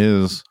origin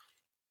is.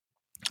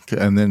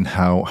 And then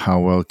how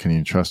well can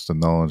you trust the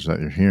knowledge that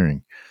you're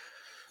hearing?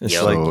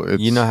 It's like,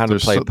 you know how to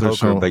play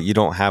poker, but you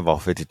don't have all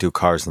 52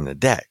 cards in the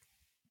deck.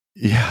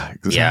 Yeah,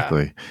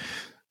 exactly. Yeah.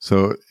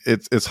 So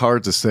it's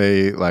hard to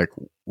say like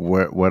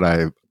what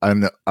I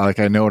know, like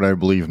I know what I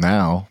believe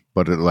now,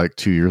 but like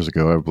 2 years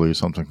ago I believed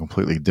something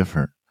completely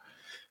different.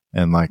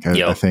 And like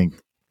I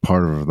think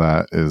part of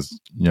that is,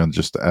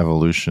 just the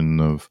evolution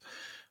of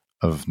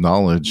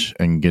knowledge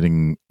and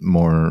getting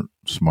more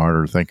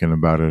smarter, thinking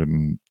about it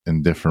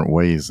in different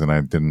ways than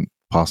I didn't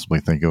possibly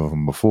think of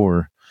them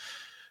before,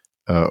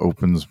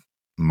 opens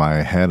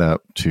my head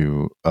up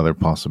to other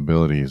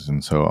possibilities.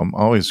 And so I'm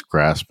always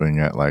grasping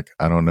at, like,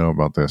 I don't know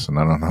about this and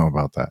I don't know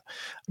about that.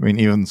 I mean,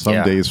 even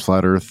some days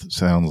flat earth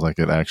sounds like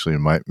it actually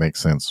might make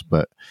sense,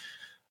 but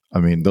I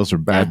mean, those are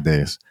bad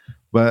days.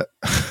 But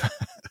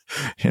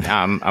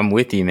I'm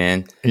with you,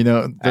 man.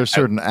 There's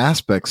certain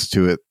aspects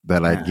to it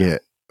that I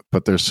get,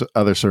 but there's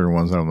other certain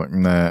ones that I'm like,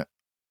 nah,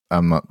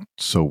 I'm not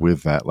so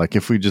with that. Like,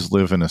 if we just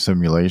live in a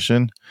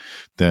simulation,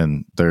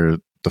 then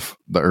the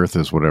earth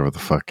is whatever the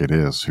fuck it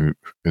is.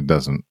 It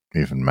doesn't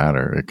even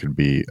matter. It could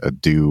be a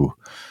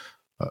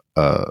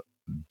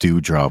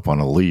dewdrop on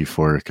a leaf,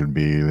 or it could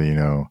be,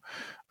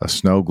 a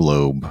snow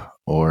globe,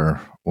 or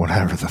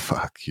whatever the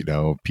fuck,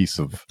 a piece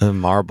of a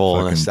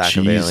marble and a sack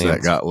of aliens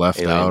that got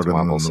left out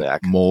and the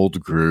mold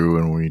grew,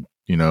 and we,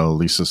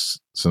 Lisa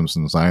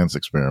Simpson science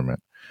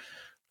experiment.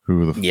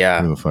 Who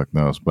the fuck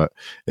knows? But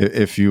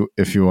if you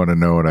want to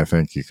know it, I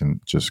think you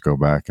can just go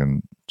back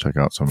and check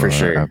out some of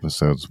the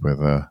episodes with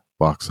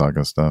Box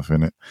Saga stuff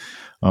in it.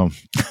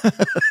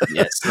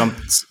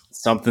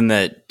 Something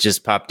that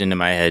just popped into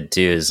my head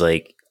too is,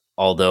 like,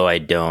 although I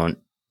don't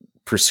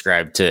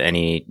prescribe to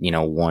any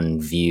one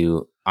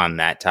view on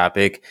that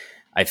topic,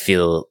 I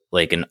feel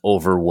like an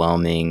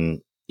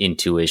overwhelming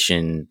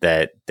intuition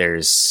that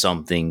there's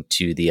something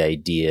to the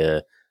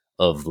idea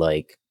of,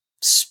 like,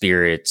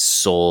 spirits,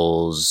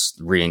 souls,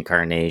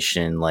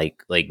 reincarnation,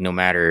 like no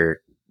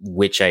matter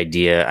which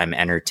idea I'm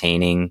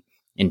entertaining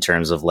in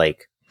terms of,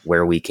 like,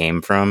 where we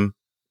came from,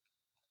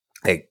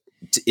 like,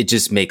 it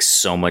just makes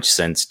so much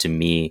sense to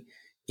me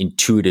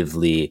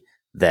intuitively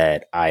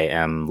that I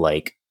am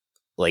like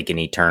an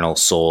eternal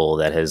soul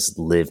that has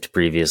lived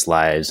previous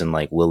lives and,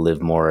 like, will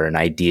live more, and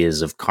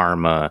ideas of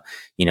karma,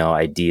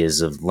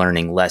 ideas of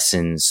learning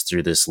lessons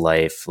through this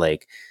life,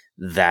 like,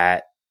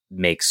 that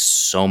makes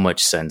so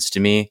much sense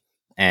to me.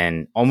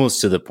 And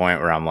almost to the point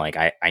where I'm like,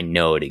 I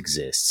know it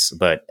exists,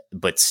 but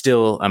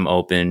still I'm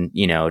open,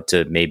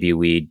 to maybe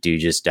we do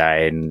just die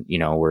and,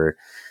 we're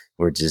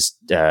just,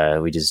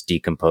 we just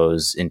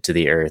decompose into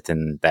the earth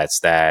and that's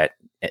that.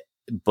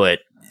 But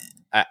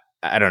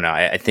I don't know.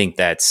 I think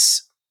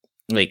that's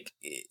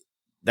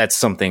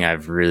something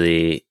I've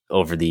really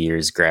over the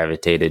years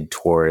gravitated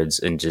towards,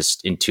 and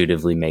just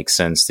intuitively makes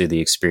sense through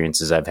the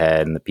experiences I've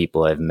had and the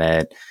people I've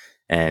met.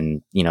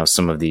 And,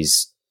 some of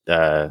these,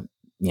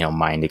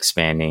 mind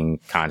expanding,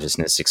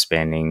 consciousness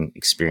expanding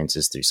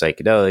experiences through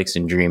psychedelics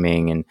and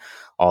dreaming and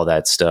all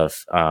that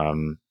stuff.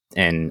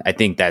 And I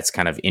think that's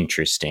kind of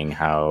interesting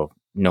how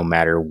no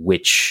matter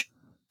which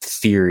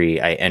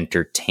theory I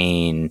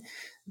entertain,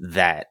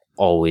 that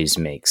always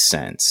makes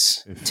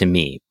sense to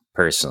me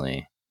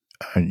personally.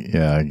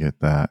 I get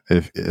that.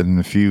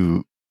 If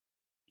you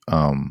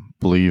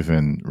believe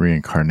in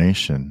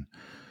reincarnation,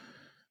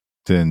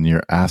 then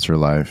your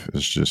afterlife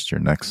is just your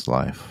next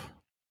life.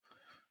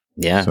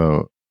 Yeah.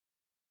 So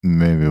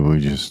maybe we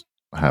just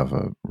have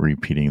a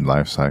repeating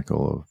life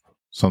cycle of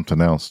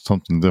something else,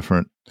 something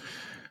different,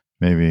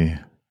 maybe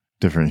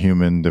different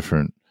human,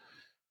 different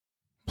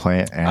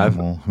plant,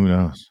 animal, who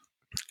knows?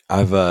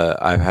 I've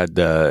had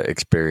the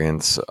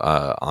experience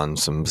on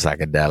some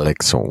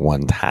psychedelics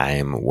one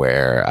time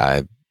where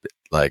I,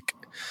 like,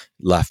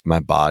 left my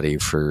body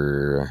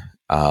for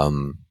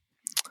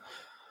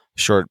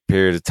short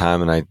period of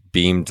time, and I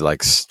beamed,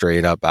 like,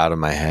 straight up out of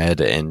my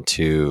head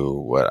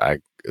into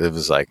it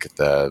was like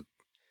the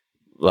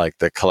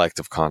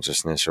collective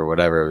consciousness or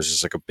whatever. It was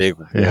just like a big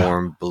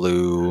warm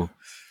blue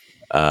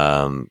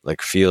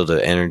like field of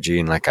energy,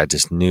 and, like, I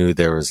just knew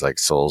there was, like,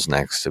 souls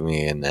next to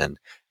me. And then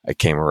I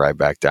came right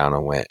back down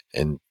and went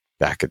and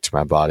back into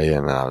my body,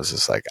 and I was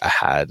just like,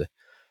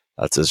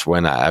 that's just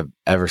when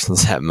ever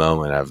since that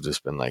moment I've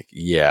just been like,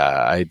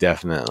 yeah, I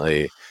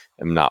definitely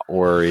am not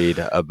worried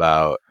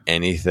about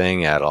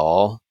anything at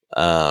all.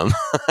 I'm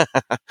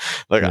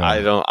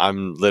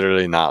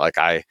literally not, like,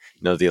 I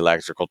know the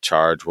electrical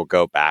charge will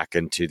go back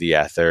into the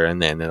ether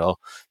and then it'll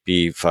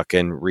be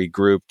fucking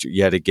regrouped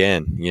yet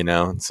again.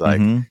 It's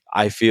like,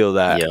 I feel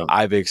that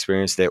I've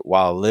experienced it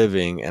while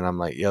living, and I'm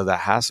like, that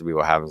has to be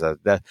what happens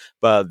at that.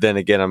 But then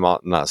again, I'm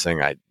not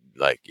saying I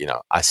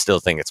still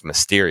think it's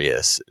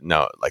mysterious.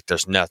 No, like,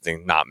 there's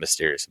nothing not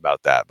mysterious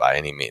about that by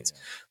any means.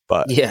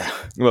 But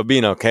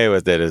being okay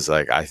with it is,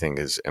 like, I think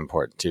is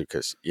important too,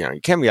 because you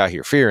can't be out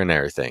here fearing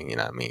everything.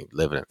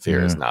 Living in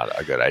fear is not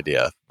a good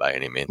idea by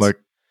any means. Like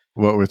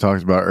what we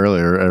talked about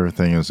earlier,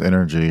 everything is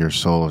energy. Your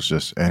soul is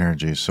just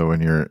energy. So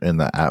when you're in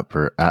the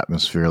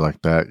atmosphere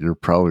like that, you're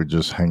probably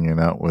just hanging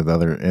out with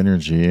other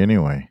energy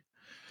anyway.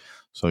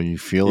 So you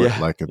feel it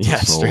like it's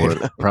a soul.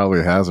 It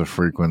probably has a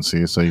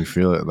frequency, so you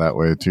feel it that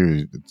way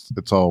too.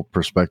 It's all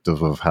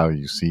perspective of how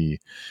you see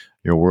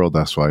your world.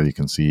 That's why you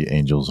can see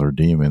angels or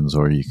demons,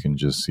 or you can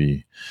just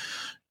see,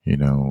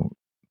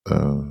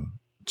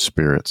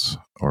 spirits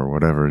or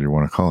whatever you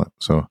want to call it.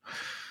 So,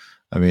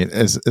 I mean,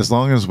 as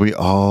long as we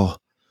all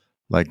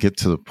like get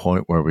to the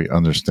point where we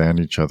understand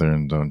each other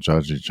and don't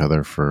judge each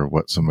other for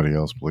what somebody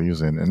else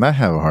believes in. And I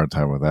have a hard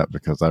time with that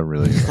because I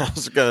really I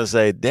was gonna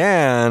say,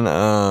 Dan.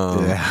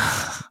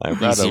 yeah. My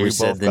brother, we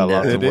Easier both said got than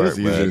lots done. of It work. is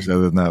easier said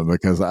than that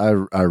because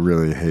I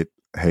really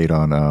hate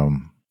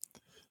on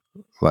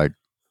like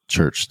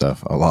church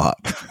stuff a lot.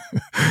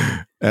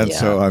 And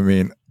so I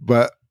mean,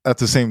 but at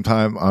the same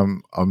time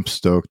I'm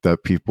stoked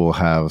that people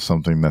have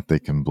something that they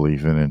can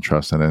believe in and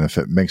trust in, and if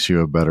it makes you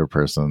a better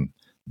person,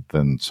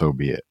 then so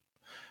be it.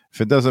 If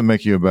it doesn't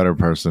make you a better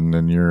person,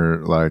 then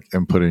you're like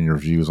inputting your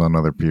views on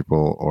other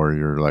people, or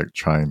you're like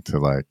trying to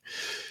like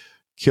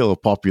kill a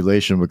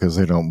population because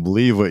they don't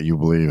believe what you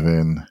believe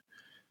in,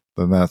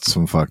 then that's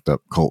some fucked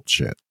up cult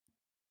shit.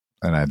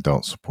 And I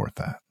don't support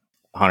that.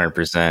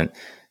 100%.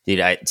 Dude,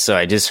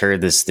 I just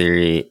heard this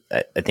theory.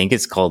 I think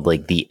it's called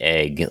like the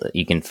egg.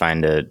 You can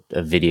find a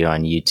video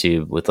on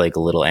YouTube with like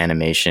a little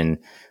animation.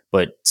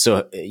 But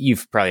so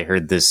you've probably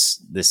heard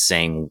this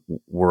saying,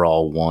 we're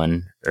all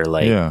one, or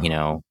like, Yeah. you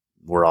know,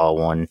 we're all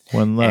one.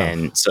 One love.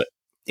 And so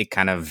it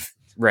kind of,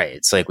 right.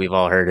 It's like we've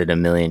all heard it a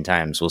million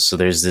times. Well, so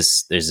there's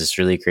this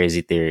really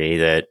crazy theory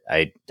that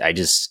I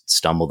just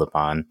stumbled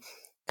upon.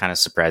 Kind of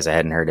surprised I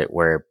hadn't heard it,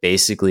 where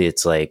basically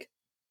it's like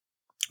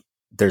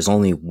there's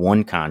only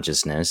one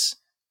consciousness,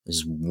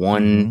 there's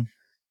one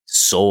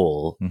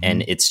soul,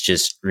 and it's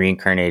just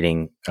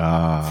reincarnating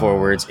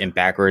forwards and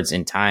backwards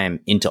in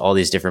time into all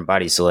these different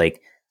bodies. So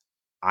like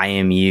I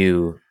am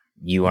you,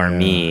 you are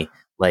me,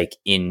 like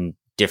in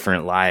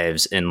different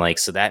lives. And like,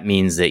 so that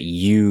means that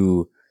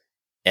you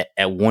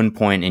at one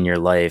point in your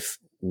life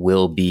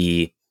will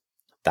be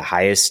the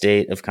highest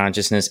state of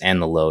consciousness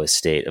and the lowest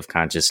state of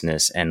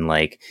consciousness. And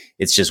like,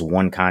 it's just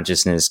one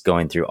consciousness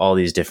going through all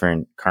these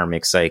different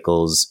karmic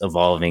cycles,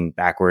 evolving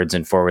backwards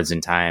and forwards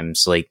in time.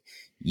 So like,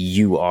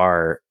 you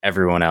are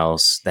everyone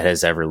else that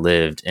has ever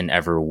lived and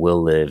ever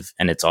will live.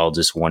 And it's all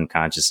just one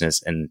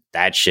consciousness. And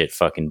that shit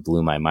fucking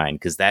blew my mind.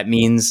 'Cause that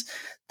means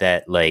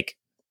that like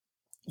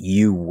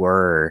you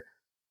were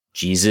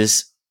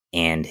Jesus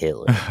and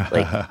Hitler,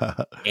 like,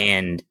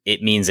 and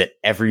it means that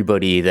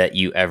everybody that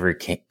you ever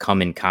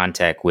come in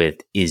contact with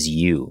is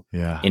you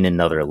in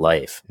another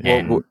life.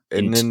 And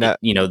then that,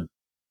 you know,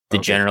 the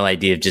general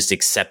idea of just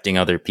accepting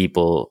other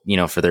people, you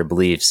know, for their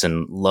beliefs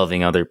and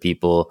loving other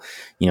people,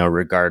 you know,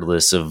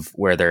 regardless of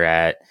where they're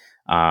at,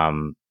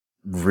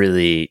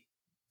 really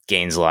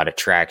gains a lot of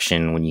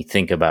traction when you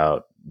think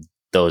about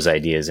those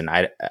ideas. And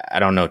I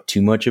don't know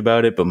too much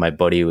about it, but my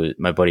buddy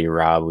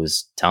Rob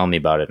was telling me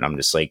about it, and I'm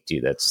just like,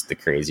 dude, that's the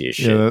craziest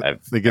shit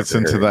it gets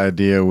into the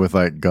idea with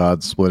like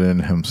God splitting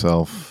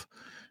himself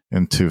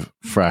into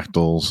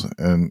fractals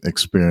and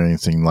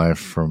experiencing life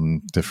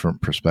from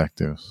different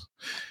perspectives.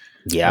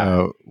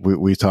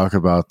 We talk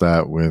about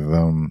that with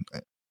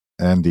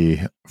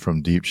Andy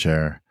from Deep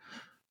Share,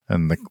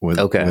 and with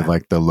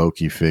like the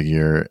Loki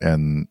figure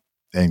and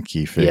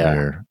Enki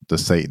figure, the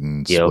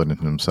Satan splitting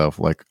himself,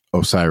 like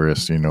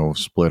Osiris, you know,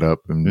 split up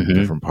in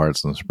different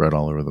parts and spread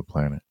all over the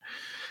planet.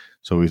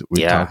 So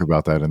we talk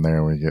about that in there,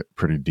 and we get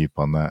pretty deep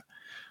on that.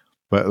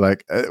 But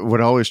like,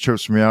 what always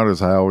trips me out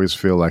is I always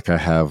feel like I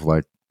have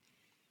like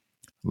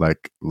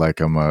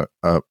I'm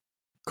a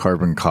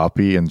carbon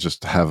copy and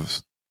just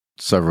have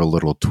several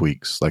little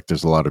tweaks. Like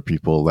there's a lot of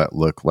people that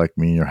look like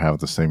me or have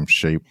the same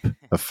shape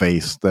of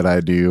face that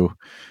I do,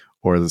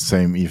 or the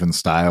same even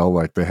style.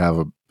 Like they have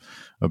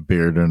a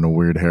beard and a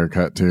weird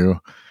haircut too,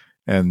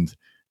 and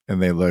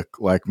they look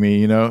like me.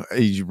 You know,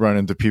 you run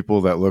into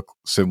people that look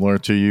similar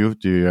to you.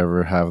 Do you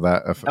ever have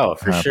that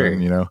for sure,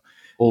 you know?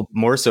 Well,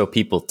 more so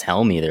people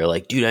tell me, they're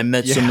like, dude, I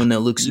met someone that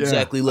looks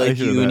exactly like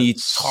you, and he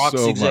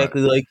talks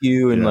exactly like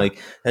you, and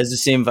like has the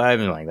same vibe.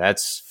 And like,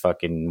 that's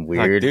fucking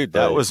weird. Like, dude,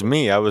 that was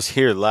me. I was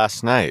here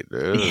last night. We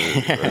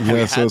had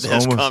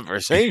this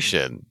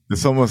conversation.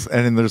 It's almost,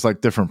 and then there's like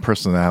different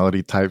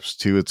personality types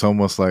too. It's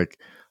almost like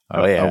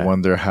I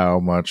wonder how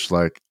much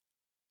like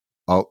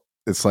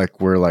it's like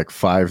we're like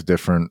 5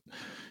 different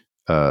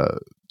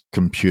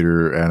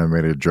computer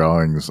animated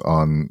drawings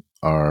on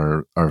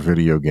our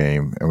video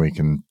game, and we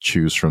can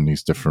choose from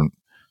these different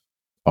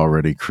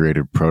already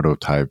created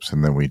prototypes,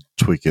 and then we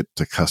tweak it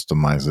to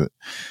customize it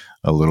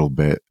a little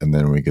bit, and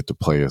then we get to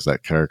play as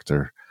that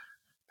character.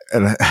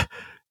 And it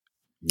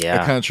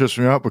kind of trips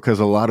me out because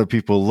a lot of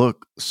people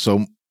look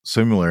so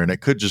similar, and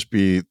it could just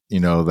be, you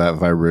know, that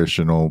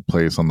vibrational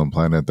place on the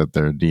planet that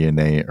their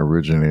DNA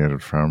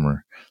originated from,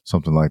 or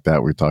something like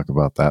that. We talk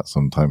about that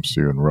sometimes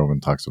too, and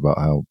Roman talks about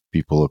how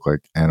people look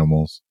like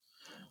animals,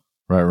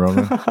 right,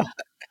 Roman?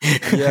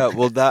 Yeah,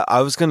 well, that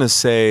I was gonna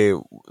say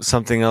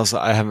something else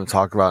I haven't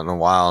talked about in a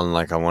while, and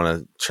like I want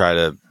to try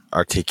to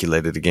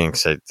articulate it again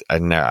because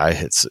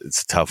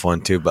it's a tough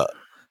one too, but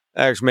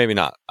actually maybe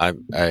not.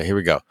 Here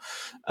we go.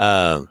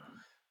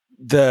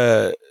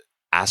 The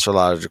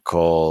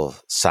astrological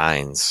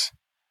signs,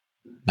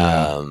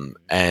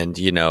 and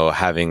you know,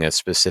 having a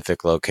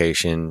specific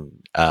location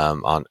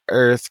on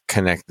Earth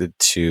connected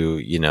to,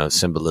 you know,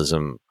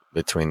 symbolism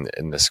between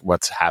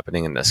what's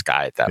happening in the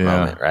sky at that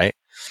moment, right?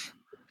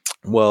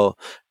 Well,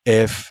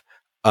 if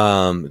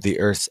the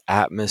Earth's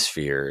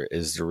atmosphere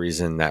is the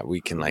reason that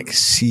we can like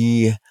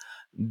see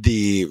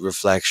the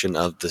reflection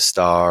of the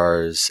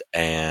stars,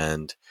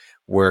 and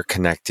we're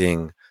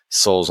connecting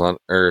souls on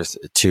Earth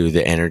to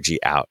the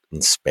energy out in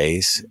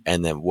space.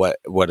 And then what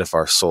if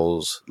our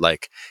souls,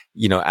 like,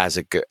 you know, as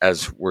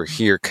we're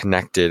here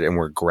connected and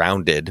we're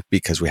grounded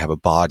because we have a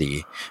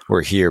body,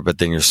 we're here, but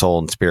then your soul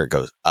and spirit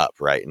goes up,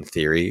 right? In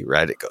theory,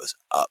 right? It goes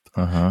up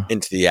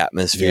into the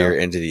atmosphere,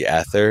 into the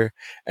ether.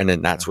 And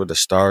then that's where the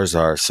stars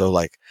are. So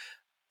like,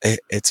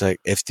 it's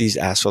like, if these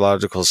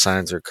astrological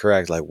signs are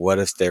correct, like what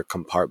if they're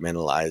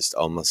compartmentalized,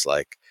 almost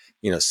like,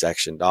 you know,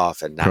 sectioned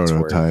off, and that's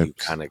where you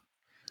kind of,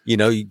 you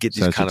know, you get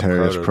these kind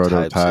of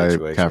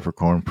prototype,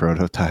 Capricorn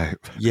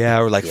prototype. Yeah,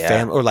 or like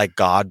or like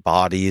god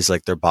bodies,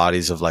 like they're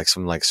bodies of like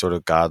some like sort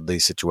of godly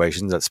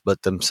situations that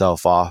split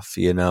themselves off,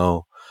 you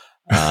know.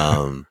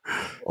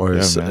 Or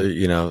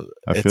you know,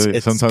 I feel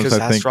like sometimes I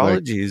think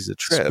astrology like is a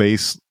trip.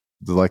 Space,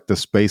 like the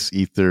space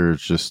ether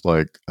is just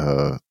like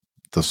the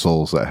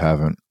souls that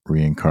haven't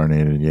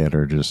reincarnated yet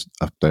are just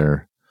up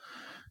there.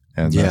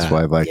 And that's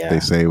why they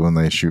say when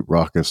they shoot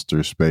rockets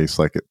through space,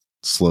 like it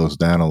slows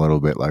down a little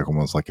bit, like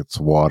almost like it's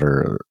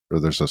water, or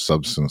there's a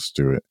substance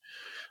to it.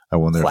 I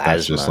wonder if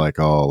that's just like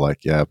all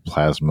like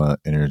plasma,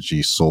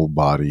 energy, soul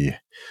body,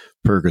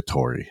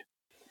 purgatory.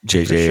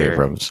 J.J.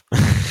 Abrams.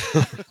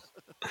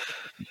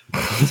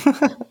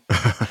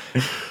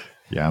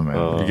 Yeah,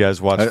 man. You guys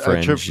watch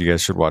Fringe? You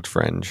guys should watch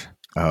Fringe.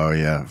 Oh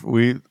yeah,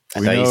 we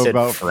know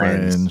about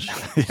Fringe.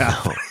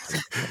 Yeah.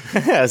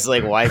 I was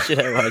like, why should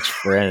I watch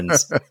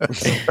Friends?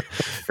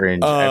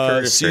 Fringe. I've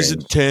heard of season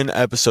Fringe. 10,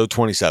 episode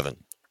 27.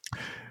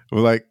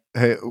 Well, like,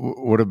 hey,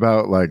 what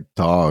about like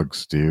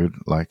dogs, dude?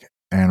 Like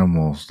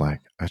animals,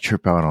 like I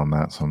trip out on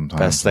that sometimes.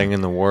 Best thing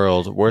in the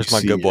world. Where's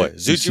my good boy?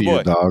 Zuchi boy.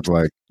 A dog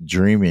like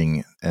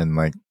dreaming, and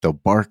like they'll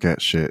bark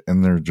at shit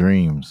in their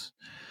dreams,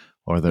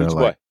 or they're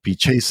like be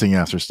chasing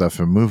after stuff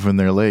and moving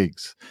their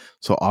legs.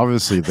 So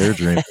obviously they're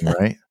dreaming,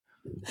 right?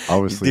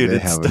 Obviously they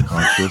have a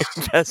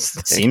conscious.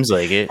 Seems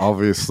like it.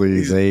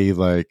 Obviously they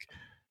like,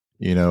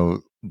 you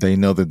know, they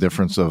know the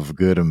difference of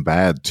good and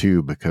bad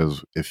too,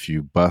 because if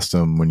you bust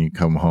them when you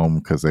come home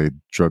because they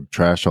drug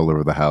trash all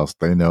over the house,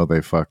 they know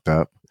they fucked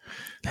up.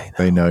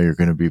 They know you're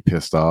going to be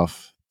pissed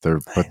off.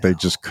 They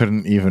just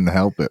couldn't even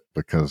help it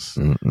because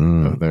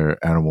of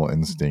their animal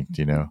instinct,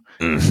 you know.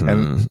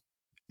 And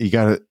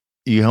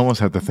you almost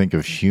have to think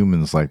of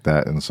humans like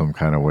that in some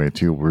kind of way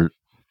too. We're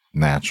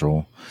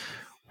natural.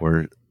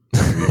 We're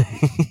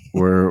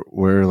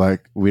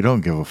like, we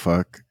don't give a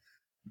fuck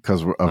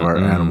because of our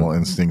animal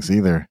instincts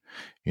either.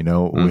 You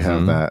know, we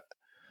have that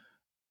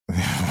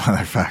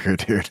motherfucker,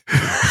 dude.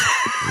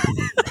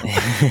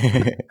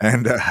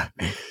 And,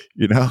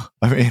 you know,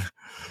 I mean,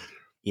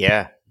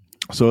 yeah.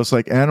 So it's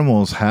like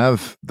animals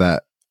have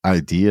that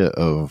idea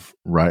of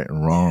right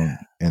and wrong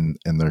in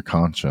their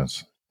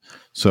conscience.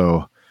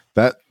 So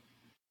that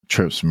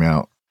trips me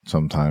out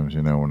sometimes,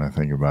 you know, when I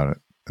think about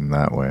it in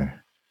that way,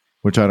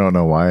 which I don't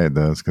know why it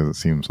does, because it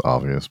seems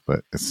obvious,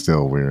 but it's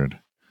still weird,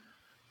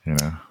 you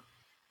know?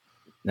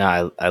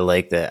 No, I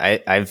like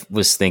that. I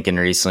was thinking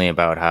recently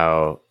about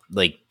how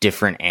like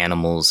different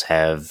animals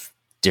have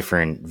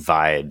different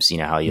vibes. You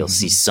know, how you'll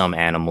see some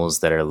animals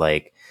that are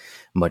like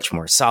much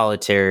more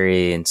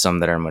solitary, and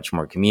some that are much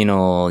more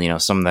communal, you know,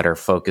 some that are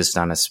focused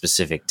on a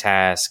specific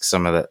task,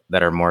 some of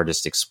that are more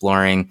just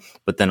exploring.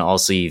 But then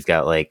also you've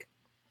got like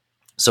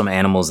some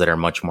animals that are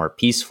much more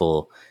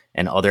peaceful,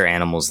 and other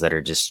animals that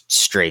are just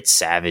straight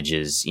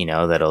savages, you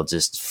know, that'll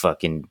just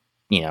fucking,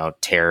 you know,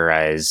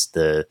 terrorize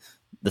the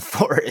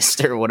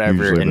forest or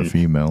whatever. Usually and the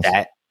females.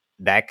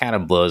 That kind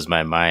of blows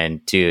my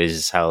mind too,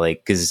 is how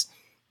like, cause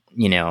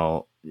you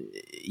know,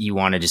 you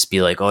want to just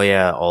be like, oh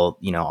yeah,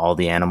 all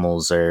the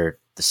animals are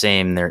the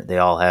same. They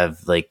all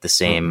have like the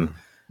same,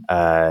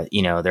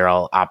 you know, they're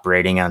all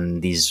operating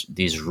on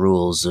these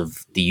rules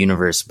of the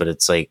universe. But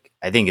it's like,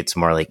 I think it's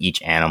more like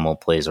each animal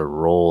plays a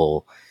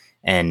role,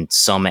 and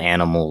some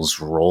animals'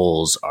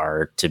 roles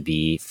are to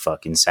be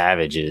fucking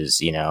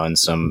savages, you know, and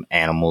some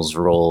animals'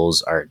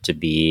 roles are to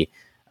be,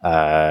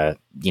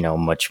 you know,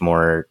 much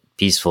more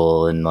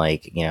peaceful and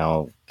like, you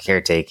know,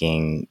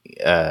 caretaking.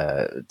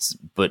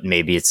 But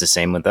maybe it's the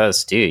same with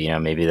us too, you know,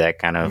 maybe that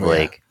kind of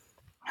like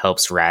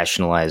helps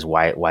rationalize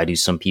why do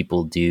some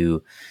people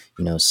do,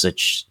 you know,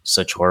 such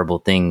horrible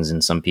things,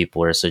 and some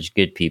people are such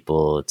good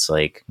people. It's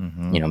like,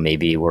 you know,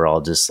 maybe we're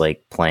all just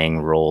like playing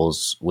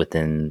roles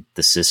within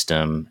the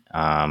system.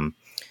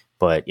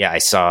 But yeah, I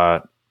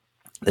saw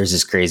there's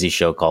this crazy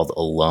show called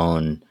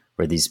Alone,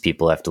 where these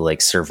people have to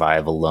like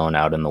survive alone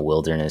out in the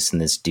wilderness, and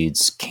this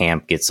dude's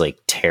camp gets like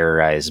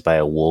terrorized by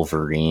a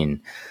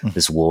wolverine.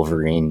 This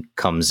wolverine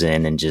comes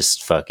in and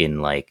just fucking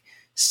like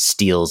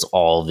steals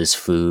all of his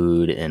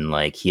food, and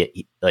like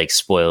he like,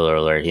 spoiler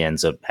alert, he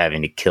ends up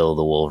having to kill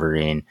the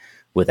wolverine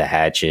with a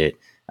hatchet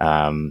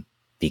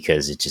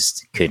because it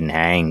just couldn't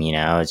hang, you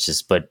know. It's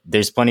just, but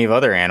there's plenty of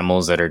other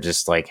animals that are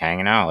just like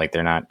hanging out, like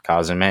they're not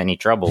causing any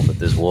trouble, but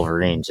this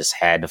wolverine just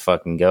had to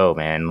fucking go,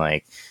 man.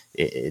 Like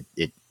it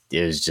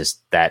was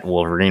just, that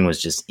wolverine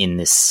was just in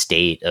this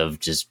state of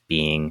just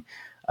being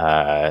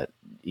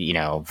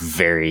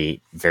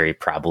very, very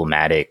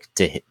problematic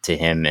to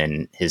him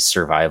and his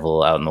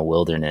survival out in the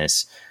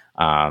wilderness.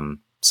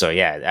 So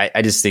yeah,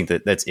 I just think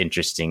that that's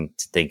interesting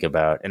to think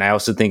about. And I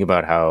also think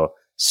about how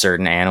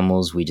certain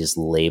animals we just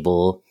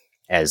label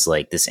as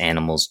like this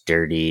animal's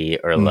dirty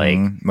or like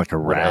a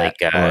rat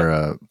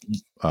or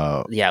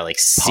like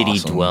city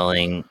possum.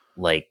 dwelling,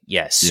 like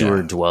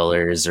sewer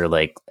dwellers or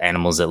like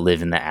animals that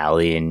live in the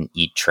alley and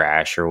eat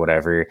trash or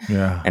whatever.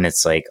 Yeah. And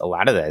it's like a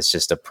lot of that is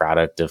just a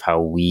product of how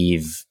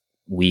we've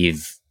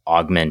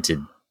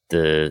augmented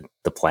the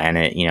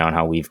planet, and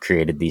how we've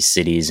created these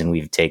cities and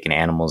we've taken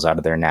animals out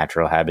of their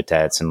natural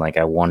habitats. And like,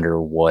 I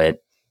wonder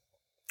what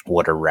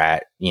a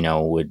rat,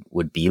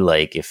 would be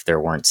like if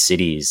there weren't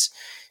cities,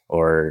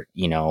 or,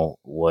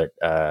 what,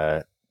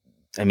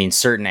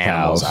 certain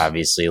animals,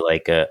 obviously,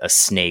 like a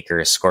snake or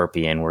a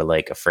scorpion, we're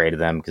like afraid of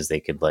them because they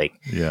could like,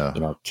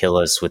 kill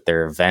us with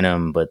their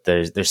venom. But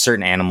there's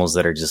certain animals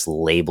that are just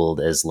labeled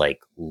as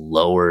like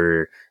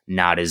lower,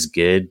 not as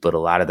good. But a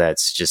lot of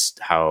that's just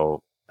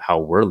how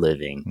we're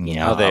living,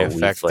 how they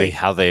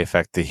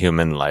affect the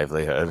human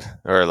livelihood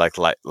or like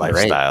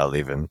lifestyle,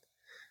 even.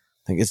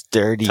 I think it's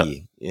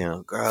dirty,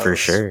 gross. For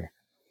sure.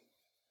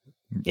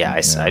 Yeah,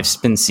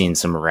 I've been seeing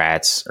some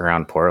rats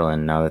around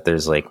Portland now that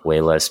there's like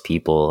way less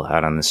people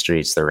out on the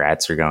streets. The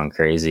rats are going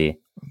crazy.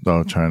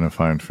 Oh, trying to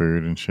find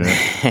food and shit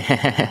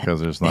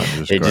because there's not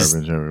just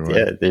garbage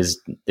everywhere. Yeah,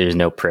 there's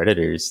no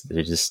predators.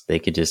 They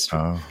could just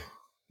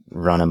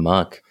run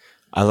amok.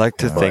 I like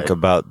to think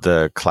about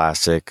the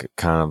classic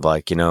kind of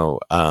like, you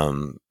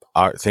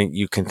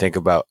can think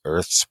about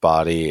Earth's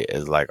body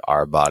as like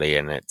our body,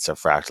 and it's a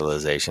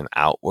fractalization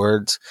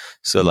outwards.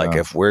 So like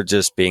if we're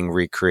just being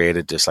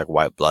recreated, just like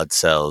white blood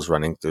cells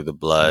running through the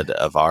blood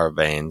of our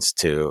veins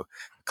to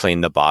clean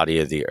the body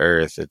of the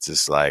Earth, it's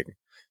just like,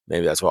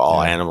 maybe that's what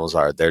all animals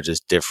are. They're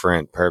just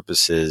different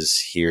purposes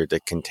here to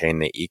contain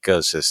the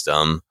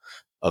ecosystem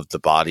of the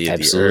body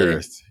of the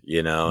Earth,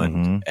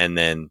 and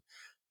then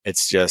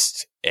it's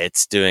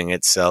doing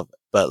itself.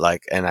 But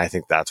like, and I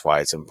think that's why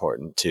it's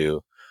important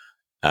to,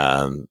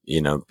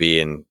 be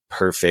in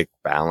perfect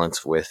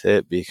balance with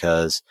it,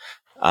 because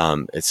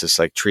it's just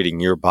like treating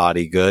your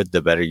body good.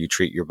 The better you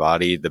treat your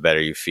body, the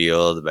better you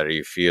feel. The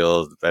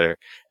better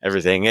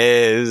everything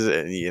is.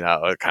 And,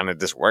 it kind of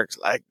just works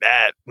like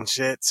that and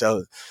shit.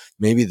 So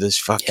maybe this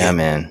fucking,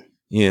 man,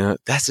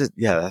 that's it.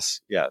 Yeah,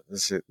 that's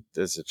a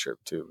trip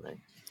too, man.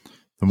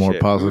 The more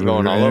positive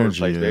going all over the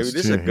place, baby. This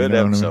is a good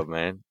episode,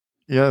 man.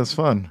 Yeah, it's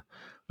fun.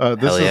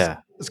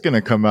 It's going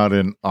to come out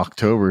in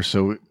October,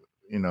 so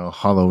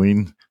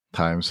Halloween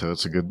time. So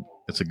it's a good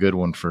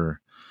one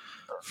for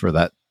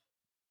that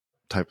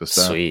type of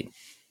stuff. Sweet.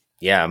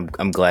 Yeah,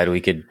 I'm glad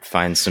we could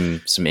find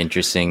some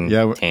interesting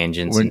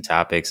tangents and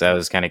topics. I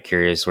was kind of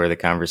curious where the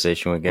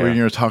conversation would go. When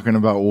you're talking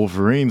about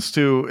Wolverines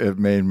too, it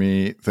made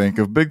me think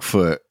of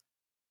Bigfoot,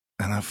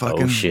 and I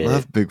fucking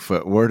love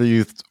Bigfoot. Where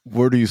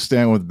do you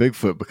stand with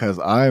Bigfoot? Because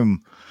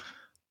I'm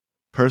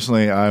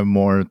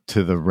more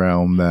to the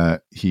realm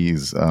that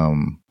he's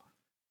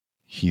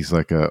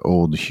like a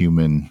old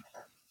human,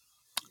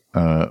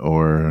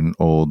 or an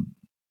old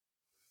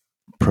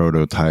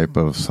prototype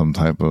of some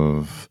type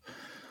of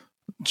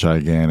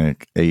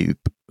gigantic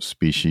ape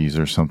species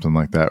or something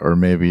like that. Or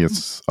maybe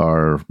it's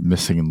our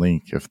missing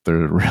link, if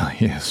there really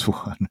is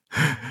one.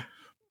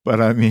 But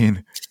I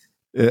mean,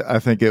 I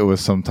think it was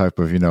some type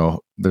of,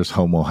 there's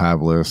Homo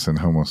habilis and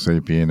Homo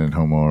sapien and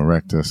Homo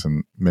erectus,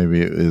 and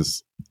maybe it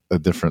is a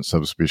different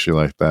subspecies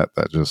like that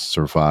just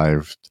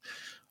survived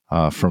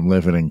from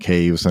living in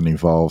caves and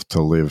evolved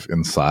to live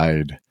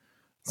inside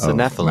of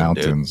Nephilim,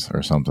 mountains,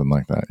 or something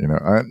like that.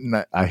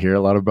 I hear a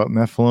lot about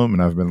Nephilim,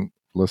 and I've been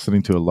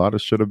listening to a lot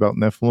of shit about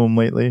Nephilim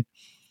lately.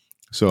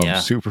 So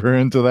I'm super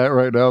into that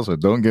right now. So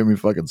don't get me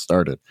fucking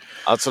started.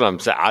 That's what I'm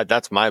saying.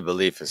 That's my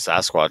belief. Is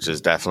Sasquatch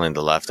is definitely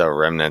the leftover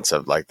remnants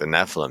of like the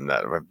Nephilim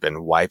that have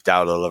been wiped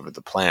out all over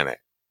the planet.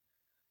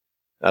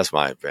 That's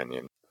my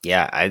opinion.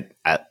 Yeah, I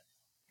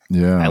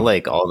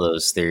like all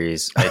those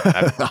theories.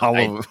 I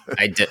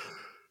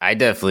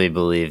definitely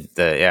believe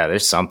that. Yeah,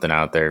 there's something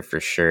out there for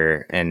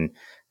sure. And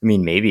I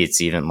mean, maybe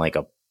it's even like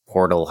a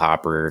portal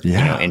hopper,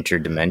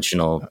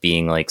 interdimensional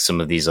being, like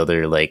some of these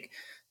other like,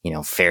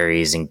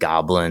 fairies and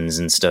goblins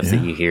and stuff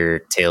that you hear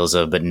tales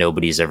of, but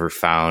nobody's ever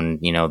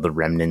found, the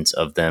remnants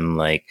of them.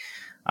 Like,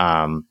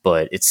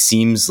 but it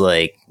seems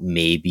like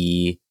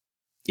maybe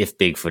if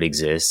Bigfoot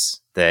exists,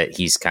 that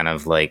he's kind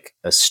of like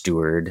a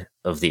steward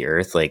of the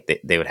earth.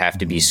 Like they would have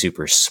to be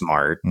super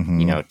smart,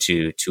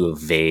 to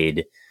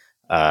evade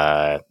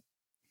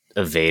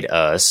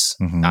us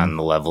on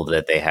the level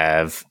that they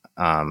have.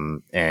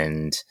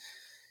 And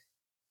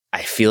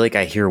I feel like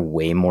I hear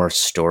way more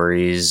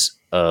stories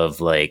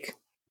of like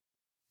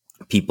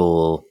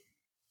people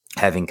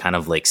having kind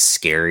of like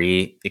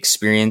scary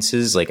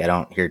experiences. Like I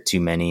don't hear too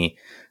many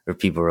where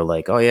people are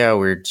like, oh yeah,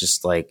 we're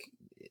just like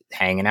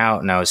hanging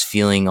out and I was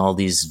feeling all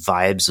these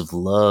vibes of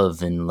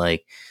love, and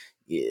like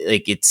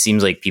it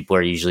seems like people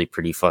are usually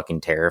pretty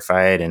fucking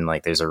terrified, and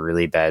like there's a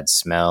really bad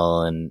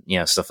smell and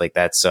stuff like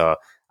that. So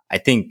I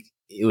think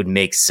it would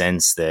make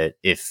sense that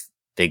if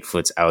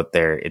Bigfoot's out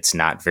there, it's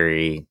not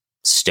very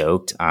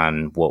stoked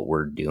on what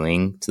we're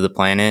doing to the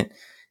planet,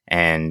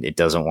 and it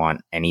doesn't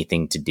want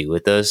anything to do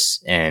with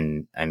us.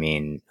 And I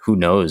mean, who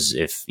knows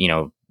if,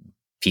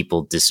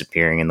 people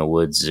disappearing in the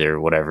woods or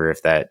whatever,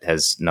 if that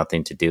has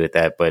nothing to do with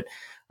that. But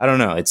I don't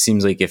know. It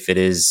seems like if it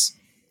is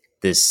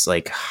this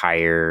like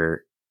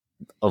higher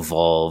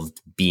evolved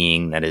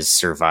being that has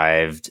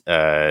survived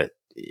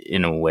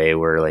in a way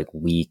where like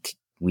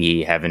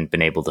we haven't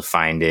been able to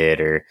find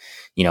it or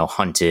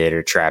hunt it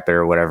or trap it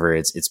or whatever,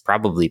 it's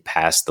probably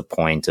past the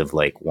point of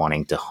like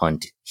wanting to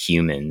hunt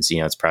humans.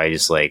 It's probably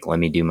just like, let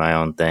me do my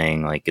own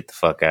thing, like get the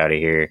fuck out of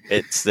here.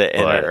 It's the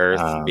inner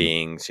earth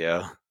beings.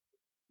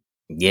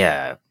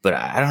 Yeah, but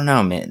I don't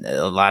know, man.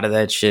 A lot of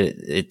that shit,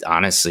 it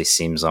honestly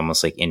seems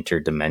almost like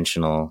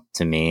interdimensional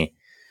to me.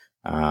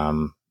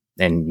 And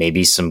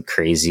maybe some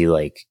crazy,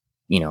 like,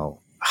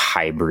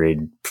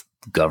 hybrid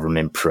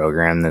government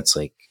program that's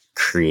like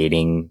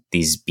creating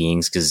these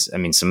beings. Cause I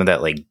mean, some of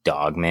that like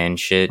dogman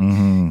shit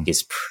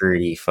is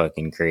pretty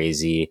fucking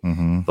crazy.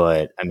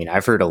 But I mean,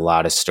 I've heard a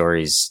lot of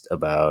stories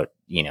about,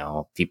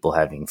 people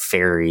having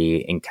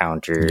fairy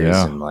encounters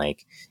and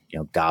like,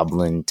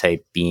 goblin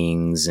type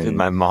beings, and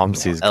my mom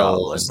sees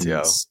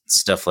goblins,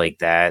 stuff like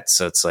that.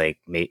 So it's like,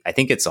 I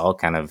think it's all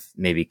kind of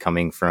maybe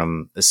coming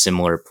from a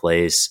similar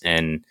place.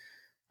 And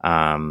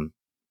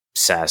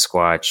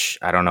Sasquatch,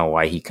 I don't know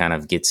why he kind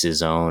of gets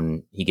his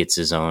own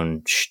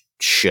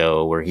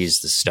show where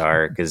he's the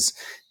star, because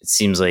it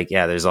seems like,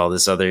 there's all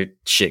this other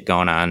shit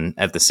going on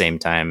at the same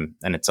time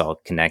and it's all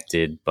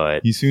connected.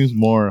 But he seems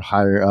more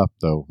higher up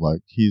though,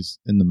 like he's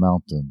in the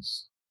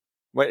mountains.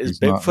 Wait, is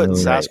Bigfoot and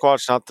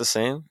Sasquatch not the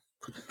same?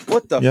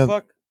 What the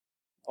fuck?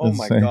 Oh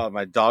my god,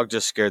 my dog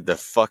just scared the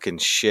fucking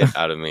shit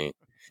out of me.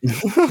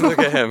 Look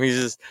at him.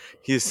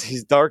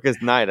 He's dark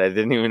as night. I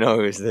didn't even know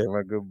he was there.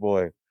 My good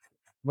boy.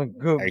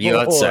 Are you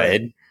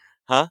outside?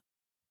 Huh?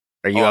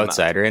 Are you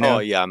outside right now? Oh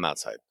yeah, I'm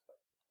outside.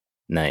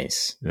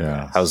 Nice.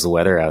 Yeah. How's the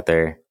weather out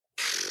there?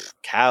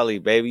 Cali,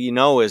 baby,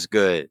 it's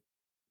good.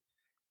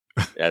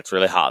 Yeah, it's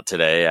really hot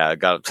today. I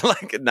got up to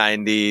like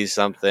 90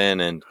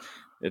 something and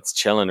it's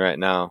chilling right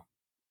now.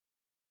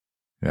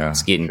 Yeah,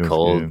 it's getting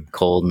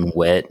cold and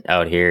wet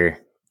out here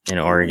in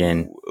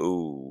Oregon.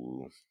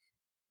 Ooh.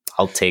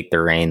 I'll take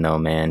the rain though,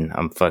 man.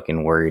 I'm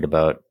fucking worried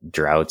about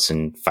droughts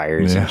and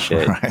fires and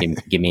shit. Right.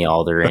 Give me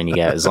all the rain you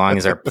got. As long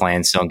as our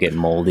plants don't get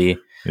moldy.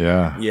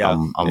 Yeah.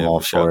 I'm all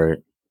for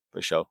it.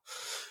 For sure.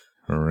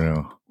 For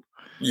real.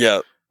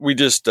 Yeah. We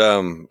just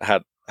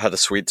had a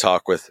sweet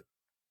talk with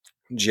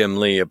Jim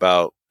Lee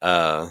about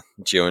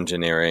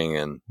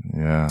geoengineering and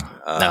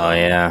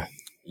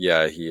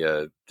yeah, he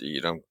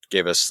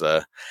gave us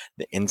the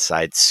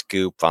inside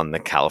scoop on the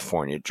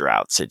California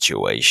drought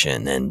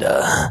situation and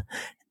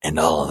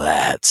all of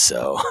that.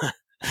 So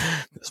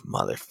this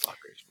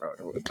motherfucker's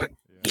bro.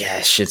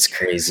 Yeah, shit's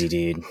crazy,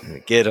 dude.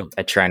 Get him.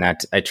 I try not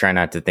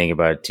to think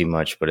about it too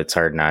much, but it's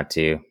hard not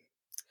to.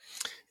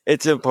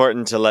 It's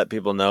important to let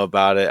people know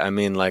about it. I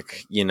mean,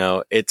 like,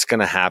 it's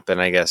gonna happen,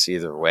 I guess,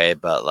 either way.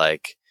 But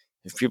like,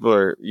 if people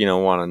are,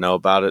 want to know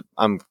about it,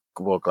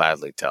 we'll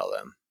gladly tell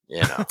them.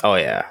 Oh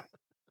yeah.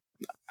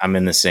 I'm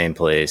in the same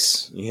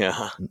place.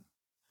 Yeah.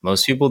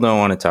 Most people don't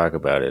want to talk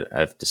about it,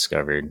 I've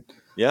discovered.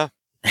 Yeah.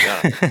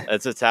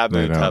 It's a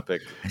taboo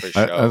topic for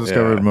sure. I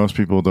discovered most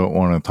people don't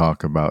want to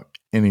talk about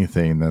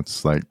anything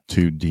that's like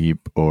too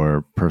deep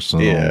or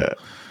personal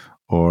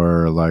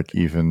or like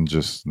even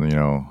just,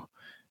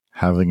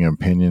 having an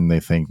opinion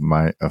they think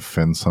might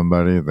offend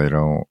somebody. They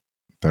don't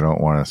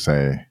want to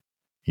say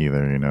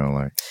either,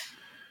 like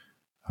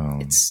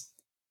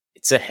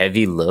it's a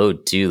heavy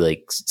load too.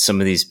 Like some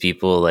of these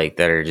people like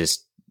that are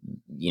just,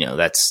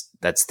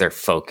 that's their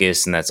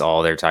focus and that's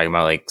all they're talking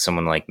about. Like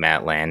someone like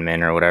Matt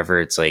Landman or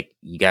whatever. It's like,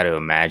 you got to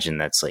imagine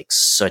that's like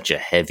such a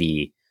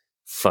heavy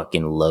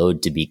fucking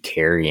load to be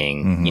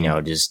carrying,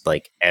 just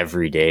like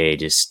every day,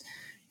 just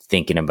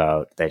thinking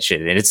about that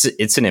shit. And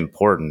it's an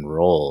important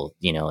role,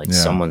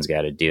 someone's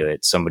got to do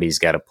it. Somebody's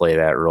got to play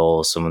that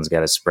role. Someone's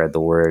got to spread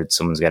the word.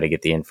 Someone's got to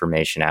get the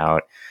information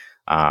out.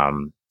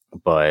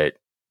 But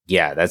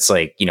yeah, that's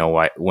like,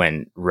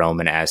 when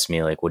Roman asked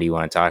me, like, what do you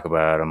want to talk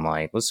about? I'm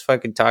like, let's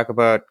fucking talk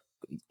about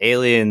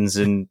aliens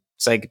and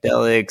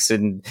psychedelics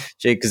and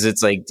shit. Cause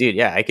it's like, dude,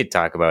 I could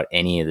talk about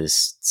any of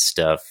this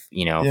stuff,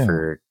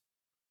 for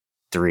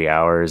 3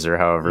 hours or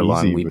however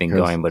long we've been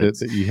going. But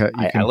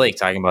I like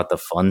talking about the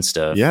fun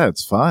stuff. Yeah,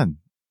 it's fun.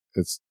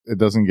 It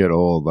doesn't get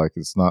old. Like,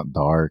 it's not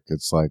dark.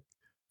 It's like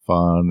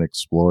fun,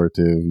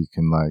 explorative. You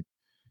can like,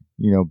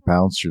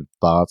 bounce your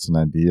thoughts and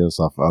ideas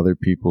off other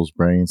people's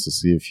brains to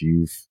see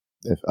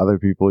if other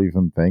people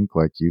even think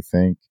like you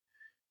think.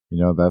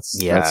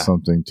 That's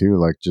something too.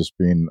 Like just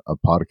being a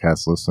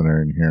podcast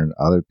listener and hearing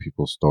other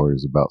people's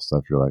stories about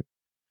stuff, you're like,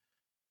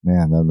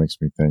 man, that makes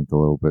me think a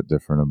little bit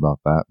different about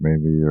that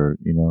maybe, or,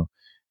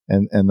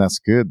 and that's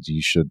good.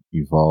 You should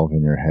evolve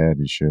in your head.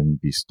 You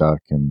shouldn't be stuck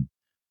in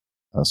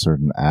a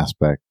certain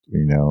aspect,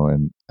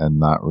 and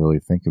not really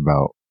think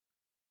about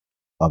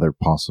other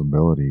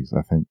possibilities.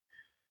 I think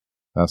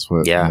That's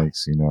what Yeah.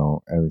 makes,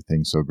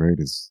 everything so great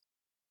is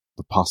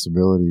the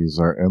possibilities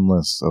are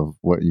endless of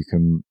what you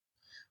can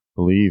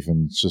believe,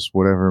 and it's just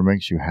whatever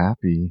makes you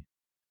happy,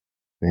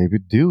 baby,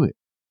 do it.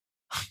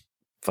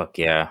 Fuck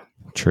yeah.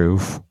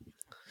 Truth.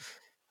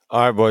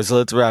 All right, boys,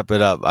 let's wrap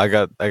it up. I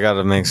got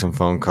to make some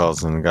phone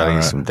calls and got to All eat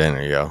right. some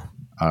dinner, yo.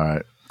 All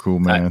right. Cool,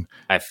 man.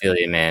 I feel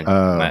you, man.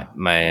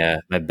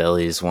 My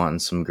belly's wanting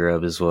some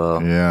grub as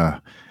well. Yeah.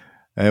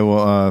 Hey,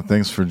 well,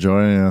 thanks for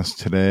joining us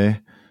today.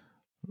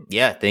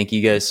 Yeah, thank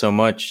you guys so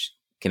much.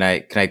 Can I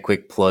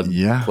quick plug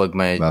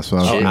my that's what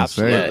I was shit? gonna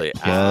say. Absolutely.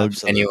 Plug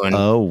Anyone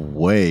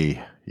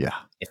away. Yeah.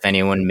 If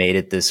anyone made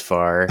it this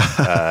far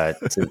to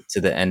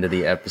the end of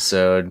the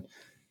episode,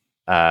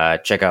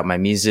 check out my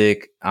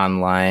music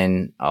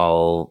online.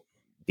 I'll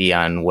be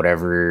on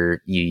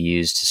whatever you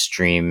use to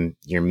stream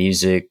your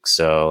music.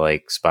 So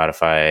like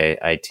Spotify,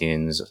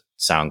 iTunes,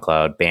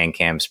 SoundCloud,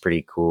 Bandcamp's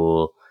pretty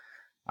cool.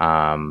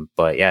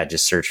 But yeah,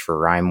 just search for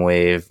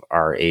Rhymewave,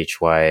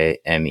 RHYMEWAVE.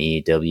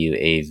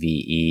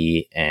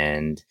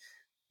 And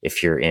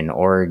if you're in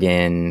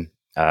Oregon,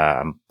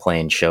 I'm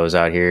playing shows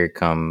out here.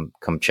 Come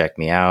check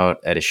me out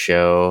at a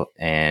show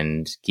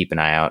and keep an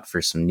eye out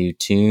for some new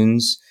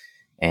tunes.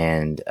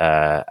 And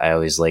I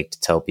always like to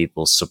tell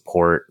people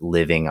support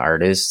living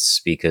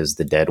artists because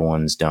the dead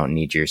ones don't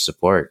need your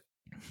support.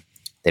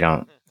 They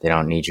don't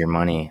need your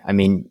money. I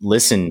mean,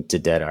 listen to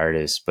dead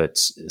artists, but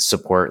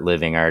support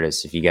living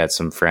artists. If you got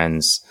some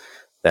friends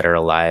that are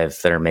alive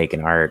that are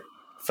making art,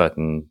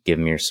 fucking give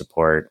them your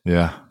support.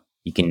 Yeah.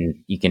 You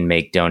can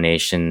make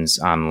donations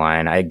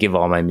online. I give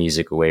all my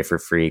music away for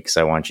free because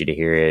I want you to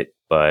hear it.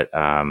 But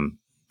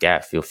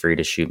yeah, feel free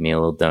to shoot me a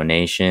little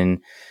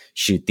donation.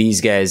 Shoot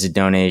these guys a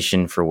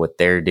donation for what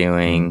they're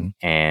doing,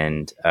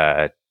 and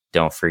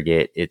don't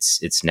forget,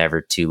 it's never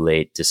too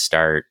late to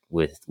start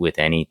with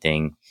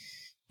anything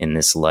in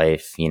this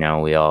life. We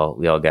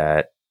all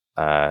got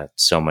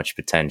so much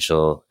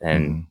potential,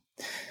 and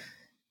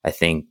I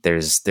think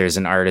there's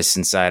an artist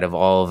inside of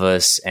all of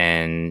us,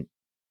 and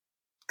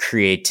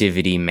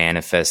creativity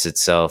manifests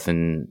itself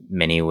in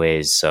many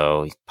ways.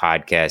 So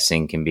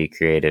podcasting can be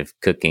creative,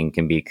 cooking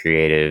can be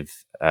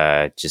creative.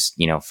 Just,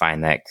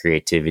 find that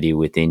creativity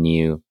within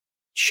you,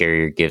 share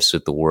your gifts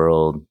with the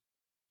world,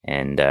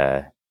 and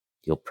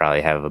you'll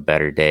probably have a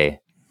better day.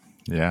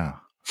 Yeah.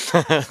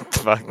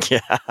 Fuck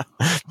yeah.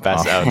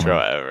 Best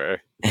outro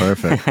ever.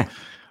 Perfect.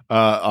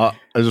 I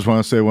just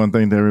want to say one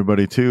thing to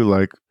everybody too,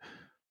 like,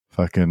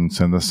 fucking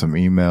send us some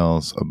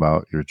emails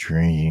about your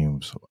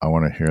dreams. I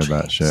want to hear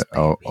that shit.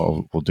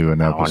 We'll do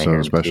an episode,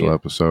 a special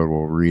episode.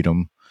 We'll read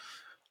them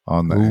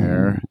on the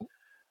air.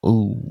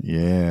 Ooh.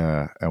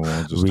 Yeah. And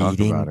we'll just talk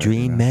Reading about it.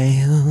 dream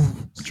mail.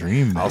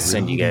 Dream mail. I'll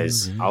send you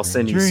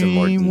some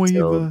more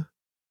detailed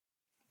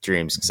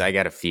dreams, because I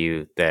got a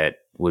few that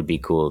would be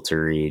cool to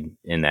read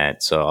in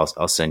that. So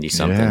I'll send you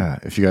something. Yeah.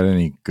 If you got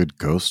any good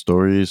ghost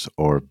stories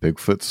or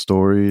Bigfoot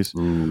stories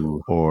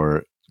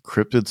or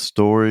cryptid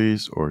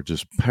stories or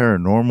just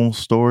paranormal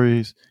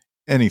stories,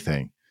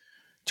 anything,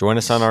 join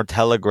us on our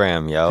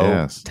Telegram, yo.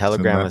 Yes,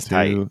 Telegram is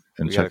tight. And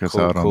we check got us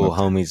out on cool the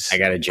homies. I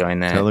gotta join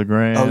that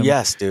Telegram. Oh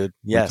yes, dude.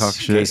 Yes, we talk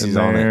shit Casey's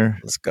in on there. it.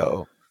 Let's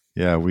go.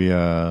 Yeah, we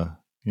we're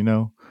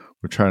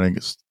trying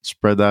to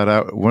spread that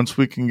out. Once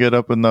we can get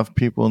up enough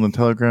people in the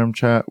Telegram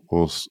chat,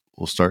 we'll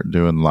start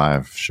doing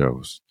live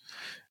shows,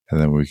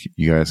 and then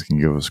you guys can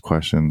give us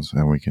questions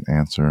and we can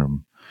answer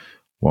them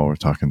while we're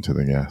talking to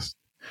the guest.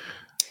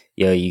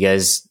 Yo, you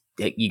guys,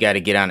 you got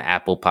to get on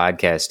Apple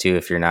Podcasts too.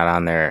 If you're not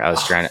on there, I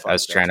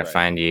was trying to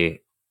find you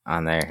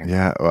on there.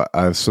 Yeah,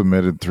 I've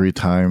submitted 3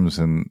 times,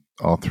 and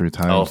all 3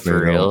 times they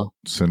don't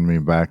send me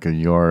back a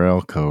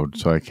URL code,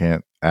 so I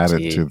can't add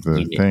it to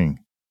the thing.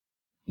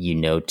 You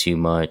know too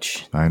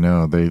much. I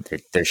know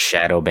they're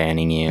shadow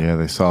banning you. Yeah,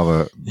 they saw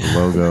the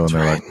logo and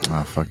they're like,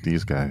 "Oh, fuck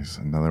these guys!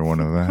 Another one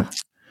of that."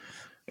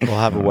 We'll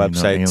have a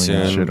website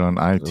soon. Shit on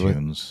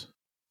iTunes.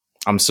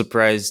 I'm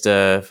surprised.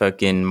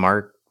 Fucking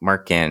Mark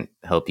can't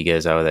help you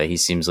guys out with that. He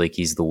seems like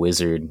he's the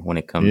wizard when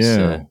it comes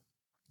to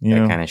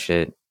that kind of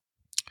shit.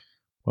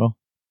 Well,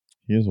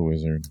 he is a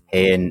wizard.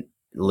 Hey, and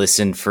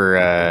listen for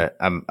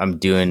I'm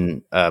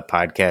doing a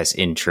podcast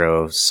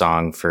intro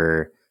song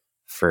for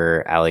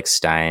Alex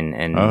Stein,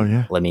 and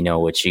let me know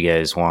what you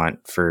guys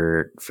want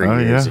for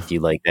yours. If you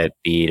like that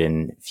beat,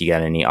 and if you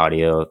got any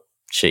audio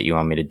shit you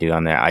want me to do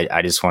on there.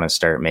 I just want to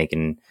start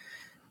making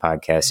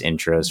podcast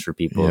intros for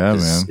people. Yeah,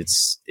 man.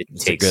 It's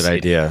a good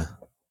idea.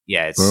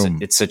 Yeah,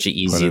 it's such an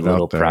easy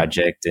little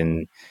project,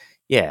 and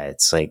yeah,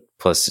 it's like,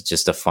 plus it's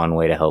just a fun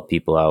way to help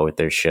people out with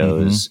their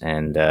shows,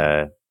 and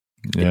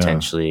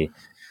potentially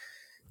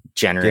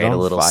generate a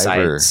little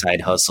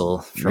side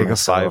hustle. Make a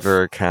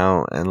Fiverr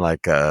account and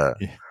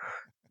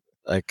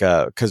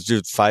because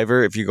dude,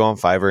 Fiverr, if you go on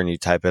Fiverr and you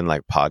type in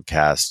like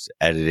podcast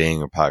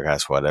editing or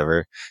podcast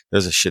whatever,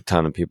 there's a shit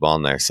ton of people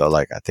on there. So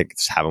like, I think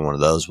just having one of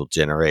those will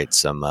generate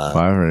some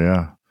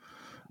Fiverr,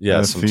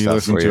 yeah. If you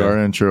listen to our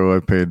intro, I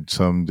paid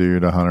some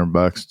dude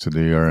 $100 to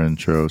do our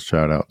intro.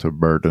 Shout out to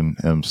Burton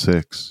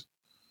M6.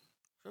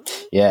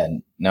 Yeah,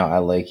 no, I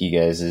like you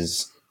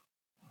guys'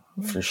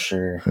 for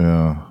sure.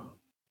 Yeah,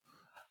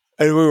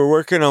 And we were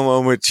working on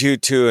one with you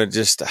too, and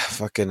just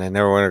I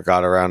never would have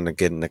got around to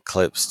getting the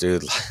clips,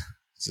 dude.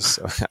 Just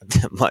so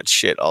that much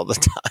shit all the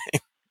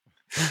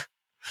time.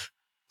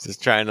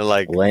 Just trying to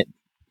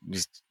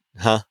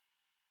huh?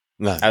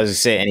 No. I was gonna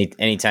say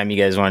anytime you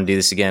guys want to do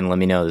this again, let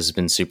me know. This has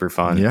been super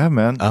fun. Yeah,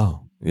 man.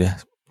 Oh yeah,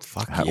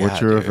 fuck yeah.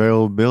 What's your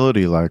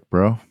availability like,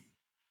 bro?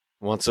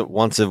 Once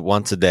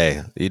a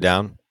day. You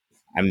down?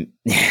 I'm.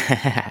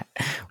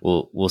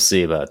 we'll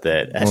see about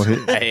that. Well,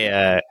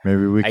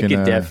 maybe we can.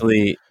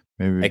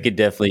 I could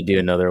definitely do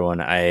another one.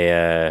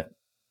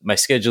 My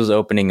schedule's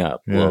opening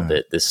up a little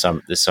bit this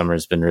summer. This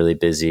summer's been really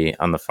busy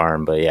on the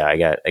farm, but yeah, I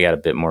got a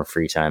bit more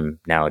free time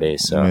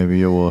nowadays. So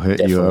maybe we'll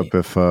hit you up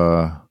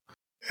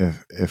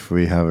if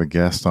we have a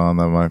guest on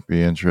that might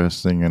be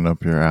interesting and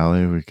up your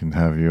alley. We can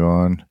have you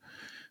on,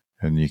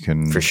 and you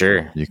can for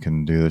sure you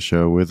can do the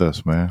show with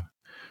us, man.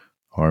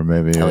 Or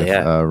maybe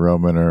if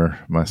Roman or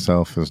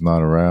myself is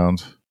not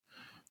around,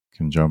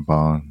 can jump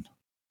on.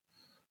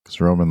 Because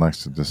Roman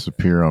likes to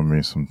disappear on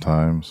me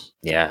sometimes.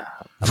 Yeah.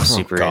 I'm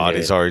super God,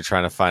 he's already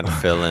trying to find a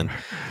fill-in.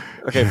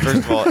 Okay, first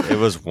of all, it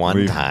was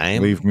one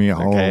time. Leave me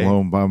all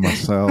alone by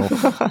myself.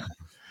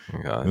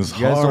 You guys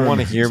don't want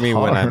to hear me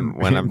when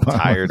I'm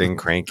tired and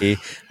cranky.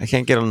 I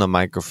can't get on the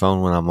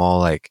microphone when I'm all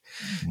like,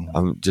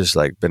 I'm just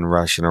like been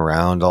rushing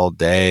around all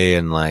day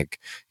and like,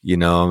 you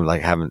know, I'm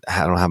like I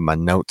don't have my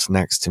notes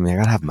next to me. I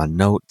gotta have my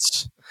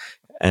notes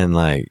and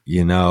like,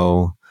 you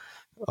know,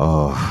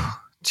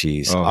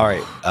 geez. All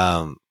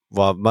right.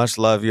 Well, much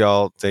love,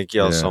 y'all. Thank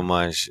y'all so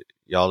much.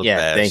 Y'all the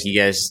best. Thank you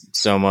guys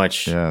so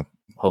much. Yeah.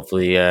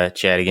 Hopefully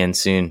chat again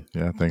soon.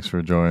 Yeah, thanks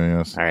for joining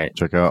us. All right.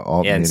 Check out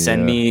all and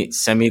send me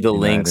the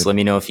links. Let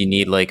me know if you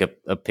need like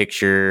a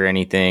picture or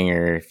anything,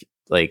 or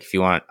if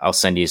you want, I'll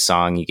send you a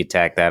song. You could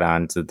tack that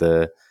on to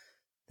the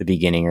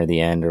beginning or the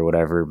end or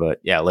whatever. But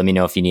yeah, let me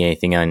know if you need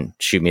anything and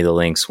shoot me the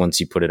links. Once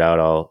you put it out,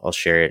 I'll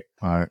share it.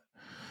 All right.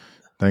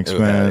 Thanks,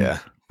 man. Yeah.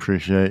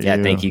 Appreciate you.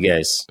 Yeah, thank you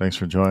guys. Thanks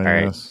for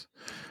joining us.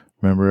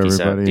 Remember, Peace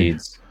everybody,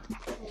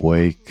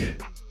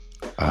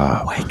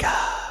 out, wake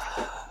up.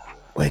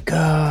 Wake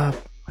up.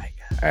 Wake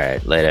up. All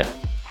right, later.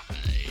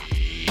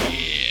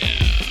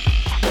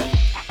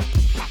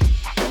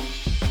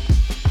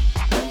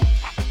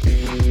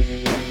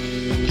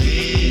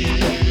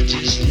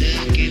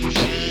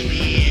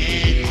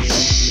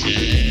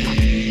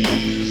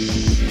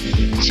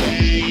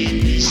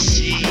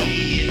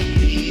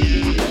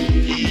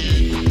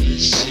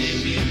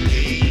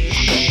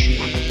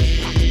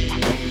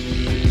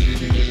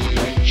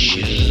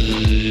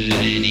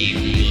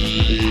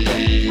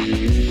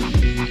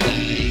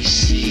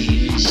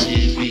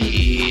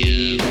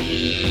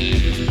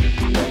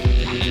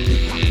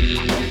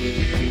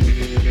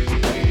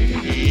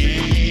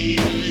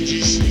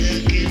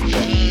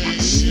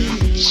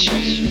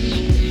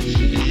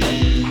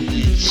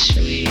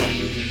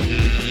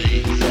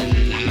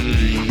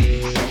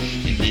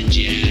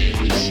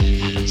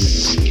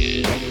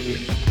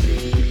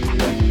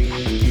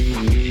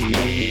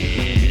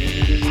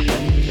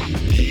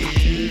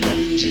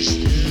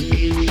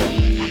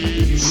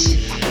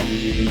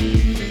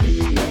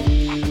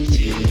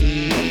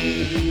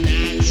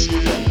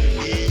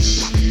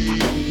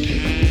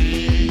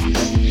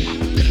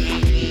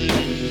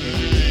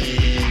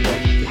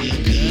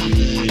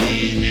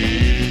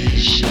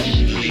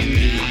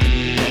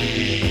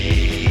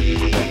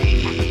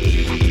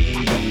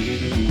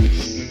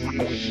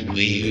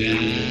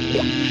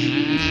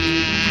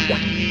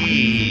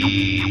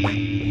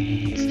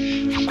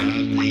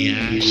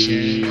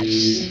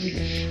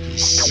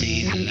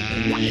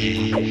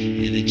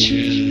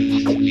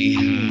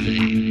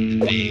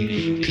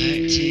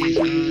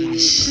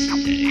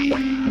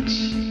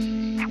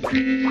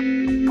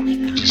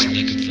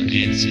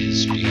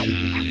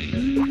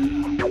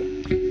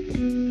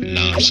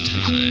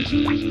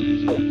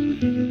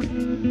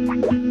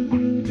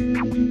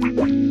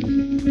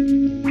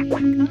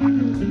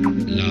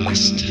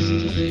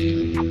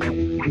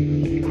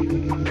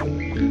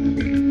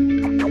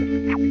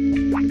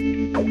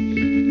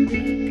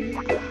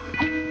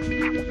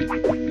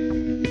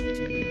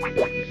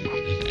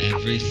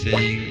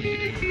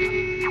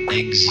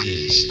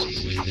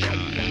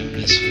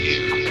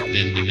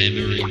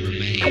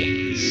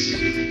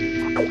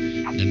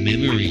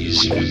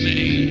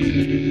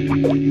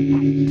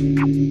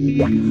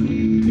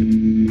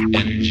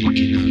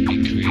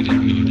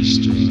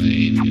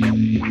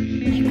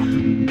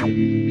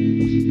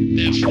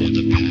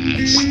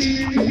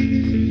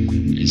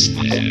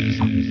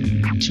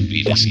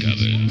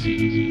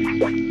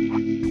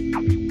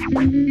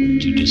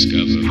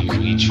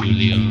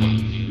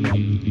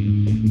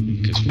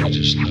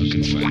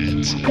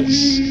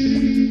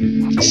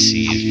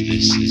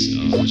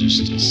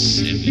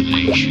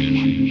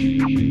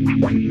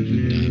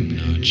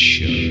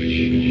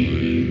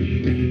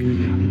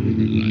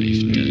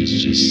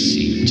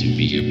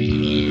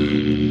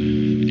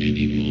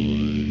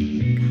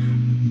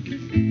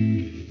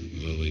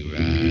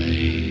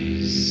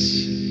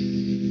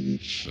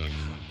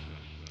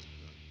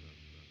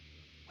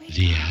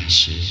 The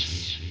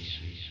ashes.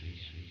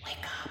 Wake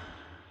up.